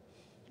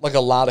 Like a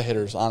lot of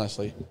hitters,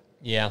 honestly.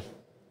 Yeah.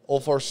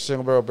 Old Forester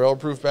single barrel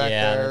proof back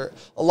there.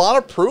 A lot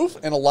of proof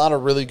and a lot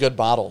of really good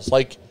bottles.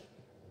 Like,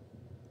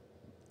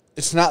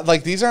 it's not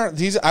like these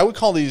I would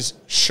call these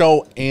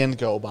show and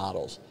go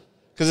bottles.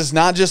 Because it's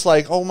not just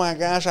like, oh my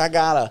gosh, I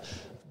got a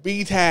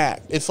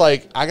B-Tac. It's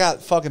like, I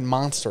got fucking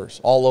monsters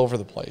all over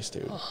the place,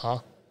 dude. Uh-huh.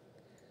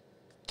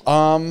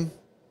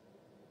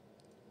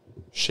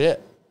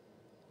 Shit.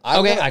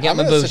 I got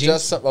my bougie.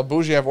 Suggest a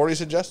bougie I've already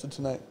suggested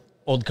tonight.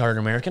 Old Carter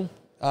American.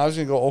 I was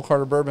going to go Old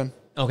Carter Bourbon.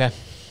 Okay.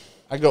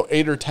 I go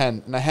 8 or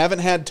 10. And I haven't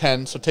had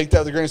 10, so take that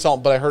with a grain of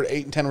salt. But I heard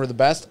 8 and 10 were the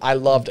best. I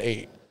loved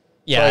 8.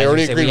 Yeah, so I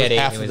already agreed with 8,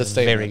 half of the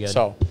statement. Very good.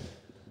 So,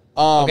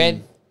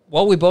 okay.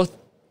 Well, we both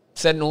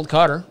said an Old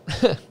Carter.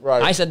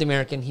 Right. I said the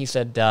American. He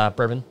said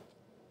bourbon.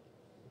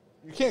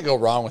 You can't go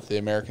wrong with the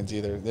Americans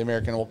either. The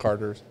American Old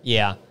Carters.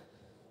 Yeah.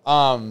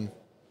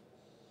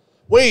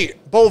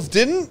 Wait, both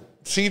didn't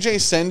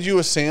CJ send you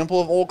a sample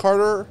of Old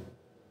Carter?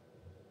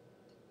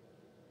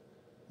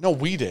 No,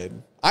 we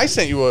did. I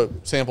sent you a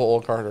sample of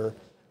Old Carter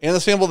and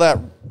the sample that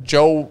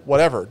Joe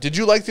whatever. Did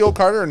you like the Old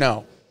Carter or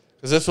no?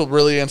 Because this will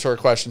really answer a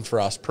question for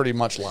us pretty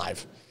much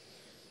live.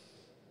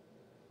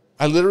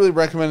 I literally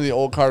recommended the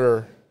Old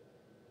Carter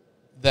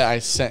that I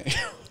sent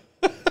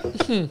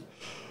you.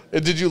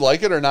 Did you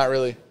like it or not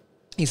really?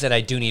 He said,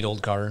 I do need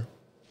Old Carter.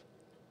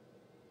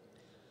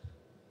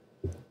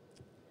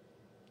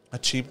 A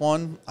cheap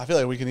one? I feel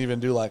like we can even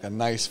do like a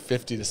nice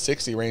 50 to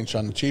 60 range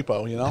on the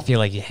cheapo, you know? I feel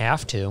like you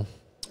have to.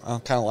 I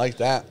kind of like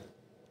that.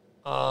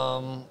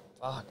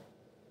 Fuck.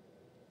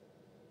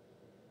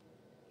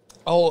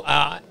 Oh,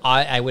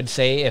 I would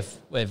say if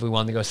we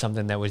wanted to go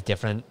something that was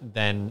different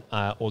than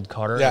Old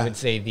Carter, Yeah. I would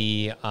say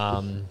the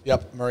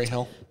Yep, Murray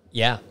Hill.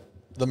 yeah.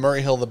 The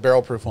Murray Hill, the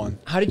barrel proof one.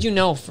 How did you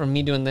know from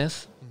me doing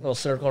this little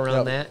circle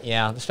around that?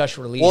 Yeah, the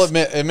special release. Well,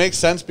 it makes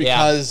sense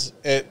because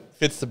it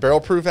fits the barrel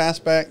proof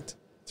aspect.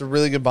 It's a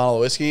really good bottle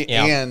of whiskey,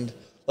 and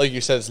like you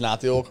said, it's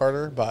not the Old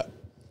Carter, but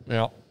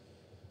yeah.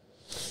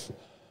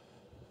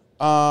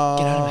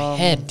 Get out of my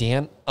head,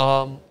 Dan.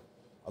 I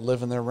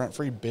live in there rent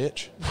free,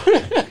 bitch.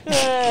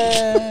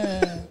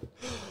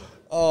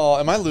 Oh,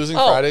 am I losing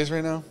Fridays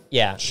right now?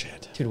 Yeah.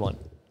 Shit. 2-1.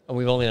 And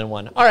we've only done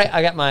one. All right,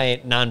 I got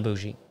my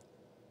non-bougie.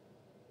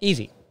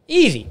 Easy.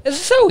 Easy. This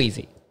is so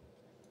easy.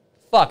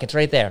 Fuck, it's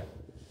right there.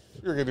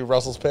 You're going to do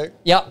Russell's pick?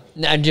 Yep.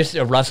 And just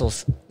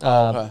Russell's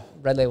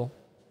red label.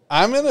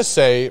 I'm going to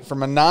say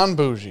from a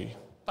non-bougie.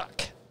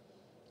 Fuck.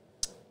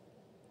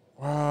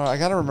 I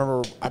got to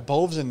remember,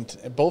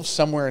 Bove's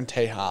somewhere in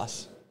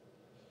Tejas.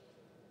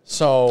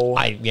 So.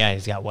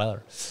 He's got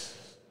Weller.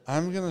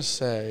 I'm going to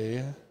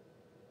say.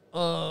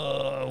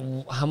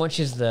 How much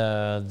is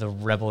the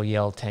Rebel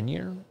Yell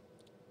 10-year?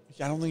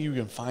 I don't think you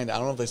can find it. I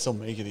don't know if they still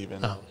make it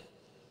even. Oh.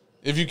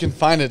 If you can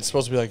find it, it's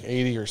supposed to be like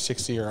 80 or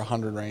 60 or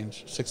 100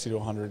 range. 60 to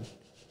 100.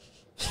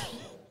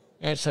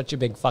 It's such a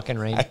big fucking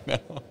range. I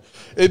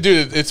know.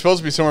 Dude, it's supposed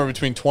to be somewhere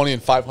between $20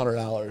 and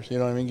 $500. You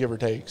know what I mean? Give or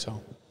take.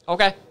 So.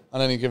 Okay. On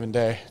any given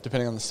day,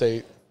 depending on the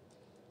state.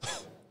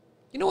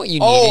 You know what you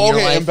need in Oh, your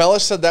okay. life?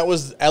 Embellish said that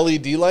was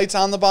LED lights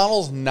on the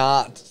bottles,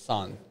 not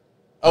sun.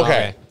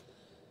 Okay.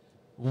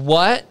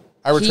 What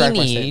I retract he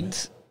my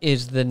needs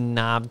is the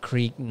Knob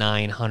Creek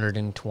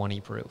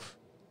 920 proof.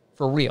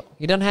 For real.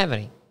 He doesn't have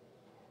any.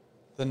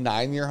 The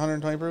 9-year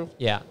 120 proof?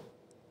 Yeah.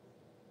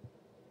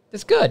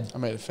 It's good. I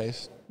made a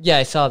face. Yeah,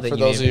 I saw that. For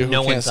those of you who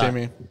no can't see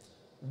me.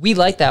 We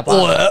like that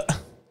bottle.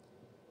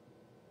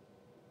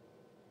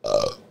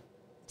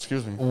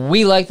 Excuse me.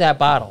 We like that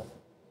bottle.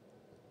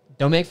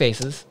 Don't make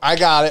faces. I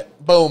got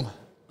it. Boom.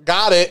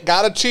 Got it.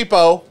 Got a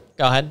cheapo.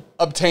 Go ahead.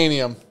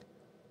 Obtainium.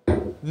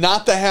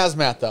 Not the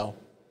hazmat, though.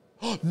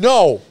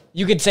 No.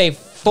 You could say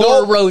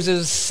Four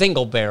Roses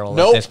single barrel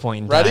at this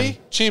point in time. Ready?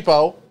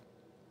 Cheapo.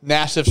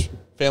 Nassif's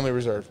Family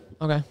Reserve.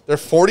 Okay. They're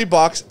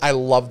 $40. I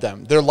love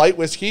them. They're light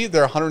whiskey.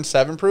 They're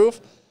 107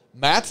 proof.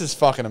 Matt's is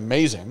fucking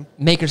amazing.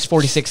 Maker's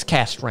 46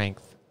 cast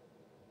strength.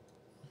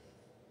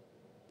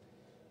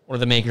 Or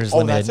the Maker's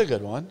Limited. Oh, that's a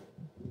good one.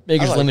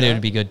 Maker's like Limited that.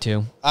 would be good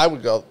too. I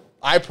would go.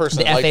 I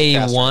personally The like the FAE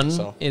cast 1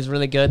 strength, so. is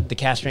really good. The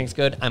cast strength's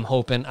good. I've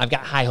got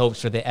high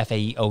hopes for the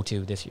FAE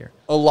 02 this year.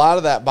 A lot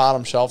of that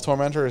bottom shelf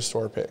Tormentor is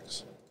store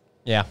picks.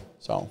 Yeah.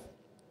 So.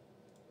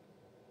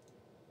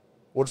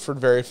 Woodford,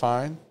 very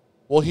fine.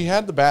 Well, he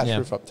had the batch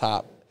proof up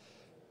top.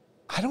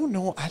 I don't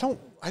know.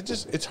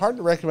 It's hard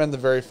to recommend the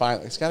very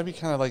fine. It's got to be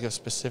kind of like a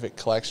specific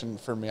collection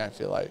for me, I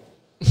feel like.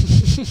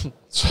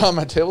 So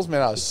my table's made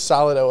out of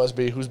solid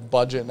OSB. Who's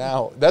budget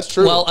now? That's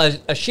true. Well,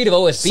 a sheet of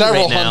OSB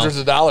Several right now hundreds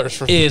of dollars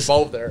for is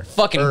both there.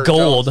 fucking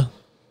gold.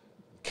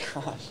 Gosh.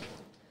 All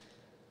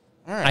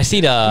right. I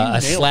see a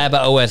slab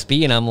of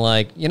OSB and I'm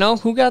like,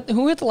 who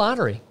hit the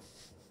lottery?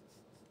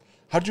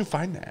 How'd you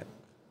find that?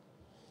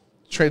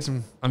 Trade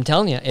some. I'm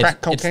telling you,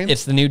 crack cocaine?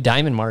 it's the new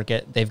diamond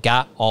market. They've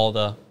got all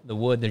the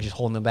wood. They're just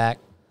holding it back.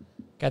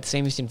 Got the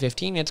same Easton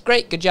 15. It's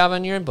great. Good job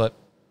on your input.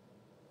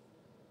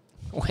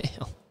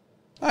 Well.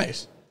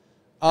 Nice.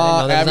 I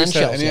didn't know that was Abby on said,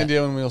 shelves any yet.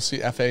 idea when we'll see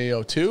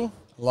FAO 2?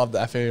 Love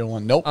the FAO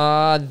 1. Nope.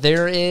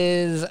 There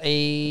is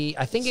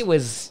I think it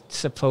was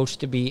supposed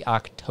to be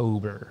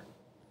October.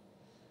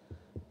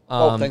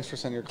 Thanks for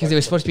sending your Because it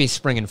was supposed to be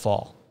spring and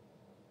fall.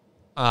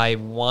 I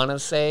want to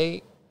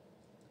say,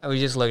 I was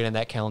just looking at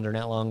that calendar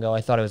not long ago.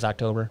 I thought it was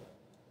October.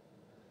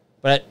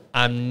 But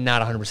I'm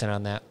not 100%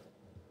 on that.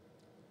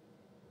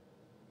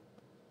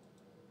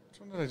 Which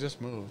one did I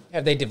just move?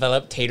 Have they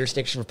developed tater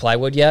sticks for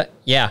plywood yet?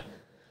 Yeah.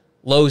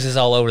 Lowe's is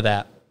all over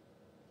that.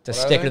 It's a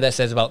sticker that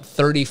says about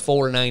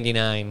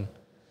 $34.99.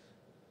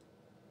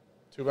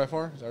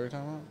 2x4? Is that what you're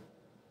talking about?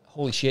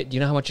 Holy shit. Do you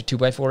know how much a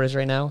 2x4 is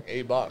right now?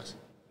 $8.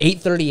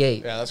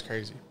 $8.38. Yeah, that's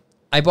crazy.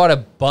 I bought a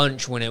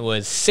bunch when it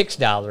was $6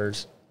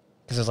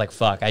 because I was like,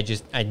 fuck, I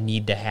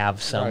need to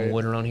have some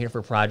wood around here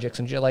for projects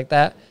and shit like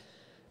that.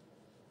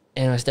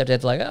 And my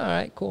stepdad's like, all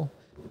right, cool.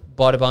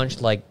 Bought a bunch,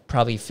 like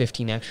probably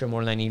 15 extra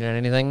more than I needed or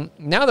anything.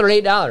 Now they're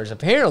 $8.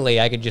 Apparently,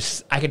 I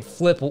could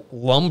flip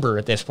lumber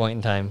at this point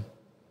in time.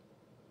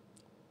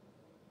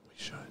 We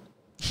should.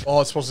 Oh,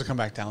 it's supposed to come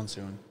back down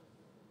soon.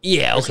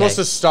 Yeah, okay. It's supposed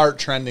to start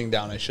trending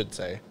down, I should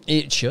say.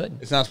 It should.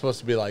 It's not supposed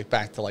to be like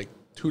back to like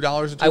 $2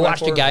 a 2x4. I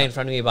watched a guy in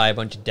front of me buy a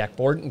bunch of deck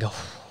board and go,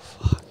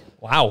 fuck.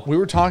 Wow. We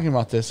were talking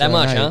about this. That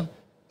much, night. huh?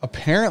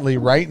 Apparently,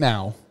 right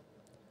now,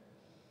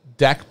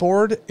 deck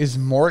board is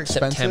more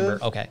expensive September.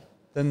 Okay.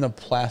 than the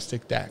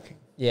plastic decking.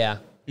 Yeah.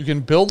 You can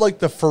build like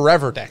the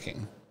forever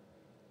decking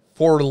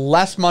for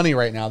less money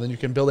right now than you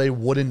can build a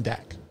wooden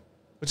deck,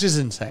 which is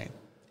insane.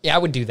 Yeah, I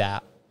would do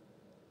that.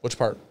 Which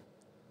part?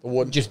 The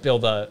wooden. Just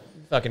build a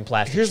fucking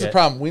plastic Here's shit. the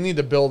problem. We need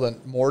to build a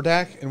more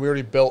deck, and we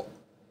already built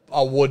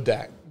a wood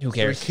deck. Who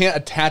cares? So we can't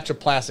attach a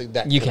plastic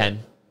deck. You to can.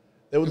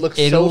 It would look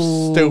It'll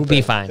so stupid.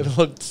 be fine. It'll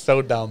look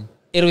so dumb.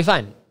 It'll be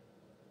fine.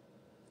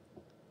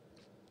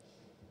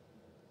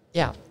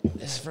 Yeah.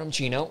 This is from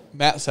Chino.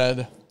 Matt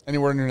said, any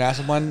word in your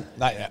NASA blend?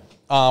 Not yet.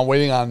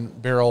 Waiting on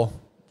barrel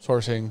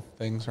sourcing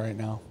things right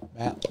now.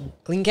 Matt?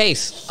 Clean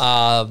case.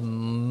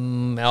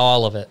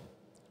 All of it.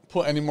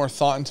 Put any more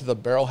thought into the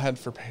barrel head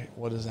for pay?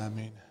 What does that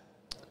mean?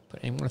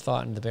 Put any more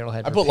thought into the barrel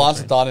head. I put lots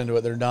of thought into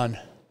it. They're done.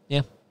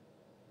 Yeah.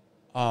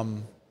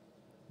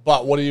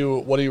 But what are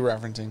you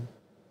referencing,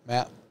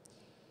 Matt?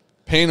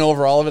 Paint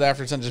over all of it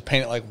after it's done. Just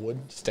paint it like wood.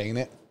 Stain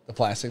it. The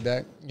plastic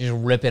deck. Just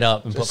rip it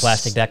up and put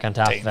plastic deck on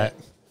top of stain it.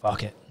 it.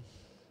 Fuck it.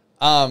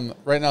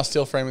 Right now,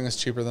 steel framing is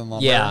cheaper than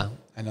lumber. Yeah.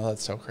 I know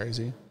that's so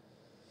crazy.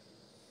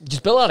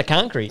 Just build out of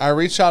concrete. I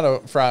reached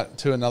out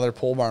to another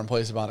pole barn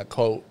place about a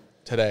quote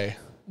today.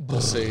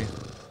 We'll see.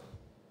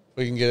 If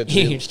we can get it to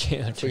be,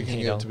 if we can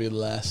get it to be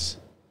less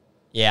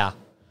Yeah.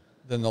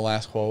 than the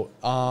last quote.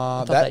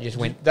 that just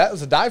went. That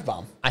was a dive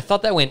bomb. I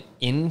thought that went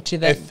into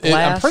that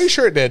glass. I'm pretty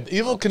sure it did.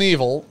 Evil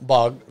Knievel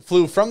bug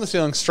flew from the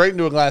ceiling straight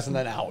into a glass and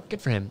then out.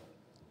 Good for him.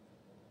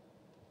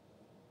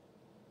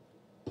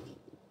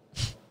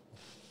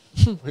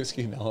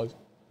 Whiskey knowledge.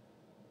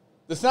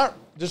 It's not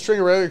just drink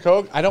a regular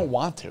Coke. I don't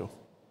want to. You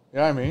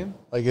know what I mean?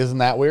 Like, isn't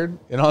that weird?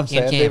 You know what I'm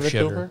saying, can't have David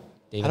sugar, Cooper?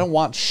 David. I don't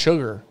want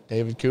sugar,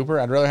 David Cooper.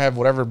 I'd rather have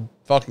whatever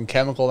fucking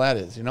chemical that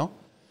is, you know?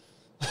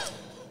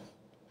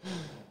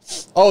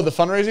 Oh, the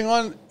fundraising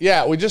one?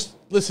 Yeah, we just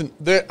listen.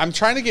 I'm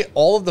trying to get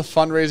all of the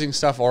fundraising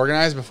stuff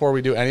organized before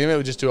we do any of it.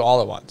 We just do it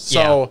all at once.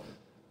 So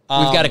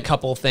we've got a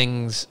couple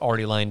things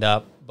already lined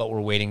up, but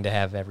we're waiting to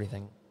have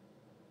everything.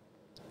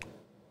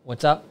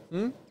 What's up?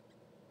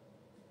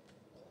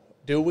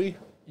 Do we?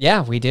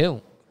 Yeah, we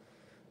do.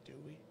 Do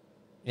we?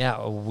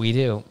 Yeah, we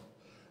do.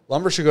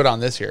 Lumber should go down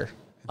this year.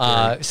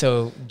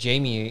 So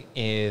Jamie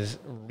is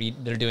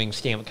they're doing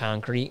stamp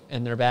concrete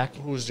in their back.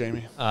 Who's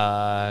Jamie?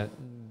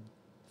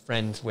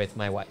 Friends with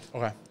my wife.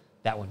 Okay.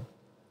 That one.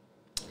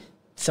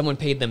 Someone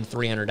paid them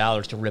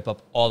 $300 to rip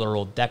up all their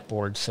old deck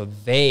boards so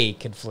they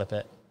could flip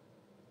it.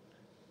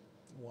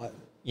 What?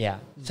 Yeah.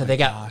 So they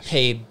got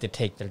paid to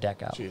take their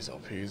deck out. Jeez,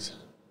 OPs.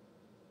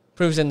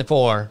 Proves in the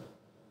pour.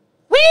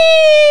 Whee!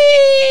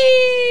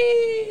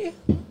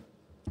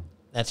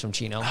 That's from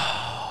Chino.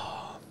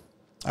 I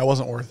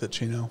wasn't worth it,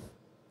 Chino.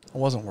 I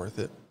wasn't worth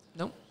it.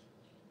 Nope.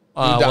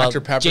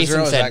 Dr. Pepper Jason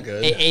Zero, is said that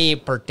good?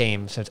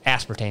 aspartame, so it's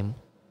aspartame.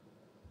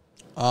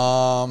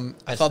 I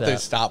That's thought they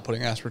stopped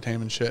putting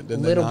aspartame and shit,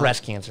 didn't they? Little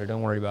breast cancer.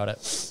 Don't worry about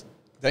it.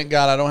 Thank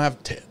God I don't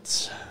have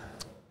tits.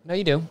 No,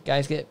 you do.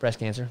 Guys get breast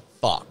cancer.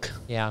 Fuck.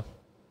 Yeah.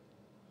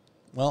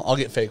 Well, I'll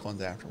get fake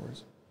ones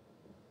afterwards.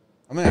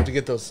 I'm going to have to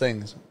get those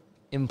things.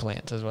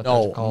 Implants is what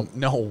they're called.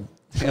 No.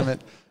 Damn it.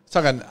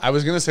 I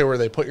was going to say where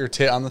they put your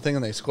tit on the thing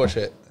and they squish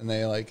it and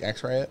they like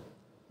x-ray it.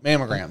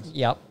 Mammograms.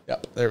 Yep.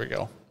 Yep. There we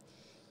go.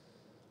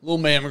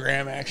 Little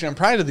mammogram action. I'm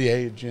proud of the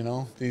age,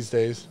 these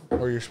days,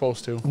 where you're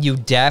supposed to. You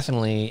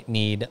definitely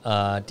need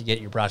to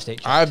get your prostate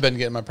checked. I've been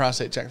getting my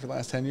prostate checked for the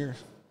last 10 years.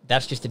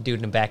 That's just a dude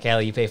in a back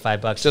alley. You pay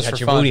 $5 to Just touch for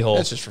your fun. booty hole.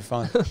 It's just for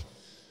fun.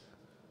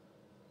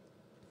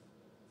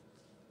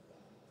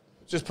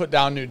 Just put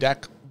down new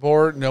deck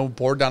board. No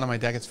board down on my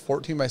deck. It's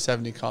 14 by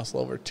 70. Costs a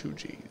little over 2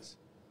 G's.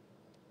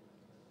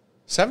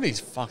 70 is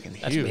fucking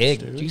huge. That's big.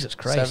 Dude. Jesus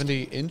Christ.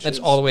 70 inches. That's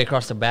all the way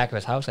across the back of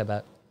his house, I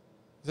bet.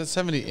 Is that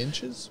 70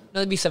 inches? No,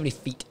 that'd be 70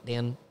 feet,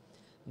 Dan.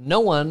 No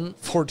one.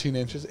 14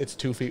 inches. It's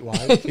 2 feet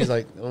wide. He's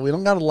like, well, we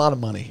don't got a lot of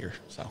money here,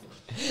 so.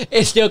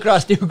 It still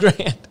costs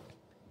 $2,000.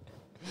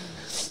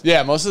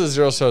 Yeah, most of the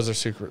zero sodas are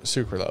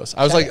sucralose.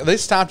 I was like, they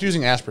stopped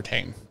using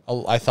aspartame.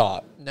 I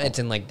thought. It's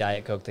in like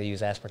Diet Coke. They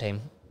use aspartame.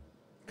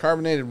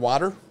 Carbonated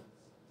water.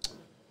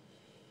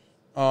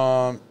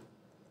 Yeah,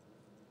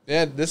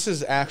 this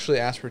is actually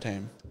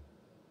aspartame.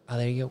 Oh,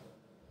 there you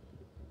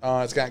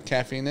It's got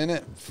caffeine in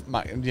it.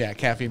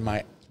 Caffeine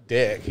my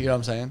dick. You know what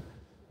I'm saying?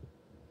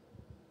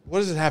 What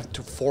does it have?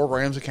 4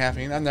 grams of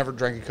caffeine? I've never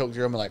drank a Coke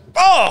Zero and been like,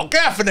 oh,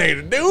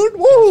 caffeinated, dude.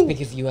 Woo! go.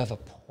 Because you have a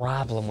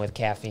problem with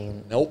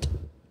caffeine. Nope.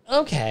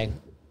 Okay.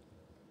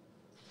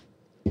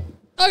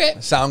 Okay.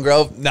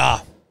 Soundgrove?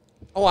 Nah.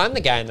 Oh, I'm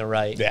the guy on the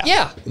right. Yeah.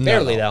 Yeah,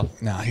 barely, No. though.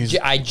 No,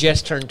 I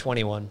just turned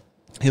 21.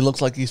 He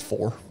looks like he's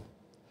 4.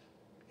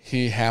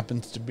 He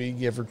happens to be,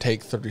 give or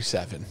take,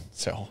 37.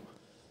 So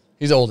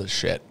he's old as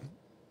shit.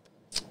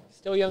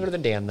 Still younger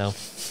than Dan, though.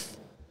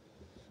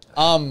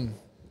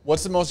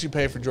 What's the most you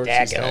pay for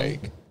Georgia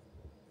steak?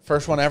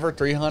 First one ever,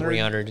 300?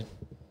 300.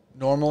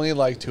 Normally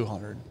like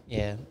 200.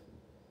 Yeah.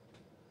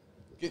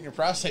 Getting your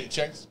prostate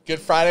checked. Good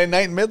Friday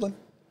night in Midland.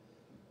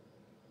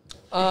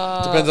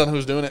 Depends on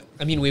who's doing it.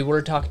 I mean, we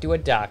were talking to a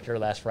doctor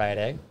last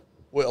Friday.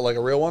 What, like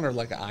a real one or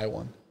like an eye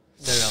one?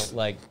 No,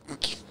 like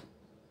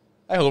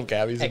I hope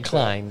Gabby's at in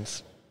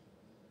Klein's.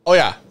 Oh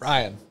yeah,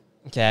 Ryan.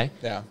 Okay.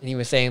 Yeah. And he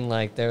was saying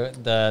like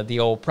the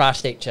old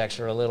prostate checks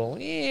are a little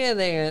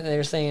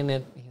they're saying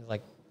that he's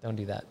like, don't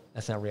do that.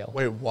 That's not real.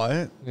 Wait,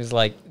 what? He was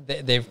like,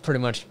 they've pretty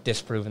much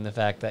disproven the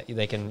fact that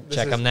they can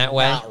check is them that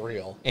way. Not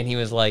real. And he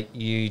was like,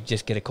 you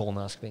just get a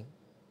colonoscopy.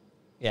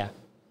 Yeah.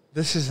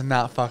 This is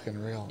not fucking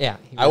real. Yeah.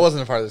 I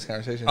wasn't a part of this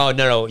conversation. Oh,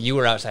 no. You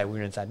were outside. We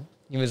were inside.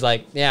 He was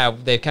like, yeah,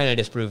 they've kind of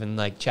disproven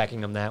like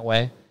checking them that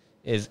way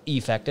is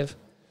effective.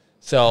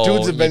 So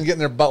dudes have been getting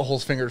their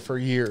buttholes fingered for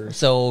years.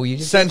 So you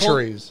just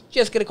centuries.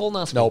 Just get a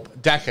colonoscopy. Nope,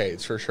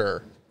 decades for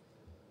sure.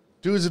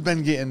 Dudes have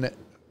been getting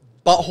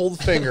butthole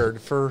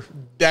fingered for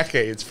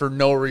decades for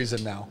no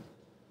reason now.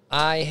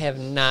 I have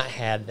not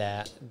had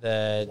that.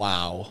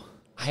 Wow.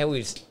 I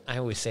always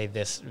say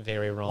this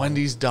very wrong.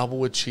 Wendy's double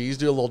with cheese.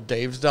 Do a little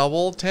Dave's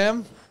double,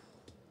 Tim.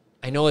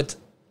 I know it's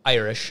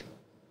Irish.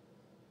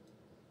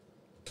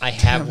 I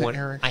have one.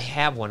 Eric. I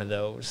have one of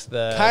those.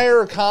 The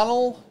Tyre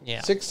O'Connell.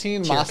 Yeah.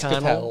 16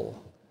 Tyrconnell.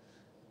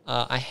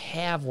 Moscatel. I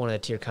have one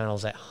of the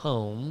Tyrconnells at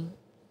home,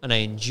 and I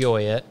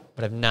enjoy it,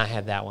 but I've not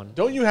had that one.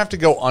 Don't you have to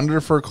go under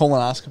for a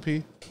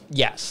colonoscopy?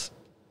 Yes.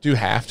 Do you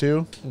have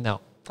to? No.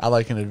 I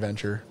like an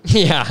adventure.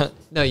 Yeah.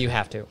 No, you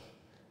have to.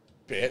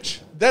 Bitch.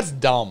 That's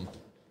dumb.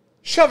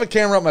 Shove a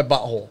camera up my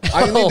butthole.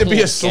 I need to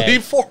be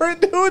asleep for it,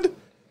 dude.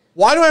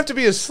 Why do I have to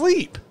be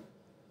asleep?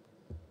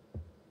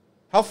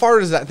 How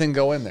far does that thing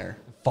go in there?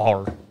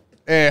 Far.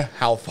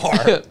 How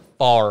far?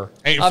 Far.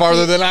 Ain't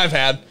farther than I've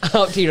had.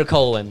 Out to your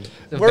colon.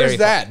 Where's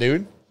that,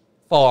 dude?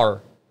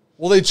 Far.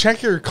 Well, they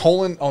check your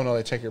colon. Oh, no,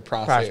 they check your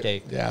prostate.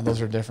 Prostate. Yeah,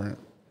 those are different.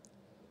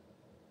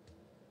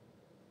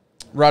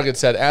 Rugged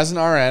said, as an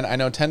RN, I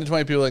know 10 to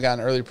 20 people that got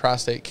an early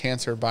prostate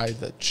cancer by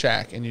the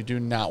check, and you do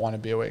not want to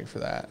be awake for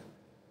that.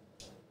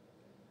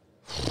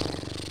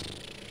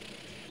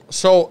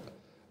 So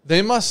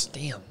they must.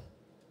 Damn.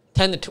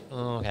 10 to 2.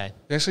 Oh, okay.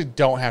 They actually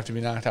don't have to be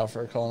knocked out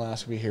for a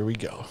colonoscopy. Here we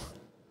go.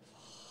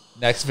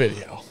 Next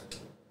video.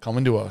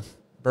 Coming to a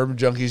Bourbon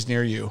Junkies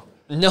near you.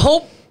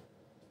 Nope.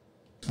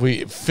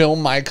 We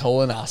film my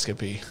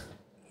colonoscopy.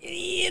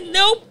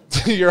 Nope.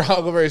 Your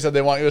Huckleberry said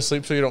they want you to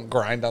sleep so you don't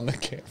grind on the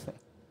camera.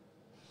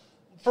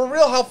 For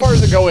real, how far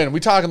does it go in? We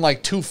talking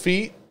like 2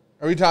 feet?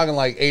 Or are we talking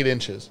like 8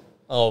 inches?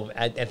 Oh,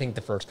 I think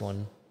the first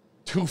one.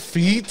 2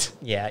 feet?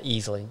 Yeah,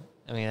 easily.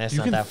 I mean, that's You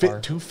not can that fit far.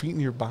 2 feet in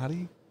your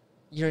body?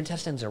 Your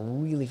intestines are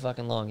really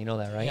fucking long. You know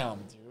that, right? Damn,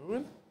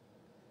 dude.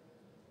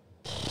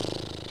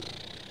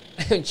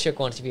 Chick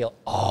wants to feel.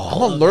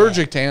 I'm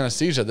allergic to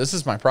anesthesia. This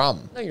is my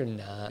problem. No, you're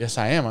not. Yes,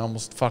 I am. I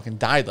almost fucking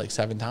died like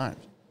 7 times.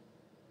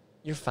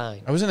 You're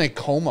fine. I was in a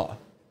coma.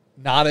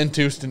 Not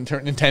induced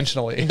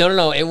intentionally.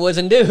 No. It was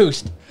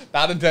induced.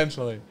 Not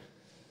intentionally.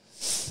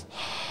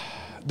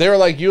 They were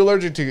like, you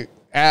allergic to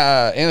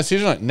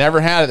anesthesia? I'm like,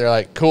 never had it. They're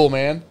like, cool,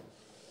 man.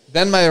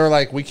 Then they were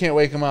like, we can't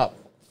wake him up.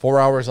 4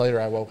 hours later,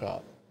 I woke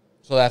up.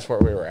 So that's where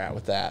we were at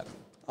with that.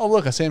 Oh,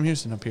 look, a Sam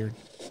Houston appeared.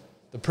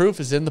 The proof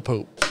is in the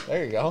poop.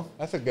 There you go.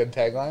 That's a good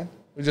tagline.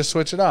 We just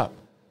switch it up.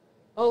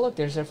 Oh, look,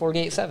 there's their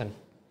 487.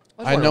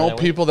 I know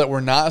people that were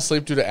not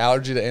asleep due to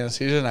allergy to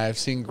anesthesia, and I have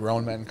seen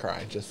grown men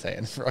cry. Just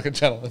saying. Like a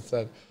gentleman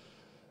said.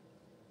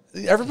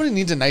 Everybody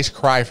needs a nice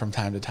cry from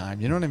time to time.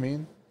 You know what I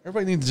mean?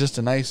 Everybody needs just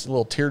a nice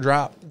little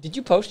teardrop. Did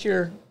you post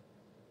your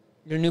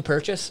new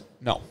purchase?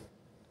 No.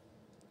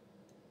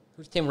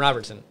 Who's Tim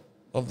Robertson?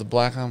 Of the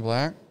black on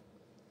black?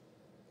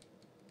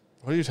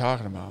 What are you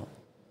talking about?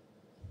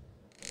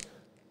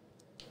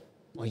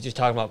 Well, he's just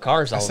talking about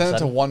cars all I of a sent it to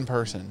sudden. one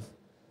person,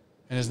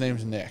 and his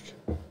name's Nick.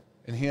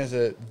 And he has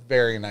a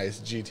very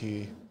nice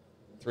GT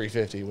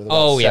 350 with about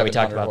Oh, yeah, we 700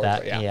 talked about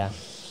that.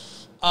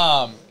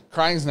 horsepower. Yeah.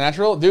 Crying's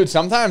natural. Dude,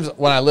 sometimes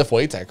when I lift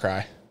weights, I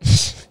cry.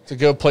 It's a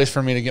good place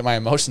for me to get my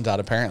emotions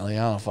out, apparently.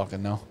 I don't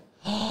fucking know.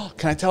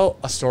 Can I tell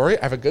a story?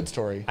 I have a good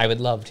story. I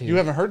would love to. You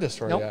haven't heard this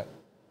story Nope. yet.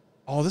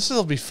 Oh, this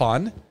will be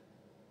fun.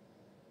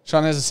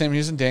 Sean has the same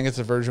Houston. Dan gets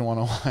a version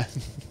 101.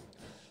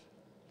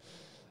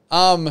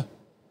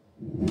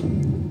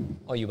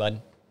 Oh, you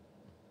bud.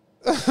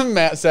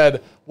 Matt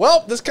said,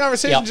 well, this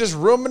conversation Yep. just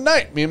ruined my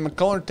night. Me and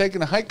McCullen are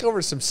taking a hike over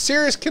to some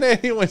serious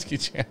Canadian whiskey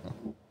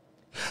channel.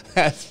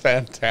 That's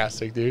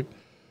fantastic, dude.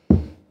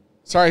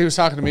 Sorry, he was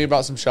talking to me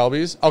about some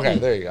Shelby's. Okay,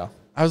 there you go.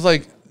 I was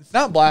like, it's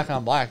not black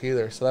on black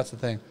either, so that's the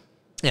thing.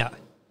 Yeah.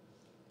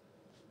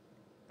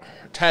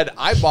 Ted,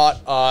 I bought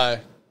a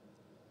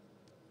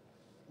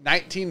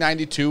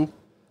 1992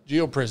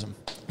 Geo Prism.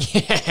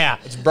 Yeah.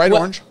 It's bright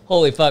orange.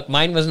 Holy fuck.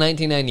 Mine was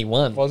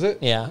 1991. Was it?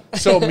 Yeah.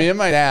 So me and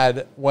my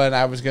dad, when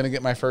I was going to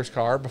get my first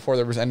car, before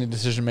there was any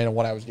decision made on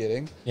what I was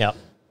getting, Yeah.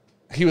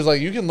 he was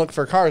like, you can look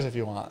for cars if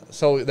you want.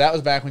 So that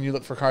was back when you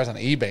look for cars on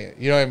eBay.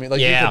 You know what I mean?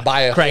 Like you could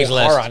buy a whole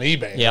Craigslist. car on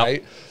eBay, Yep.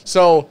 right?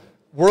 So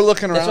we're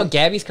looking around. That's what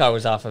Gabby's car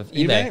was off of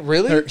eBay.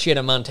 Really? She had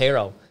a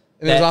Montero.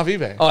 And it was off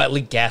eBay. Oh, it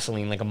leaked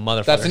gasoline like a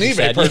motherfucker. That's an she eBay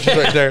said. purchase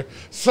right there.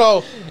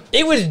 So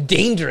It was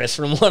dangerous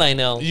from what I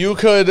know. you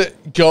could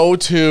go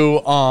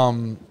to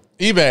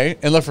eBay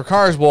and look for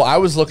cars. Well, I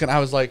was looking. I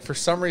was like, for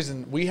some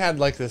reason, we had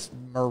like this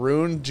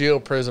maroon Geo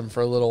Prism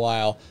for a little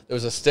while. There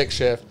was a stick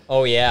shift.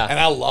 Oh, yeah. And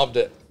I loved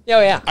it.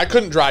 Oh, yeah. I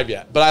couldn't drive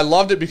yet, but I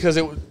loved it because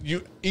it.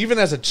 You even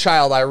as a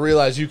child, I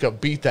realized you could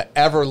beat the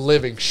ever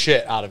living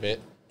shit out of it.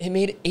 It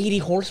made 80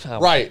 horsepower.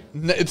 Right.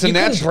 It's a You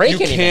couldn't natural. break You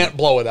anything. can't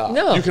blow it up.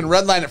 No. You can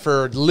redline it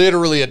for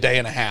literally a day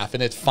and a half,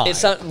 and it's fine.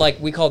 It's not like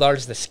we called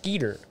ours the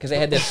Skeeter because it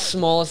had the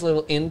smallest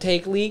little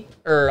intake leak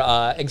or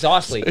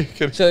exhaust leak.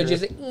 So it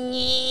just.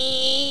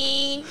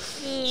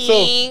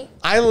 So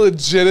I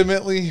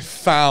legitimately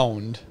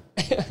found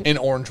an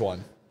orange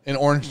one, an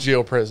orange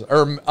Geo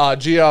Prism or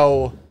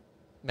Geo,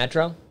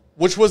 Metro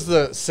which was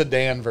the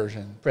sedan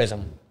version.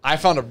 Prism. I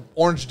found an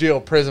orange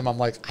Geo Prism. I'm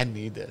like, I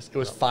need this. It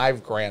was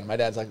 $5,000. My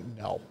dad's like,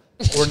 no,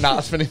 we're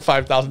not spending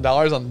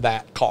 $5,000 on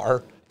that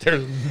car.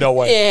 There's no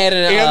way. And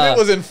it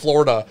was in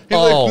Florida. He's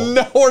like,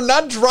 no, we're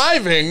not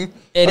driving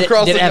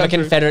across Did the it have country.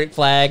 a Confederate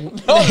flag?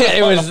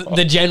 It was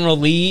the General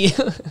Lee.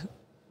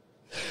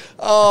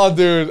 Oh,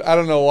 dude, I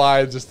don't know why.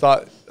 I just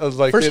thought I was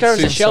like, First it car was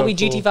a seems so Shelby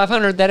cool.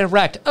 GT500 that it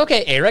wrecked.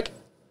 Okay, Eric.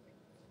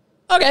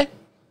 Okay.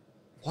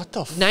 What the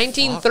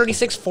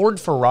 1936 Ford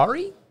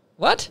Ferrari?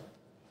 What?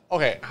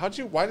 Okay,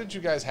 why did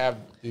you guys have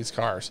these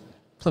cars?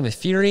 Plymouth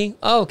Fury?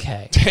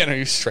 Okay. Dan, are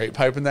you straight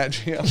piping that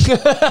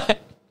GM?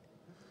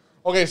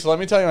 Okay, so let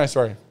me tell you my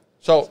story.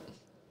 So,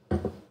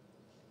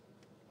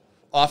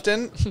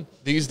 often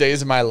these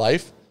days in my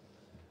life,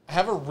 I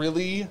have a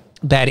really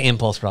Bad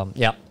impulse problem.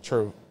 Yep.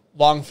 true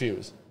long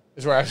fuse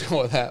is where I was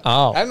going with that.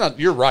 Oh.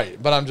 You're right,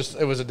 but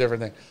it was a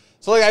different thing.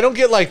 So, like, I don't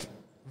get, like,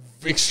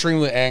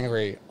 extremely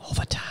angry All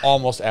the time.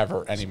 almost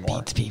ever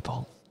anymore. Beats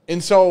people.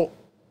 And so,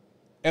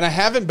 and I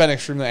haven't been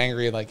extremely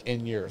angry, like,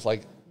 in years.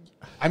 Like,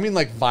 I mean,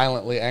 like,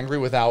 violently angry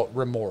without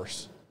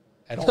remorse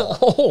at all.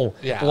 Oh,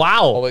 Yeah.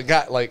 wow. Well, it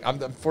got, like,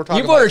 we're talking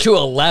You brought her like, to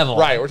a level.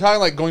 right. We're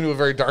talking, like, going to a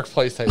very dark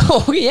place type.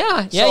 Oh,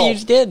 yeah. Yeah, So, you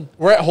just did.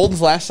 We're at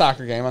Holden's last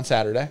soccer game on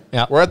Saturday.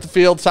 Yeah. We're at the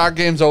field. Soccer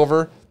game's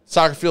over.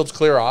 Soccer field's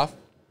clear off.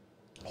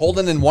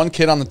 Holden and one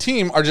kid on the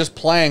team are just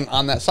playing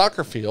on that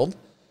soccer field,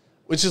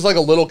 which is like a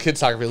little kid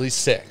soccer field, at least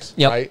 6,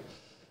 right?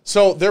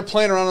 So they're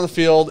playing around on the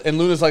field, and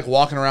Luna's like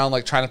walking around,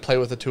 like trying to play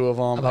with the two of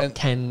them. About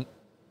 10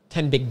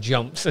 big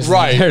jumps.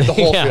 Right, the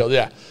whole field,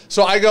 yeah.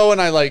 So I go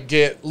and I like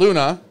get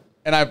Luna,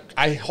 and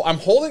I'm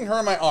holding her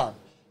in my arm.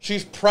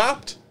 She's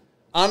propped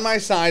on my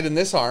side in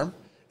this arm,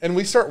 and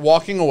we start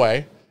walking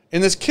away.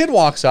 And this kid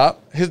walks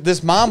up.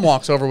 This mom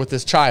walks over with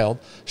this child.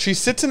 She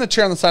sits in a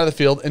chair on the side of the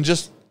field, and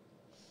just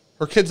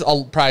her kid's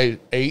probably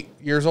 8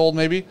 years old,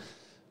 maybe.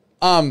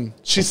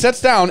 She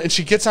sits down and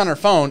she gets on her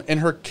phone,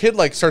 and her kid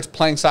like starts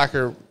playing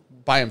soccer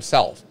by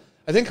himself.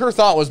 I think her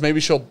thought was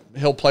maybe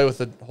he'll play with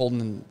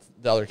Holden and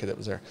the other kid that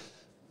was there,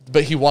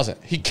 but he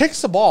wasn't. He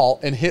kicks the ball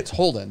and hits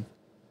Holden,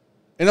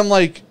 and I'm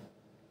like,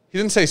 he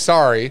didn't say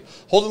sorry.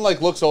 Holden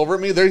like looks over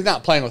at me. He's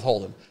not playing with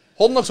Holden.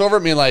 Holden looks over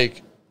at me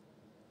like,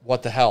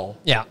 what the hell?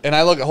 Yeah. And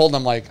I look at Holden,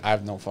 I'm like, I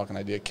have no fucking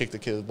idea. Kick the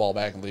kid's ball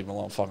back and leave him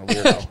alone, fucking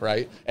weirdo,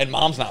 right? And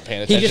mom's not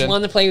paying attention. He just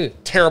wanted to play.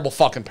 Terrible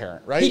fucking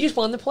parent, right? He just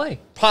wanted to play.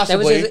 Possibly.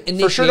 That was his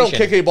initiation. For sure don't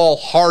kick a ball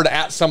hard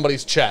at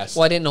somebody's chest.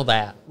 Well, I didn't know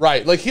that.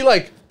 Right. Like, he,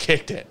 like,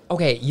 kicked it.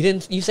 Okay,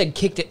 you said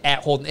kicked it at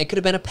Holden. It could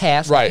have been a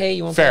pass. Right. Like, hey,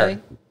 you want to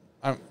Fair.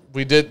 play?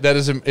 We did. That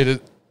is,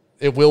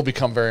 it will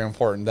become very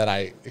important that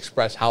I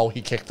express how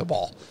he kicked the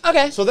ball.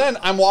 Okay. So then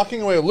I'm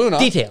walking away with Luna.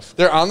 Details.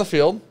 They're on the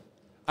field.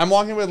 I'm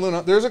walking away with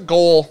Luna. There's a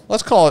goal.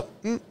 Let's call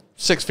it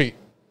 6 feet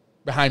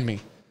behind me.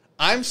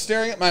 I'm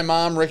staring at my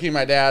mom, Ricky,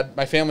 my dad.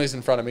 My family's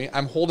in front of me.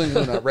 I'm holding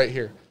Luna right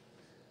here.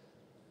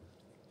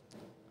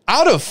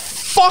 Out of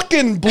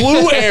fucking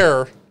blue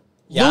air,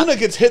 Luna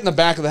gets hit in the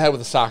back of the head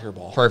with a soccer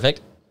ball.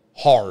 Perfect.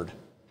 Hard.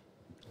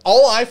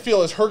 All I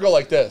feel is her go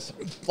like this.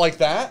 Like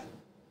that.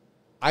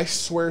 I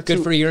swear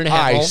Good for a year and a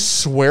half I old.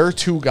 swear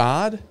to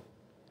God,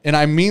 and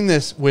I mean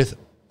this with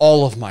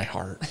all of my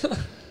heart.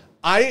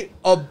 I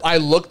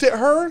looked at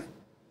her,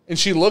 and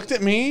she looked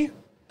at me,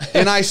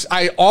 and I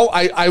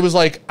was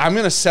like, I'm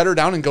gonna set her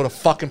down and go to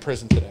fucking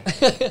prison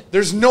today.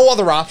 There's no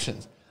other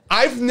options.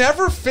 I've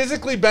never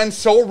physically been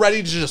so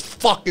ready to just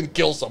fucking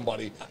kill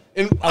somebody.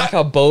 And I like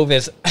how Bove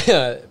is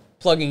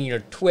plugging your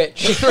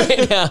Twitch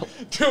right now.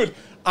 Dude,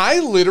 I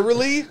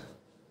literally...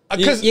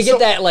 You get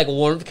that like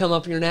warmth come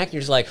up your neck. You're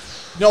just like,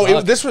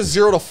 no. This was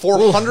 0 to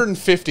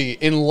 450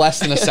 in less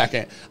than a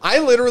second. I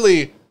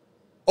literally,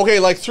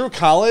 like through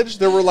college,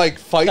 there were like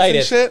fights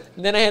and shit.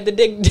 And then I had to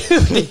dig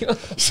duty.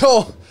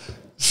 So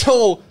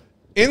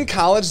in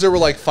college there were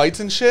like fights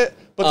and shit,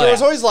 but there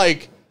was always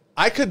like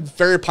I could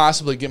very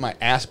possibly get my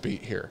ass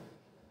beat here.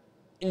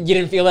 And you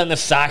didn't feel that in the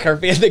soccer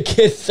field, the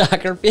kids'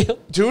 soccer field,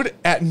 dude.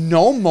 At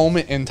no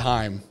moment in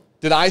time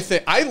did I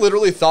think, I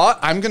literally thought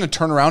I'm going to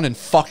turn around and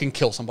fucking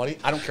kill somebody.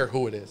 I don't care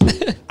who it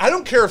is. I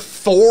don't care if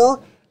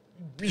Thor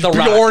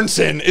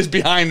Bjornsson is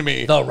behind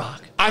me. The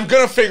Rock. I'm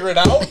going to figure it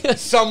out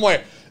some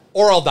way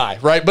or I'll die,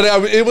 right? But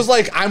it was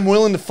like, I'm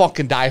willing to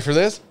fucking die for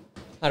this.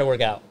 How'd it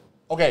work out?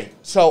 Okay,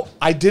 so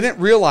I didn't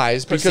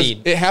realize because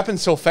it happened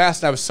so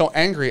fast and I was so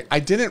angry. I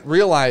didn't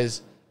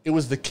realize it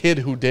was the kid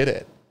who did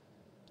it.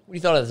 What,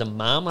 you thought it was a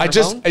mom on her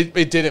phone?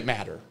 It didn't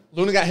matter.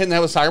 Luna got hit in the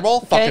head with a soccer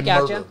ball. Fucking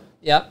murder.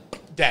 Yep.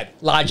 Dead.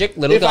 Logic,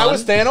 little If gone. I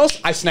was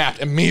Thanos, I snapped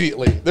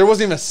immediately. There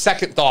wasn't even a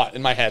second thought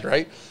in my head,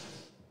 right?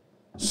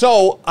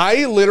 So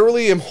I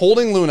literally am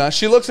holding Luna.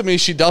 She looks at me.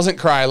 She doesn't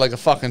cry like a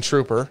fucking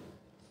trooper.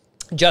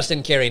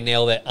 Justin Carey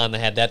nailed it on the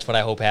head. That's what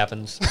I hope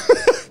happens.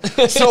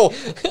 So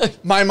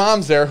my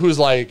mom's there who's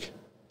like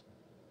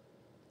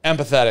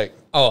empathetic.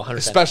 Oh, 100%.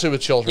 Especially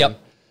with children. Yep.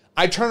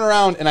 I turn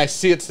around and I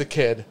see it's the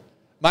kid.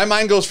 My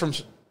mind goes from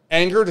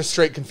anger to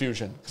straight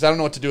confusion because I don't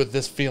know what to do with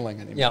this feeling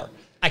anymore. Yep.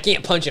 I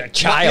can't punch a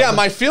child. Yeah,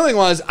 my feeling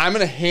was I'm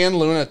going to hand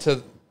Luna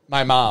to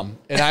my mom,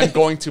 and I'm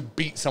going to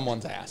beat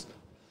someone's ass.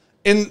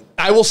 And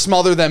I will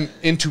smother them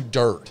into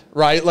dirt,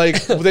 right?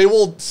 Like, they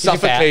will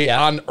suffocate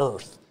on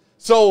earth.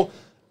 So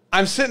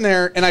I'm sitting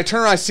there, and I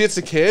turn around, I see it's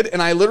a kid,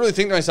 and I literally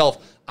think to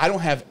myself, I don't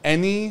have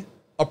any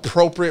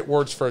appropriate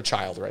words for a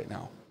child right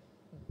now.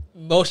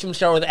 Most of them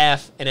start with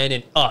F and end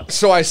in up.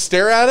 So I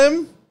stare at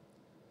him,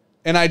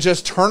 and I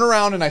just turn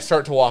around, and I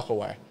start to walk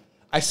away.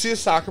 I see a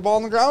soccer ball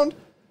on the ground,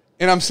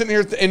 and I'm sitting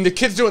here, and the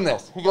kid's doing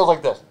this. He goes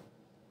like this.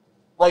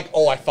 Like,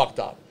 oh, I fucked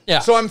up. Yeah.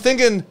 So I'm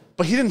thinking,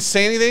 but he didn't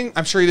say anything.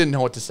 I'm sure he didn't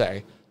know what to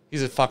say.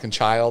 He's a fucking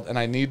child, and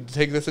I need to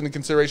take this into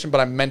consideration, but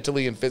I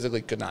mentally and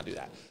physically could not do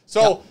that.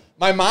 So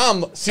my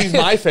mom sees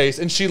my face,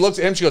 and she looks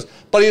at him. She goes,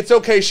 buddy, it's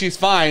okay. She's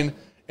fine.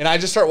 And I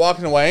just start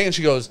walking away, and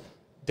she goes,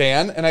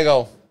 Dan? And I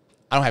go,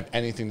 I don't have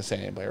anything to say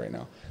to anybody right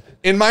now.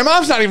 And my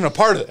mom's not even a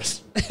part of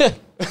this.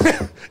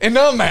 And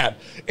now I'm mad.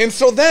 And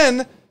so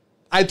then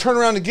I turn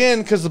around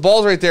again because the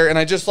ball's right there, and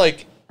I just,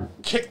 like,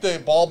 kick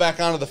the ball back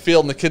onto the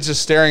field, and the kid's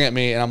just staring at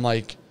me, and I'm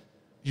like,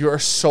 you are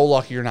so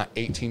lucky you're not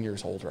 18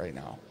 years old right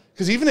now.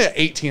 Because even at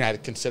 18,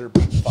 I'd consider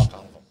beating the fuck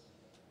out of him.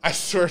 I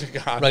swear to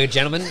God. Like a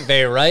gentleman,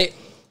 very right.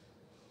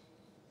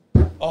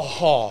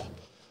 Oh.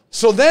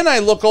 So then I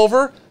look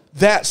over,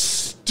 that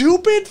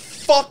stupid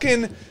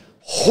fucking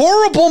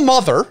horrible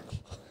mother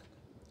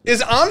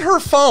is on her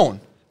phone.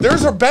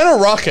 There's been a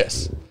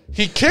ruckus.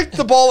 He kicked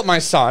the ball at my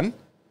son.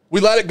 We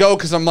let it go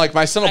because I'm like,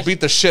 my son will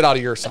beat the shit out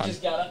of your son.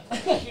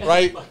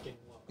 Right?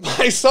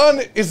 My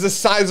son is the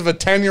size of a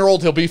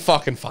 10-year-old. He'll be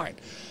fucking fine.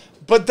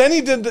 But then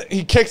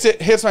he kicks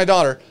it, hits my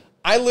daughter.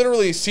 I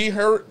literally see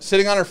her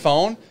sitting on her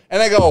phone,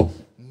 and I go,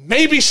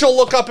 maybe she'll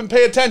look up and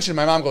pay attention.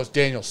 My mom goes,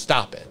 Daniel,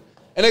 stop it.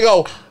 And I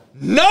go,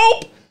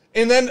 nope.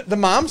 And then the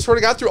mom sort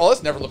of got through all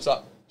this, never looks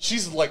up.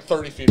 She's like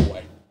 30 feet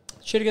away.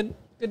 She had a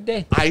good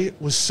day.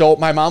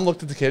 My mom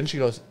looked at the kid, and she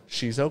goes,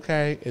 she's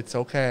okay. It's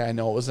okay. I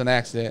know it was an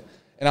accident.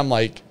 And I'm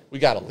like, we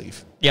got to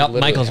leave. Yep,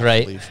 Michael's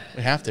right.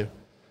 We have to.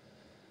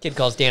 Kid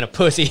calls Dan a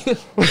pussy.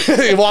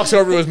 He walks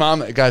over to his mom.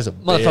 That guy's a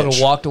motherfucker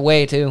bitch. walked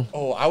away, too.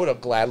 Oh, I would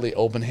have gladly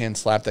open hand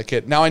slapped that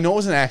kid. Now, I know it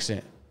was an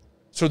accident.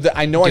 So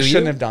I know I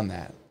shouldn't have done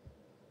that.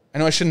 I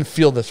know I shouldn't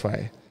feel this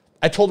way.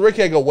 I told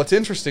Ricky, I go, what's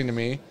interesting to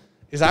me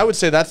is I would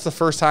say that's the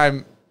first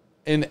time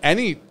in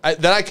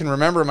that I can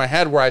remember in my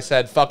head where I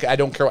said, fuck it, I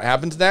don't care what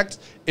happens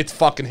next. It's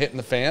fucking hitting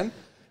the fan.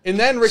 And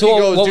then Ricky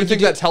goes, do you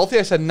think that's healthy?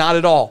 I said, not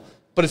at all.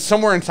 But it's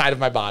somewhere inside of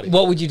my body.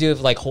 What would you do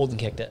if, like, Holden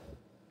kicked it?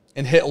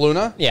 And hit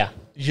Luna? Yeah.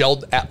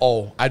 Yelled at,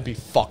 I'd be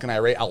fucking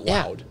irate out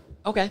loud.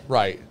 Yeah. Okay.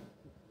 Right.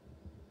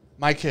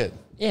 My kid.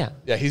 Yeah.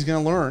 Yeah, he's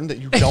going to learn that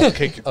you don't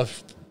kick a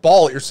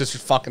ball at your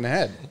sister's fucking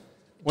head.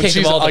 When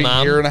she's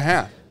a year and a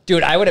half.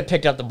 Dude, I would have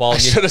picked up the ball. I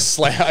should have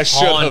slammed. I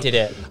should have. Haunted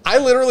it. I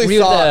literally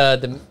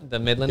thought. the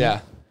Midland?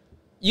 Yeah.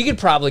 You could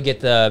probably get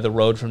the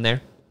road from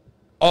there.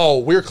 Oh,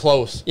 we're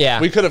close. Yeah.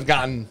 We could have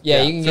gotten.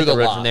 Yeah, you can get the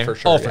road from there. For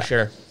sure. Oh, for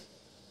sure.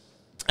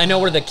 I know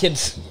where the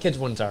kids'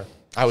 ones are.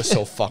 I was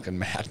so fucking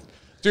mad.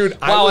 Dude,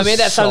 wow, I made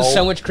that sound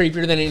so much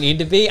creepier than it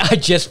needed to be. I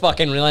just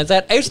fucking realized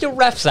that. I used to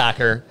ref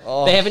soccer.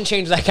 Oh. They haven't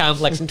changed that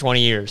complex in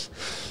 20 years.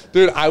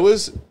 Dude, I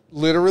was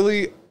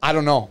literally, I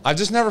don't know. I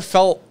just never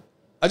felt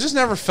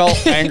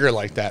anger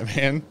like that,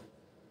 man.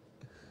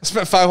 I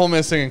spent 5 whole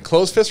minutes singing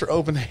closed fist or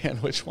open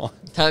hand. Which one?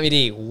 Tommy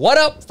D, what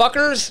up,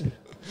 fuckers?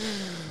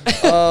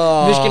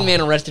 Michigan man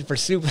arrested for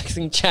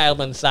suplexing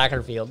child on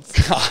soccer fields.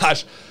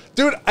 Gosh.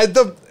 Dude,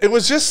 it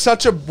was just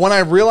when I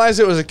realized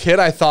it was a kid,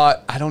 I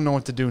thought, I don't know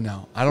what to do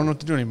now. I don't know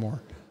what to do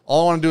anymore.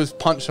 All I want to do is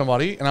punch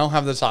somebody, and I don't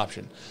have this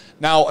option.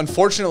 Now,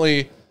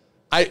 unfortunately,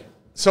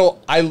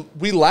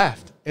 we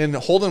left, and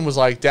Holden was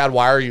like, Dad,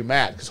 why are you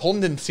mad? Because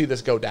Holden didn't see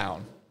this go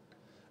down.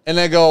 And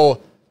I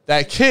go,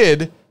 that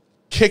kid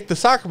kicked the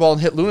soccer ball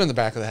and hit Luna in the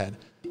back of the head.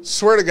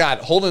 Swear to God,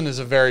 Holden is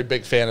a very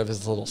big fan of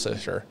his little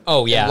sister.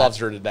 Oh, yeah. And loves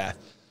her to death.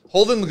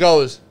 Holden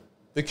goes,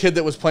 the kid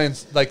that was playing,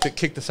 like, that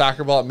kicked the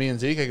soccer ball at me and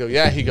Zeke, I go,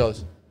 yeah. He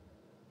goes,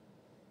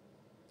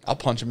 I'll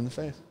punch him in the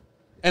face.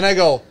 And I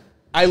go,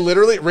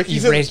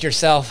 Ricky's raised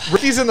yourself.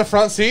 Ricky's in the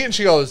front seat, and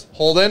she goes,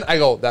 Holden. I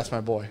go, that's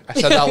my boy. I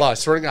said that out loud. I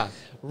swear to God.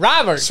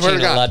 Robert, swear to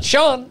God.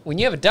 Sean, when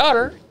you have a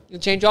daughter, you'll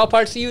change all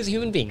parts of you as a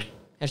human being.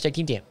 Hashtag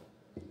Team Dan.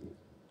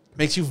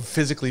 Makes you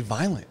physically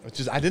violent, which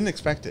is, I didn't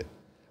expect it.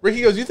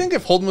 Ricky goes, you think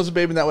if Holden was a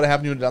baby and that would have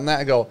happened, you would have done that?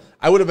 I go,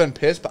 I would have been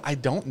pissed, but I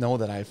don't know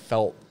that I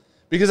felt.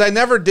 Because I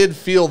never did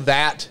feel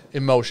that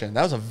emotion.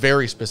 That was a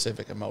very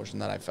specific emotion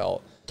that I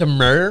felt. To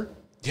murder?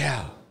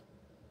 Yeah.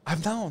 I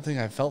don't think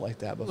I felt like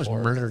that before. It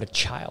was murdered a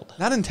child.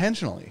 Not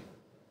intentionally.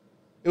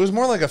 It was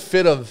more like a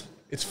fit of,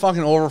 it's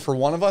fucking over for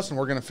one of us, and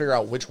we're going to figure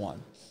out which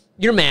one.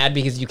 You're mad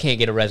because you can't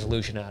get a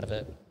resolution out of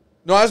it.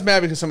 No, I was mad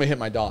because somebody hit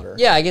my daughter.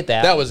 Yeah, I get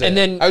that. That was it. And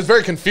then I was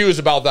very confused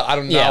about that. I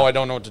don't know. Yeah. I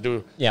don't know what to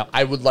do. Yeah.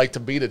 I would like to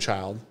beat a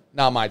child.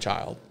 Not my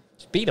child.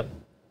 Just beat him.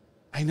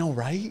 I know,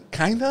 right?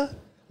 Kinda.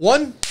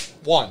 One.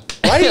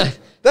 Right?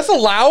 That's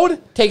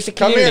allowed. Takes a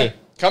community.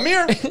 Come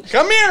here.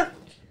 Come here.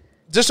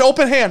 Just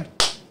open hand.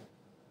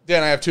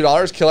 Dan, I have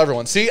 $2. Kill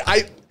everyone. See,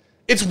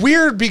 it's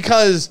weird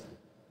because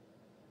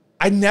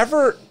I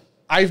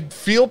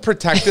feel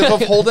protective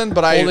of Holden,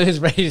 but Holden is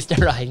ready to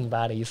start hiding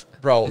bodies.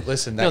 Bro,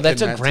 listen. No,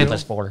 that's what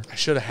grandpa's for. I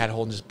should have had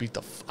Holden just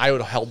I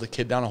would have held the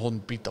kid down and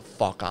Holden beat the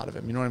fuck out of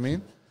him. You know what I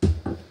mean?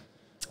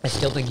 I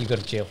still think you go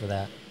to jail for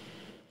that,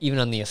 even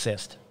on the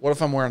assist. What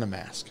if I'm wearing a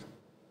mask?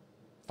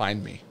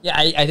 Find me. Yeah,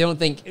 I don't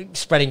think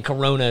spreading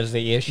corona is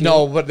the issue.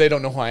 No, but they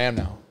don't know who I am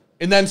now.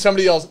 And then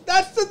somebody yells,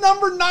 that's the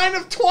number 9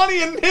 of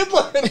 20 in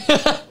Midland.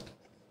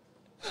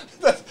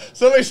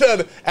 Somebody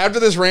said, after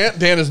this rant,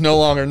 Dan is no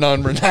longer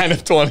number 9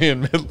 of 20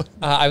 in Midland.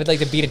 I would like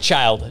to beat a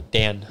child,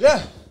 Dan.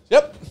 Yeah.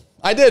 Yep.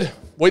 I did.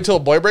 Wait till a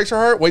boy breaks her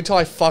heart. Wait till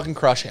I fucking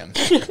crush him.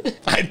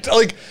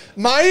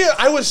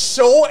 I was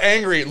so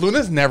angry.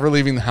 Luna's never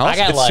leaving the house.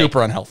 It's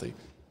super unhealthy.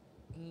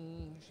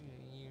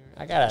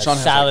 I got a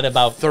solid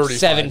about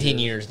 17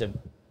 years to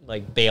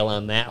bail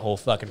on that whole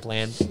fucking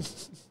plan.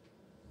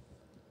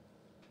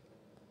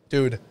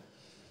 Dude.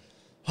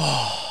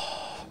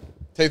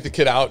 Take the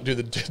kid out, do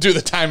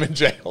the time in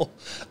jail.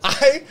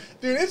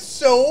 Dude, it's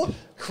so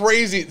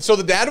crazy. So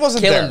the dad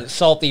wasn't there. Kill him,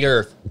 salt the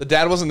earth. The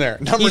dad wasn't there.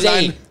 He's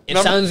 8. It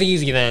sounds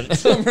easy then.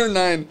 Number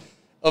 9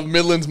 of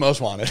Midland's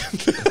Most Wanted.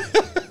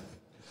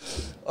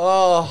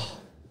 Oh,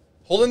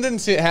 Holden didn't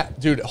see it.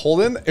 Dude,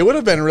 Holden, it would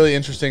have been really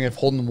interesting if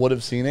Holden would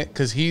have seen it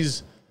because he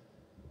used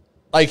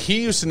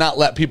to not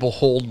let people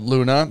hold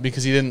Luna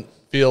because he didn't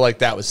feel like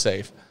that was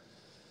safe.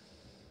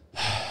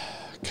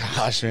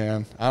 Gosh,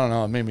 man. I don't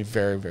know. It made me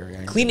very, very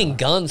angry. Cleaning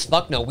guns?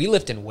 Fuck no. We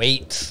lift in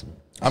weights.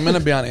 I'm going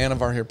to be on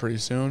Anavar here pretty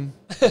soon.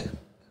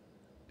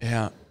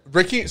 Yeah.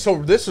 Ricky,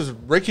 so this was,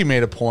 Ricky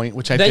made a point,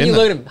 which I didn't. Then you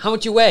look at him, how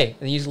much you weigh?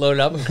 And you just load it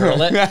up and curl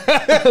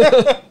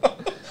it.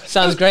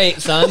 Sounds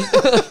great, son.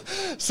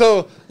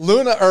 So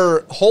Luna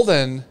or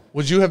Holden,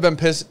 would you have been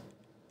pissed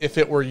if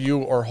it were you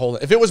or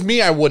Holden? If it was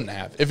me, I wouldn't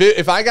have.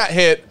 If I got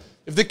hit,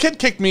 if the kid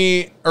kicked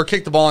me or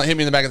kicked the ball and hit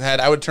me in the back of the head,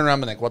 I would turn around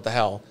and be like, what the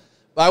hell?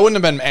 But I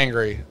wouldn't have been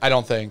angry, I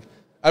don't think.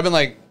 I've been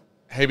like,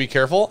 hey, be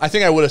careful. I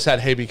think I would have said,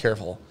 hey, be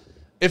careful.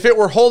 If it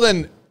were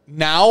Holden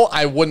now,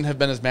 I wouldn't have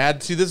been as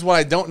mad. See, this is what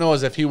I don't know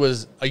is if he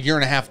was a year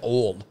and a half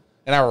old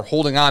and I were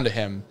holding on to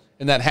him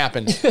and that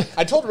happened.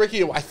 I told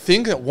Ricky, I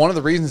think that one of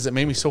the reasons that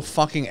made me so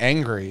fucking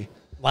angry.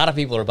 A lot of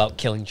people are about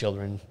killing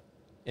children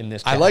in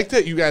this cast. I like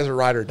that you guys are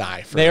ride or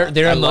die.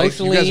 They're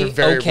emotionally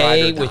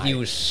okay with die, you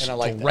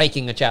like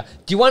striking a child.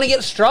 Do you want to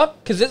get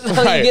struck? Because this is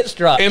how you get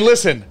struck. And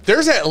listen,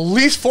 there's at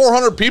least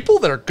 400 people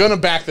that are going to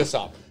back this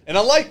up. And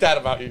I like that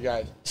about you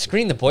guys.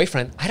 Screen the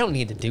boyfriend. I don't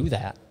need to do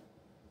that.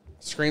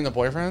 Screen the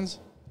boyfriends?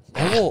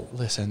 I will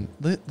listen.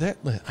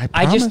 I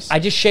promise. I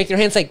just shake their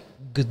hands like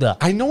good luck.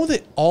 I know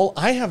that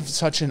I have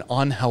such an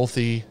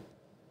unhealthy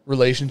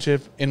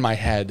relationship in my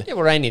head. Yeah,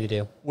 what I need to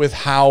do with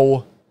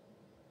how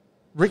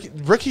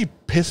Ricky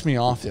pissed me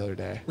off the other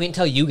day. Wait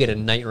until you get a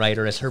Knight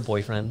Rider as her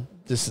boyfriend.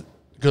 This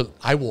good.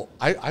 I will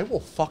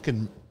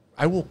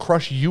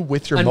crush you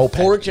with your moped.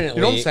 Unfortunately,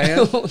 you know what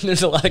I'm saying?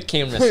 There's a lot of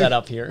cameras set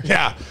up here.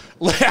 Yeah.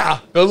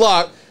 Good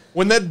luck.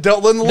 When the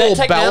little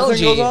bell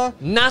thing goes on,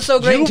 not so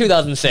great in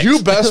 2006.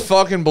 You best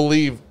fucking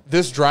believe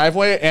this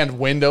driveway and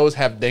windows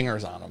have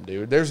dingers on them,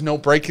 dude. There's no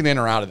breaking in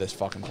or out of this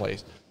fucking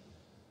place.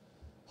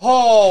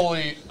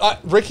 Holy.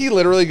 Ricky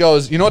literally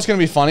goes, you know what's going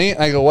to be funny?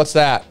 And I go, what's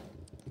that?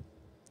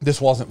 This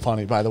wasn't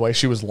funny, by the way.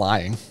 She was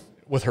lying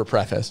with her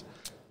preface.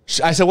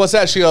 I said, what's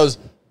that? She goes,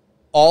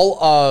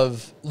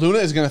 Luna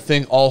is going to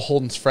think all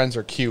Holden's friends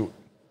are cute.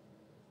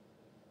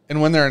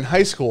 And when they're in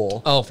high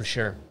school. Oh, for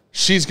sure.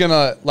 She's going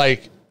to,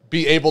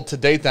 be able to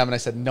date them. And I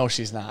said, no,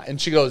 she's not. And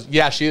she goes,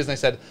 yeah, she is. And I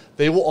said,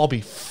 they will all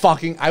be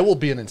I will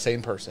be an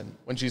insane person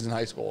when she's in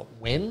high school.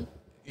 When?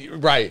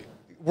 Right.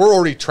 We're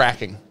already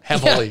tracking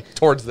heavily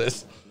towards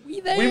this.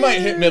 We might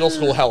hit middle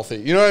school healthy.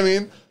 You know what I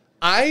mean?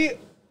 I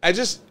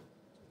just,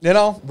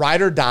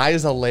 ride or die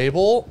is a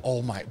label.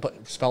 Oh my,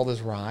 but spelled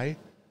as rye.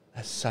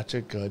 That's such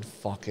a good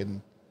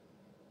fucking,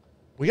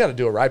 we got to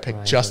do a ride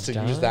pick just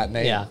to use that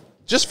name. Yeah.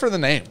 Just for the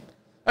name.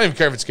 I don't even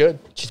care if it's good.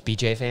 Just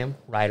BJ fam,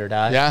 ride or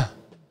die. Yeah.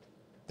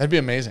 That'd be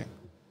amazing.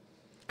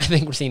 I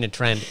think we're seeing a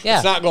trend. Yeah.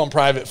 It's not going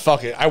private.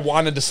 Fuck it. I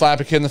wanted to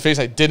slap a kid in the face.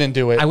 I didn't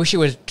do it. I wish it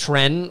was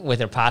trend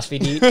with apostrophe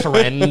D.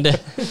 Trend.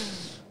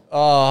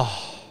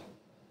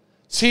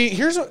 See,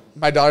 here's what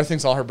my daughter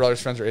thinks all her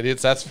brother's friends are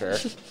idiots. That's fair.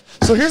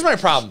 So here's my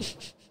problem.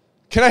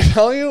 Can I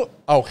tell you?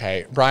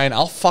 Okay, Brian,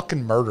 I'll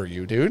fucking murder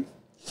you, dude.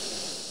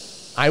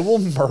 I will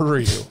murder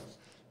you.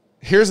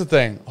 Here's the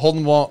thing.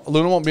 Luna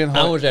won't be in high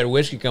school. I wish I had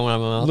whiskey coming out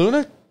of my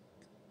mouth.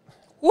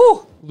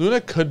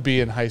 Luna could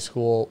be in high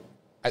school.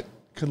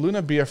 Could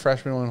Luna be a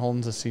freshman when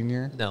Holden's a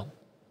senior? No.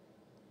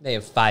 They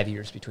have 5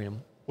 years between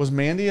them. Was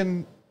Mandy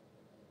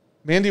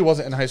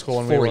wasn't in high school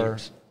when 4 we were.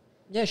 Years.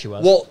 Yeah, she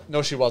was. Well,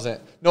 no, she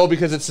wasn't. No,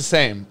 because it's the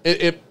same.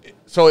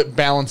 So it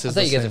balances.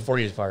 I thought you guys are 4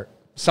 years apart.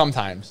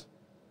 Sometimes.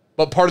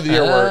 But part of the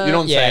year where, you know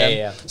what I'm saying?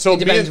 Yeah. So it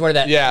depends where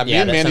that. Yeah, me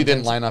and Mandy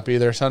didn't line up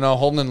either. So no,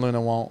 Holden and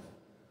Luna won't.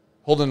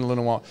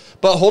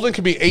 But Holden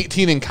could be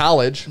 18 in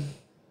college.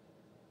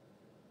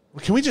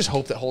 Can we just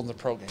hope that Holden's a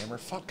pro gamer?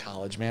 Fuck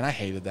college, man. I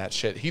hated that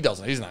shit. He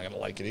doesn't. He's not going to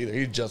like it either.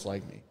 He's just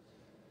like me.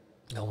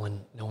 No one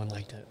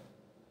liked it.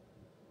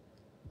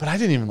 But I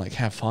didn't even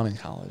have fun in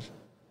college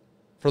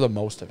for the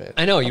most of it.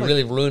 I know. You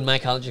really ruined my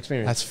college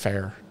experience. That's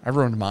fair. I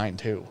ruined mine,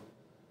 too.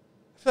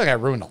 I feel like I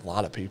ruined a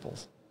lot of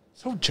people's.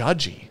 So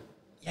judgy.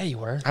 Yeah, you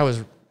were. I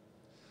was,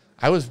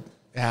 I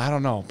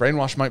don't know.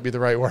 Brainwash might be the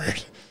right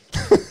word.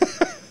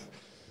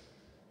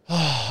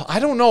 I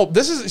don't know.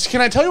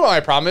 Can I tell you what my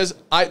problem is?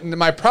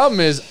 My problem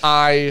is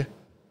I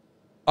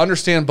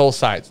understand both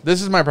sides.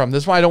 This is my problem.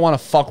 This is why I don't want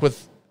to fuck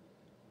with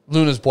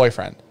Luna's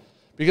boyfriend.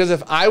 Because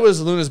if I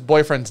was Luna's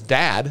boyfriend's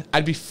dad,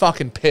 I'd be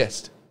fucking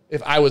pissed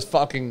if I was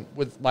fucking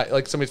with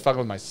somebody's fucking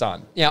with my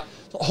son. Yeah.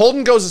 So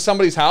Holden goes to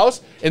somebody's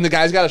house and the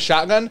guy's got a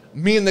shotgun.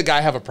 Me and the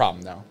guy have a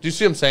problem now. Do you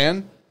see what I'm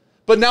saying?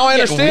 But now I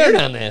understand.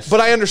 Weird on this. But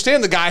I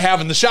understand the guy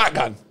having the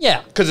shotgun.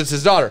 Yeah. Because it's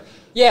his daughter.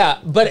 Yeah,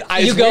 but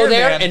you go weird,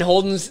 there man. and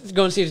Holden's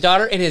going to see his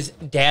daughter and his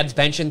dad's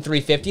benching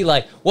 350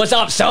 like, what's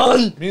up,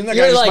 son? Me and that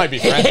guy just might be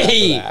friends.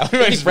 Hey, after that. We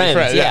might just be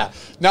friends, yeah.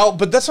 Now,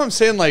 but that's what I'm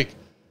saying. The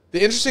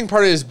interesting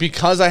part is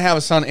because I have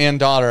a son and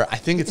daughter, I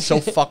think it's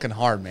so fucking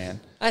hard, man.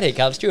 I'd hate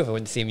college too if I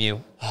wouldn't see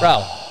you.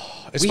 Bro,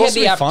 we had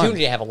the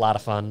opportunity to have a lot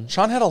of fun.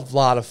 Sean had a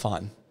lot of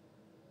fun.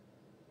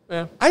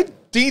 Yeah. I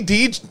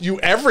DD'd you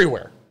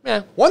everywhere.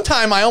 Yeah. One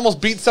time I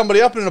almost beat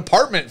somebody up in an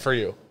apartment for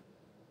you.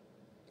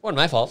 Wasn't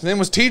my fault. His name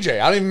was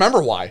TJ. I don't even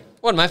remember why.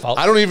 Wasn't my fault.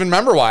 I don't even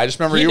remember why. I just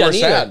remember you were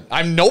sad.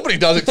 Nobody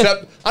does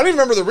except I don't even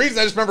remember the reason.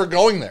 I just remember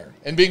going there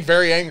and being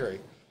very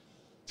angry.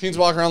 Teens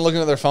walk around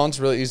looking at their phones.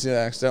 Really easy to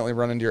accidentally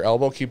run into your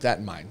elbow. Keep that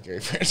in mind, Gary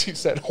Francie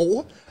said.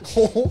 Oh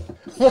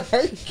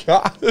my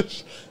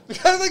gosh.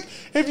 Like,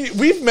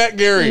 we've met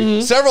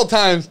Gary several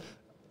times.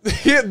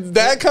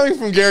 That coming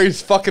from Gary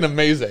is fucking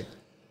amazing.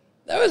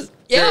 That was,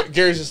 yeah.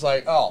 Gary's just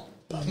like, oh,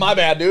 my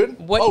bad, dude.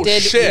 What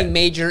did we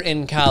major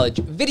in college?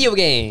 Video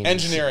games.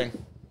 Engineering.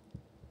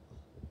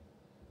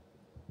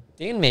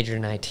 Dan majored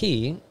in IT,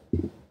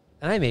 and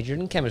I majored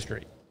in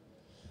chemistry.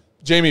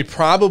 Jamie,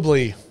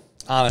 probably,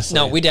 honestly.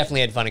 No, we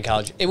definitely had fun in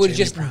college. It was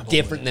just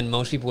different than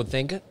most people would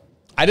think.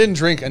 I didn't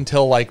drink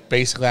until, like,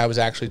 basically I was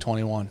actually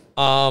 21.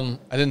 I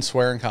didn't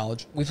swear in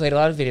college. We played a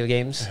lot of video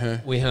games.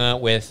 We hung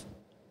out with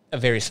a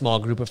very small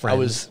group of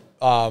friends.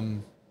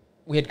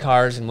 We had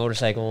cars and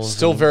motorcycles.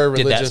 Still and very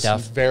did religious that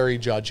and stuff. very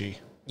judgy.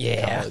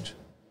 Yeah. In college.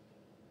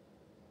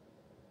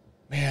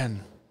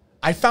 Man,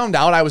 I found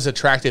out I was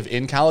attractive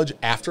in college.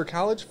 After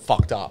college,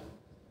 fucked up.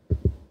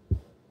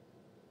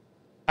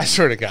 I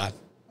swear to God.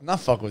 I'm not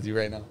fucking with you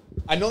right now.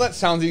 I know that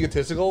sounds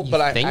egotistical, but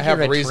I have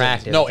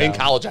reasons. No, in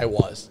college I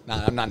was.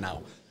 Nah, I'm not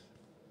now.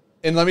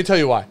 And let me tell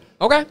you why.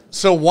 Okay.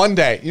 So one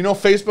day, you know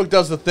Facebook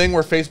does the thing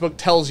where Facebook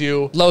tells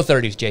you... Low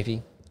 30s,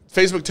 JP.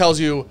 Facebook tells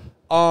you,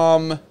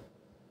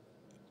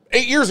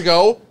 8 years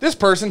ago, this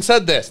person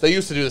said this. They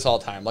used to do this all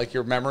the time, like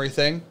your memory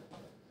thing.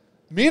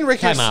 Me and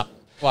Ricky... Time hop.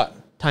 What?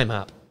 Time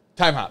hop.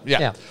 Time hop,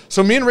 yeah.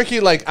 So me and Ricky,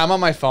 like, I'm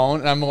on my phone,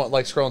 and I'm,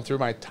 like, scrolling through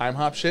my time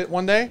hop shit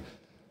one day.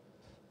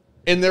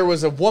 And there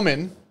was a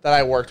woman that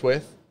I worked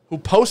with who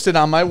posted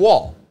on my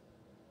wall.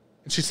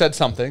 And she said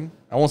something.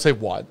 I won't say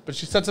what, but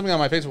she said something on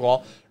my Facebook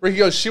wall. Ricky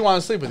goes, she wanted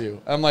to sleep with you.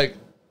 And I'm like,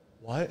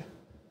 what?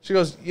 She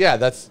goes, yeah,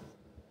 that's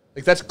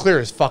clear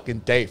as fucking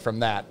day from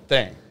that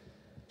thing.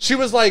 She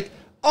was like,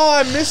 oh,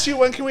 I miss you.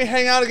 When can we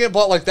hang out again?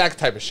 But like that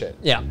type of shit.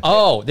 Yeah.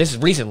 Oh, this is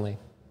recently.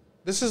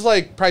 This is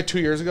like probably 2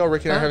 years ago.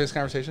 Ricky and I were having this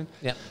conversation.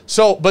 Yeah.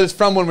 So, but it's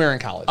from when we were in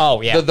college.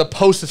 Oh, yeah. The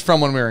post is from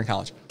when we were in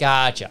college.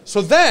 Gotcha.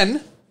 So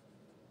then,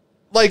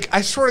 like,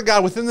 I swear to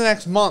God, within the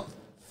next month,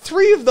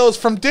 3 of those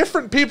from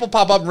different people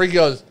pop up, and Ricky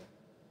goes,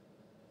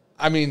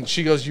 I mean,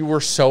 she goes, you were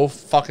so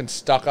fucking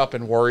stuck up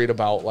and worried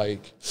about,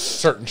 like,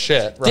 certain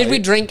shit, right? Did we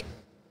drink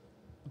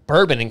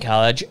bourbon in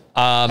college?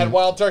 Had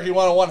Wild Turkey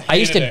 101. I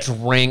used to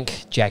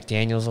drink Jack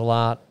Daniels a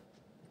lot.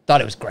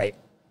 Thought it was great.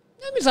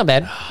 I mean, it's not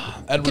bad.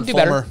 Edward Could do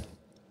Fulmer.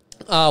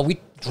 better. We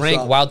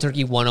drank Wild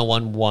Turkey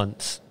 101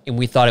 once, and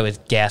we thought it was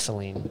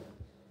gasoline.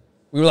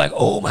 We were like,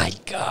 oh, my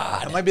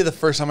God. That might be the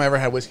first time I ever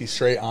had whiskey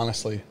straight,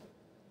 honestly.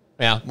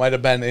 Yeah. Might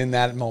have been in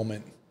that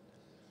moment.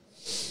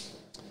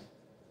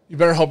 You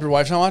better hope your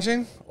wife's not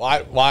watching.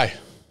 Why?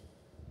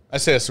 I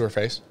say this to her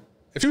face.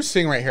 If she was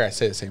sitting right here, I'd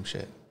say the same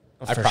shit.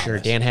 I For promise. sure.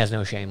 Dan has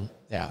no shame.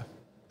 Yeah.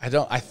 I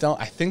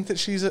think that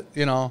she's,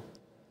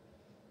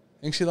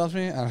 think she loves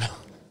me? I don't know.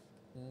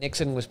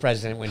 Nixon was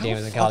president when Dan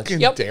was in How college.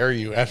 fucking dare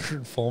you,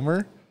 Edward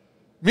Fulmer?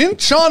 Me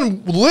and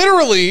Sean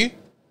literally,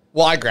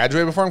 well, I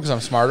graduated before him because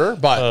I'm smarter,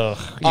 but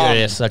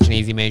You're such an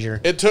easy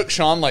major. it took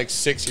Sean like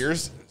 6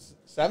 years.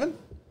 7?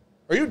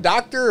 Are you a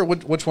doctor, or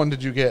which one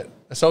did you get?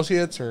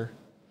 Associates, or?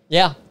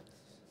 Yeah.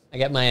 I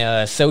got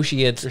my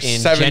associates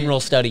in general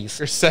studies.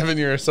 Your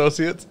 7-year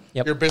associates?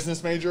 Yep. Your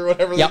business major, or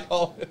whatever they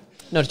call it?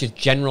 No, it's just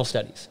general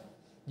studies.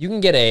 You can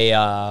get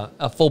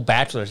a full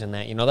bachelor's in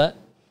that. You know that?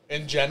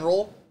 In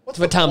general? What's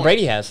That's what Tom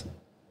Brady has.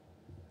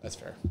 That's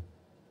fair.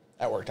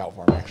 That worked out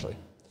for him, actually.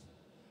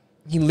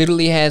 He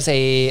literally has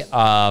a... It's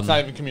not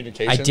even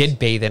communications. I did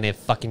bathe in a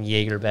fucking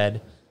Jaeger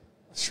bed.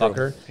 That's true.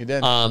 Fucker. He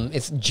did.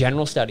 It's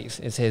general studies.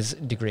 It's his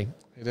degree.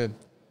 He did.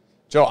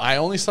 Joe, I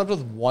only slept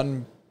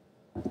with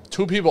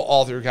 2 people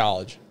all through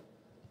college.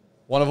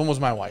 One of them was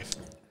my wife.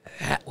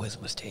 That was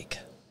a mistake.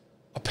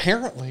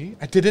 Apparently,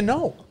 I didn't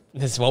know.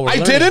 This is what we're I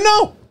learning. didn't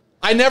know.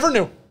 I never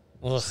knew.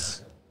 Ugh.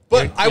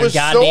 But I was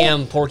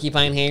goddamn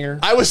porcupine hanger.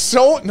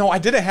 No, I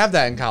didn't have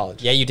that in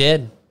college. Yeah, you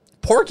did.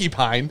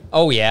 Porcupine.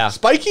 Oh, yeah.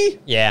 Spiky?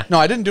 Yeah. No,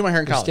 I didn't do my hair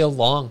in It's college. still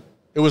long.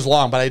 It was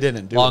long, but I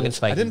didn't do it. Long and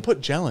spiky. I didn't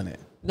put gel in it.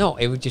 No,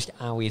 it was just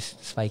always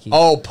spiky.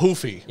 Oh,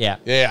 poofy. Yeah.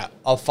 Yeah.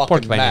 A fucking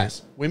Porcupine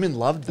mess. Women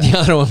loved The that.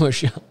 other one was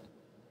shot.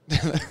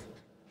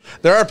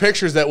 There are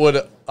pictures that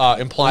would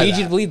imply Lead you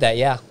to that. believe that,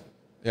 yeah.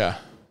 Yeah.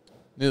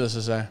 Needless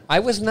to say.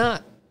 I was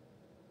not.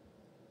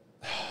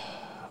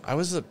 I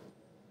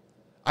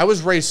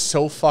was raised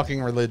so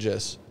fucking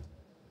religious.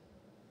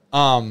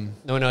 No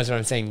one knows what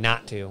I'm saying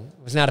not to.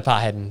 I was not a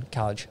pothead in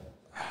college.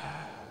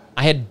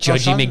 I had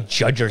Judgy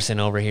McJudgerson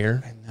over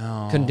here. I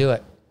know. Couldn't do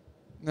it.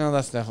 No,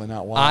 that's definitely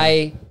not why.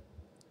 I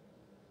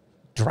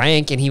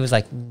drank, and he was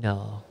like,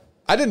 no.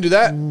 I didn't do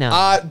that.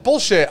 No.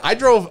 Bullshit. I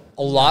drove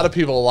a lot of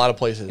people a lot of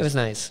places. It was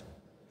nice.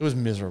 It was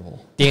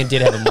miserable. Dan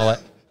did have a mullet.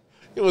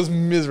 It was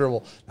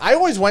miserable. I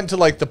always went to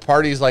like the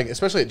parties, like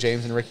especially at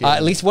James and Ricky.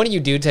 At least one of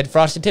you dudes had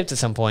frosted tips at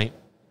some point.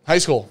 High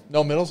school.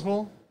 No, middle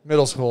school?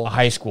 Middle school.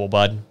 High school,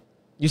 bud.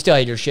 You still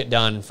had your shit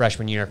done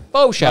freshman year.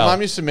 Faux show. My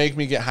mom used to make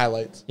me get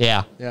highlights.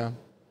 Yeah. Yeah.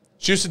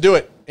 She used to do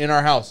it in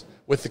our house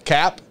with the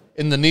cap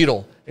and the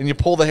needle. And you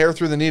pull the hair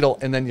through the needle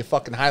and then you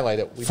fucking highlight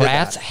it. We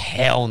Frats? did that.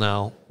 Hell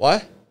no.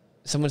 What?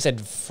 Someone said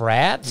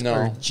frats?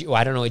 No.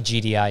 I don't know what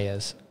GDI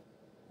is.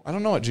 I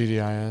don't know what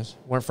GDI is.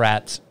 Weren't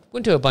frats.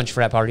 Went to a bunch of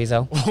frat parties,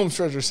 though. Home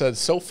Treasure said,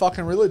 so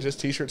fucking religious.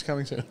 T-shirts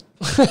coming soon.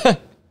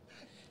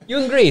 You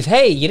and Grease.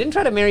 Hey, you didn't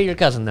try to marry your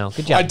cousin, though.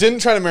 Good job. I didn't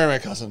try to marry my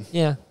cousin.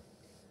 Yeah.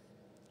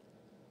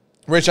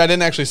 Rich, I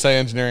didn't actually say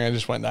engineering. I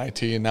just went to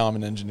IT, and now I'm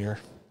an engineer.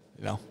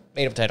 You know.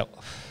 Made up title.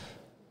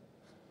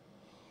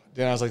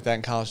 Then I was like that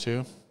in college,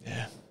 too.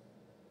 Yeah.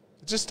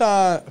 Just,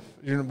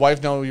 your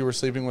wife know you were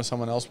sleeping with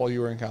someone else while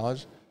you were in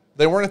college?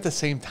 They weren't at the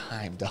same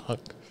time, dog.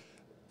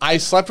 I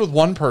slept with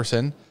one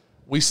person.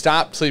 We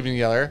stopped sleeping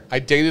together. I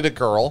dated a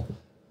girl.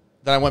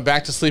 Then I went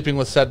back to sleeping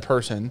with said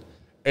person.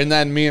 And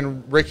then me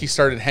and Ricky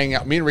started hanging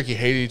out. Me and Ricky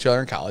hated each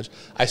other in college.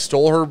 I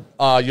stole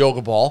her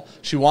yoga ball.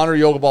 She wanted her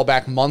yoga ball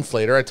back months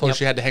later. I told her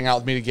she had to hang out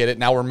with me to get it.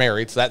 Now we're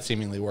married, so that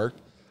seemingly worked.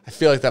 I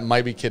feel like that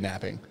might be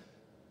kidnapping.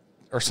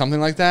 Or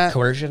something like that.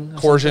 Coercion?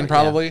 Coercion,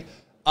 probably.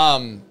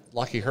 Yeah.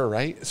 Lucky her,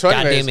 right? So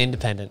anyways, goddamn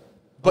independent.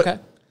 But okay.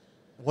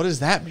 What does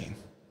that mean?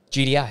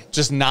 GDI.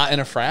 Just not in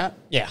a frat?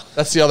 Yeah.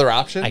 That's the other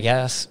option? I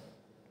guess.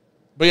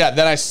 But yeah,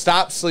 then I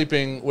stopped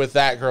sleeping with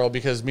that girl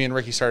because me and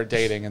Ricky started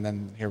dating, and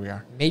then here we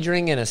are.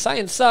 Majoring in a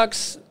science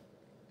sucks.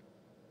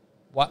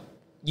 What?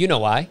 You know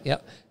why.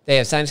 Yep. They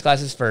have science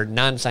classes for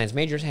non-science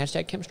majors.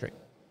 Hashtag chemistry.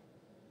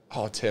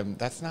 Oh, Tim,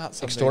 that's not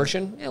something.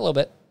 Extortion? Yeah, a little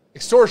bit.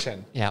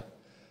 Extortion? Yeah.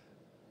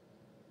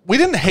 We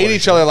didn't hate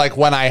each other like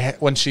when I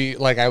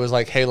was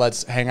like, hey,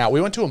 let's hang out. We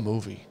went to a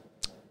movie.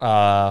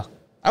 I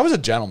was a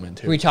gentleman,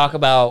 too. Can we talk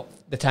about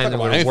the time that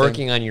we were anything.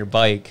 working on your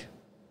bike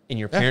in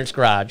your parents'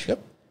 garage? Yep.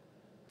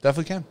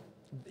 Definitely can.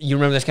 You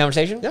remember this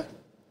conversation? Yeah.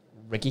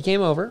 Ricky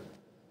came over.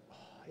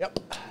 Yep.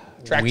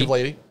 Attractive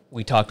lady.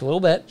 We talked a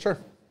little bit. Sure.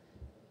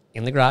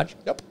 In the garage.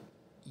 Yep.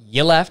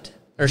 You left.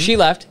 Or she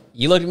left.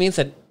 You looked at me and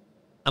said,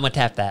 I'm going to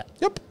tap that.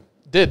 Yep.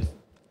 Did.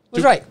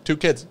 Was right. 2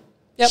 kids.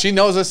 Yep. She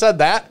knows I said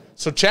that.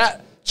 So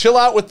chill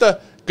out with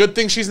the good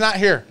thing she's not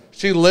here.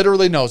 She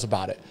literally knows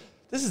about it.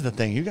 This is the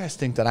thing. You guys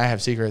think that I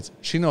have secrets.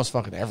 She knows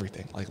fucking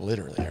everything. Like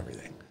literally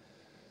everything.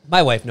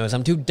 My wife knows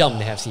I'm too dumb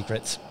to have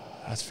secrets.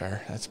 That's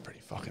fair. That's pretty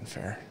fucking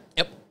fair.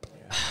 Yep.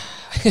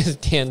 Yeah.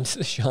 Dan's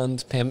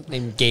Sean's pimp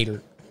named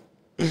Gator.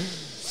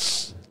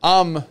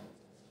 I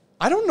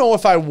don't know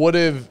if I would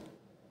have.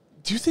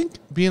 Do you think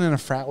being in a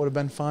frat would have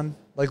been fun?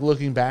 Like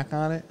looking back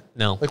on it?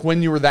 No. Like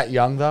when you were that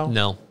young though?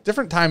 No.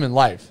 Different time in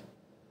life.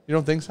 You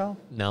don't think so?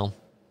 No.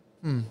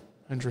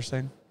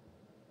 Interesting.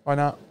 Why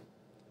not?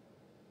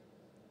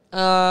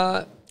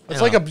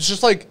 It's like it's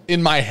just like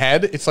in my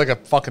head, it's like a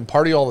fucking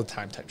party all the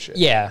time type shit.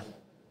 Yeah.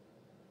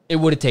 It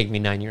would have taken me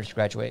 9 years to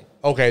graduate.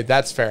 Okay,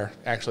 that's fair.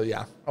 Actually,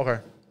 yeah. Okay.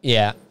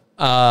 Yeah.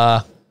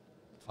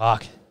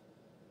 Fuck.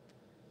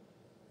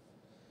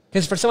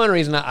 Because for some odd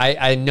reason,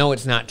 I know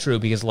it's not true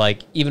because,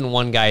 like, even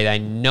one guy that I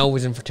know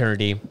was in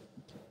fraternity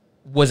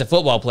was a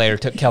football player,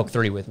 took Calc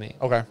 3 with me.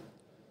 Okay.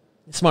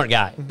 Smart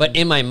guy. But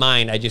in my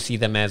mind, I just see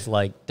them as,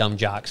 like, dumb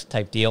jocks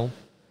type deal.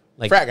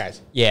 Like Frat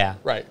guys. Yeah.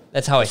 Right.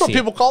 That's how I see what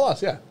people call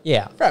us, yeah.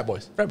 Yeah. Frat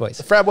boys. Frat boys.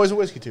 The frat boys of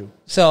whiskey, too.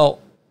 So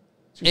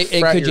it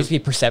frat could just be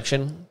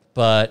perception,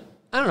 but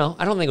I don't know.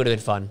 I don't think it would have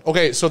been fun.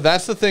 Okay, so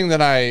that's the thing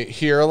that I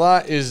hear a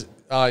lot is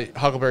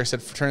Huckleberry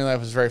said fraternity life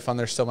was very fun.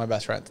 They're still my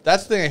best friends.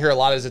 That's the thing I hear a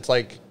lot is it's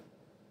like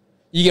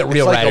you get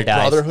real ride or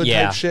die brotherhood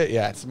type shit.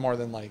 Yeah, it's more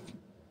than like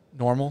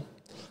normal.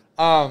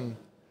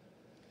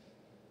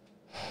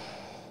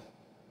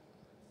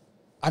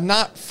 I'm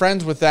not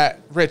friends with that.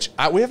 Rich,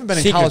 we haven't been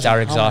in college. Secrets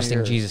are in how many exhausting.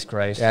 years? Jesus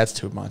Christ. Yeah, it's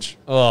too much.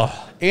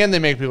 Oh, And they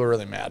make people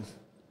really mad.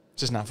 It's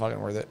just not fucking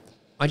worth it.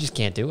 I just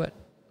can't do it.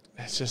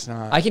 It's just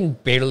not. I can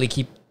barely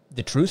keep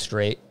the truth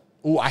straight.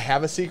 Ooh, I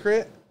have a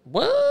secret,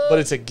 What? but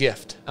it's a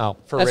gift. Oh,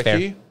 for that's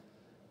Ricky. fair.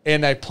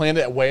 And I planned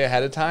it way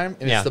ahead of time,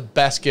 and Yeah. it's the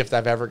best gift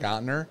I've ever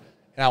gotten her.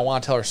 And I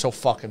want to tell her so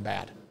fucking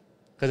bad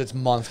because it's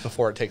months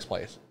before it takes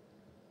place.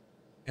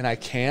 And I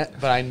can't,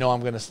 but I know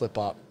I'm going to slip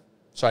up.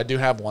 So I do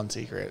have one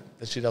secret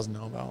that she doesn't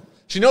know about.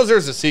 She knows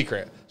there's a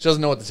secret. She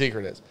doesn't know what the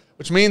secret is,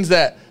 which means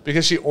that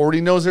because she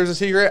already knows there's a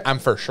secret, I'm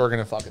for sure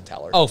going to fucking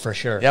tell her. Oh, for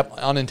sure. Yep,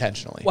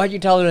 unintentionally. Why'd you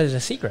tell her it was a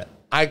secret?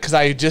 Because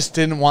I just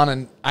didn't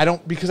want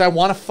to, because I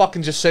want to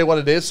fucking just say what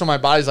it is. So my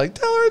body's like,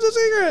 tell her it's a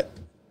secret.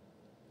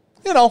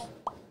 You know.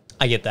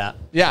 I get that.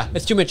 Yeah.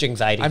 It's too much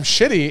anxiety. I'm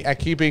shitty at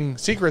keeping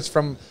secrets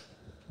from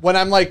when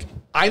I'm like,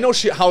 I know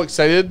how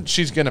excited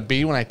she's going to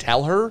be when I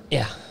tell her.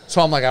 Yeah.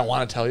 So I'm like, I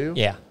want to tell you.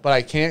 Yeah. But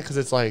I can't because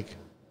it's like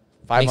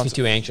 5 Makes me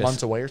too anxious.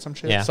 months away or some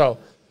shit. Yeah. So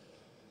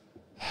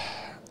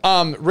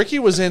Ricky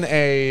was in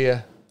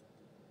a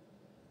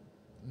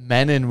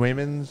men and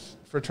women's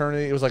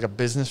fraternity. It was like a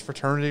business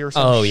fraternity or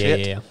some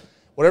shit. Yeah.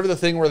 Whatever the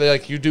thing where they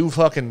like, you do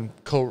like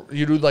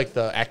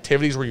the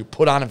activities where you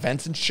put on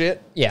events and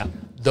shit. Yeah.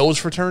 Those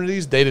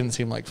fraternities, they didn't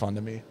seem like fun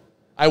to me.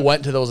 I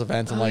went to those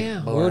events and Oh, like, yeah.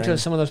 We boring. went to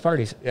some of those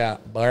parties. Yeah,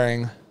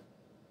 boring.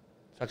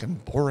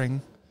 Fucking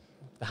boring.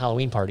 The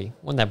Halloween party.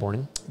 Wasn't that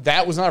boring?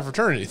 That was not a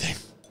fraternity thing.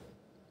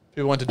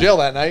 People went to jail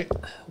that night.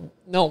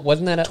 No,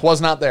 wasn't that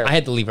Was not there. I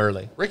had to leave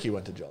early. Ricky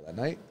went to jail that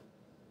night.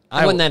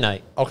 I went that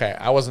night. Okay,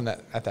 I wasn't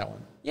at that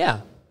one.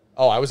 Yeah.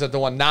 Oh, I was at the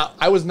one.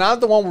 I was not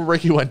at the one where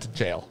Ricky went to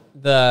jail.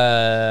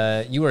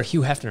 You were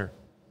Hugh Hefner.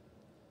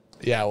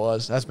 Yeah, I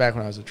was. That's back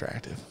when I was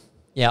attractive.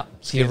 Yeah.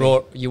 So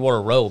you wore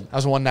a robe. I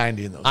was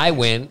 190 in those. I days.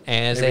 went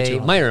as Maybe a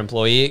 200. Meijer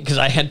employee because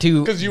I had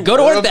to You go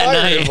to were work a that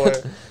Meijer night.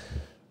 employee.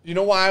 You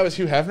know why I was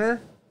Hugh Hefner?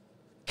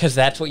 Because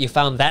that's what you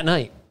found that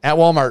night. At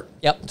Walmart.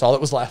 Yep. That's all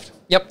that was left.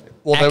 Yep.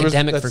 Well, there was-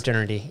 Academic that's-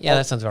 fraternity. Yeah,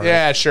 that sounds about right.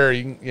 Yeah, sure.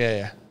 You can,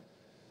 yeah.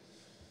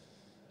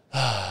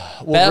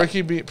 Will Well,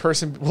 Ricky be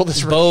person? Will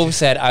this Bove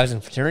said, I was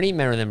in fraternity.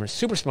 Many of them are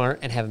super smart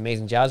and have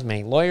amazing jobs.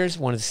 Many lawyers.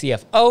 One is the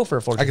CFO for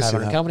a Fortune can see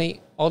 500 that.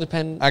 company. All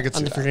depend I could on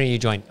see the that. fraternity you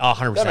join. Oh,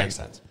 100%. That makes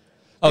sense.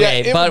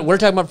 Okay, Yeah, but we're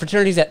talking about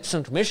fraternities at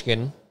Central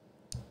Michigan.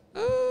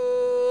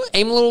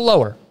 Aim a little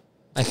lower,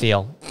 I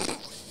feel.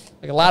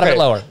 Like a lot of it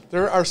lower.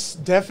 There are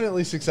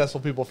definitely successful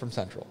people from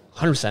Central.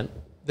 100%.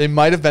 They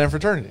might have been in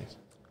fraternities.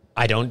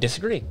 I don't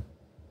disagree.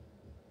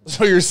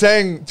 So you're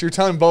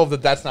telling Bove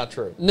that that's not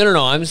true.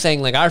 No. I'm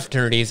saying like our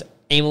fraternities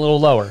aim a little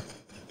lower.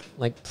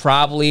 Like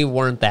probably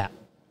weren't that.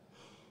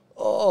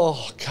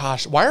 Oh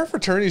gosh, why are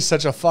fraternities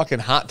such a fucking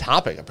hot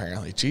topic?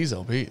 Apparently, jeez,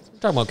 oh Pete. We're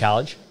talking about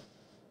college.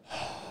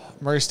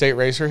 Murray State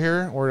Racer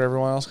here. Where'd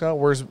everyone else go?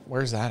 Where's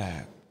that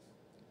at?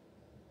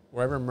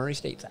 Wherever Murray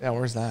State's at. Yeah,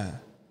 where's that?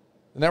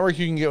 The network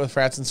you can get with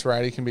frats and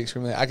sorority can be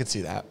extremely. I could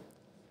see that.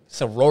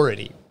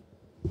 Sorority.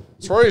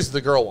 Sorority is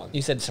the girl one.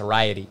 You said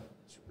sorority.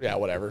 Yeah,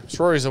 whatever.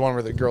 Sorority is the one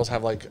where the girls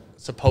have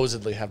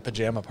supposedly have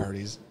pajama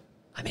parties,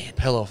 I'm in.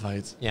 pillow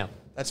fights. Yeah.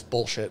 That's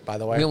bullshit, by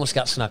the way. We almost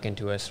got snuck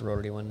into a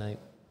sorority one night.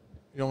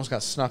 You almost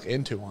got snuck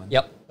into one.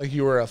 Yep. Like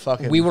you were a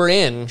fucking. We were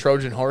in.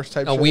 Trojan horse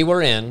type. No, shit? we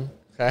were in.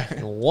 Okay.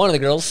 And one of the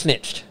girls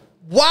snitched.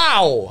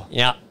 Wow.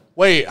 Yeah.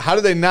 Wait, how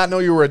did they not know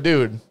you were a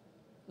dude?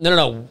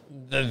 No.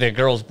 The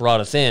girls brought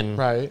us in.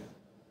 Right.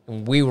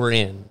 And we were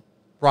in.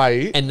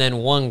 Right. And then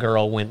one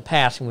girl went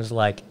past and was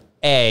like,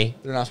 "Hey,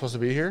 They're not supposed to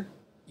be here?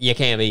 you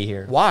can't be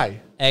here." Why?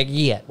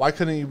 Yeah. Why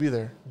couldn't you be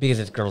there? Because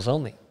it's girls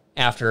only.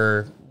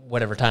 After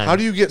whatever time. How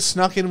do you get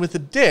snuck in with a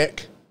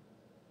dick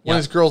when Yeah.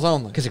 it's girls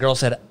only? Because the girl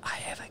said, "I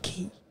have a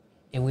key."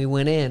 And we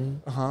went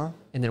in. Uh-huh.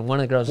 And then one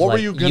of the girls What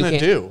was were like, you going to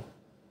can't-" do?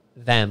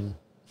 Them.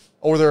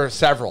 Or there are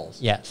several?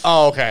 Yes.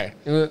 Oh, okay.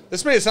 Uh,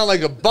 This made it sound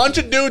like a bunch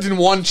of dudes and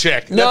one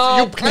chick. No,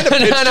 You kind of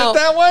pitched it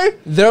that way?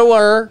 There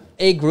were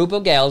a group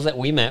of gals that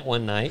we met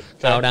one night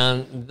Okay. out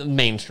on the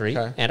main street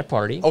at a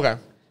party. Okay.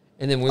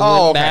 And then we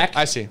Oh, went okay. back.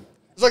 I see.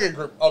 It's like a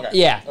group. Okay.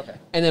 Yeah. Okay.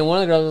 And then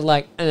one of the girls was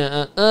like,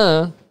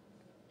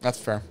 That's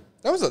fair.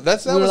 That was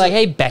a, we were like,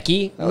 hey,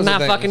 Becky, that was a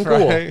not thing, fucking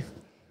cool. right?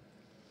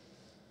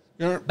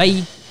 You're-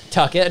 Bye.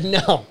 Tuck it.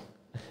 No.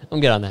 I'm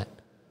good on that.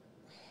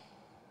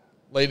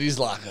 Ladies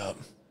lock up.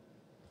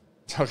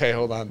 Okay,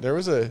 hold on. There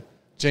was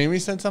Jamie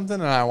sent something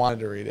and I wanted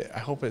to read it. I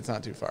hope it's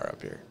not too far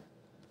up here.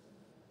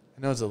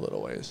 I know it's a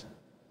little ways.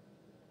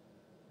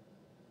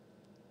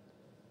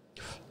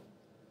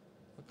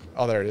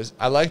 Oh, there it is.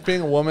 I like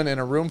being a woman in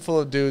a room full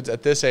of dudes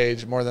at this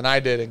age more than I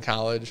did in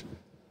college,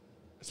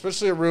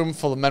 especially a room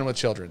full of men with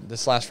children.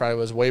 This last Friday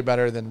was way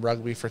better than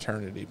rugby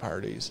fraternity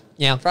parties.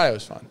 Yeah. Friday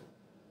was fun.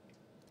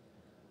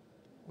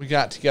 We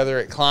got together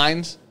at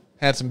Klein's,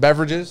 had some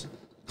beverages,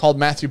 called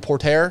Matthew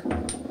Porter.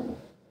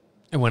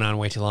 It went on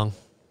way too long.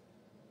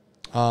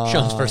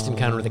 Sean's first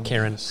encounter with a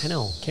Karen. I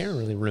know. Karen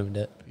really ruined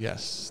it.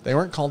 Yes. They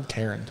weren't called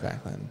Karens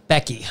back then.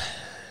 Becky.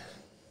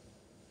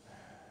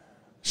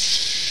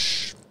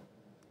 Shh.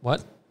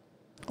 What?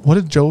 What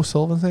did Joe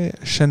Sullivan say?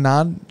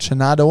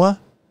 Shenandoah?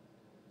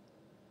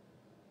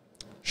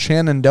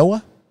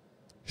 Shenandoah?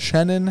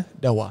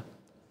 Shenandoah.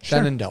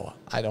 Shenandoah.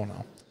 I don't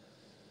know.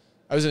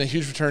 I was in a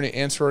huge fraternity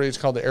and sorority. It's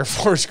called the Air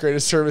Force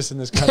Greatest Service in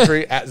this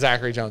country at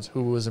Zachary Jones,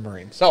 who was a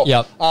Marine. So,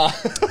 Yep.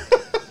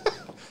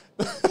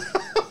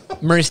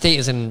 Murray State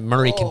is in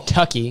Murray,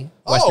 Kentucky,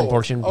 western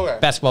portion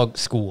basketball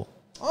school.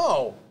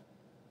 Oh.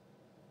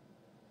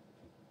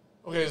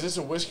 Okay, is this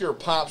a whiskey or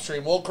pop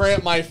stream? We'll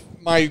grant my.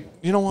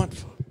 You know what?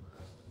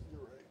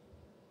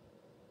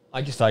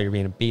 I just thought you were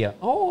being a Bia.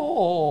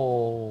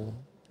 Oh,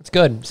 it's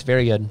good. It's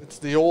very good. It's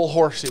the old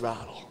horsey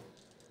bottle.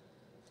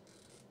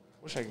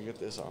 Wish I could get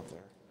this off there.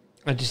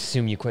 I just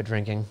assume you quit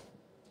drinking.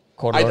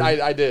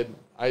 Corduroy. I did.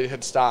 I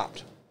had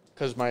stopped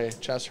because my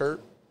chest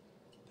hurt.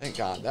 Thank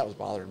God. That was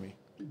bothering me.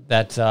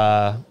 That's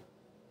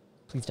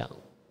please don't.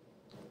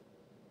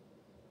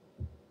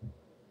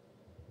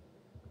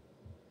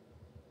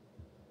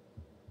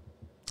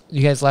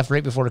 You guys left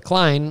right before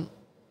Decline.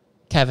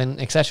 Kevin,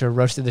 etc.,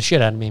 roasted the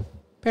shit out of me.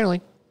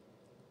 Apparently.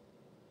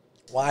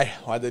 Why?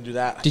 Why'd they do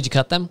that? Did you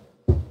cut them?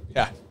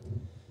 Yeah.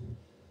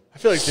 I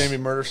feel like Jamie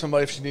murdered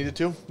somebody if she needed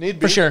to. Need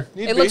be. For sure.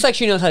 Need It be. looks like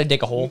she knows how to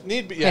dig a hole.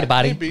 Need be. Yeah. Had a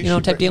body, Need be. you know,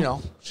 She- type deal.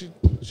 You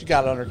know, she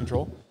got it under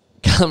control.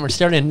 We're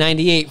starting in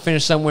 98,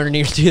 finished somewhere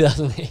near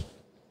 2008.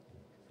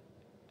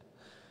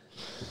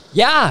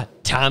 Yeah,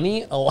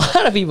 Tommy. A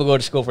lot of people go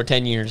to school for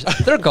 10 years.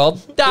 They're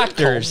called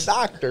doctors.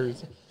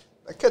 Doctors.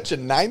 I catch a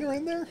niner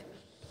in there.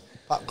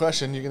 Pop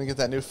question: you gonna get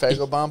that new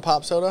Fago Bomb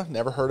pop soda?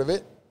 Never heard of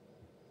it.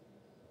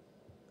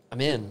 I'm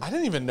in. I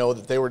didn't even know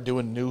that they were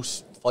doing new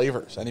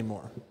flavors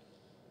anymore.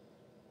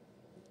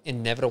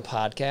 Inevitable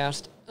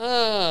podcast.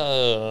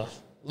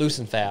 Loose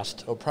and fast.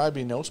 There'll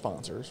probably be no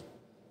sponsors.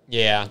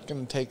 Yeah.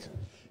 Gonna take.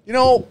 You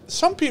know,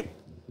 some people.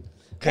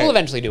 We'll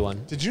eventually do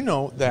one. Did you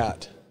know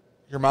that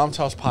your mom's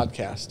house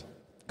podcast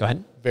Go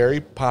ahead.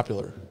 Very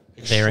popular.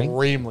 Very?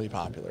 Extremely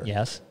popular.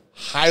 Yes.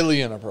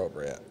 Highly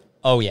inappropriate.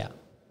 Oh, yeah.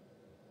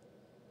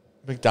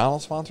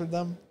 McDonald's sponsored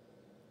them?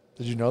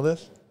 Did you know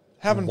this?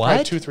 Happened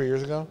What? probably 2-3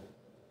 years ago.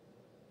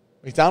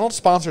 McDonald's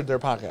sponsored their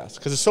podcast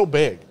because it's so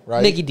big,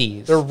 right? Mickey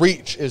D's. Their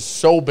reach is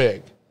so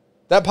big.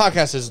 That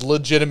podcast is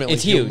legitimately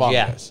It's huge, humongous.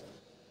 yeah.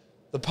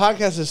 The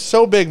podcast is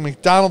so big,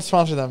 McDonald's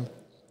sponsored them.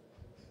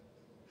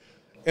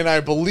 And I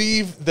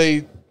believe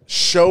they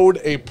showed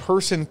a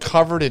person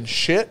covered in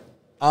shit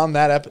on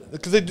that episode.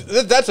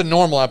 Because that's a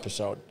normal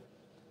episode.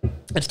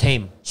 It's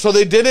tame. So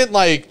they didn't,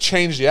 like,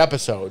 change the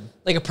episode.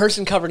 Like a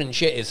person covered in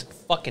shit is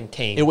fucking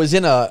tame. It was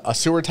in a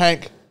sewer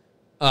tank.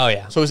 Oh,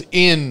 yeah. So it was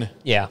in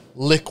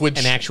liquid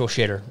An actual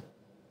shitter.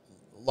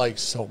 like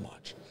so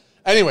much.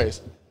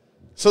 Anyways,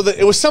 so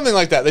it was something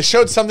like that. They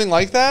showed something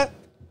like that,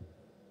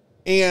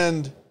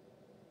 and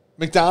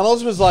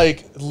McDonald's was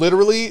like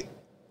literally,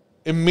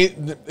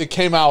 it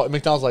came out, and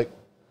McDonald's like,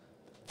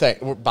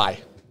 bye.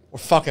 We're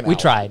fucking out. We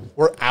tried.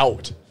 We're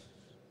out.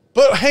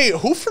 But hey,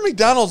 who from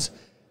McDonald's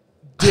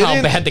didn't...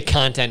 How bad the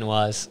content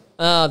was.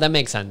 Oh, that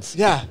makes sense.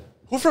 Yeah.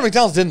 Who from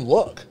McDonald's didn't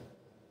look?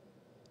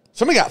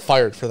 Somebody got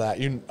fired for that.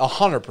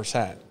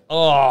 100%.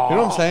 Oh. You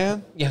know what I'm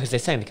saying? Yeah, because they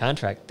signed the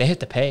contract. They have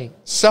to pay.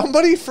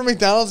 Somebody from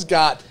McDonald's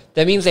got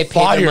That means they paid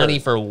fired. their money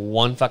for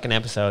one fucking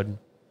episode.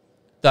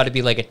 Thought it'd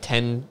be like a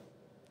 10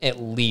 at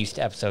least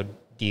episode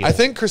deal. I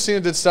think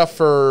Christina did stuff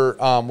for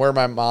Where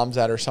My Mom's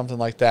At or something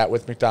like that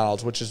with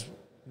McDonald's, which is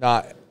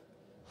not...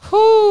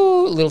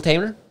 Whoo, little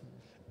tamer.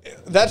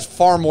 That's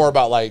far more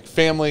about like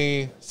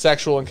family,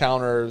 sexual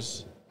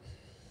encounters,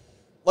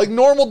 like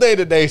normal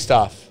day-to-day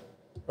stuff,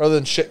 rather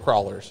than shit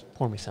crawlers.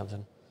 Pour me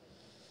something.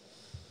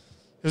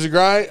 It was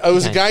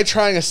a guy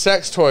trying a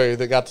sex toy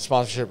that got the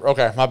sponsorship.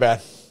 Okay, my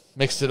bad.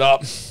 Mixed it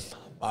up.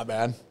 My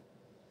bad.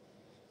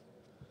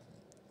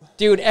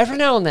 Dude, every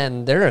now and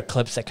then there are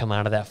clips that come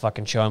out of that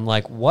fucking show. I'm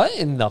like, what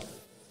in the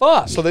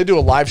fuck? So they do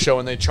a live show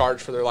and they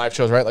charge for their live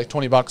shows, right? Like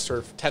 $20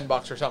 or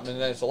 $10 or something, and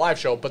then it's a live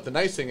show. But the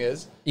nice thing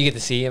is, You get to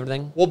see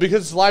everything? well,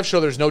 because it's a live show,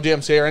 there's no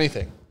DMCA or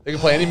anything. They can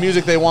play any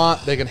music they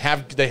want. They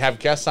have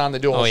guests on. They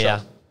do a whole Oh, show.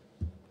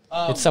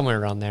 yeah. It's somewhere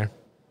around there.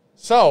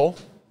 So,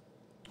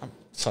 I'm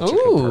such a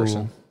good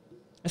person.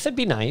 I said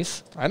be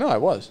nice. I know I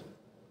was.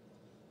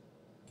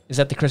 Is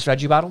that the Chris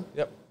Reggie bottle?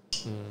 Yep.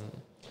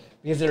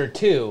 Because there are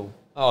two.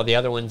 Oh, the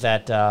other one's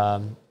at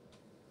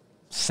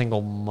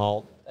single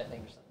malt, I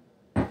think.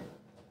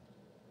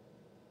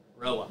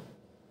 Roa.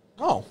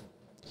 Oh.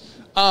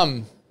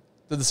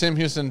 Did the Sam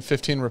Houston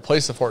 15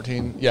 replace the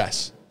 14?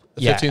 Yes.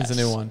 The Yes. 15 is the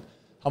new one.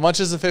 How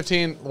much is the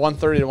 15?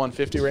 130 to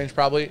 150 range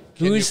probably.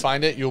 Can you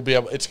find it? You'll be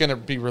able. It's going to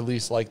be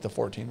released like the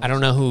 14. I don't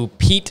know who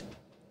Pete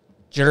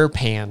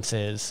Jerpants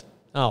is.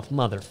 Oh,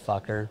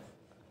 motherfucker.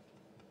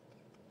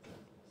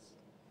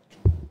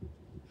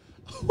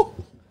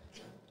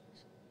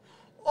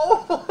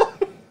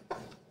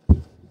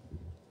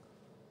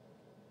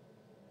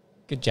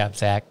 Good job,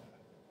 Zach.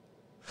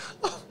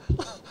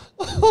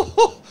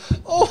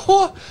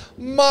 Oh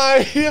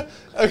my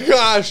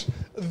gosh.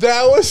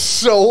 That was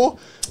so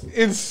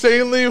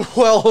insanely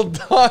well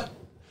done.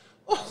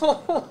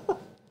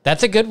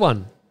 That's a good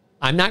one.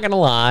 I'm not going to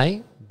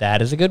lie.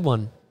 That is a good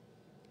one.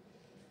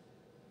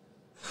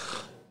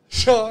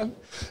 Sean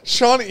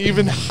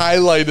even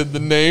highlighted the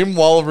name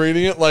while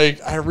reading it.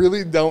 Like, I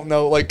really don't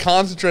know. Like,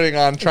 concentrating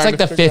on trying to It's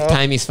like the fifth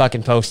time he's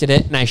fucking posted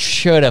it, and I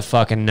should have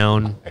fucking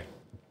known.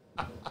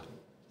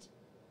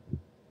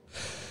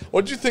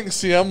 What'd you think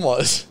CM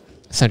was?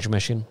 Central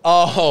Michigan.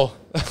 Oh,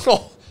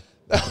 that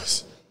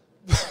was...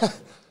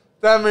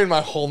 That made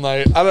my whole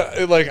night.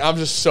 I'm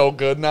just so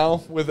good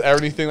now with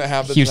everything that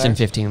happened. Houston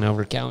there. 15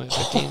 over Calvin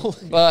 15.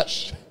 Holy But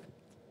shit.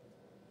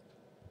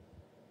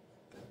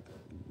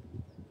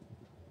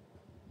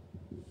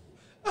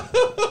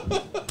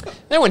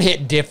 that one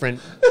hit different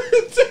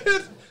It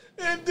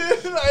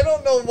did. I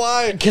don't know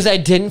why. because I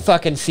didn't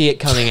fucking see it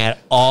coming at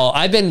all.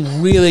 I've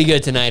been really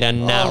good tonight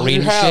on not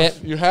reading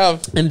shit. You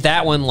have. And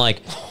that one,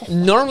 like,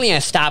 normally I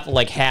stop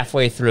like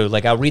halfway through.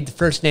 Like, I'll read the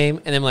first name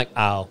and then I'm like,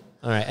 oh,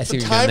 all right, I see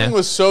The what you're doing timing there.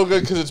 was so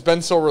good because it's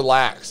been so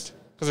relaxed.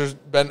 Because there's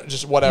been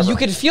just whatever. You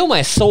could feel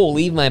my soul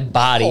leave my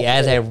body Oh.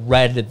 as I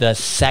read the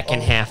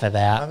second half of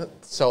that. I'm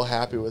so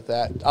happy with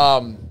that.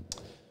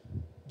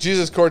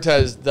 Jesus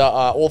Cortez, the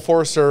Old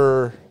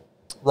Forester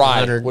rye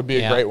 100, would be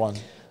a yeah. great one.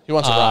 He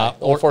wants a rye.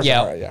 Old Forester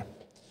yeah. rye, yeah.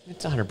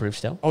 It's 100 proof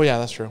still. Oh, yeah,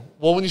 that's true.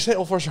 Well, when you say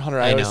Old Forester 100,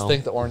 I always know.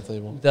 think the orange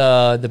label.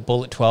 The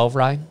Bullet 12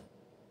 rye.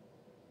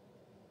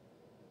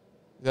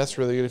 That's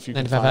really good if you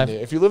can 95.5. find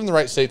it. If you live in the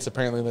right states,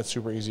 apparently that's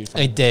super easy. To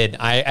I find. did.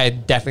 I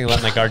definitely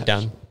let my guard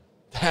down.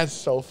 That's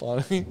so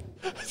funny.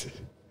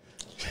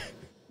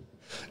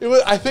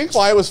 I think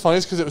why it was funny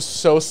is because it was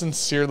so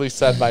sincerely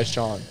said by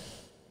Sean.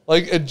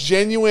 Like a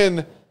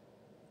genuine,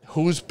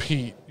 who's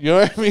Pete? You know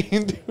what I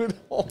mean, dude?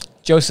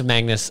 Joseph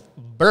Magnus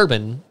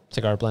Bourbon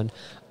cigar blend.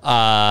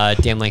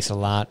 Dan likes it a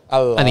lot.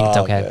 I think it's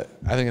okay. It.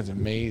 I think it's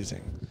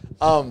amazing.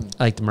 I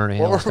like the Murray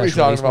Hill. What were we special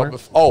talking release about more.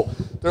 before? Oh,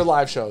 they're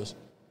live shows.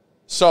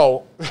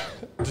 So,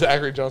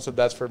 Zachary Jones said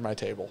that's for my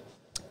table.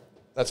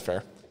 That's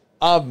fair.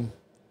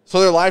 So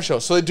they're live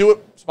shows. So they do it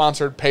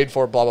sponsored, paid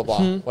for, blah, blah,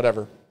 blah,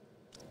 whatever.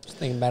 Just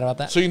thinking bad about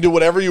that. So you can do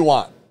whatever you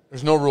want.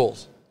 There's no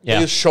rules. Yeah.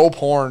 They just show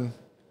porn,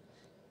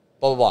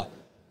 blah, blah, blah.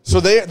 So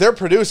their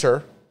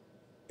producer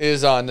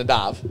is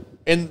Nadav.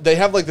 And they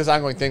have like this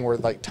ongoing thing where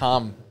like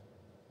Tom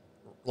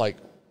like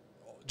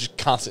just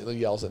constantly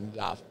yells at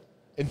Nadav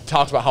and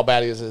talks about how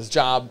bad he is at his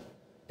job.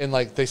 And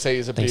like they say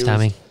he's abused.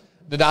 Thanks, Tommy.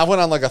 Nadav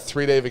went on like a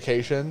 3-day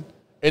vacation.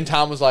 And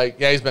Tom was like,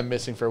 yeah, he's been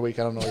missing for a week.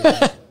 I don't know what he's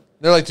doing.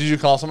 They're like, did you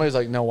call somebody? He's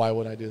like, no, why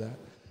would I do that?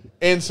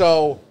 And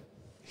so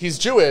he's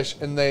Jewish,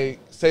 and they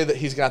say that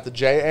he's got the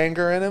J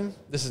anger in him.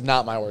 This is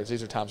not my words.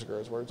 These are Tom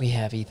Segura's words. We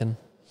have Ethan.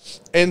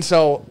 And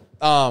so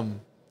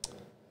Nadav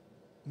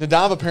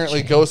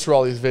apparently goes through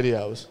all these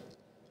videos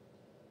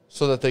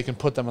so that they can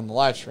put them on the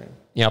live stream.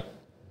 Yep.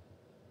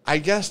 I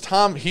guess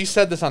Tom, he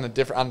said this on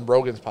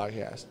Rogan's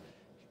podcast.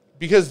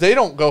 Because they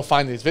don't go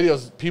find these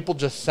videos. People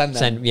just send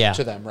them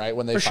to them, right,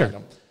 when they find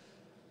them.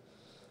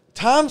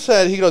 Tom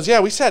said, he goes,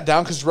 yeah, we sat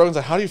down because Rogan's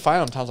like, how do you find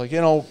them? Tom's like,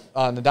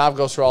 Nadav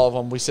goes through all of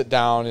them. We sit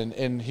down,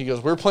 and he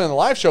goes, we're playing the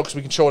live show because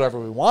we can show whatever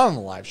we want on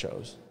the live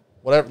shows.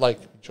 Whatever, like,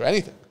 show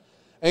anything.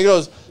 And he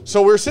goes,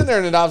 so we're sitting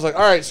there, and Nadav's like,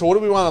 all right, so what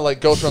do we want to,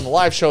 like, go through on the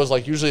live shows?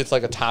 Like, usually it's,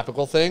 like, a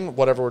topical thing,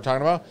 whatever we're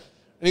talking about.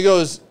 And he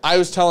goes, I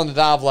was telling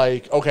Nadav,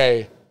 like,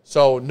 okay,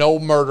 so no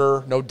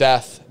murder, no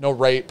death, no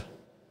rape,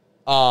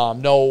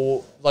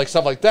 no, like,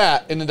 stuff like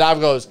that. And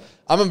Nadav goes,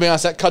 I'm going to be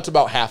honest, that cuts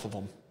about half of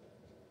them.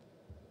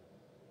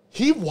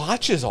 He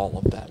watches all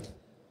of them.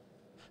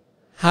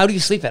 How do you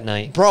sleep at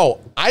night? Bro,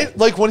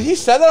 when he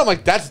said that, I'm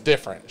like, that's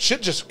different.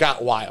 Shit just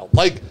got wild.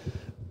 Like,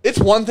 it's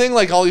one thing,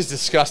 like, all these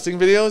disgusting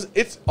videos.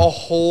 It's a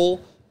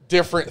whole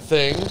different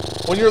thing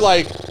when you're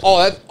like,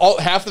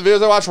 half the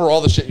videos I watch were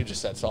all the shit you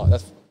just said. So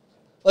that's,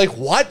 like,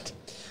 what?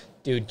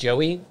 Dude,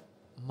 Joey,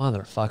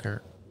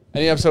 motherfucker.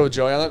 Any episode with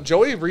Joey on that?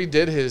 Joey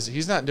redid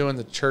he's not doing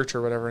the church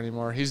or whatever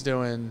anymore. He's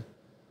doing,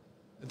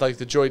 like,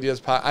 the Joey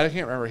Diaz pod. I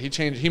can't remember.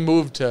 He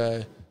moved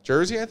to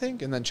Jersey, I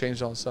think, and then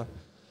changed all the stuff.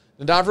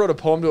 Nadav wrote a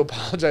poem to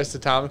apologize to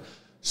Tom.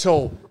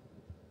 So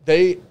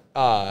they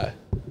not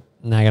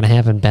gonna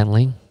happen,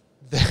 Bentley.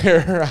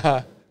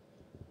 They're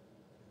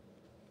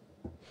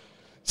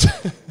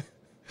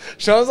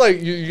Sean's like,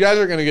 you guys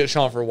are gonna get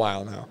Sean for a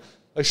while now.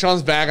 Like,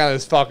 Sean's back on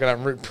his fucking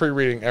I'm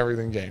pre-reading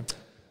everything game.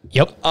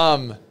 Yep.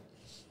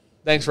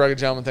 Thanks, Rugged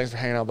Gentleman. Thanks for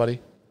hanging out,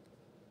 buddy.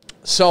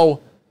 So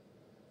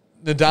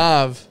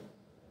Nadav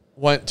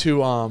went to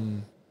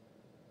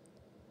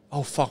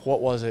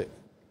what was it?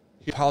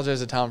 He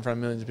apologized to Tom in front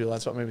of millions of people.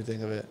 That's what made me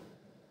think of it.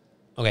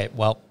 Okay,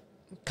 well,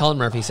 Colin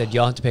Murphy said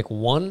you'll have to pick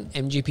one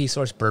MGP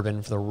source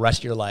bourbon for the rest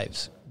of your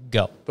lives.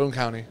 Go. Boone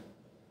County.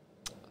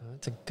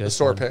 That's a good The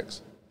store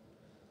picks.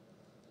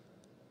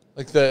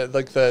 Like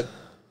the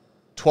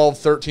 12,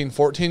 13,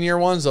 14-year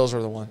ones, those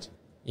are the ones.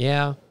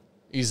 Yeah.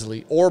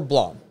 Easily. Or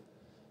Blom.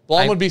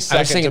 Blom would be second.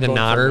 I was thinking to the Boone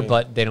Nodder, for me.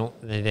 but they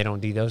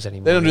don't do those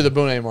anymore. They don't do the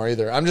Boone anymore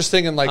either. I'm just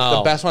thinking like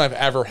the best one I've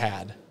ever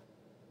had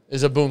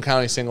is a Boone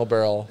County single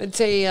barrel. I'd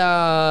say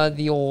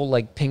the old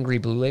like Pingree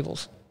Blue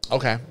Labels.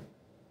 Okay.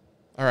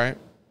 All right.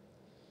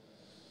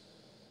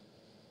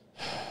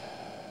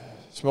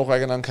 Smoke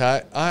Wagon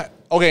Uncut.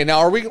 Okay,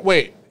 now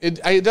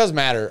it does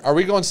matter. Are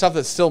we going stuff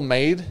that's still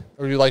made,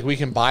 or we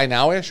can buy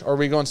now-ish, or are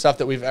we going stuff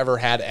that we've ever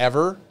had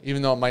ever,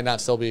 even though it might not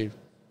still be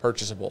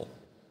purchasable?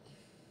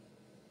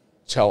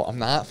 So I'm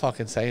not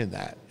fucking saying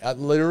that.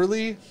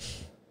 Literally,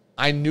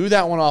 I knew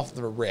that one off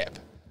the rip.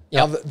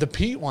 Yep. Now, the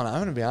Pete one, I'm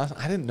going to be honest,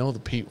 I didn't know the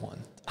Pete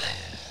one.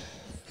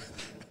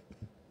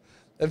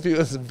 That Pete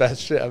was the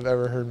best shit I've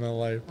ever heard in my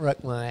life.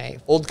 Wreck my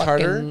Old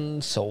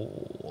Carter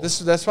soul.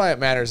 That's why it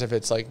matters if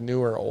it's like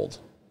new or old.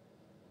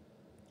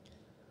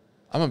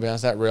 I'm gonna be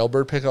honest, that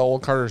Railbird pick of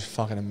Old Carter is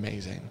fucking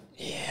amazing.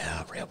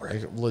 Yeah,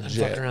 Railbird. Like,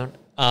 legit. Around.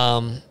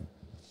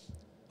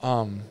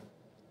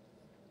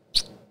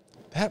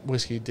 That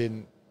whiskey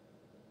didn't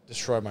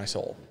destroy my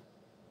soul.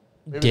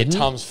 Maybe Didn't?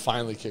 Tom's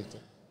finally kicked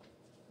it.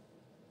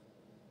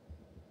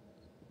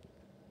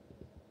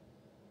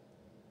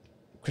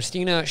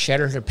 Christina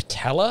shattered her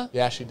patella.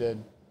 Yeah, she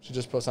did. She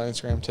just posted on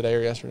Instagram today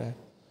or yesterday.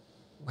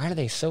 Why are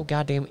they so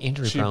goddamn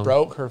injury She prone?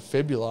 broke her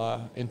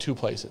fibula in 2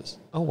 places.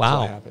 Oh, wow. That's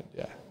what happened.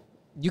 Yeah.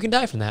 You can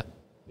die from that.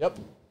 Yep.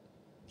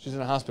 She's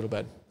in a hospital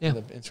bed. Yeah. In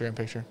the Instagram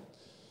picture.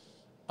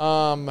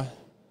 What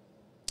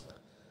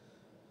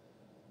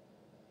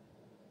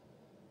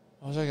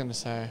was I going to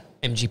say?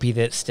 MGP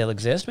that still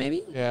exists,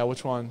 maybe? Yeah,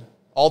 which one?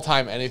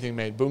 All-time anything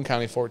made. Boone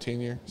County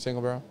 14-year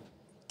single barrel.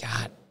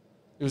 God.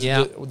 It was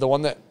Yeah.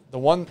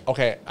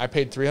 okay, I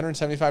paid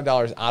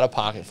 $375 out of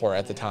pocket for it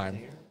at the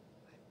time.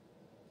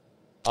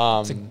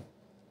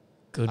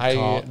 Good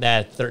call.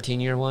 That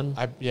 13-year one?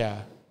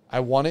 I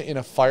won it in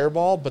a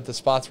Fireball, but the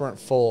spots weren't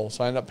full,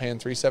 so I ended up paying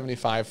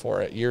 $375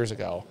 for it years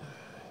ago.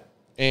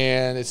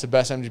 And it's the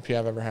best MGP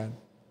I've ever had.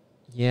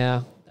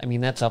 Yeah. I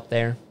mean, that's up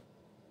there.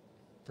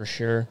 For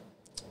sure.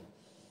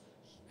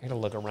 I gotta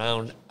look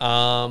around.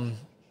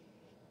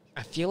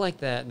 I feel like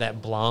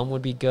that Blom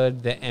would be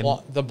good.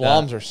 The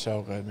Bloms are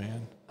so good,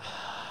 man.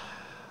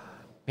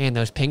 Man,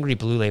 those Pingree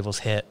Blue Labels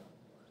hit.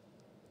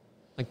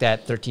 Like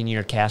that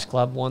 13-year Cask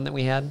Club one that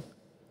we had.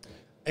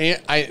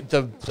 And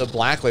the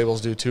black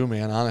labels do too,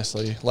 man.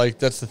 Honestly, like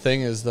that's the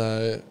thing is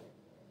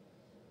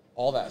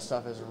all that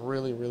stuff is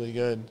really really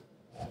good.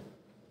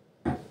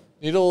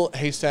 Needle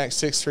Haystack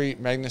 6.3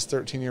 Magnus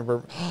 13-year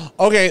bourbon.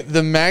 Okay,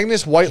 the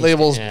Magnus white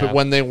labels, but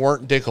when they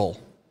weren't Dickel,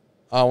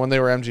 when they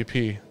were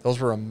MGP, those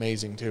were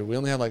amazing too. We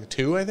only had like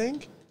 2, I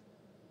think.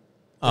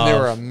 And they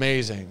were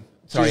amazing.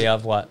 Sorry,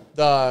 of what?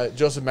 The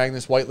Joseph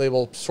Magnus white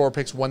label store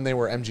picks when they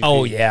were MGP.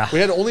 Oh yeah, we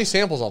had only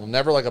samples of them,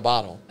 never like a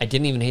bottle. I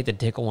didn't even hate the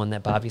Dickel one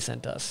that Bobby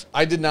sent us.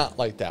 I did not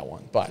like that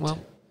one, but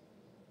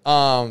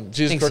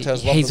Jesus thanks,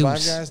 Cortez, love the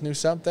vibe, guys. New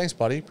sub, thanks,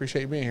 buddy.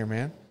 Appreciate you being here,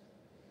 man.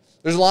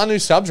 There's a lot of new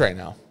subs right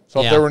now.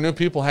 So if there were new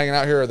people hanging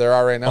out here, or there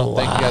are right now,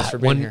 thank you guys for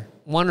being here.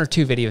 1 or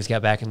 2 videos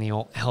got back in the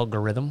old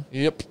algorithm.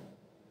 Yep.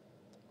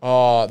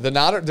 The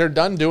nodder, they're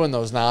done doing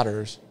those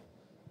nodders.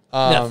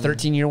 That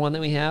 13-year one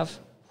that we have.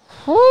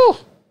 Whew.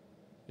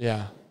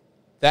 Yeah.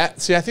 I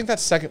think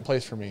that's second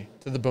place for me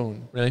to the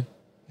Boone. Really?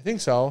 I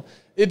think so.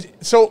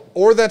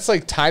 Or that's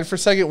like tied for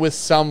second with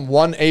some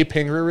 1A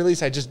Pingree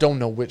release. I just don't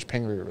know which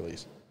Pingree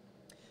release.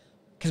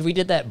 Because we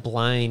did that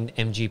blind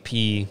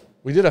MGP.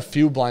 We did a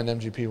few blind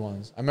MGP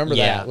ones. I remember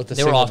that with the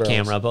they were off barrels.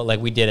 camera, but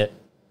like we did it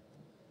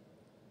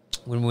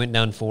when we went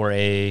down for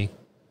a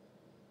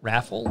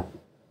raffle.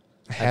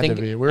 Had to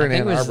be. We were in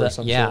Ann Arbor. I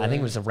think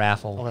it was a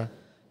raffle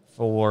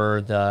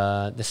for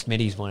the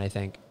Smitty's one, I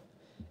think.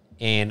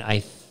 And I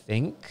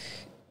think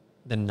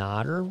the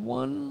Nodder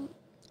one.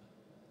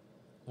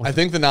 I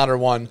think the Nodder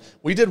one.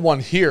 We did one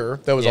here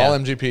that was all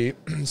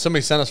MGP.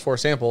 Somebody sent us 4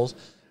 samples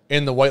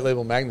in the white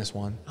label Magnus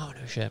one. Oh,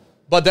 no shit.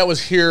 But that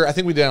was here. I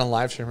think we did it on a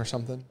live stream or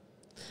something.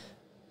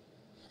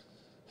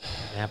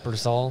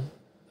 Nappersol.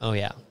 Oh,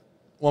 yeah.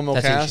 One more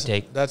cast.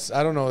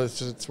 I don't know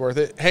if it's worth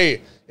it.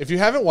 Hey, if you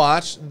haven't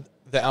watched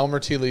the Elmer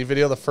T. Lee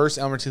video, the first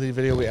Elmer T. Lee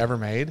video we ever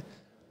made,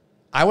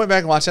 I went back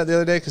and watched that the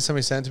other day because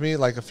somebody sent it to me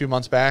like a few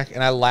months back,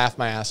 and I laughed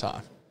my ass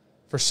off.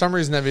 For some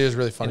reason, that video is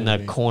really funny. In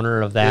the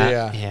corner of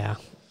that. Yeah.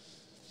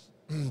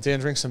 Dan,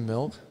 drink some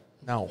milk?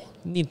 No.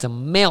 Need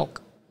some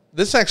milk.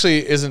 This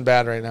actually isn't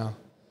bad right now.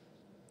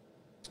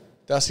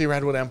 Dusty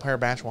Redwood Empire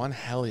Batch 1?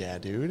 Hell yeah,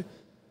 dude.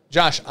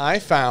 Josh, I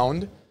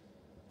found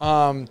 2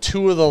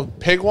 of the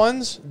pig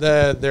ones,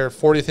 their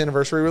 40th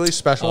anniversary release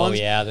special ones.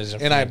 Oh, yeah. Those are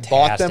and fantastic. I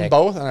bought them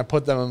both, and I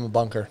put them in the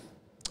bunker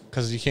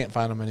because you can't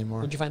find them anymore.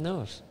 Where'd you find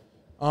those?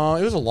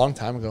 It was a long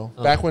time ago.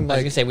 Back when, I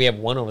was going to say, we have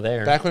one over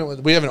there. Back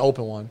when we have an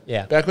open one.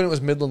 Yeah. Back when it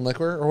was Midland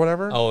Liquor or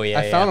whatever. Oh, yeah.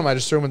 I found them. I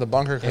just threw them in the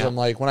bunker because I'm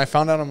like, when I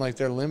found out, I'm like,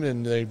 they're limited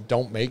and they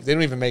don't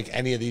even make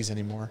any of these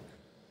anymore.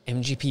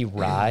 MGP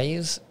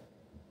Rise.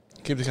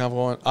 Keep the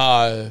convo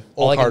going.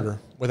 Old Carter,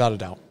 without a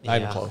doubt. Not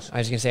even close. I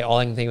was going to say, all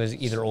I can think was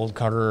either Old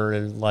Carter or,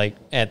 like,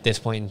 at this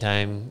point in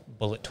time,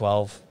 Bullet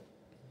 12.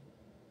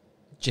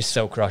 Just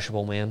so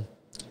crushable, man.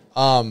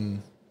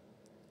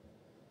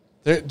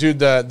 Dude,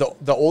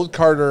 the Old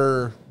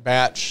Carter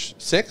batch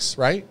 6,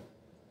 right?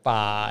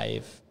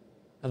 5.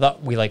 I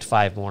thought we liked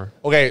 5 more.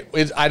 Okay,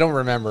 I don't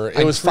remember.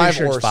 It was 5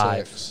 or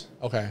 6.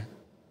 Okay.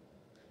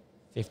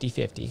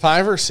 50-50.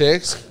 5 or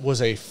 6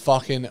 was a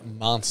fucking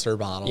monster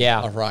bottle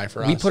of rye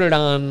for us. We put it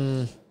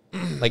on,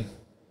 like,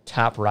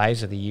 top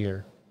ryes of the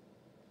year.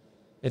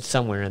 It's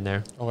somewhere in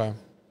there. Okay.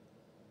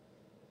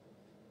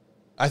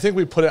 I think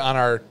we put it on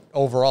our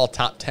overall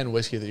top 10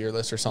 whiskey of the year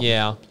list or something.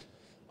 Yeah.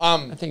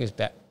 I think it's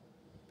bad.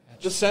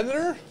 The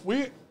Senator, were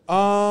you?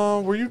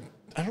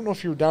 I don't know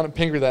if you were down at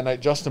Pingree that night.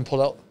 Justin pulled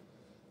out.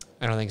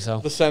 I don't think so.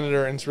 The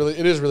Senator, and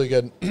it is really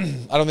good.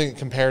 I don't think it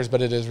compares,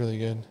 but it is really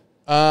good.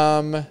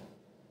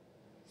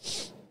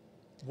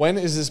 When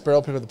is this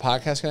barrel pick with the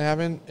podcast going to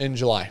happen? In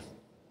July.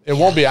 It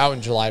won't be out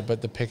in July,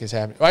 but the pick is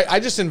happening.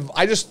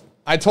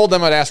 I told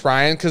them I'd ask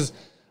Ryan because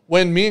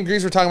when me and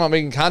Grease were talking about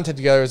making content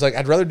together, it was like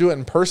I'd rather do it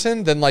in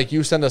person than like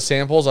you send us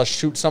samples, us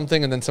shoot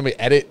something, and then somebody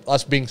edit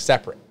us being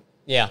separate.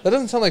 Yeah. That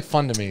doesn't sound like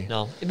fun to me.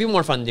 No. It'd be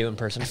more fun to do in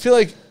person. I feel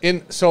like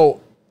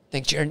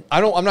Thanks, Jared.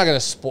 I'm not going to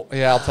spoil.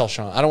 Yeah, I'll tell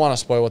Sean. I don't want to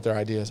spoil what their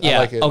idea is. Yeah. I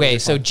like it. Okay,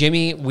 so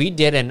Jimmy, we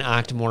did an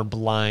Octomore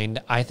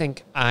blind. I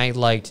think I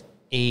liked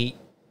 8.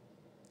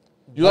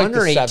 You like 1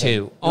 or 8-2.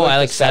 8-2. Oh, I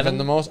like 7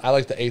 the most. I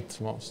like the 8th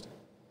most.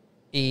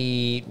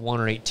 8-1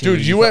 or 8-2.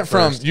 Dude, you went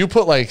from you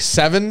put like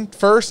 7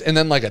 first, and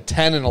then like a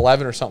 10 and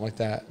 11 or something like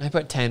that. I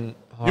put 10.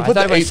 Oh, you put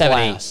the 8 7,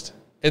 last,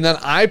 and then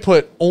I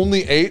put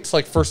only 8s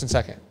like first and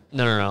second.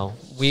 No.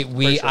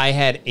 I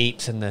had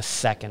 8s in the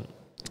second.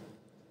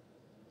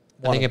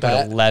 I think I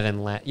put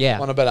 11 last. Yeah.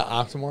 Want to bet an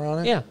Octomore on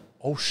it? Yeah.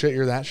 Oh shit,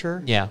 you're that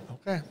sure? Yeah.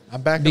 Okay,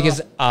 I'm back.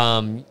 Because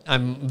I'm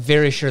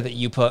very sure that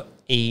you put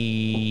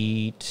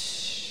 8.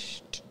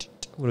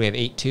 What do we have?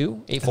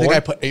 8-2? 8-4? I think I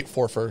put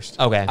 8-4 first.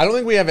 Okay. I don't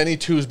think we have any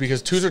 2s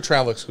because 2s are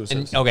travel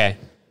exclusives. Okay.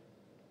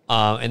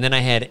 And then I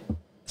had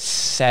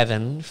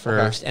 7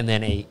 first, and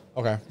then 8.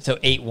 Okay. So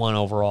 8-1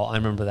 overall. I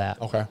remember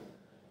that. Okay.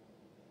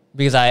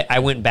 Because I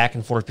went back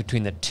and forth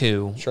between the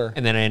 2. Sure.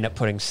 And then I ended up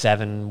putting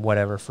 7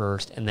 whatever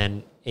first, and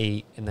then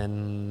 8, and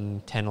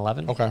then 10,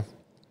 11. Okay.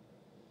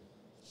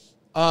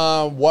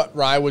 What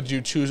rye would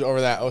you choose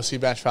over that OC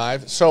Batch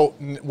 5? So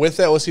with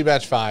the OC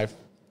Batch 5,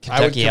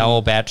 Kentucky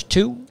Owl Batch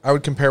 2. I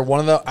would compare one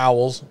of the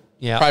owls.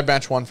 Yeah. Probably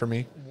Batch 1 for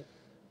me.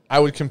 I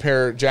would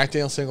compare Jack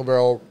Daniel's Single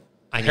Barrel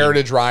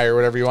Heritage Rye or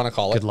whatever you want to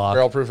call it. Good luck.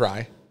 Barrel Proof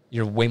Rye.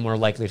 You're way more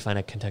likely to find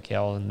a Kentucky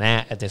Ale than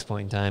that at this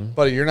point in time.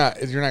 But you're not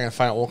going to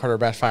find an Old Carter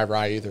Batch 5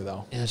 Rye either,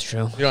 though. Yeah, that's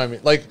true. You know what I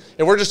mean? Like,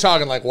 if we're just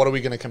talking, like, what are we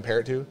going to compare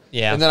it to?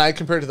 Yeah. And then I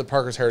compare it to the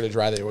Parker's Heritage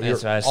Rye that you're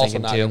That's what I was also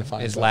thinking not too. going to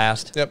find. Is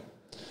last. Yep.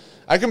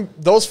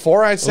 Those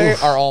 4, I'd say,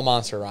 are all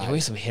Monster Rye.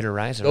 Always some hitter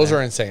ryes. Those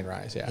are insane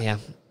ryes, yeah. Yeah.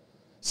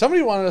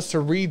 Somebody wanted us to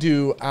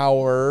redo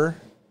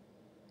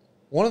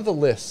one of the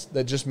lists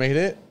that just made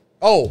it.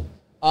 Oh,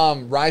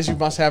 ryes you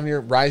must have in your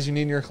ryes you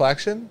need in your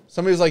collection.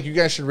 Somebody was like, you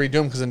guys should redo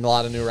them because a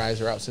lot of new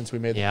ryes are out since we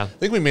made. Yeah. I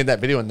think we made that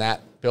video in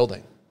that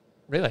building.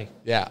 Really?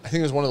 Yeah, I think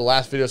it was one of the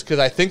last videos because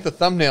I think the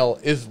thumbnail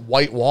is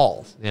white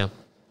walls. Yeah.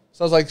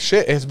 So I was like,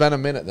 shit, it's been a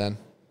minute then.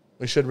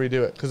 We should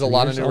redo it because a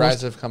lot of new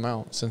ryes have come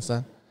out since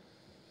then.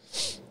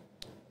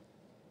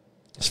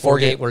 It's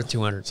 4-gate worth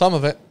 200. Some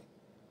of it.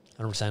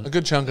 100%. A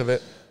good chunk of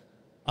it.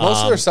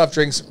 Most of their stuff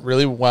drinks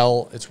really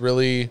well.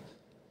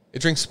 It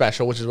drinks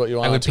special, which is what you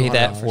want. I would pay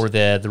that for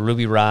the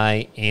Ruby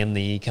Rye and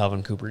the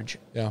Calvin Cooperage.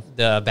 Yeah.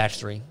 The batch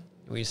 3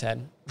 we just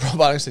had.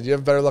 Robotic said, you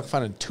have better luck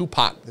finding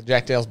Tupac, the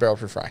Jack Daniel's Barrel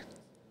Proof Rye.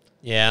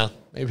 Yeah.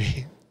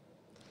 Maybe.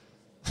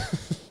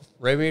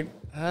 Rare Breed?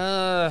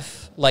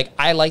 Like,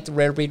 I like the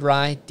Rare Breed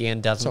Rye.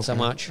 Dan doesn't so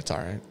much. It's all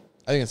right.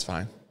 I think it's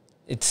fine.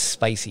 It's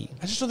spicy.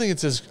 I just don't think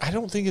I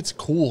don't think it's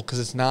cool because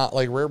it's not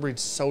like Rare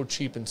Breed's so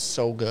cheap and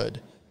so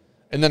good.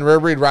 And then Rare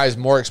Breed Rye is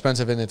more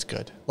expensive and it's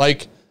good.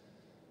 Like,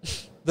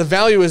 the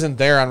value isn't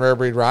there on Rare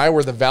Breed Rye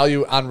where the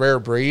value on Rare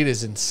Breed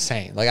is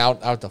insane. Like,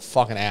 out the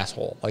fucking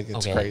asshole. Like,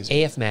 it's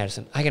crazy. AF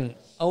Madison. I can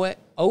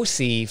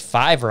OC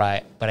 5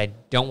 Rye, but I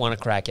don't want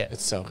to crack it.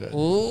 It's so good.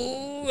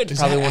 Ooh, it's Is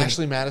probably that one.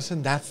 Ashley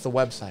Madison? That's the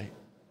website.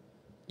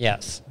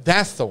 Yes.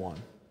 That's the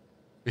one.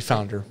 We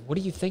found her. What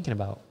are you thinking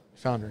about? We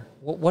found her.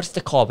 What's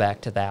the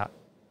callback to that?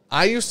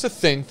 I used to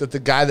think that the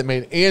guy that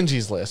made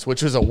Angie's List,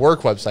 which was a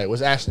work website,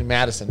 was Ashley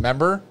Madison.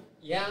 Remember?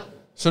 Yeah.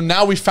 So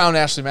now we found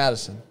Ashley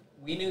Madison.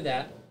 We knew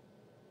that.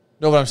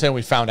 No, but I'm saying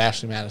we found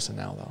Ashley Madison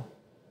now, though.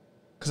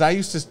 Because I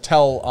used to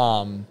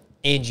tell...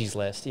 Angie's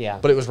List, yeah.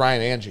 But it was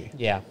Ryan Angie.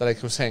 Yeah. That I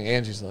was saying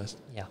Angie's List.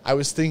 Yeah. I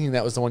was thinking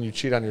that was the one you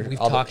cheat on your... We've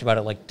talked about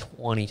it like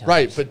 20 times.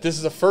 Right, but this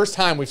is the first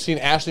time we've seen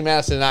Ashley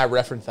Madison and I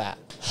reference that.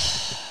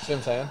 See what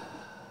I'm saying?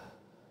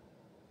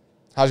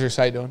 How's your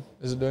site doing?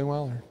 Is it doing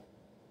well? Or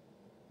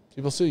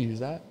people still use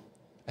that?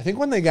 I think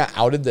when they got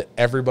outed that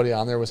everybody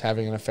on there was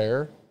having an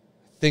affair,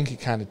 I think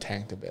it kind of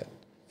tanked a bit.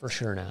 For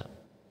sure not.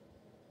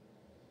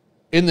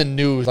 In the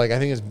news, like, I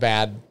think it's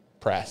bad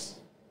press.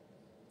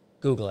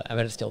 Google it. I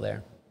bet it's still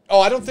there. Oh,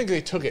 I don't think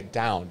they took it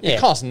down. Yeah. It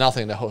costs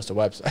nothing to host a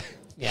website.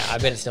 Yeah, I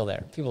bet it's still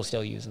there. People are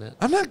still using it.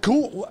 I'm not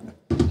Googling.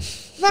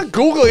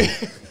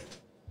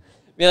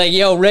 Be like,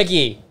 yo,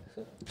 Ricky,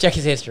 check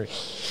his history.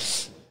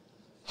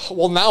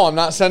 Well, now I'm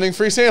not sending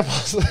free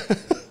samples.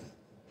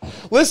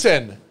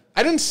 Listen,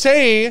 I didn't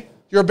say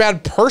you're a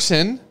bad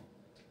person.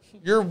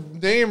 Your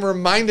name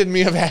reminded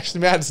me of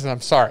Ashley Madison. I'm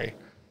sorry.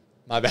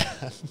 My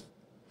bad.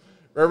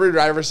 Rare Breed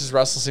Rye versus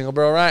Russell Single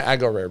Barrel Rye. I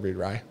go Rare Breed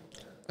Rye.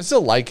 I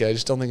still like it. I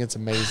just don't think it's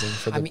amazing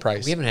for the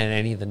price. We haven't had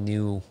any of the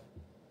new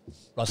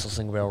Russell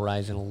Single Barrel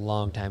Ryes in a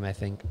long time, I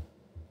think.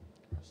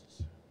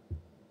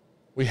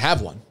 We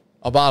have one.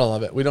 A bottle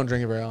of it. We don't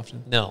drink it very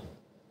often. No.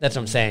 That's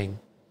what I'm saying.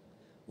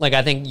 Like,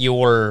 I think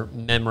your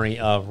memory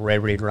of Rare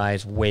Breed Rye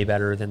is way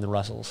better than the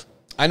Russells.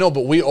 I know,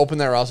 but we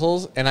opened that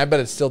Russell's, and I bet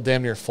it's still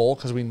damn near full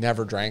because we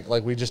never drank.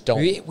 Like, we just don't.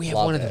 We have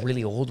one of the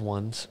really old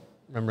ones.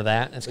 Remember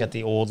that? It's got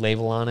the old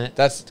label on it.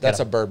 That's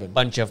a bourbon.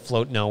 Bunch of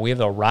No, we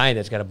have a rye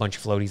that's got a bunch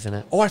of floaties in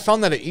it. Oh, I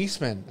found that at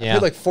Eastman. Yeah. I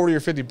paid like $40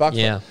 or $50.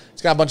 Yeah.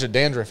 It's got a bunch of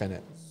dandruff in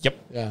it. Yep.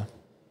 Yeah.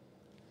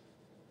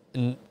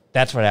 And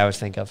that's what I always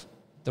think of.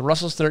 The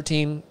Russell's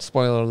 13,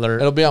 spoiler alert.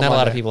 It'll be on Not Monday. a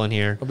lot of people in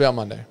here. It'll be on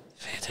Monday.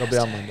 Fantastic. It'll be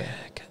on Monday.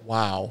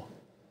 Wow.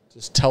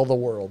 Just tell the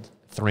world.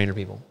 300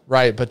 people.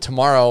 Right, but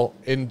tomorrow,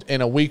 in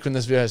a week when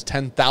this video has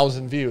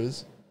 10,000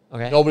 views,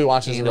 Okay. nobody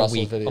watches In the a Russell's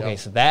week. video. Okay,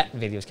 so that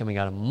video is coming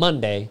out on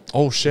Monday.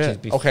 Oh, Which is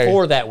shit. before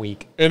Okay. that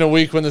week. In a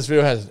week when this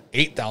video has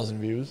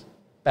 8,000 views,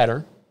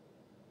 Better.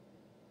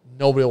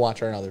 nobody will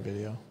watch our other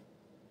video.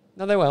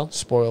 No, they will.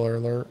 Spoiler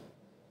alert.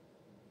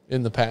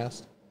 In the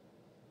past.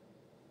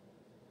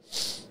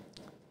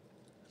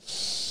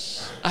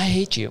 I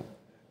hate you.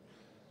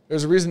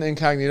 There's a reason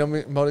incognito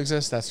mode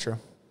exists. That's true.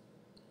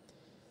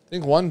 I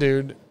think one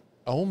dude...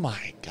 Oh,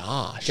 my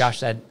gosh. Josh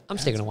said, I'm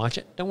still going to watch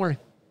it. Don't worry.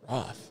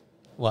 Rough.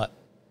 What?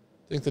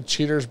 Think the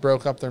cheaters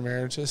broke up their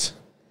marriages?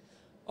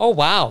 Oh,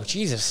 wow.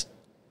 Jesus.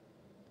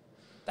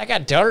 That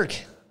got dark.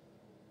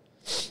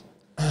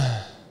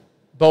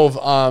 Both.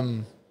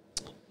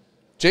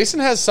 Jason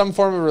has some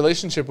form of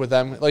relationship with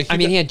them. Like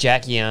he had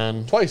Jackie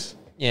on. twice.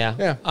 Yeah.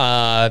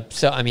 Yeah.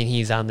 So,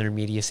 he's on their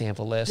media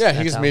sample list. Yeah,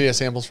 he gets media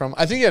samples from.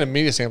 I think he had a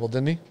media sample,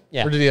 didn't he?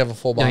 Yeah. Or did he have a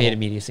full bottle? No, he had a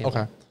media sample.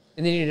 Okay.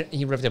 And then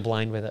he ripped it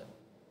blind with it.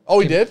 Oh,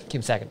 he did?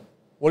 Came second.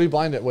 What did he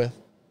blind it with?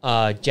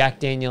 Jack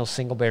Daniel's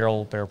single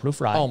barrel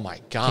proof rye. Oh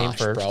my gosh,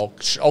 first. bro.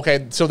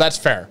 Okay, so that's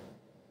fair.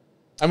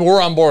 I mean,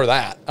 we're on board with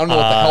that. I don't know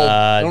what the hell.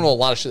 I don't know a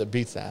lot of shit that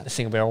beats The that.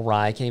 single barrel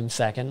rye came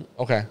second.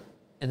 Okay.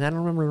 And I don't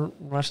remember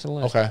the rest of the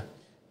list. Okay.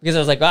 Because I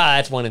was like,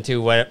 that's 1 and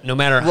 2. No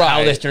matter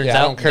how this turns out,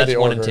 I don't care that's the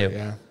 1 order. and 2.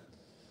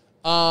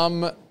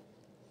 Yeah.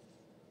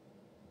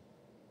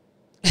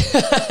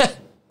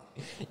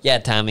 Yeah,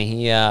 Tommy.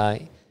 He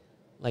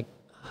like,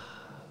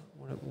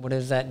 what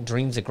is that?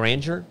 Dreams of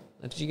Grandeur.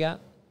 That's what you got.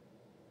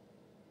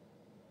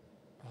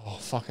 Oh,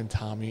 fucking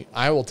Tommy.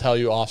 I will tell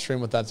you off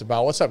stream what that's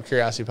about. What's up,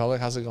 Curiosity Public?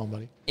 How's it going,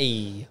 buddy?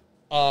 Hey.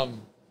 So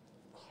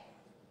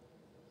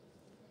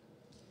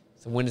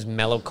when is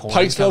Mellow Corn?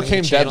 Pikesville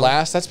came dead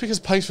last. That's because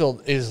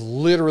Pikesville is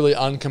literally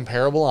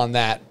uncomparable on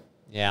that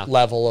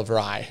level of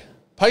rye.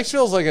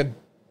 Pikesville's like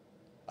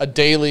a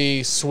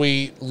daily,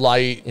 sweet,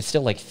 light. It's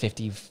still like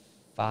 55?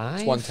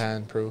 It's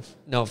 110 proof.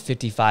 No,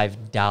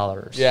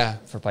 $55. Yeah.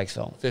 For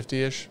Pikesville.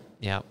 50-ish.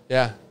 Yeah.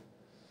 Yeah.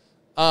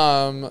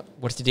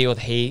 What's the deal with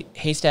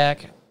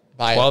Haystack?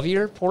 Buy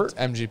 12-year port?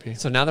 MGP.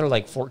 So now they're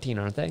like 14,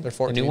 aren't they? They're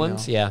 14 The new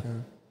ones? now. Yeah.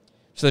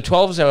 So the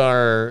 12s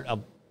are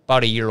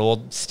about a year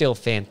old. Still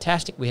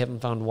fantastic. We haven't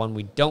found one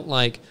we don't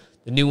like.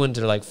 The new ones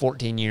are like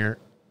 14-year.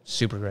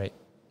 Super great.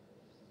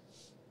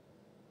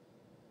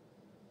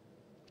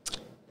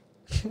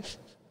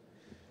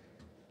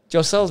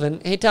 Joe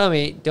Sullivan, hey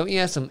Tommy, don't you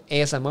have some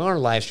ASMR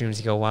live streams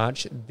to go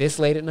watch this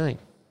late at night?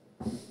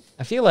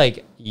 I feel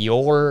like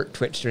your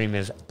Twitch stream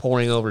is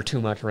pouring over too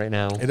much right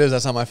now. It is.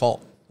 That's not my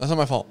fault. That's not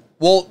my fault.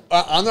 Well,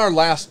 on our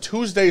last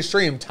Tuesday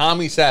stream,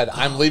 Tommy said,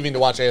 I'm leaving to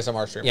watch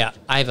ASMR stream. Yeah,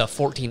 I have a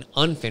 14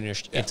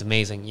 unfinished. Yeah. It's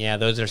amazing. Yeah,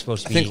 those are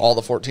supposed to be... I think all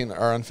the 14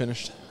 are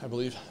unfinished, I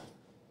believe.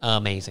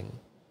 Amazing.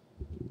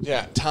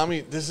 Yeah,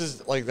 Tommy,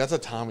 that's a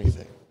Tommy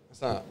thing.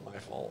 It's not my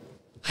fault.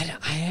 I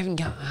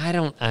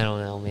don't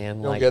know, man.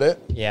 You don't get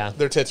it? Yeah.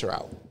 Their tits are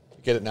out.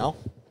 You get it now?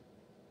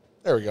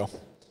 There we go.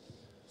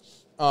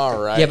 All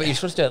right. Yeah, but you're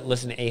supposed to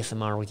listen to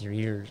ASMR with your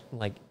ears.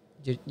 Like,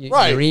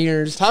 right. Your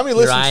ears. Tommy your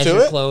listens eyes to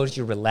are it. closed.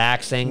 You're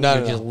relaxing. No,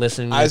 you're just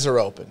listening. Eyes are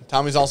open.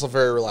 Tommy's also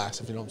very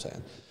relaxed, if you know what I'm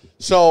saying.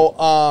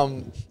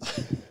 So,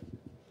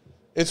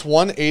 it's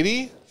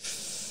 180.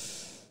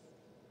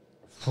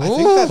 I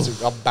think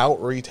that's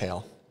about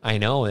retail. I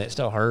know. It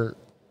still hurt.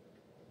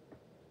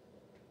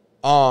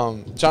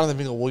 Jonathan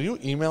Bingle, will you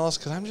email us?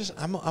 Because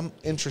I'm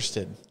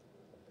interested.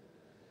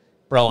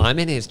 Bro, I'm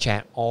in his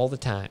chat all the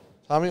time.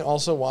 Tommy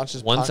also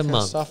watches once a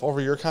month stuff over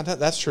your content.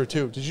 That's true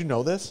too. Did you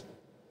know this?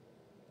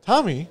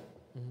 Tommy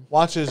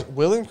watches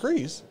William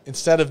Crease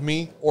instead of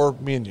me or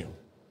me and you.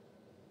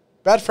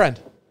 Bad friend.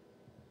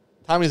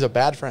 Tommy's a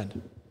bad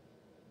friend.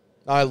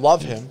 Now, I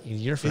love him.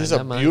 He's your friend. He's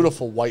a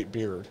beautiful white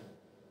beard.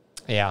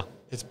 Yeah.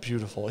 It's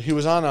beautiful. He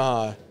was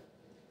on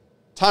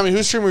Tommy,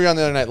 whose stream were you on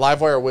the other night?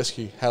 Livewire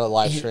Whiskey had a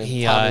live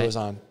stream. Tommy was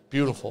on.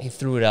 Beautiful. He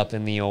threw it up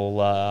in the old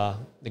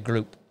the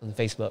group on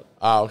Facebook.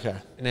 Oh, okay.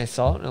 And I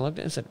saw it and I looked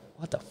at it and said,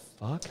 what the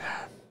fuck?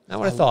 Not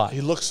what I thought.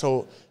 He looks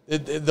so...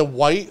 the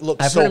white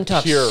looks I've so heard him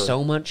talk pure.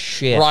 so much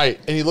shit. Right.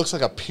 And he looks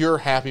like a pure,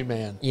 happy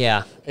man.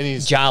 Yeah. And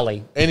he's...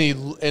 jolly.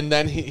 And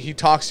then he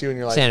talks to you and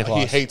you're like, Santa Claus.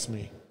 He hates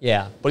me.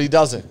 Yeah. But he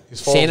doesn't.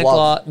 He's full Santa of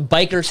love. Claus,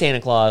 biker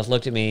Santa Claus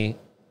looked at me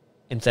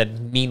and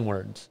said mean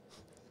words.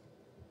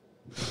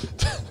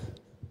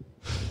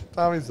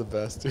 Tommy's the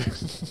best, dude.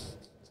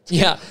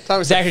 Yeah.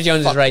 Tommy's Zachary like,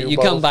 Jones is "Fuck right. you You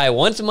both." come by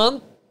once a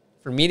month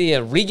for me to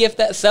re-gift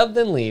that sub,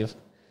 then leave.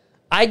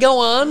 I go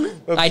on,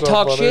 I so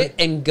talk funny. shit,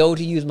 and go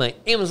to use my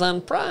Amazon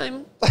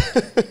Prime,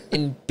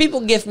 and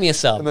people gift me a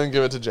sub. And then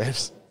give it to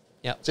James.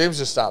 Yep. James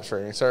just stops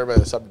streaming. So everybody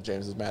that's up to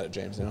James is mad at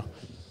James, you know?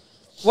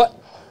 What?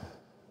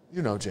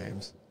 You know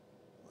James.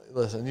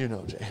 Listen, you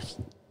know James.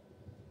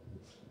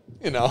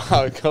 You know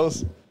how it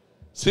goes.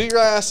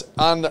 Seagrass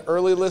on the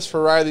early list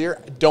for Rye of the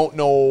Year. I don't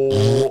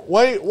know.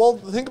 Wait, well,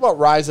 think about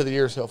Ryes of the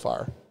Year so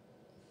far.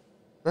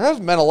 There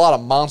have been a lot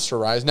of monster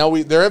ryes. Now,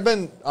 there have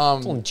been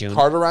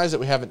Carter ryes that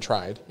we haven't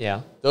tried.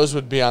 Yeah. Those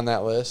would be on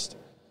that list.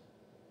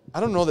 I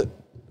don't know that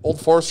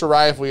Old Forester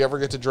rye, if we ever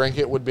get to drink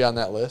it, would be on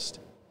that list.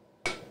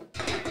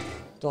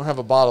 Don't have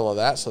a bottle of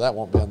that, so that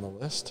won't be on the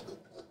list.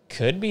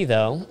 Could be,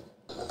 though.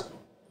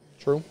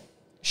 True.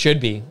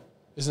 Should be.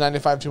 Is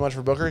 95 too much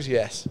for Bookers?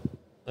 Yes.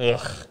 Ugh.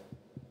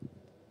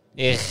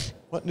 Ugh.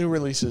 What new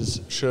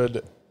releases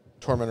should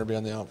Tormentor be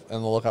on the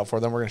lookout for?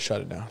 Then we're going to shut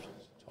it down.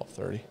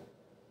 12:30.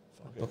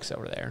 Book's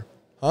over there.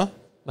 Huh?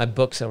 My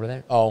book's over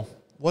there. Oh.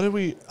 What did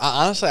we...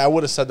 honestly, I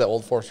would have said that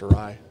Old Forester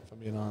rye, if I'm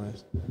being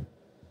honest.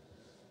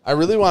 I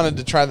really wanted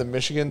to try the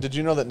Michigan. Did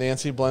you know that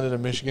Nancy blended a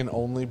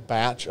Michigan-only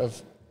batch of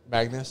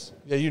Magnus?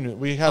 Yeah, you knew.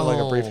 We had like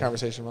a brief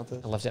conversation about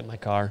this. I left it in my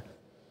car.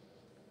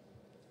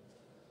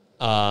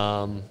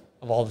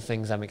 Of all the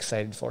things I'm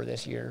excited for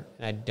this year,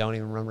 and I don't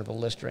even remember the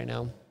list right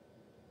now.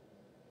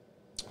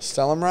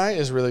 Stellum rye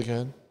is really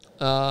good.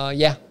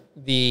 Yeah.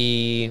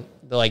 The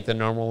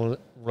normal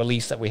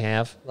release that we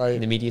have. Right.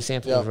 The media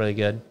sample is really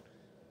good.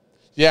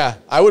 Yeah,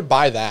 I would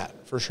buy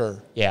that for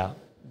sure. Yeah.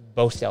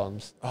 Both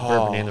Stellums.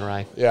 Bourbon and the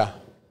rye. Yeah.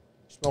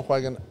 Smoke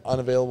wagon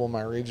unavailable in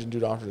my region due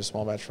to offer a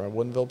small batch for my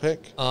Woodinville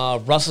pick.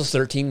 Russell's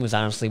 13 was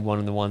honestly one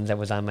of the ones that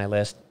was on my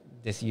list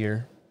this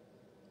year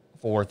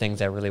for things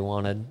I really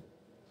wanted.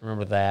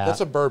 Remember that.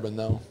 That's a bourbon,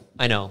 though.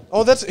 I know.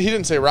 Oh, he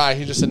didn't say rye.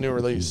 He just said new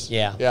release.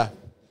 Yeah. Yeah.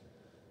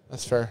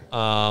 That's fair.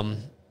 I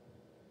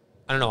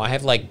don't know. I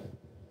have like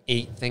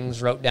 8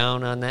 things wrote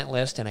down on that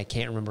list, and I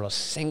can't remember a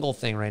single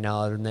thing right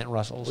now other than that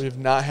Russell's. We've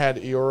not had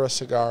Eora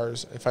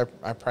cigars. If I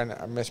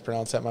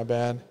mispronounced that, my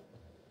bad.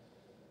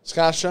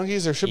 Scotch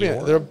Junkies. There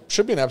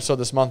should be an episode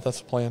this month.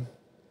 That's the plan.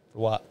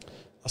 What?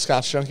 A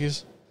Scotch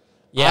Junkies.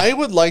 Yeah. I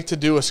would like to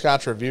do a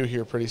Scotch review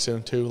here pretty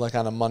soon too, like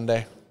on a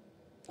Monday.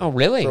 Oh,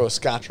 really? Throw a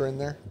Scotcher in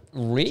there.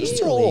 Really? Just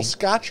throw a little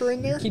Scotcher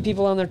in there. Keep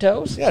people on their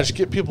toes? Yeah, just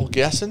get people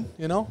guessing,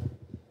 you know?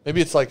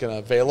 Maybe it's like an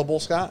available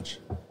Scotch.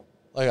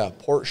 Like a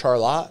Port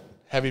Charlotte,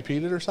 heavy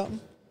peated or something.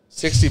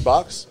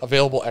 $60,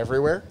 available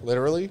everywhere,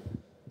 literally.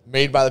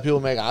 Made by the people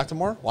who make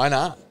Octomore. Why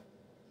not?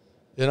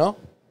 You know?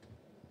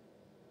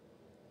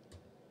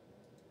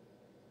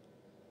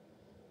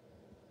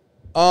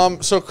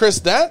 So Chris,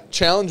 that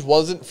challenge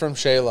wasn't from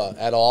Shayla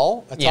at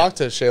all. I talked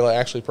to Shayla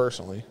actually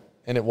personally,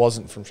 and it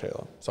wasn't from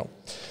Shayla. So,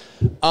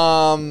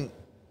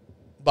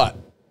 but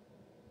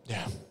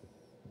yeah,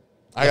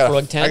 I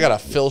got to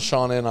fill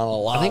Sean in on a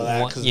lot of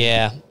that.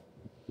 Yeah,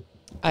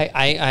 I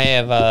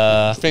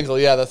have Finkel.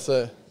 Yeah, that's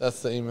the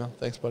email.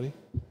 Thanks, buddy.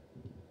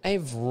 I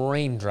have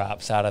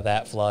raindrops out of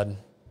that flood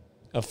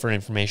for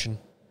information.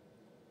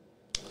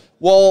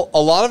 Well,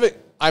 a lot of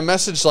it, I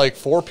messaged like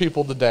 4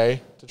 people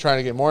today to try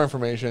to get more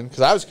information because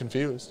I was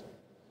confused.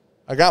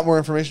 I got more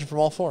information from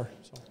all 4.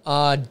 So.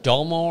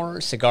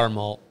 Dalmore cigar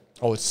malt.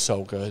 Oh, it's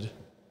so good,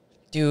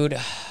 dude.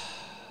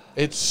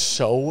 It's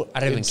so. I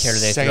don't even care if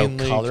they throw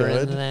color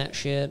into that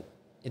shit.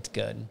 It's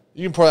good.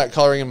 You can pour that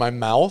coloring in my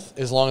mouth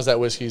as long as that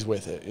whiskey's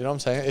with it. You know what I'm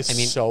saying?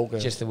 It's so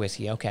good. Just the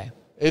whiskey, okay.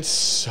 It's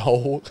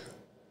so.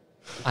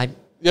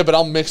 Yeah, but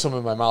I'll mix them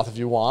in my mouth if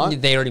you want.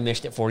 They already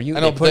mixed it for you. I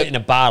know, they put it in a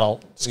bottle.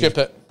 Skip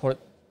it. Pour it.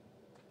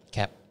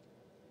 Cap.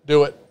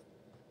 Do it.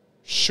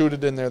 Shoot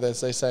it in there,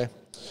 as they say.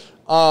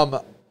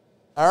 All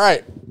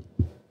right.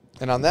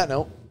 And on that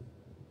note,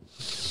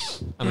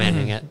 I'm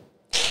ending it.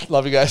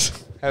 Love you guys.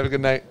 Have a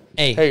good night.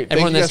 Hey,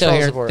 everyone that's still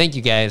here, thank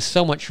you guys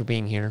so much for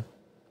being here.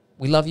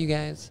 We love you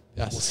guys.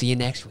 Yes. We'll see you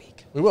next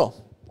week. We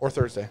will. Or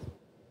Thursday.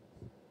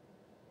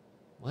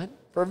 What?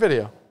 For a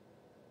video.